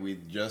 yeah, like we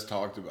just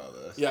talked about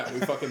this. Yeah, we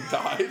fucking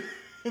died.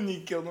 And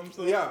he killed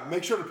himself? Yeah,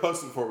 make sure to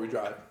post it before we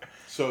drive.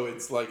 So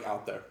it's, like,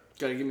 out there.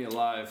 Gotta give me a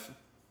live.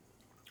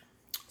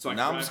 So I can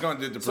Now I'm drive- just gonna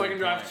do it to So I can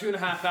prove a drive point.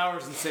 2.5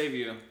 hours and save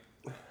you.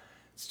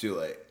 It's too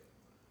late.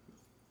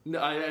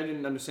 No, I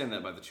didn't understand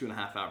that by the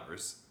 2.5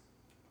 hours.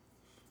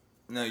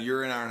 No,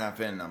 you're an hour and a half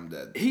in and I'm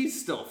dead. He's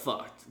still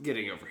fucked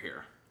getting over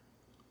here.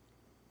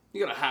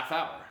 You got a half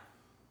hour.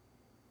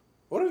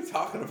 What are we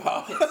talking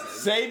about?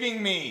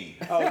 Saving me!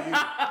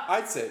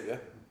 I'd save you.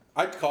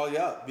 I'd call you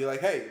up. Be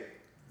like, hey,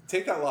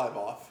 take that live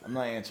off. I'm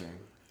not answering.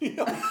 You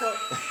know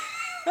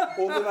what?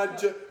 Well,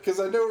 then because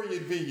I know where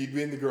you'd be. You'd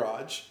be in the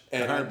garage,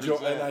 and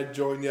I'd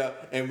join you,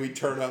 and we'd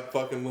turn up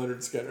fucking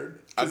Leonard Skinner.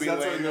 I'd be that's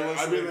like, what you're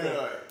listening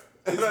to.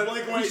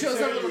 It's He shows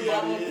up with a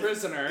bottle of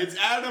prisoner. It's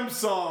Adam's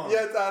song.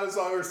 Yeah, it's Adam's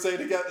song. Or say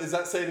together. Is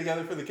that say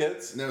together for the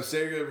kids? No,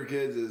 Say Together for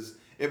Kids is,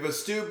 if a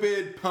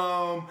stupid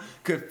poem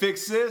could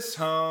fix this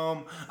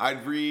home,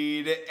 I'd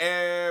read it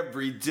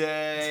every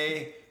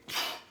day.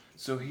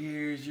 So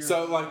here's your...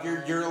 So like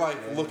you're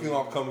like looking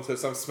all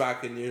comatose. I'm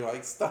smacking you.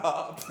 Like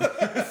stop.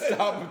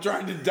 Stop, I'm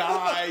trying to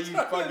die, you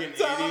fucking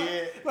Die.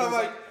 idiot. And I'm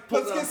like,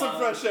 Pulls let's out get a some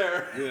bottle. fresh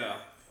air. Yeah.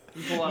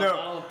 You pull out No. a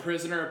bottle of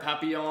prisoner, a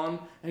papillon,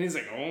 and he's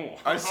like, oh.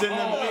 I send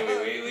him...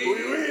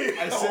 Wait.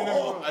 I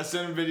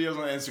send him videos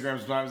on Instagram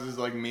sometimes. It's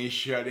like me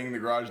shutting the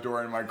garage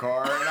door in my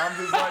car, and I'm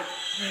just like,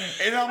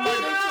 and I'm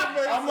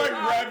like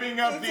revving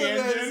up the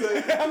It's engine.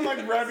 amazing. I'm like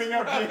revving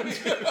up the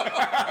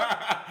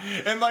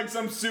engine, and like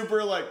some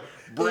super like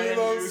brand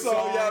emo new song,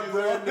 song. yeah,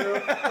 brand new,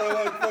 or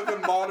like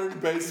fucking modern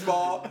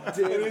baseball.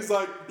 And he's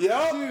like,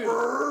 "Yep,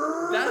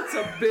 Dude, that's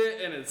a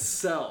bit in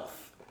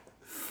itself.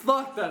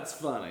 Fuck, that's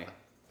funny.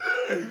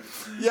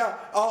 yeah."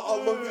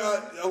 I'll look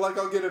at, like,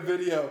 I'll get a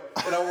video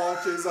and I'll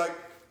watch it. He's like,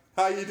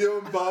 "How you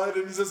doing, bud?"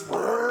 And he's just, and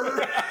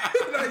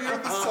I hear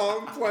the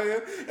song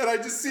playing, and I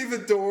just see the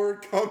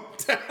door come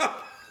down.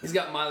 He's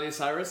got Miley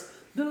Cyrus.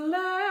 The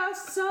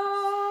last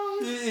song.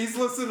 He's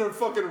listening to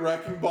fucking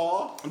Wrecking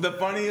Ball. The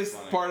funniest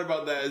part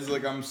about that is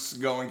like I'm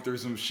going through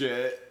some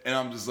shit and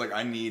I'm just like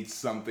I need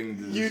something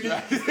to You need,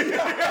 distract.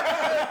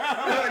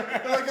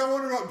 like, I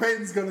wonder what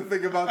Peyton's gonna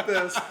think about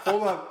this.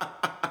 Hold on.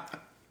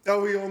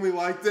 Oh, he only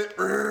liked it.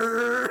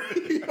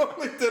 He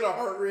only did a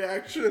heart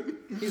reaction.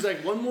 He's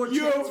like, one more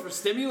chance for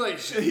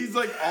stimulation. He's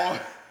like all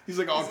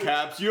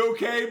caps. You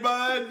okay,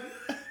 bud?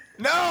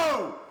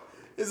 No.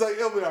 He's like,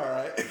 he'll be all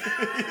right.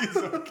 He's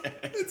okay.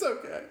 It's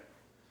okay.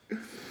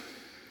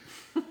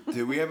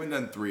 Dude, we haven't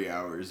done 3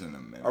 hours in a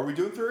minute. Are we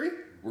doing 3?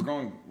 We're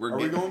Are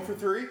we going for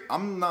 3?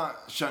 I'm not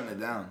shutting it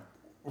down.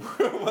 Let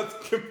the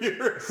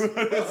computers.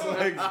 It's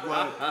like,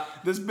 what?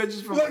 This bitch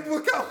is from Like,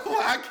 look how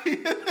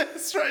wacky it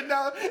is right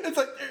now. It's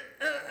like,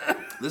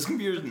 this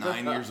computer's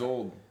 9 years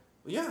old.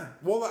 yeah.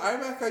 Well, the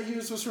iMac I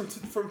used was from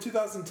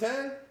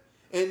 2010,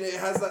 and it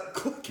has that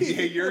clicky.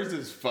 Yeah, yours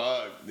is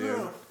fucked, dude.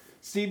 Yeah.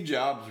 Steve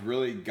Jobs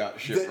really got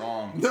shit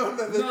wrong. No.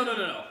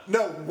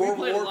 No, World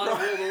we played a lot of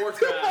World of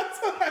Warcraft. That's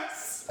what I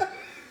said.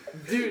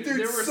 Dude, Dude,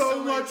 there were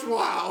so many- much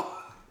WoW.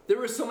 There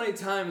were so many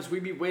times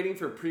we'd be waiting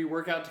for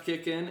pre-workout to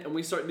kick in, and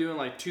we start doing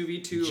like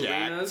 2v2 Jacked.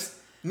 arenas.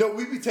 No,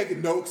 we'd be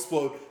taking No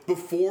Explode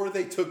before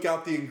they took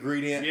out the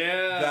ingredient.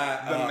 Yeah.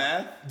 That, The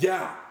meth?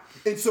 Yeah.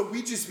 And so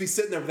we'd just be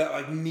sitting there with that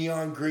like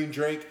neon green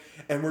drink,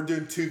 and we're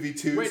doing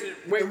 2v2s. Wait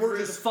and we're for it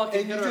to just fucking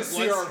and you hit our just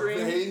see our bloodstream.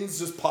 veins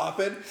just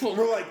popping.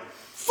 We're like,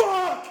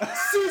 fuck!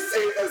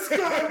 See this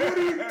guy, what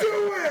are you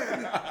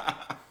doing?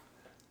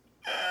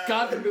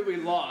 God forbid we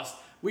lost.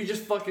 We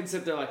just fucking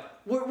sit there like,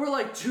 we're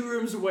like 2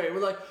 rooms away. We're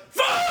like,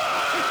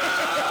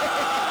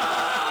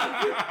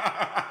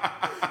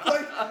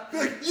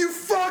 like you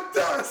fucked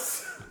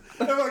us!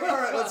 And I'm like,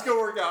 alright, let's go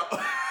work out.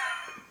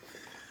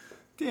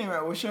 Damn,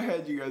 I wish I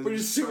had you guys. we're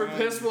as just super friends.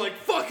 pissed. We're like,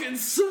 fucking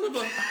son of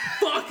a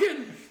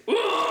fucking.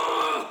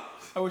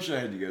 I wish I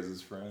had you guys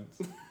as friends.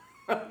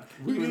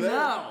 We were do there.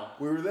 now.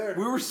 We were there.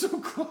 We were so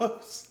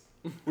close.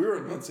 We were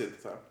in Muncie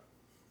at the time.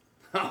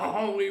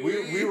 Oh,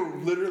 We were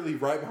literally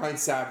right behind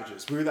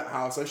Savages. We were that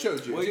house I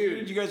showed you. What year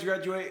did you guys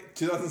graduate?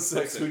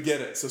 2006, we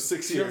get it. So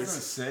 6 years.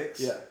 2006.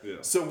 Yeah.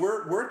 So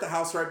we're at the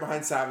house right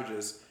behind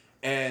Savages,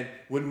 and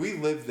when we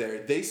lived there,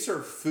 they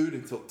served food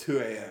until 2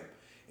 a.m.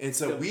 And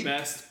so the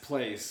best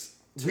place.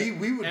 we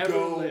would ever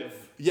go. live.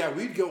 Yeah,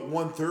 we'd go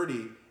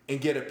 1:30 and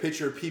get a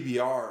pitcher of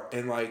PBR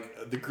and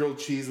like the grilled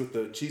cheese with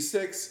the cheese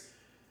sticks,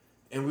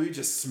 and we would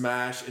just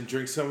smash and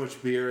drink so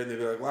much beer, and they'd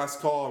be like, "Last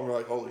call," and we're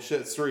like, "Holy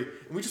shit, it's 3,"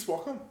 and we just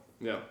walk home.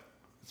 Yeah.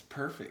 It's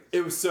perfect.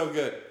 It was so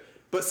good.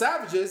 But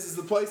Savages is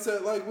the place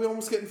that like we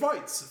almost get in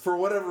fights for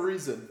whatever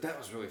reason. That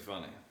was really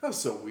funny. That was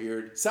so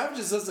weird.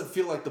 Savages doesn't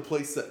feel like the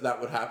place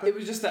that would happen. It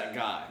was just that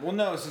guy. Well,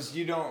 no, it's just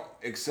you don't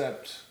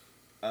accept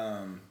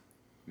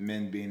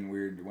men being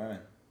weird to women.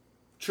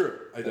 True.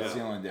 I That's don't.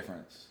 the only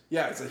difference.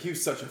 Yeah, it's like he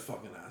was such a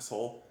fucking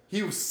asshole.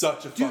 He was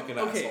such a fucking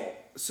asshole.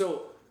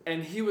 So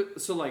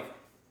like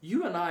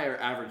you and I are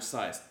average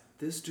size.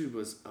 This dude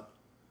was a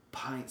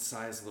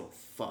pint-sized little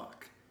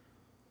fuck,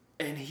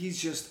 and he's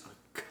just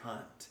a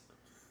cunt.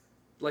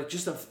 Like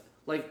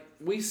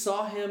we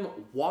saw him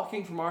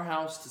walking from our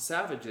house to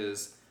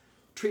Savages,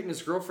 treating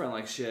his girlfriend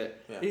like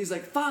shit, Yeah. and he's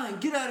like, "Fine,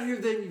 get out of here,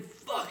 then, you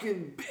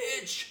fucking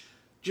bitch!"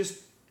 Just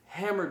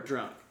hammered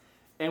drunk,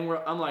 and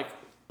I'm like,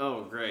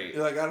 "Oh great."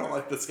 You're like, I don't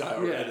like this guy Yeah,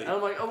 already. and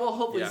I'm like, "Oh well,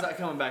 hopefully he's Yeah. not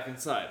coming back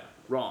inside."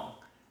 Wrong.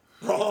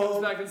 Wrong.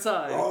 Comes back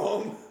inside,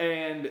 Wrong.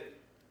 and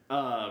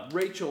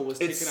Rachel was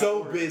taking It's out so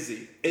orders.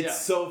 busy. It's Yeah.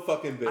 so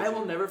fucking busy. I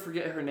will never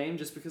forget her name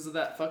just because of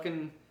that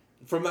fucking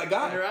From that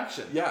guy.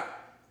 interaction. Yeah.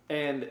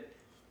 And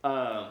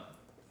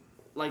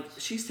like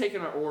she's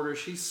taking our order,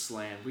 she's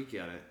slammed. We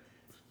get it.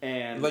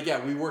 And Like,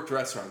 yeah, we worked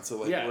restaurants, so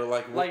like Yeah. we're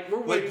like Like, we're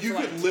waiting you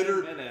for, could like, 10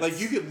 literally minutes. like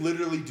you could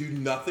literally do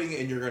nothing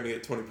and you're gonna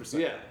get 20%.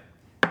 yeah,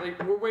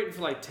 like we're waiting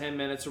for like 10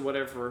 minutes or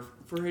whatever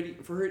for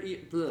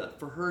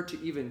her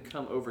to even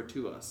come over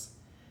to us.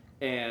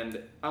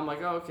 And I'm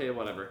like, oh, okay,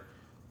 whatever.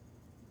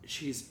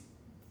 She's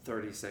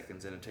 30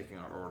 seconds into taking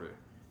our order,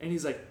 and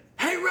he's like,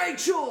 "Hey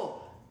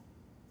Rachel!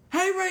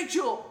 Hey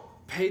Rachel!"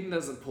 Peyton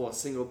doesn't pull a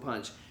single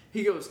punch.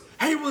 He goes,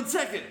 "Hey, 1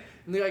 second!"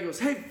 And the guy goes,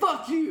 "Hey,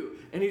 fuck you!"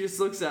 And he just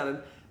looks at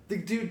him. The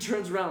dude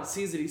turns around,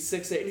 sees that he's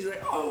 6'8", and he's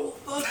like, "Oh,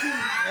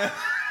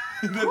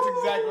 fucking!" That's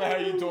exactly how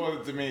you told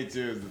it to me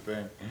too. Is the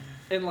thing.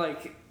 And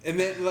like, And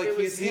then like it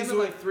was he's him and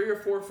with, like 3 or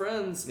 4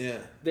 friends. yeah.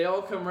 They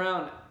all come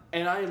around,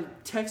 and I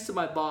texted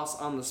my boss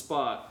on the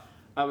spot.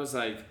 I was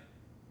like,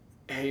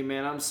 "Hey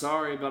man, I'm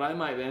sorry, but I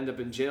might end up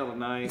in jail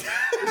tonight."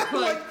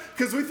 Like,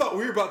 because we thought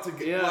we were about to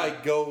Yeah.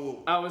 like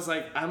go. I was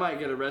like, I might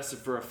get arrested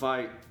for a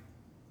fight.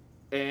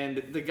 And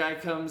the guy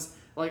comes,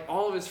 like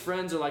all of his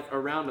friends are like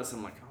around us.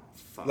 I'm like, oh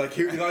fuck. Like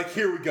here we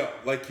go.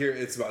 Like here,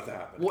 it's about to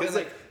happen. Well,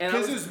 Because and I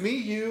was- it was me,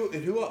 you,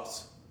 and who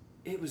else?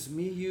 It was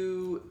me,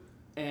 you,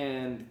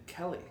 and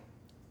Kelly.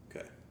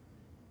 Okay.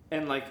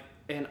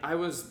 And I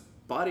was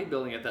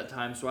bodybuilding at that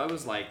time, so I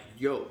was like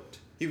yoked.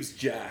 He was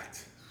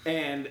jacked.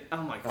 And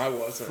I'm like, I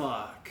wasn't.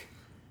 fuck.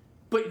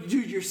 But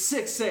dude, you're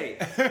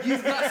 6'8".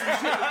 You've got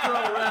some shit to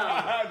throw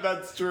around.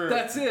 That's true.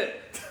 That's it.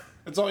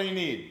 That's all you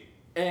need.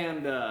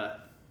 And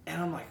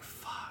I'm like,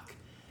 fuck.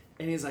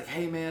 And he's like,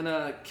 hey man,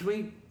 can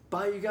we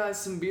buy you guys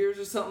some beers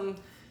or something?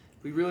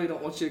 We really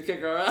don't want you to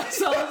kick our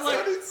ass. I was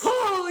like,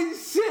 holy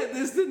shit,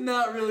 this did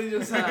not really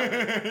just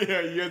happen.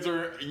 Yeah,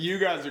 you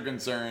guys are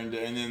concerned,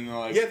 and then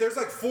like Yeah, there's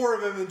like 4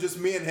 of them, and just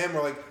me and him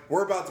are like,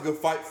 we're about to go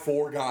fight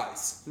 4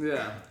 guys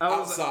Yeah.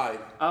 outside.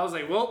 I was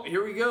like, well,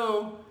 here we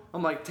go.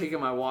 I'm like taking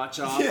my watch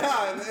off.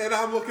 Yeah, and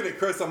I'm looking at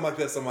Chris. I'm like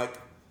this. I'm like,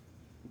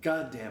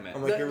 God damn it.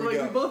 I'm like, here we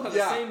go. We both had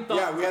the same thought.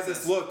 Yeah, we had process.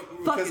 this look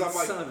Fucking because I'm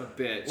like, son of a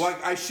bitch.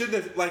 like I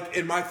shouldn't have, like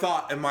in my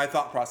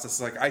thought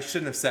process, like I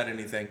shouldn't have said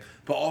anything,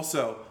 but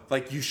also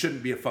like you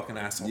shouldn't be a fucking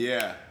asshole.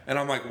 yeah. And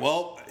I'm like,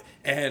 well,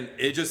 and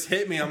it just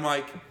hit me. I'm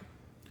like,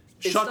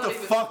 It's shut not the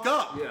even- fuck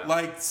up. Yeah.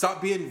 Like,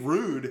 stop being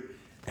rude.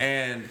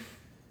 And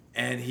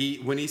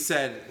when he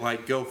said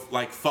like go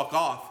like fuck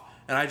off,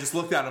 and I just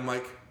looked at him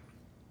like,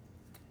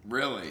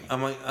 Really?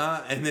 I'm like,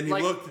 and then he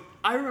like, looked.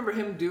 I remember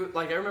him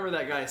I remember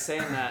that guy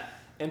saying that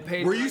and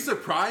paid. Were you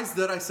surprised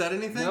that I said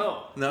anything?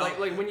 No. No.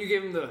 Like when you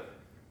gave him the.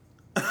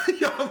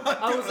 Yeah, I'm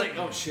like, I was like,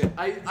 oh shit.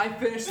 I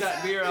finished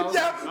that beer. I was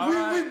yeah, like, all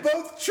right. we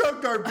both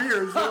chugged our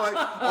beers. We're like,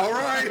 all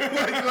right,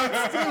 like,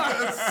 let's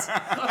do this.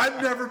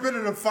 I've never been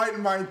in a fight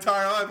in my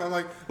entire life. I'm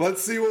like,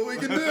 let's see what we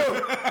can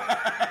do.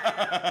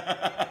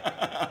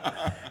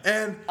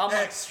 And I'm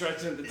like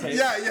stretching at the table.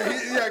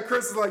 yeah.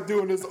 Chris is like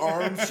doing his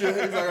arm shit.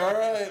 He's like, all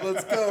right,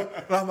 let's go.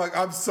 And I'm like,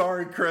 I'm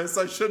sorry, Chris.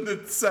 I shouldn't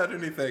have said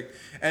anything.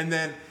 And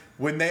then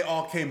when they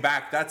all came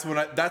back, that's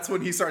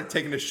when he started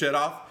taking his shit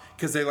off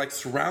because they like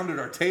surrounded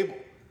our table.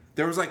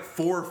 There was like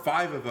 4 or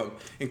 5 of them,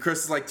 and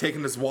Chris is like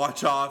taking his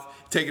watch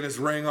off, taking his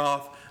ring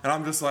off, and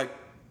I'm just like,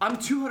 I'm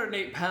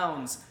 208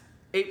 pounds,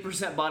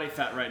 8% body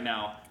fat right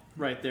now,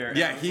 right there. And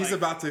yeah, I was he's like,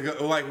 about to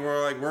go.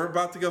 We're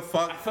about to go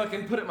fuck. I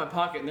fucking put it in my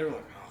pocket, and they were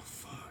like, oh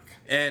fuck.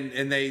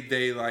 And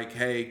they like,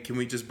 hey, can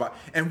we just buy?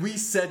 And we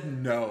said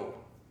no.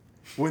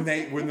 When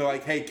they're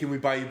like, hey, can we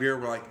buy you beer?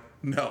 We're like,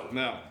 no.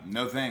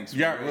 No thanks.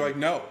 Yeah, we're like,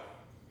 no.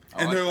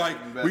 And like they're that like,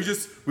 even better.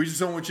 we just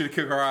don't want you to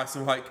kick our ass.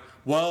 I'm like,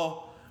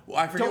 well,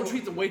 I forget. Don't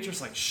treat the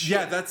waitress like shit.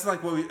 Yeah, that's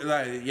like what we.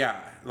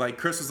 Like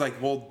Chris was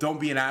like, well, don't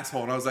be an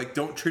asshole, and I was like,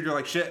 don't treat her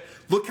like shit.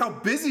 Look how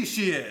busy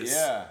she is.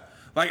 Yeah.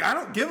 Like I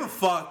don't give a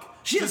fuck.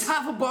 She has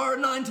half a bar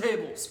and 9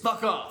 tables.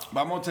 Fuck off.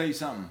 But I'm gonna tell you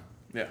something.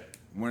 Yeah.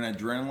 When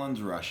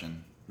adrenaline's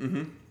rushing,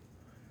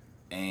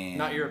 and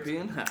Not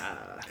European?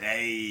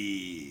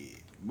 Hey,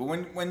 but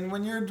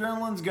when your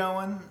adrenaline's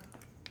going,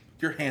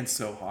 Your hand's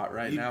so hot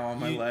right You- now on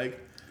my you- leg.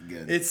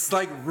 good. It's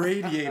like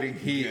radiating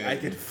heat. Good. I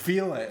can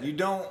feel it. You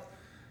don't.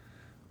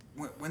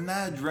 When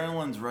that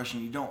adrenaline's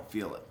rushing, you don't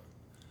feel it.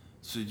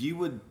 So you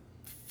would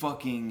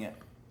fucking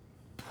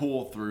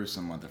pull through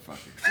some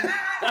motherfuckers.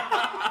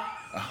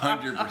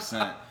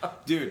 100%.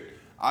 Dude,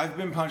 I've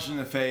been punched in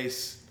the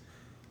face.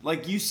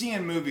 Like you see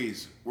in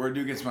movies where a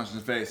dude gets punched in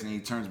the face and he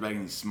turns back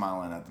and he's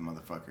smiling at the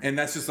motherfucker. And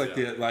that's just like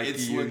the like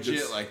it's you legit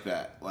just- like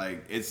that.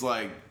 Like it's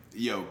like,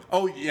 yo,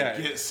 Oh yeah.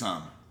 get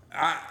some.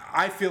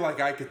 I feel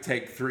like I could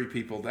take 3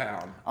 people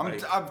down.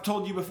 Like, I've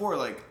told you before,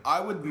 like I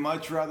would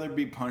much rather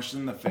be punched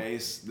in the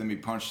face than be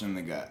punched in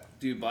the gut.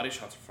 Dude, body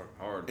shots are fucking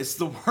hard. It's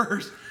the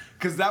worst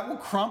because that will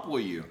crumple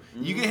you.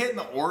 You get hit in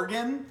the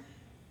organ,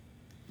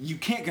 you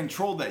can't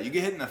control that. You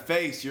get hit in the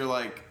face, you're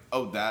like,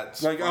 oh,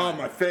 that's like fine. oh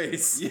my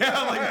face. Yeah,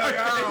 like,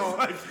 ow.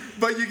 like,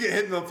 But you get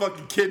hit in the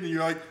fucking kidney. You're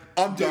like,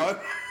 I'm done.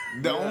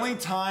 the only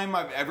time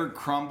I've ever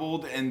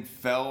crumbled and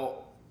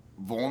felt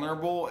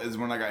vulnerable is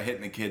when I got hit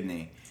in the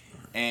kidney,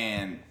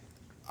 and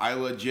I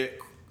legit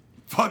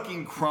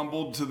fucking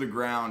crumbled to the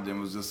ground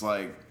and was just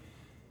like,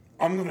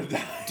 I'm gonna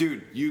die.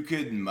 dude, you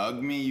could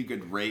mug me, you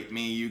could rape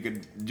me, you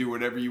could do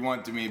whatever you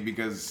want to me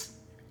because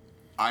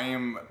I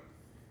am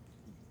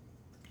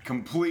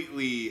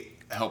completely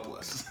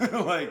helpless.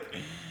 Like,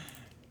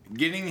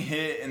 getting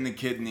hit in the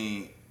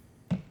kidney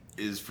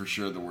is for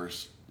sure the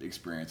worst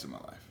experience of my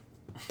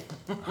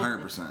life.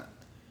 100%.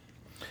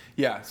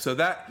 Yeah. So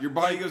that Your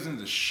body goes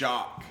into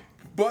shock.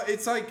 But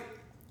it's like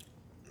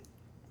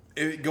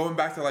going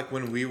back to like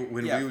when we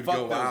would fuck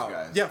go those out.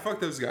 guys. Yeah, fuck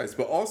those guys.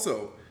 But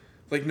also,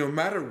 like no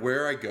matter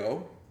where I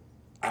go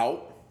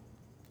out,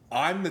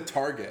 I'm the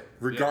target,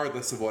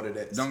 regardless of what it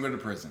is. Don't go to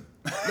prison.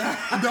 No,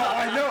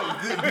 I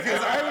know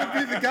because I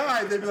would be the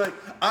guy. They'd be like,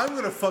 I'm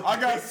gonna fuck. I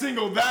gotta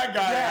single that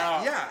guy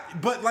out. Yeah.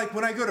 But like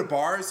when I go to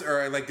bars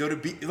or I like go to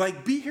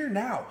Be Here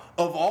Now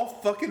of all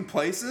fucking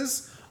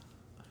places,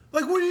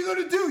 like what are you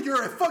gonna do?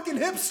 You're a fucking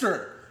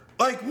hipster.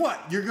 Like what?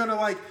 You're gonna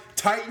like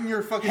tighten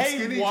your fucking Hey,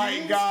 skinny white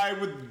jeans? guy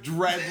with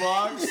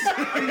dreadlocks.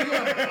 Are you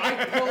gonna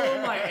bike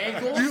polo my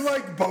ankles? You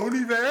like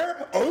Boney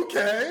Bear?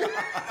 Okay.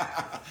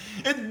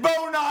 It's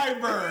Bone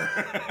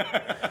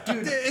Iver.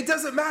 Dude, it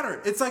doesn't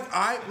matter. It's like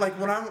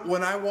when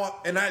I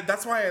walk, and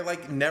that's why I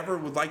like never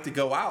would like to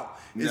go out.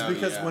 Is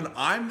because when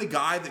I'm the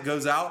guy that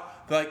goes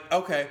out, they're like,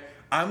 okay,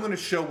 I'm gonna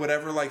show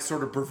whatever like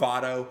sort of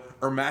bravado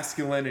or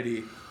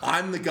masculinity.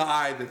 I'm the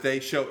guy that they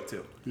show it to.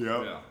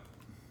 Yep. Yeah.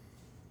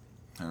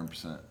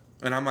 100%.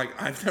 And I'm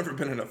like, I've never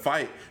been in a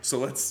fight, so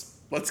let's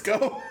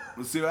go.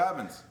 Let's see what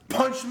happens.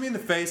 Punch me in the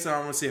face, and I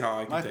want to see how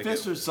I can My take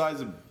fists it. are the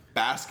size of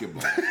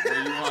basketball. What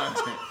do you want?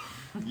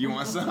 You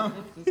want some?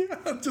 Yeah,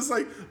 just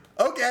like,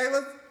 okay,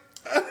 let's.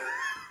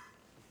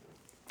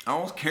 I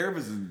almost care if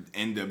it's an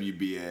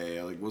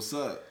NWBA. Like, what's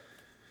up?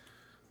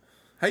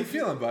 How you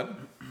feeling, bud?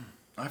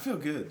 I feel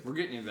good. We're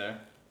getting you there.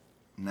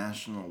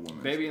 National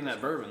Women's. Baby in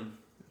that bourbon.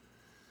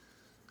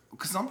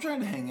 Because I'm trying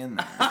to hang in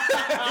there. Yeah,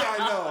 I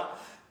know.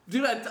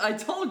 Dude, I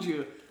told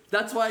you.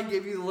 That's why I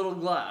gave you the little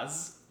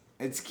glass.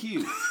 It's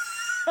cute.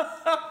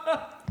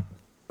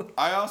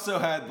 I also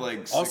had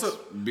like six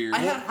beers. I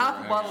had half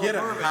a before bottle He of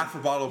had bourbon. half a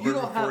bottle of You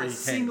bourbon don't have before a he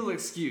single came.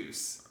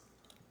 excuse.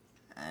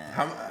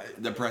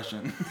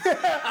 Depression.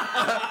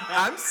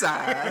 I'm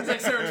sad.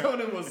 It's like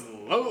serotonin was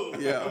low.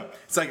 Yeah.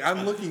 It's like,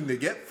 I'm looking to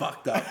get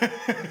fucked up.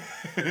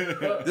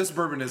 This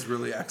bourbon is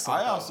really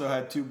excellent. I also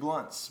had 2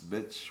 blunts,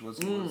 bitch. What's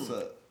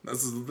up?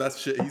 That's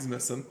shit he's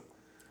missing.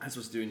 That's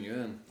what's doing you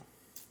in.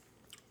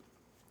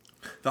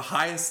 The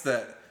highest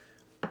that.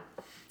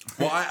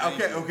 Well,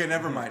 okay,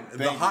 never mind.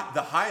 The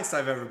highest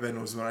I've ever been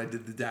was when I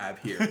did the dab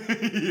here.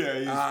 Yeah,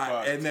 he's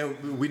fucked. And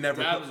then we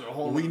never, Dabs are a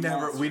whole nother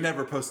monster. we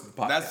never posted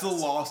the podcast. That's the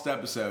lost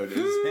episode.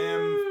 Is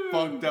him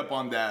fucked up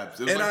on dabs.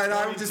 It was And like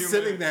I was 22 just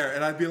sitting minutes. there,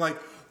 and I'd be like,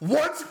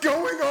 "What's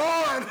going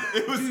on?"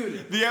 It was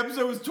the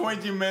episode was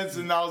 22 minutes,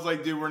 and I was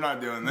like, "Dude, we're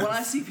not doing this." When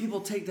I see people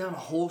take down a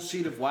whole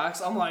sheet of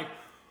wax, I'm like,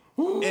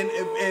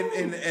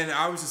 And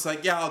I was just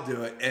like, "Yeah, I'll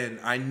do it." And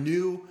I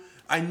knew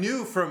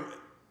from.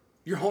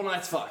 your whole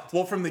night's fucked.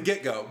 Well, from the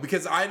get-go,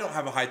 because I don't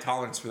have a high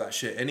tolerance for that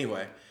shit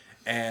anyway.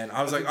 And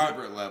I was like,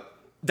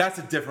 that's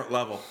a different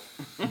level.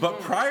 But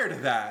prior to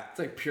that, It's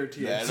like pure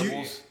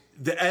THC.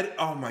 The edibles.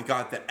 oh my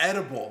God, the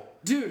edible.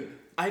 Dude,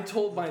 I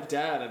told my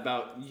dad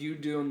about you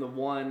doing the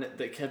one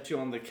that kept you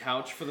on the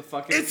couch for the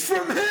fucking... It's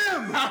from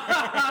him!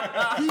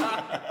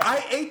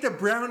 I ate the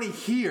brownie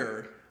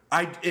here,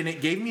 and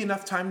it gave me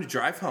enough time to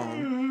drive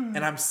home,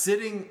 and I'm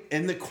sitting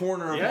in the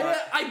corner of Yeah,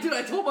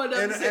 I told my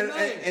dad the same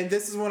thing. and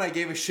this is when I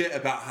gave a shit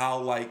about how,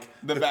 like...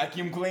 The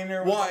vacuum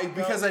cleaner. Why?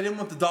 Because I didn't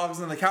want the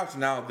dogs on the couch.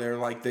 Now they're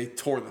like, they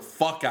tore the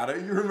fuck out of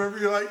it. You remember?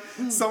 You're like,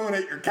 someone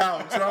ate your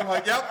couch. And I'm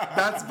like, yep,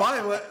 that's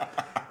Violet.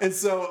 And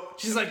so...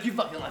 She's like, you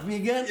fucking left me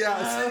again?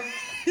 Yeah.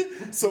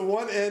 So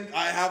one end,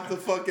 I have the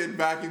fucking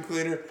vacuum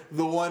cleaner.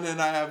 The one end,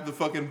 I have the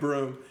fucking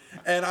broom.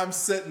 And I'm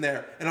sitting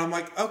there. And I'm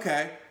like,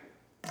 okay,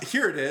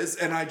 here it is.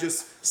 And I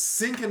just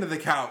sink into the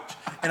couch.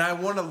 And I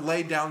want to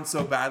lay down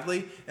so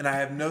badly. And I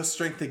have no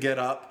strength to get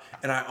up.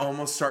 And I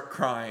almost start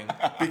crying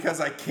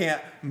because I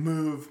can't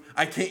move.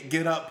 I can't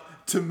get up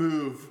to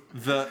move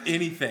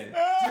anything.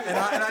 And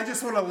I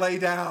just want to lay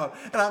down.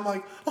 And I'm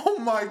like, oh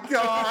my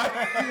God.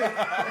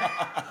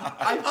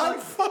 I'm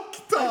fucked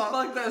I up.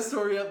 fucked that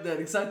story up then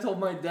because I told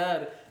my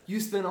dad, you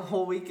spent a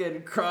whole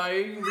weekend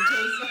crying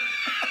because...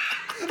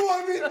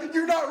 Well, I mean,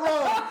 you're not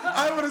wrong.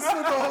 I would have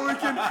spent the whole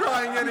weekend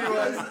crying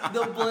anyways.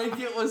 the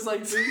blanket was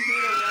like 3 feet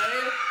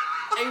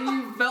away, and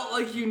you felt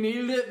like you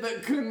needed it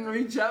but couldn't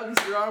reach out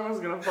because your arm was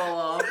gonna fall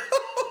off.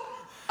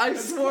 I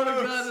swear to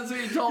God, that's what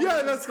you told me.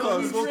 Yeah, that's So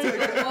close. we We'll drink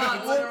take it. a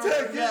lot We'll whenever we're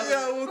take it. together.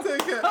 Yeah, we'll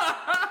take it.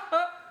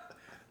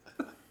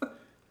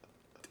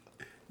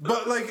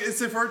 But like,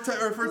 it's if we're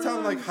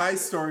telling like high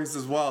stories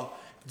as well.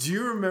 Do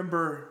you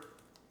remember,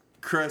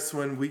 Chris,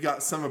 when we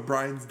got some of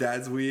Brian's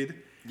dad's weed?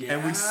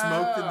 And we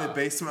smoked in the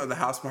basement of the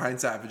house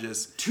behind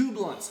Savage's. 2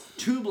 blunts.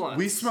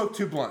 We smoked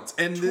 2 blunts.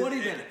 And 20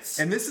 minutes.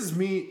 And this is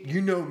me, you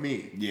know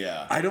me.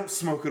 Yeah. I don't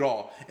smoke at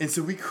all. And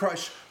so we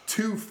crushed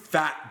 2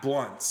 fat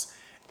blunts.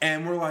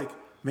 And we're like,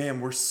 man,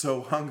 we're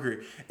so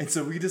hungry. And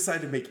so we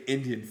decided to make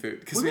Indian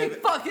food. We made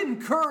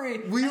fucking curry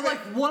at like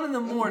 1 in the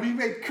We morning.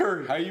 made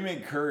curry. How do you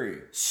make curry?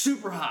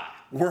 Super high.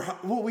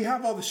 We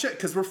have all the shit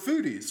because we're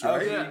foodies,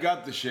 right? Okay, Yeah. you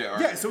got the shit. All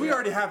right. Yeah, so we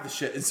already have the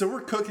shit. And so we're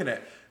cooking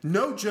it.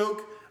 No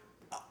joke.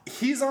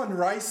 He's on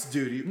rice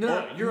duty.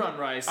 No, you're on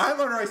rice. I'm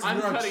on rice. And I'm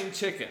you're on cutting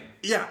chicken.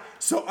 Yeah,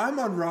 so I'm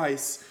on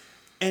rice,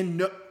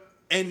 and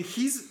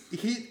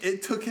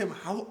it took him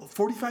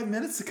 45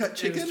 minutes to cut It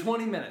chicken. was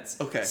 20 minutes.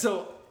 Okay.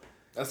 So,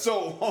 That's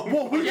so long.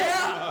 Well, we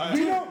Yeah.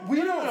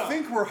 don't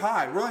think we're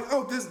high. We're like,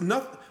 oh, there's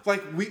nothing.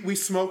 Like we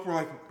smoke. We're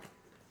like,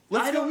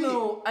 let's I go don't eat.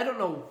 know. I don't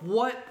know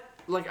what.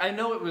 Like, I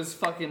know it was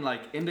fucking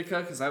like indica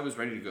because I was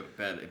ready to go to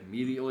bed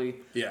immediately.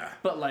 Yeah,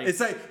 But, like, it's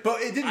like,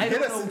 but it didn't I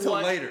hit don't us know until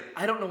what, later.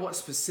 I don't know what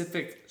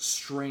specific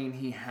strain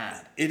he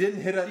had. It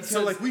didn't hit us. So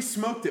Because- like we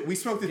smoked it. We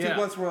smoked the 2 Yeah.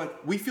 blunts. We're like,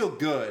 we feel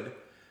good.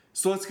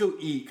 So let's go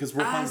eat because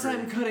we're As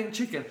hungry. I'm cutting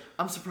chicken,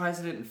 I'm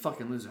surprised I didn't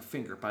fucking lose a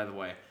finger. By the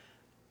way,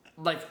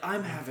 like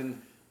I'm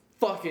having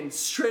fucking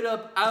straight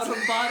up out of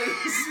body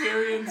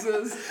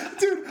experiences.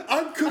 Dude,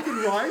 I'm cooking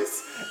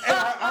rice and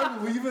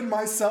I'm leaving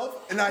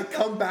myself and I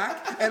come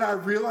back and I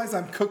realize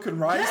I'm cooking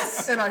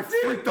rice and I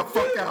freak the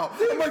fuck out.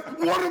 I'm like,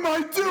 what am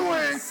I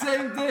doing?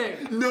 Same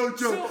thing. No joke.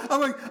 So-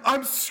 I'm like,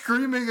 I'm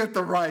screaming at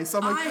the rice.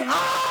 I'm like,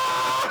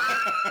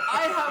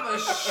 I have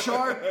a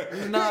sharp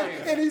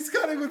knife. and he's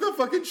cutting with a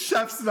fucking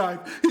chef's knife.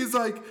 He's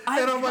like,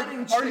 I'm and I'm like,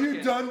 cutting are you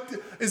chicken. done?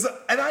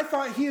 And I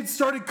thought he had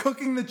started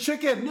cooking the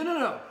chicken.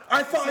 No.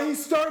 I thought he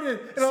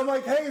started, and I'm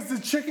like, hey, is the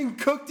chicken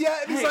cooked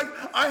yet? And he's Hey.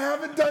 like, I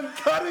haven't done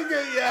cutting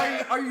it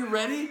yet. Are you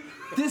ready?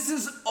 This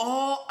is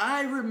all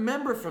I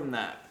remember from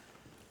that.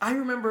 I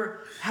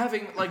remember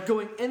having like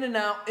going in and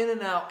out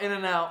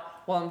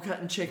while I'm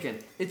cutting chicken.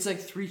 It's like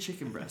 3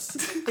 chicken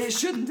breasts. It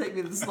shouldn't take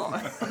me this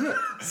long.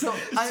 So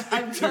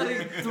I'm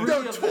cutting 3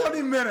 No, of 20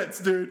 them. minutes,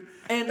 dude.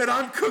 And And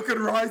I'm cooking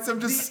rice.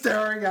 I'm just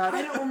staring at I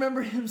it. don't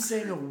remember him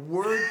saying a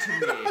word to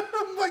me.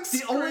 I'm like,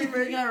 The only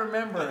screaming. thing I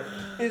remember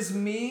is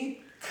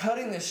me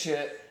cutting this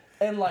shit,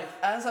 and like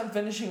as I'm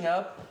finishing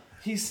up,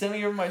 he's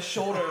standing over my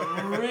shoulder,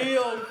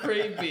 real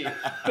creepy,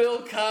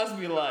 Bill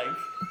Cosby like.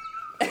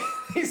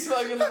 He's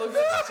fucking looking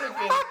at the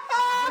chicken,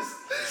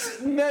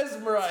 just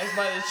mesmerized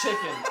by the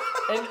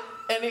chicken,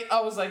 and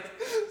I was like,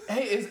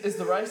 "Hey, is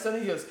the rice done?"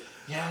 He goes,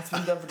 "Yeah, it's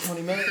been done for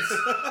 20 minutes."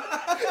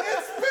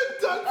 It's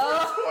been done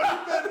for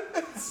 20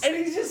 minutes. And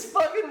he's just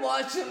fucking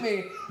watching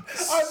me,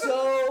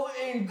 so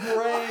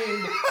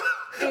ingrained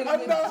in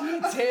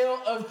the detail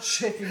of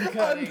chicken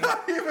cutting. I'm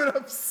not even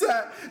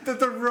upset that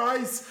the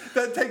rice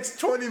that takes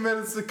 20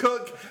 minutes to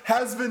cook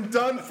has been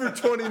done for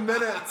 20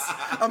 minutes.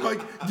 I'm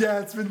like, yeah,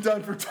 it's been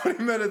done for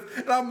 20 minutes.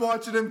 And I'm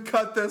watching him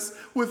cut this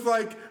with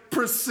like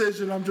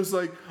precision. I'm just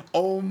like,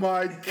 oh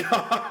my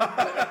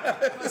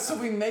God. So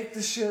we make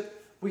the shit,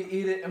 we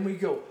eat it, and we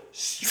go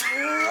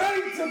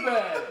straight to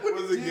bed.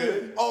 Was it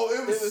good? Oh,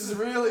 it was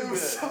really it good.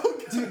 was so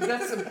good. Dude,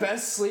 that's the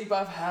best sleep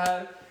I've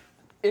had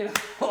in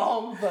a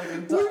long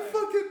fucking time.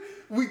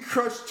 We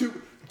crushed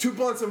two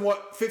blunts in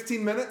what,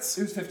 15 minutes?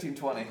 It was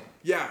 15-20.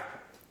 Yeah.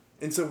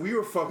 And so we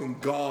were fucking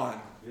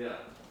gone. Yeah.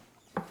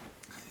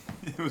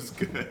 It was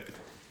good.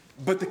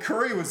 But the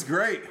curry was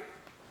great.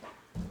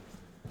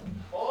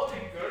 Oh, the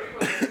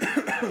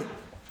curry was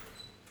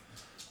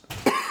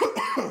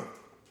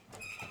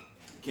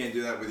Can't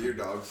do that with your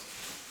dogs.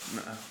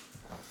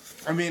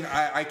 I mean,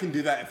 I can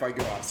do that if I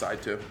go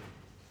outside too.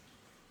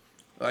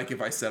 Like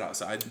if I sit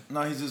outside.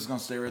 No, he's just gonna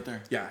stay right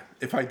there. Yeah,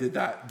 if I did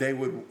that, they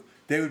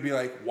would be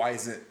like, why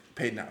isn't it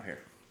paid out here?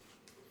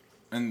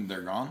 And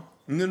they're gone?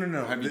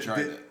 No. Have you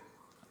tried it?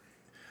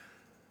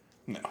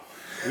 No.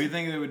 What do you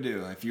think they would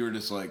do if you were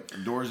just like,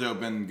 doors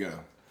open, go?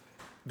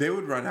 They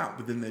would run out,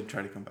 but then they'd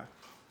try to come back.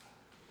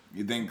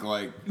 You think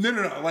like,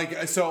 No.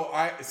 Like, so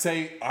I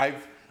say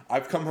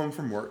I've come home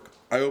from work.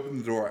 I open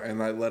the door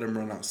and I let him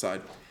run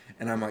outside.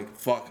 And I'm like,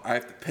 fuck, I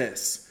have to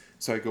piss.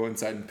 So I go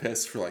inside and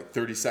piss for like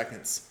 30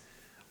 seconds.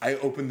 I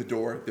open the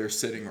door, they're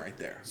sitting right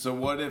there. so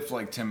what if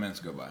like 10 minutes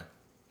go by?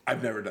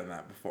 I've never done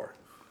that before.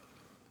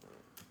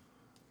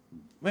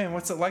 Man,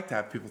 what's it like to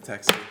have people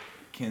text you?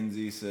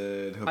 Kinsey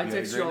said, hope I you had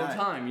a text great you all the night.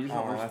 time. You just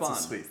don't Oh, respond. that's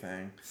a sweet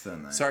thing. So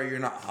nice. Sorry, you're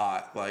not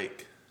hot.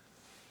 Like,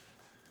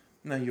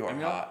 no, you are I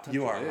mean, I'll hot. touch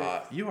You your are dick.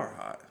 hot. You are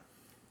hot.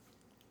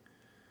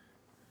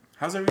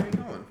 How's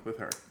everything going with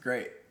her?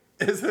 Great.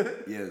 Is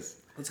it? Yes.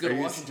 Let's go Are to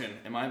you- Washington.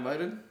 Am I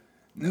invited?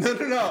 No. Wait,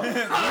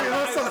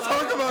 let's not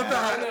talk about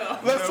that.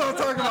 Let's not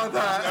talk about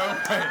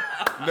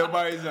that.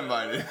 Nobody's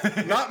invited.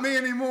 Not me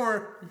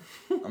anymore.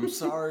 I'm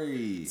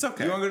sorry. It's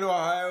okay. You want to go to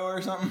Ohio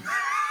or something?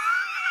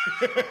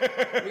 We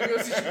can go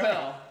see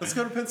Chappelle. Let's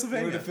go to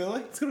Pennsylvania. You want to Philly?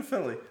 Let's go to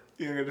Philly.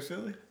 You want to go to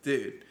Philly?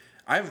 Dude,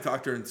 I haven't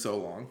talked to her in so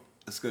long.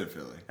 Let's go to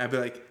Philly. I'd be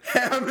like,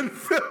 hey, I'm in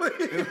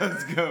Philly.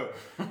 Let's go.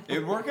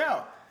 It'd work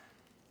out.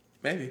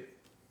 Maybe.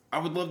 I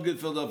would love to go to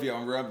Philadelphia.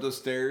 I'll go up those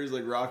stairs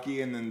like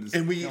Rocky and then just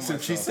And we kill eat some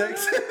myself.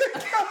 cheesesteaks.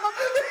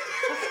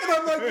 And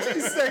I'm like,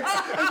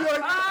 cheesesteaks. And you're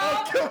like,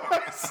 I'll kill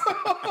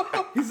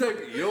myself. He's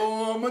like,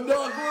 yo, I'm a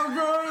dog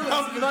burger.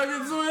 Let's see if I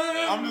can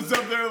swim. I'm just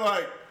up there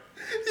like,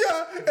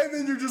 Yeah. And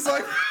then you're just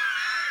like,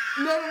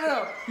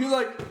 No. You're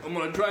like, I'm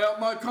gonna dry out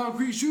my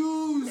concrete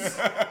shoes.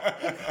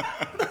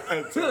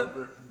 it's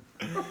over.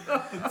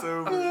 It's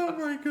over. oh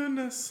my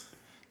goodness.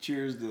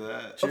 Cheers to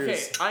that. Okay,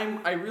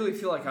 I really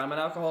feel like I'm an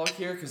alcoholic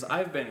here because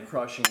I've been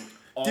crushing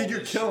all Dude, you're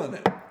this killing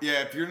it.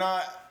 Yeah, if you're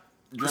not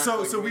drunk, So,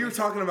 like so we me- were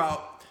talking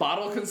about shit.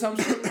 Bottle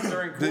consumption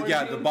during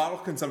quarantine. the bottle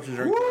consumption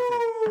during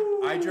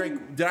quarantine. I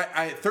drank.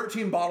 I had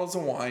 13 bottles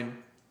of wine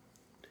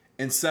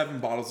and 7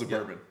 bottles of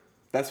bourbon.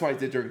 That's what I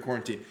did during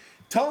quarantine.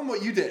 Tell them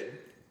what you did.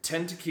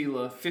 10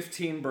 tequila,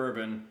 15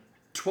 bourbon,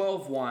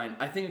 12 wine.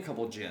 I think a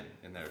couple gin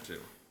in there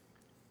too.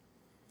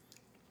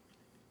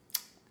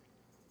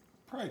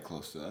 Probably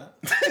close to that.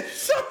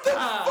 Shut the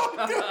fuck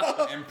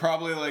up. And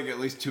probably like at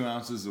least 2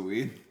 ounces of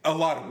weed. A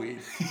lot of weed.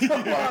 a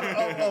lot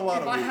If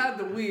of I weed. had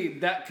the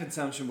weed, that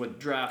consumption would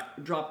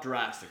drop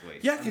drastically.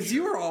 Yeah, because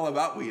you were all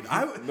about weed.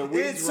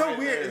 weed's It's so right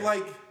weird. there.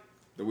 Like,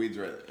 The weed's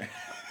right there.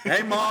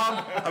 hey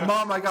mom,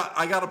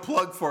 I got a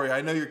plug for you.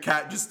 I know your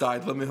cat just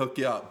died. Let me hook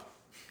you up.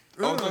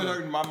 Oh, I'm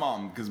talking to my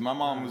mom because my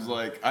mom was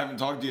like, I haven't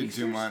talked to you in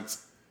 2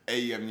 months. Hey,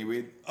 you have any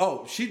weed?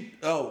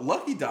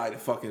 Lucky died a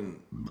fucking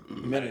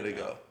minute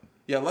ago.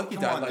 Yeah, Lucky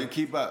Come died on, like dude,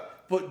 keep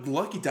up. But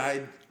Lucky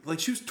died like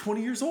she was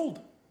 20 years old.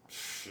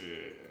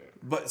 Shit.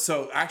 But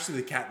so actually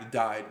the cat that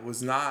died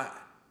was not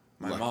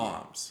my Lucky.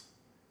 mom's.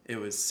 It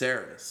was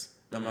Sarah's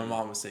that my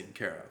mom was taking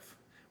care of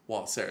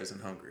while Sarah's in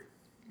Hungary.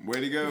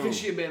 Way to go. Because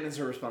she abandons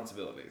her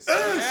responsibilities.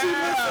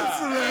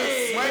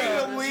 Hey,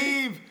 way to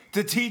leave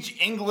to teach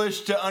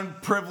English to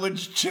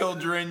unprivileged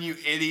children, you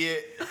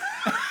idiot.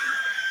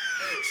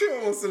 She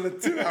won't listen to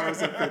 2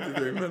 hours and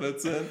 53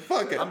 minutes in.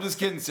 Fuck it. I'm just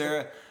kidding,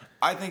 Sarah.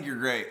 I think you're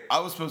great. I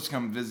was supposed to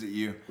come visit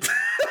you. When?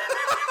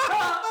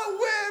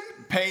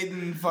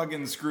 Payton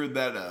fucking screwed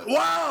that up.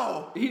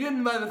 Wow! He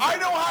didn't buy the. I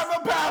don't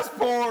have a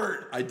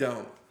passport. I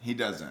don't. He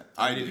doesn't.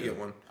 I do. need to get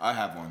one. I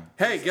have one.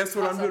 Hey, guess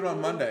what I'm doing on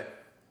Monday?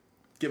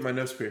 Get my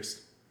nose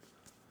pierced.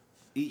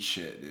 Eat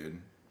shit,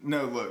 dude.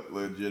 No, look,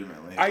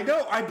 legitimately. I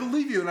know. I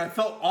believe you, and I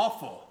felt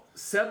awful.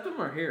 Septum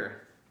or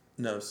here?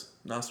 Nose,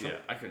 nostril. Yeah,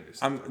 I couldn't do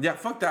something.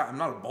 Fuck that. I'm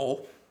not a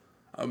bull.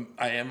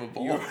 I am a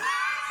bull. You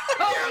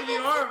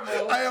are a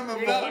bull. I am a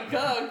You're bull. not a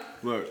cuck.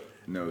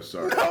 Look, no,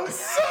 sorry. Oh,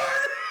 sorry.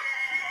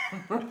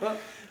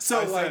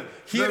 So I like said,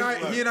 he and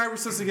look. I were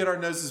supposed to get our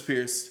noses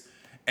pierced,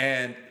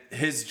 and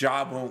his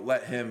job won't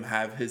let him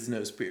have his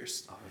nose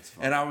pierced. Oh, that's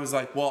fine. And I was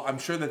like, well, I'm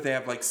sure that they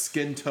have like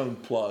skin tone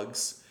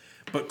plugs,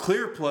 but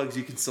clear plugs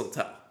you can still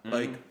tell.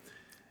 Like,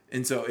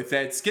 and so if they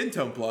had skin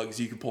tone plugs,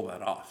 you could pull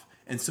that off.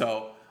 And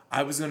so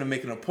I was going to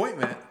make an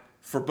appointment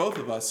for both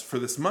of us for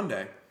this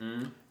Monday,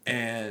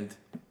 and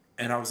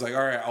I was like,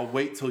 all right, I'll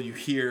wait till you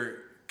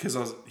hear,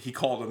 because he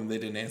called them and they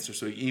didn't answer,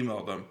 so he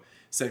emailed them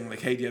saying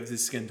like, hey, do you have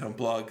these skin tone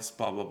plugs?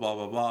 Blah blah blah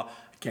blah blah.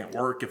 I can't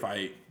work if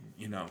I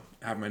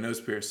have my nose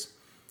pierced.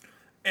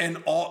 And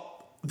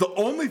the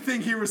only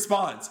thing he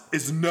responds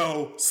is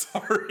no,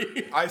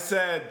 sorry. I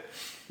said,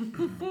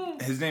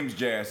 his name's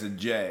Jay. I said,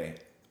 Jay,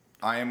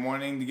 I am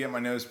wanting to get my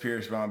nose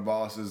pierced, but my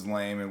boss is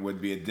lame and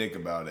would be a dick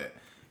about it.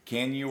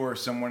 Can you or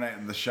someone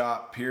at the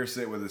shop pierce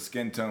it with a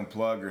skin tone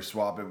plug or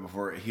swap it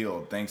before it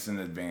healed? Thanks in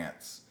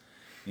advance.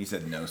 He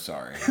said, no,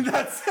 sorry.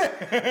 That's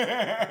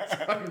it.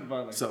 Fucking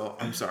funny. So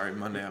I'm sorry.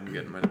 Monday I'm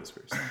getting my nose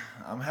pierced.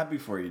 I'm happy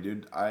for you,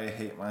 dude. I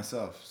hate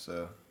myself,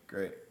 so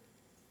great.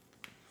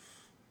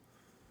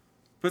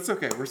 But it's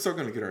okay. We're still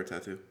gonna get our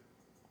tattoo.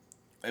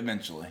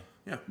 Eventually.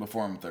 Yeah.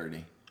 Before I'm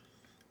 30.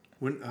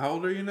 How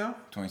old are you now?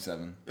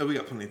 27. Oh, we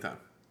got plenty of time.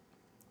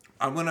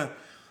 I'm gonna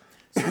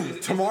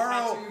Is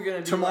tomorrow. the tattoo you're gonna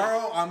do,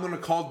 Tomorrow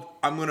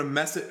I'm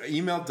gonna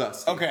email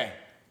Dusty. Okay.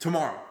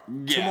 Tomorrow.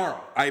 Yeah.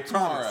 Tomorrow. I promise.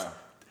 Tomorrow.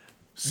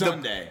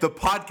 Sunday. The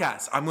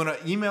podcast. I'm gonna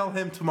email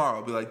him tomorrow.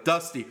 I'll be like,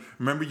 Dusty,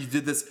 remember you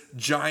did this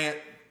giant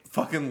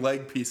fucking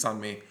leg piece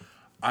on me.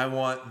 I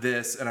want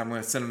this, and I'm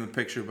gonna send him the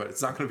picture, but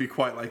it's not gonna be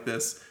quite like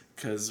this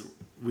because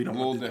we don't. A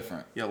little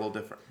different. Yeah, a little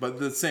different, but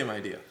the same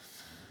idea.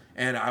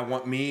 And I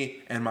want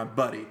me and my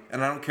buddy,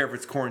 and I don't care if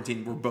it's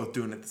quarantine. We're both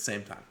doing it at the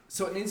same time.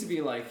 So it needs to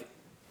be like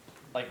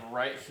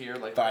right here,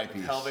 like Thigh the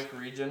piece. pelvic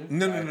region.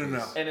 No.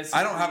 And it's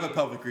I don't gonna have a be-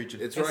 pelvic region.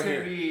 It's It's right gonna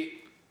here.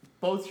 be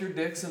both your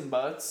dicks and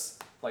butts,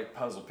 like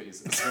puzzle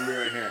pieces. It's gonna be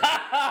right here.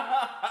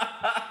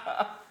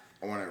 I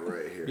want it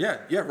right here.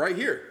 Yeah, right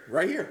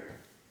here.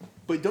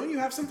 But don't you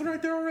have something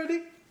right there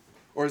already,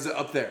 or is it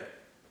up there?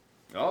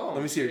 Oh,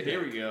 Let me see your shit, dick.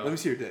 Here we go. Let me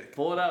see your dick.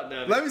 Pull it out,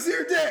 daddy. Let me see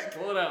your dick.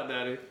 Pull it out,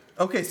 daddy.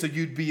 Okay, so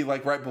you'd be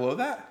like right below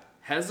that.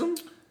 Hesum?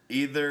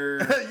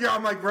 Either Yeah,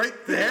 I'm like right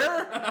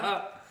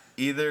there.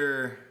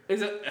 either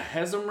Is it a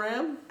Hesum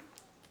ram?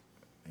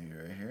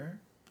 right here.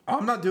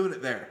 I'm not doing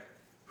it there.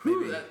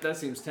 Maybe. That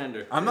seems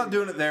tender. I'm not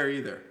doing it there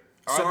either.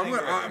 Oh, So I I'm think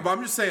gonna. right here. But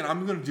I'm just saying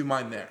I'm gonna do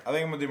mine there. I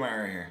think I'm gonna do mine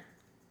right here.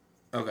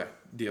 Okay,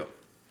 deal.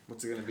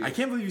 What's it gonna be? I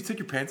can't believe you took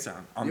your pants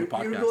down on the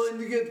podcast.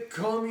 to get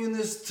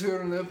communist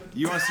turnip.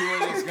 You wanna see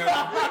what it's gonna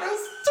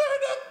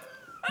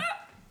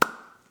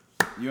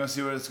You wanna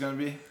see what it's gonna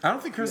be? I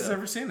don't think Chris has Yeah.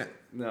 ever seen it.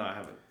 No, I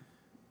haven't.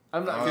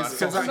 I'm not. that's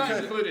Because I'm so not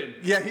good. included.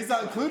 Yeah, he's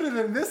not included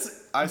in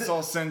this. I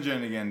saw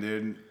Sinjin again,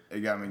 dude. It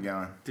got me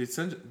going.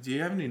 Dude, do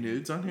you have any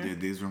nudes on here? Dude,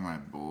 these were my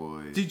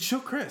boys. Dude, show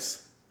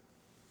Chris.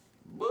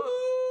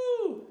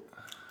 Woo!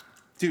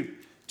 Dude,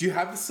 do you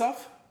have the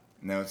stuff?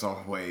 No, it's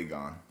all way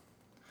gone.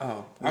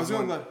 Oh, I was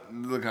gonna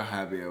Look how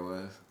happy I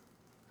was.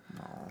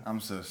 I'm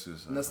so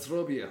suicidal.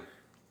 Nastrobia.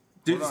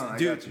 Dude, Hold on, I got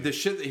dude, you. the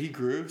shit that he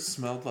grew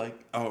smelled like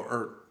Nah,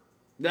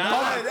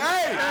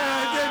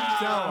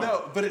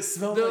 no, but it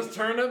smelled those like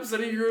turnips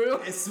that he grew.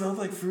 it smelled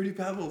like Fruity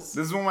Pebbles.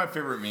 This is one of my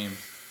favorite memes.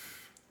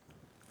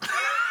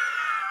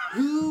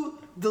 Who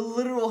the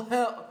literal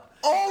hell?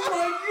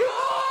 Oh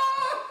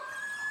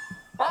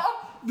my god!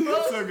 Dude,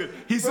 it's so good.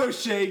 He's so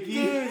shaky.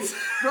 Dude,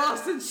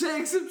 Frosted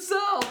Shakes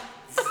himself.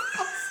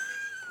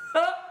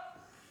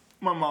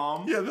 My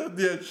mom. Yeah,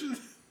 that's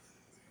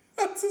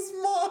his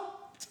mom.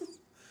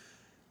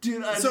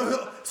 Dude, I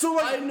So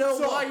like, I know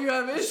why you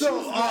have issues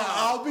So now.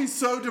 I'll be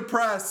so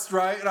depressed,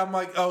 right? And I'm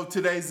like, oh,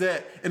 today's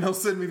it, and he'll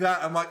send me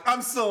that. I'm like,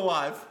 I'm still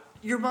alive.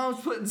 your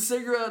mom's putting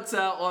cigarettes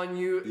out on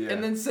you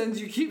and then sends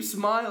you keep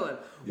smiling.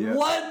 Yeah.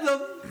 What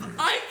the?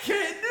 I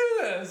can't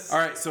do this. All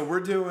right, so we're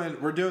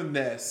doing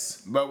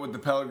this, but with the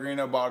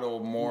Pellegrino bottle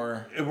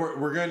more.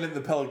 We're going to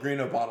the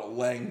Pellegrino bottle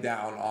laying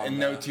down on And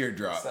no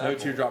teardrop. No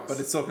teardrop, but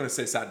it's still going to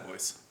say Sad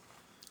Boys.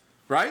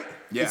 Right?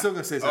 Yeah. It's still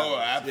going to say Sad Boys.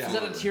 Absolutely. Is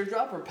that a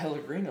teardrop or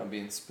Pellegrino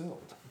being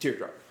spilled?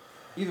 Teardrop.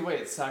 Either way,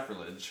 it's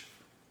sacrilege.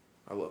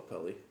 I love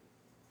Pelly.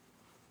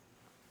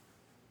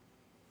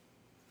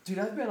 Dude,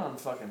 I've been on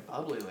fucking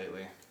bubbly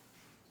lately.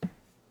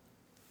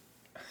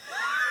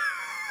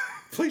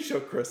 Please show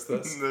Chris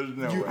this. There's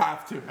no You way.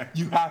 have to.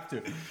 You have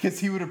to. Because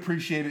he would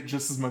appreciate it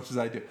just as much as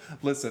I do.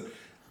 Listen.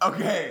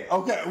 Okay.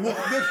 Okay. Well,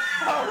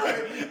 all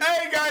right.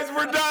 Hey guys,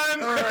 we're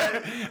done. All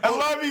right. I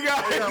love you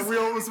guys. Yeah, we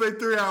almost made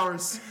 3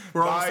 hours.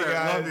 We're almost Bye, there.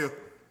 guys. Love you.